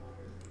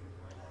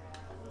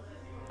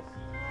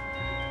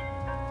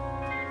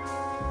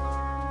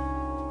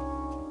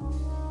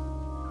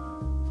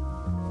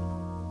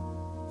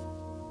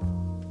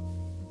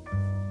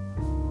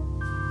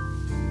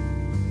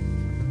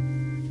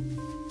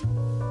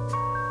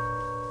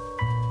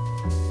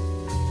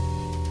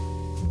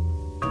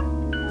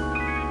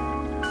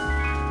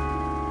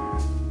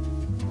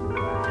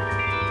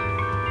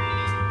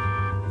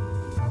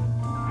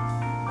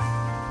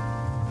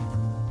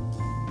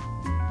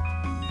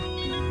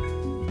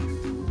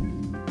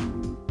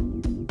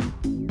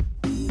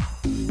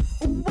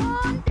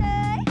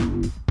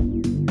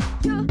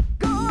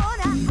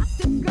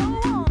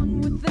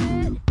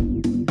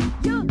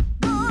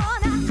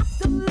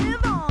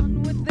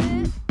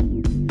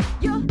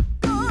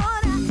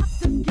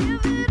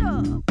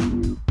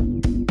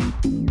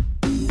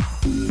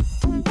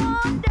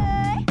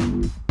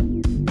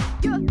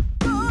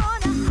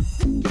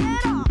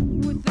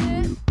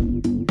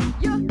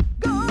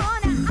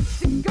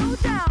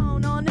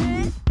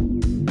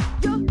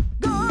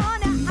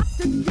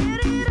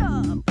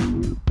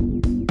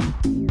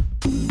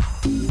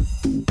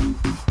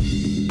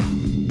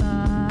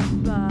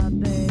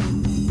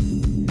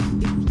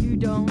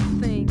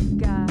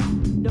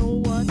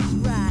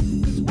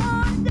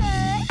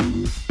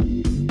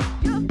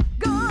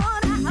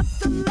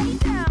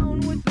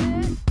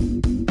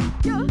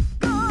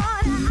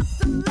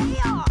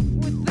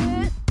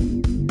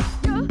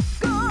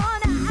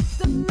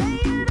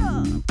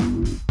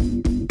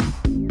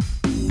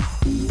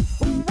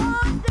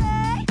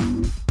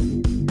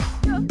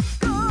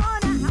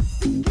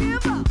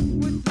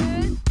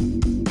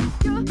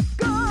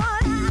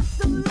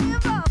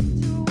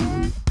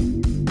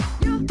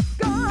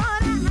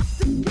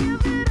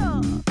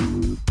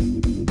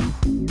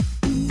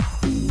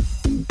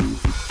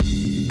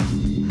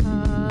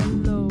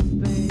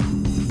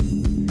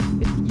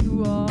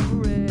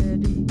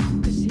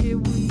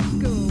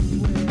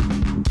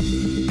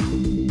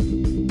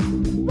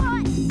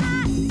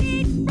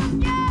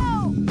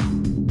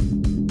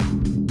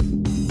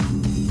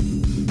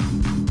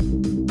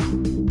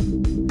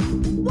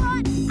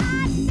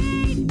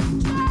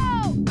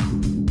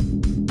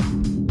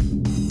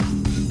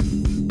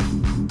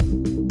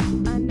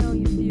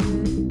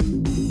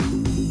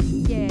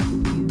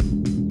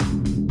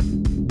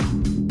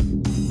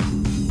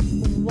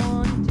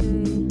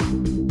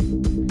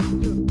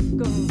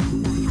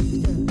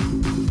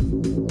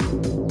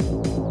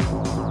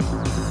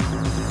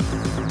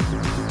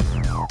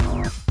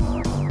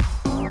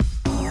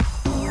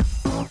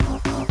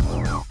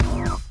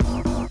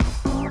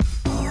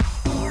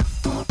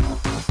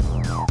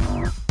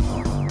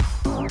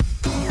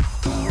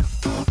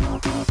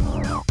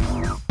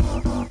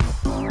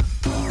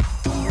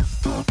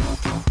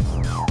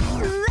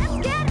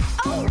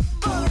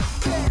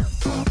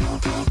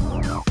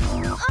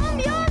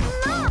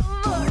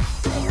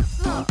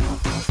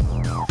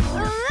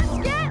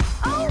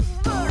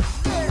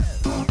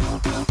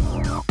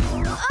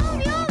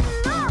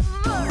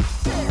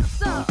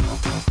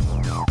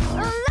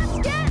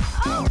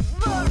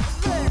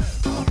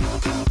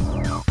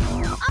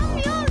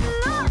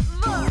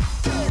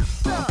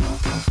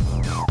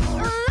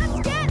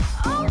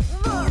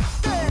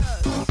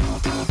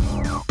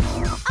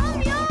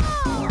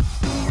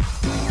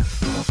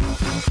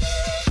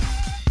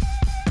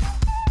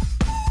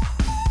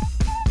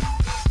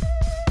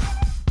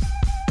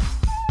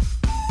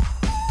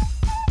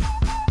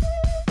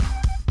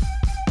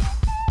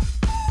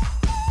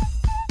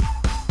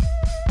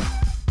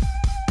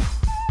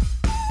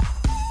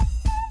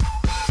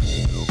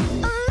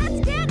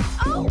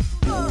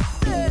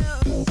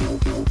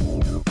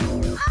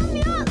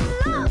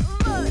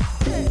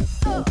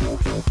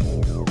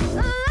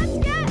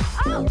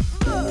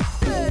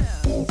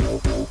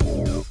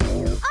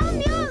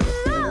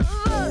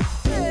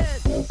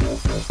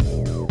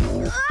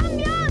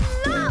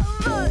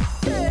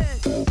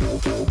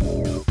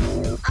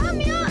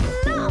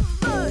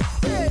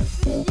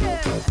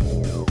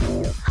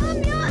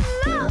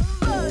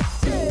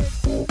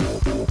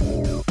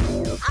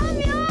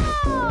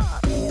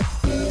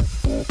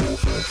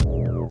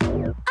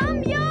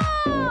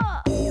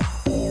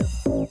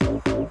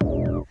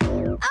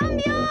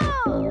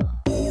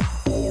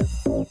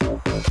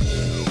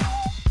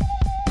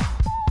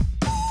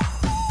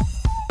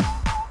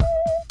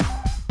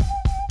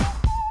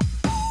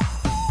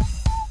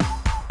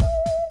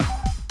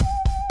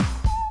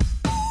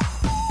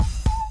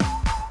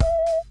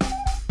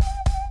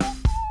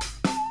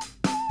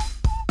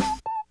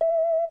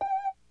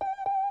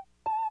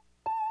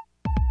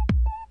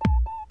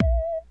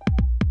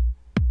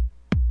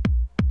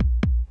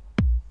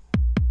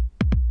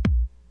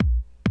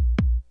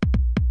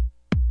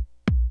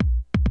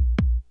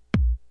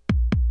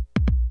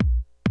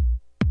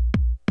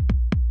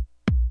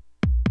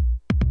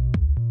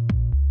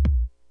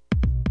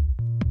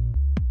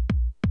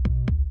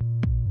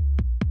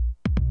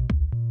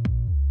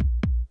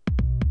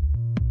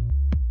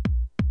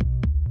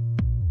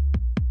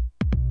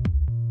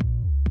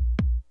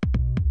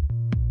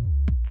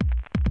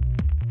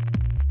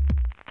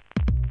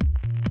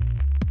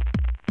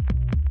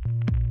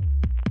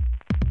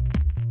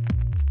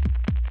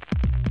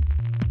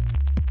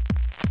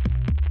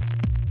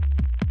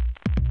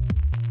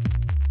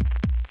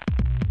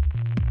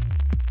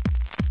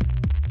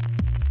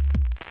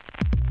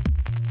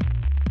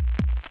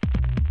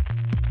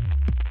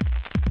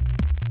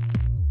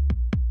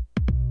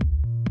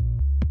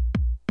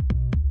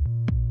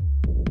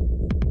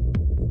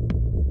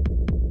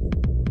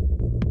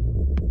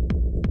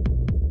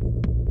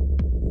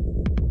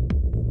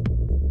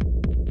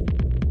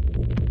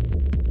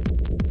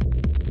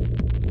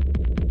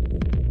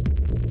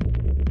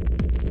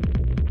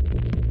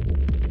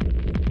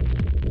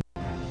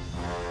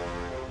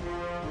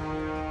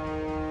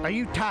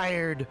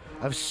 Tired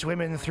of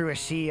swimming through a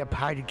sea of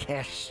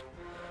podcasts?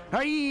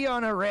 Are ye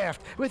on a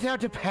raft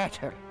without a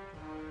paddle?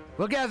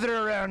 Well,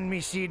 gather around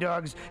me, sea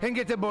dogs, and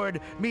get aboard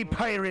me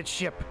pirate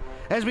ship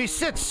as we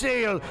set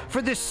sail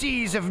for the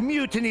seas of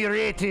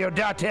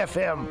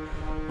MutinyRadio.fm.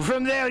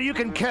 From there, you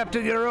can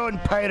captain your own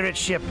pirate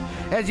ship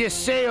as you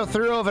sail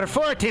through over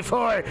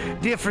 44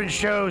 different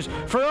shows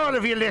for all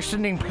of your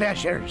listening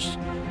pleasures.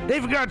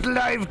 They've got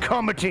live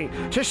comedy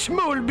to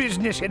small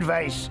business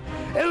advice,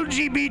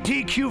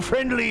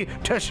 LGBTQ-friendly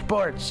to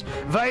sports,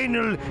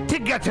 vinyl to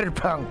gutter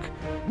punk.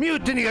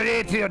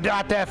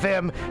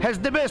 MutinyRadio.fm has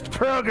the best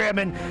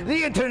programming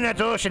the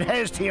internet ocean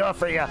has to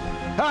offer you.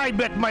 I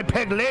bet my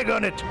peg leg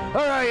on it,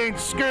 or I ain't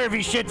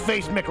scurvy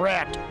shit-faced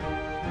McRat.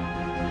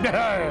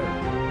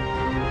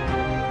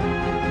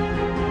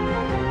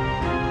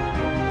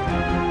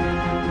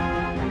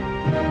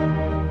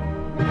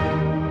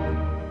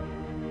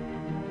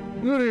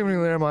 Good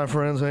evening there, my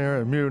friends here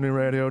at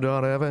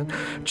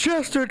MutinyRadio.fm.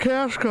 Chester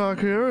Cashcock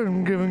here,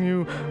 and giving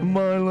you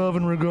my love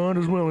and regard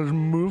as well as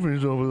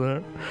movies over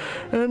there.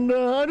 And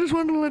I just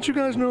wanted to let you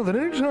guys know that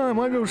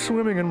anytime I go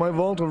swimming in my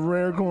vault of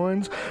rare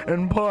coins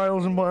and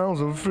piles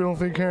of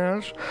filthy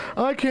cash,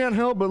 I can't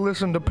help but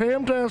listen to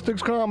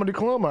Pamtastic's Comedy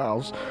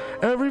Clubhouse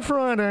every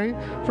Friday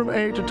from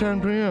 8 to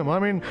 10 p.m. I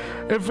mean,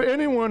 if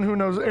anyone who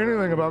knows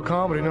anything about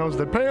comedy knows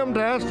that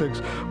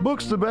Pamtastics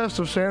books the best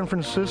of San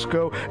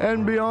Francisco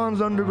and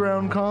beyond's underground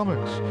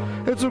comics.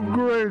 It's a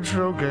great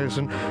showcase,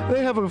 and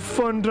they have a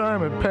fun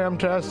time at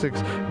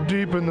Pamtastics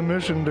deep in the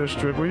Mission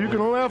District, where you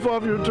can laugh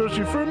off your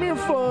tushy for a mere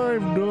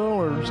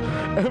 $5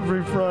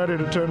 every Friday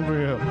to 10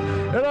 p.m.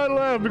 And I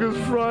laugh because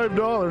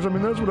 $5, I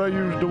mean, that's what I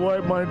use to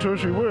wipe my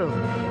tushy with.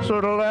 So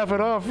to laugh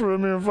it off for a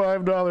mere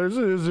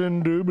 $5 is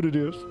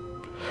indubitious.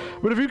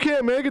 But if you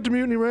can't make it to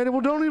Mutiny Radio,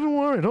 well, don't even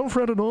worry. Don't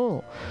fret at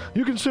all.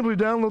 You can simply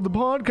download the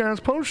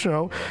podcast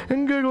post-show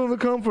and giggle in the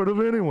comfort of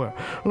anywhere,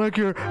 like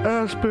your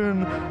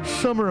Aspen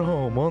summer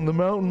home on the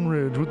mountain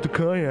ridge with the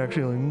kayak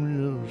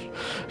feeling.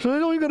 So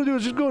all you got to do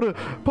is just go to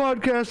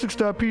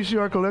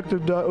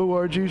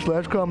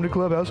podcastics.pcrcollective.org/comedy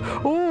clubhouse,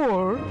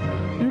 or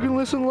you can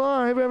listen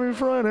live every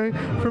Friday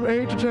from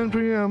 8 to 10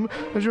 p.m.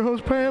 as your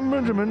host Pam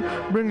Benjamin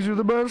brings you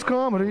the best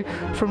comedy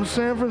from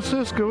San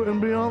Francisco and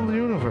beyond the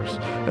universe.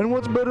 And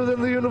what's better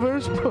than the universe?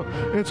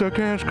 It's a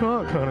cash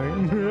cock,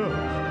 honey.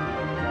 Yeah.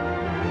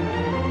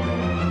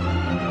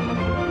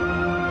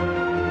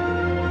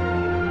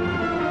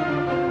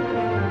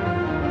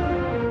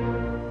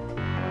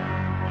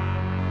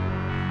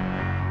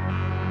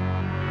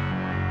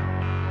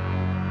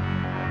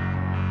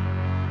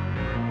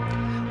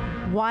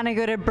 Want to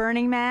go to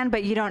Burning Man,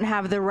 but you don't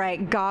have the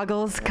right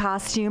goggles,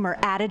 costume, or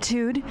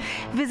attitude?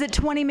 Visit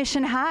 20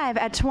 Mission Hive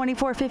at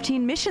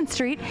 2415 Mission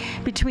Street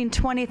between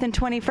 20th and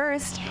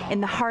 21st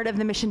in the heart of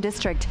the Mission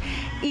District.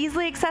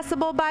 Easily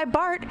accessible by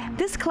BART,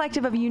 this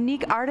collective of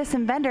unique artists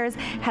and vendors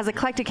has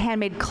eclectic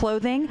handmade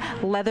clothing,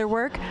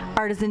 leatherwork,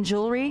 artisan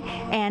jewelry,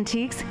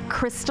 antiques,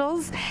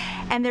 crystals,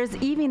 and there's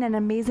even an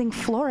amazing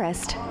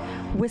florist.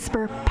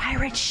 Whisper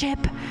Pirate Ship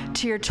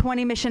to your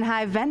 20 Mission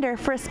Hive vendor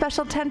for a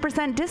special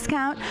 10%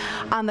 discount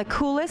on the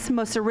coolest,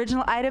 most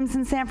original items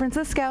in San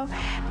Francisco.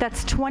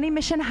 That's 20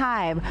 Mission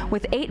Hive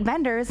with 8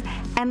 vendors,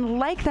 and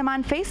like them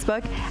on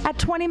Facebook at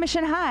 20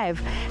 Mission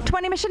Hive.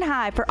 20 Mission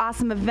Hive for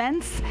awesome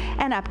events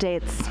and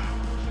updates.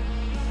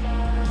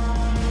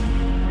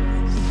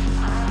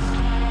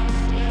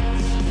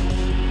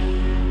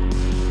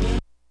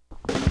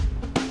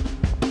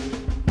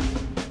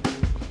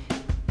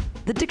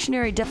 The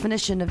dictionary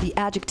definition of the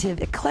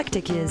adjective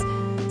eclectic is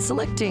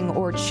selecting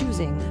or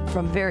choosing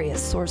from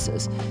various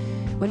sources.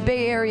 When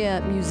Bay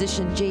Area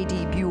musician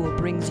J.D. Buell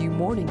brings you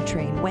Morning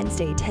Train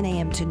Wednesday 10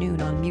 a.m. to noon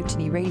on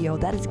Mutiny Radio,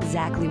 that is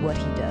exactly what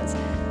he does.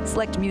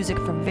 Select music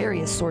from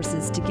various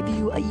sources to give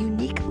you a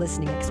unique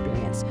listening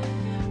experience.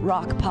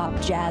 Rock, pop,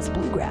 jazz,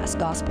 bluegrass,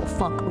 gospel,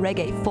 funk,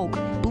 reggae, folk,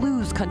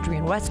 blues, country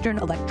and western,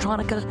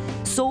 electronica,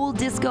 soul,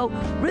 disco,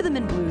 rhythm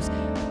and blues,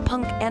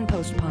 punk and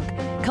post-punk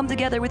come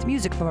together with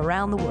music from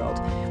around the world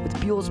with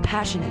Buell's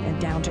passionate and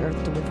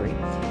down-to-earth delivery.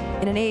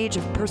 In an age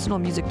of personal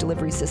music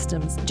delivery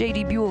systems,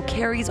 J.D. Buell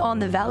carries on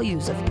the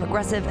values of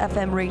progressive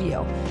FM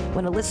radio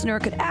when a listener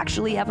could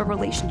actually have a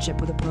relationship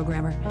with a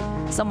programmer,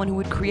 someone who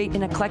would create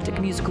an eclectic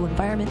musical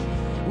environment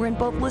wherein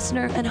both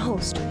listener and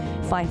host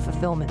find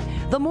fulfillment.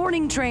 The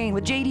Morning Train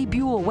with J.D.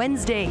 Buell,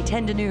 Wednesday,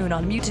 10 to noon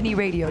on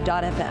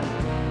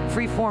MutinyRadio.fm.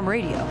 Freeform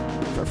radio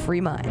for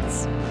free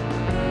minds.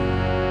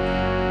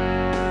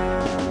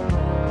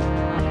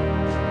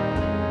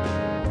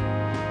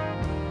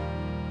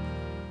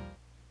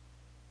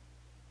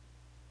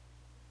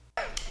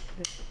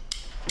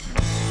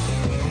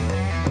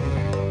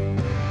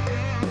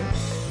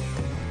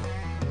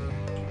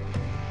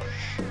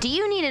 Do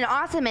you need an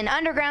awesome and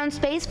underground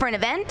space for an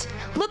event?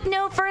 Look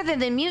no further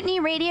than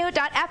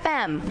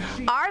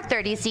MutinyRadio.fm. Our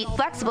 30-seat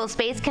flexible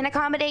space can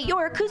accommodate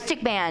your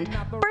acoustic band,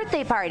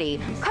 birthday party,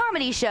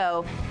 comedy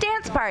show,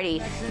 dance party,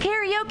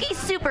 karaoke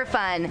super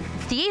fun,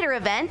 theater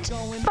event,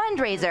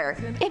 fundraiser.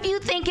 If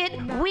you think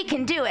it, we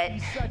can do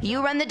it.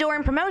 You run the door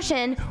and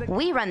promotion,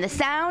 we run the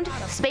sound,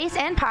 space,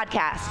 and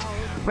podcast.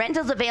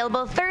 Rentals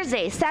available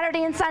Thursday,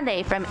 Saturday, and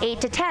Sunday from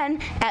 8 to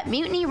 10 at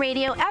Mutiny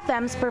Radio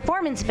FM's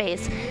performance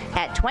space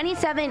at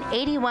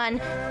 2781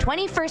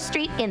 21st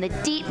Street in the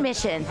Deep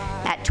Mission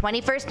at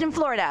 21st in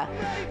Florida.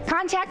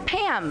 Contact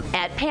Pam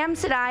at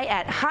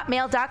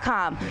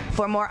pamsadai@hotmail.com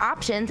for more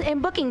options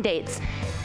and booking dates.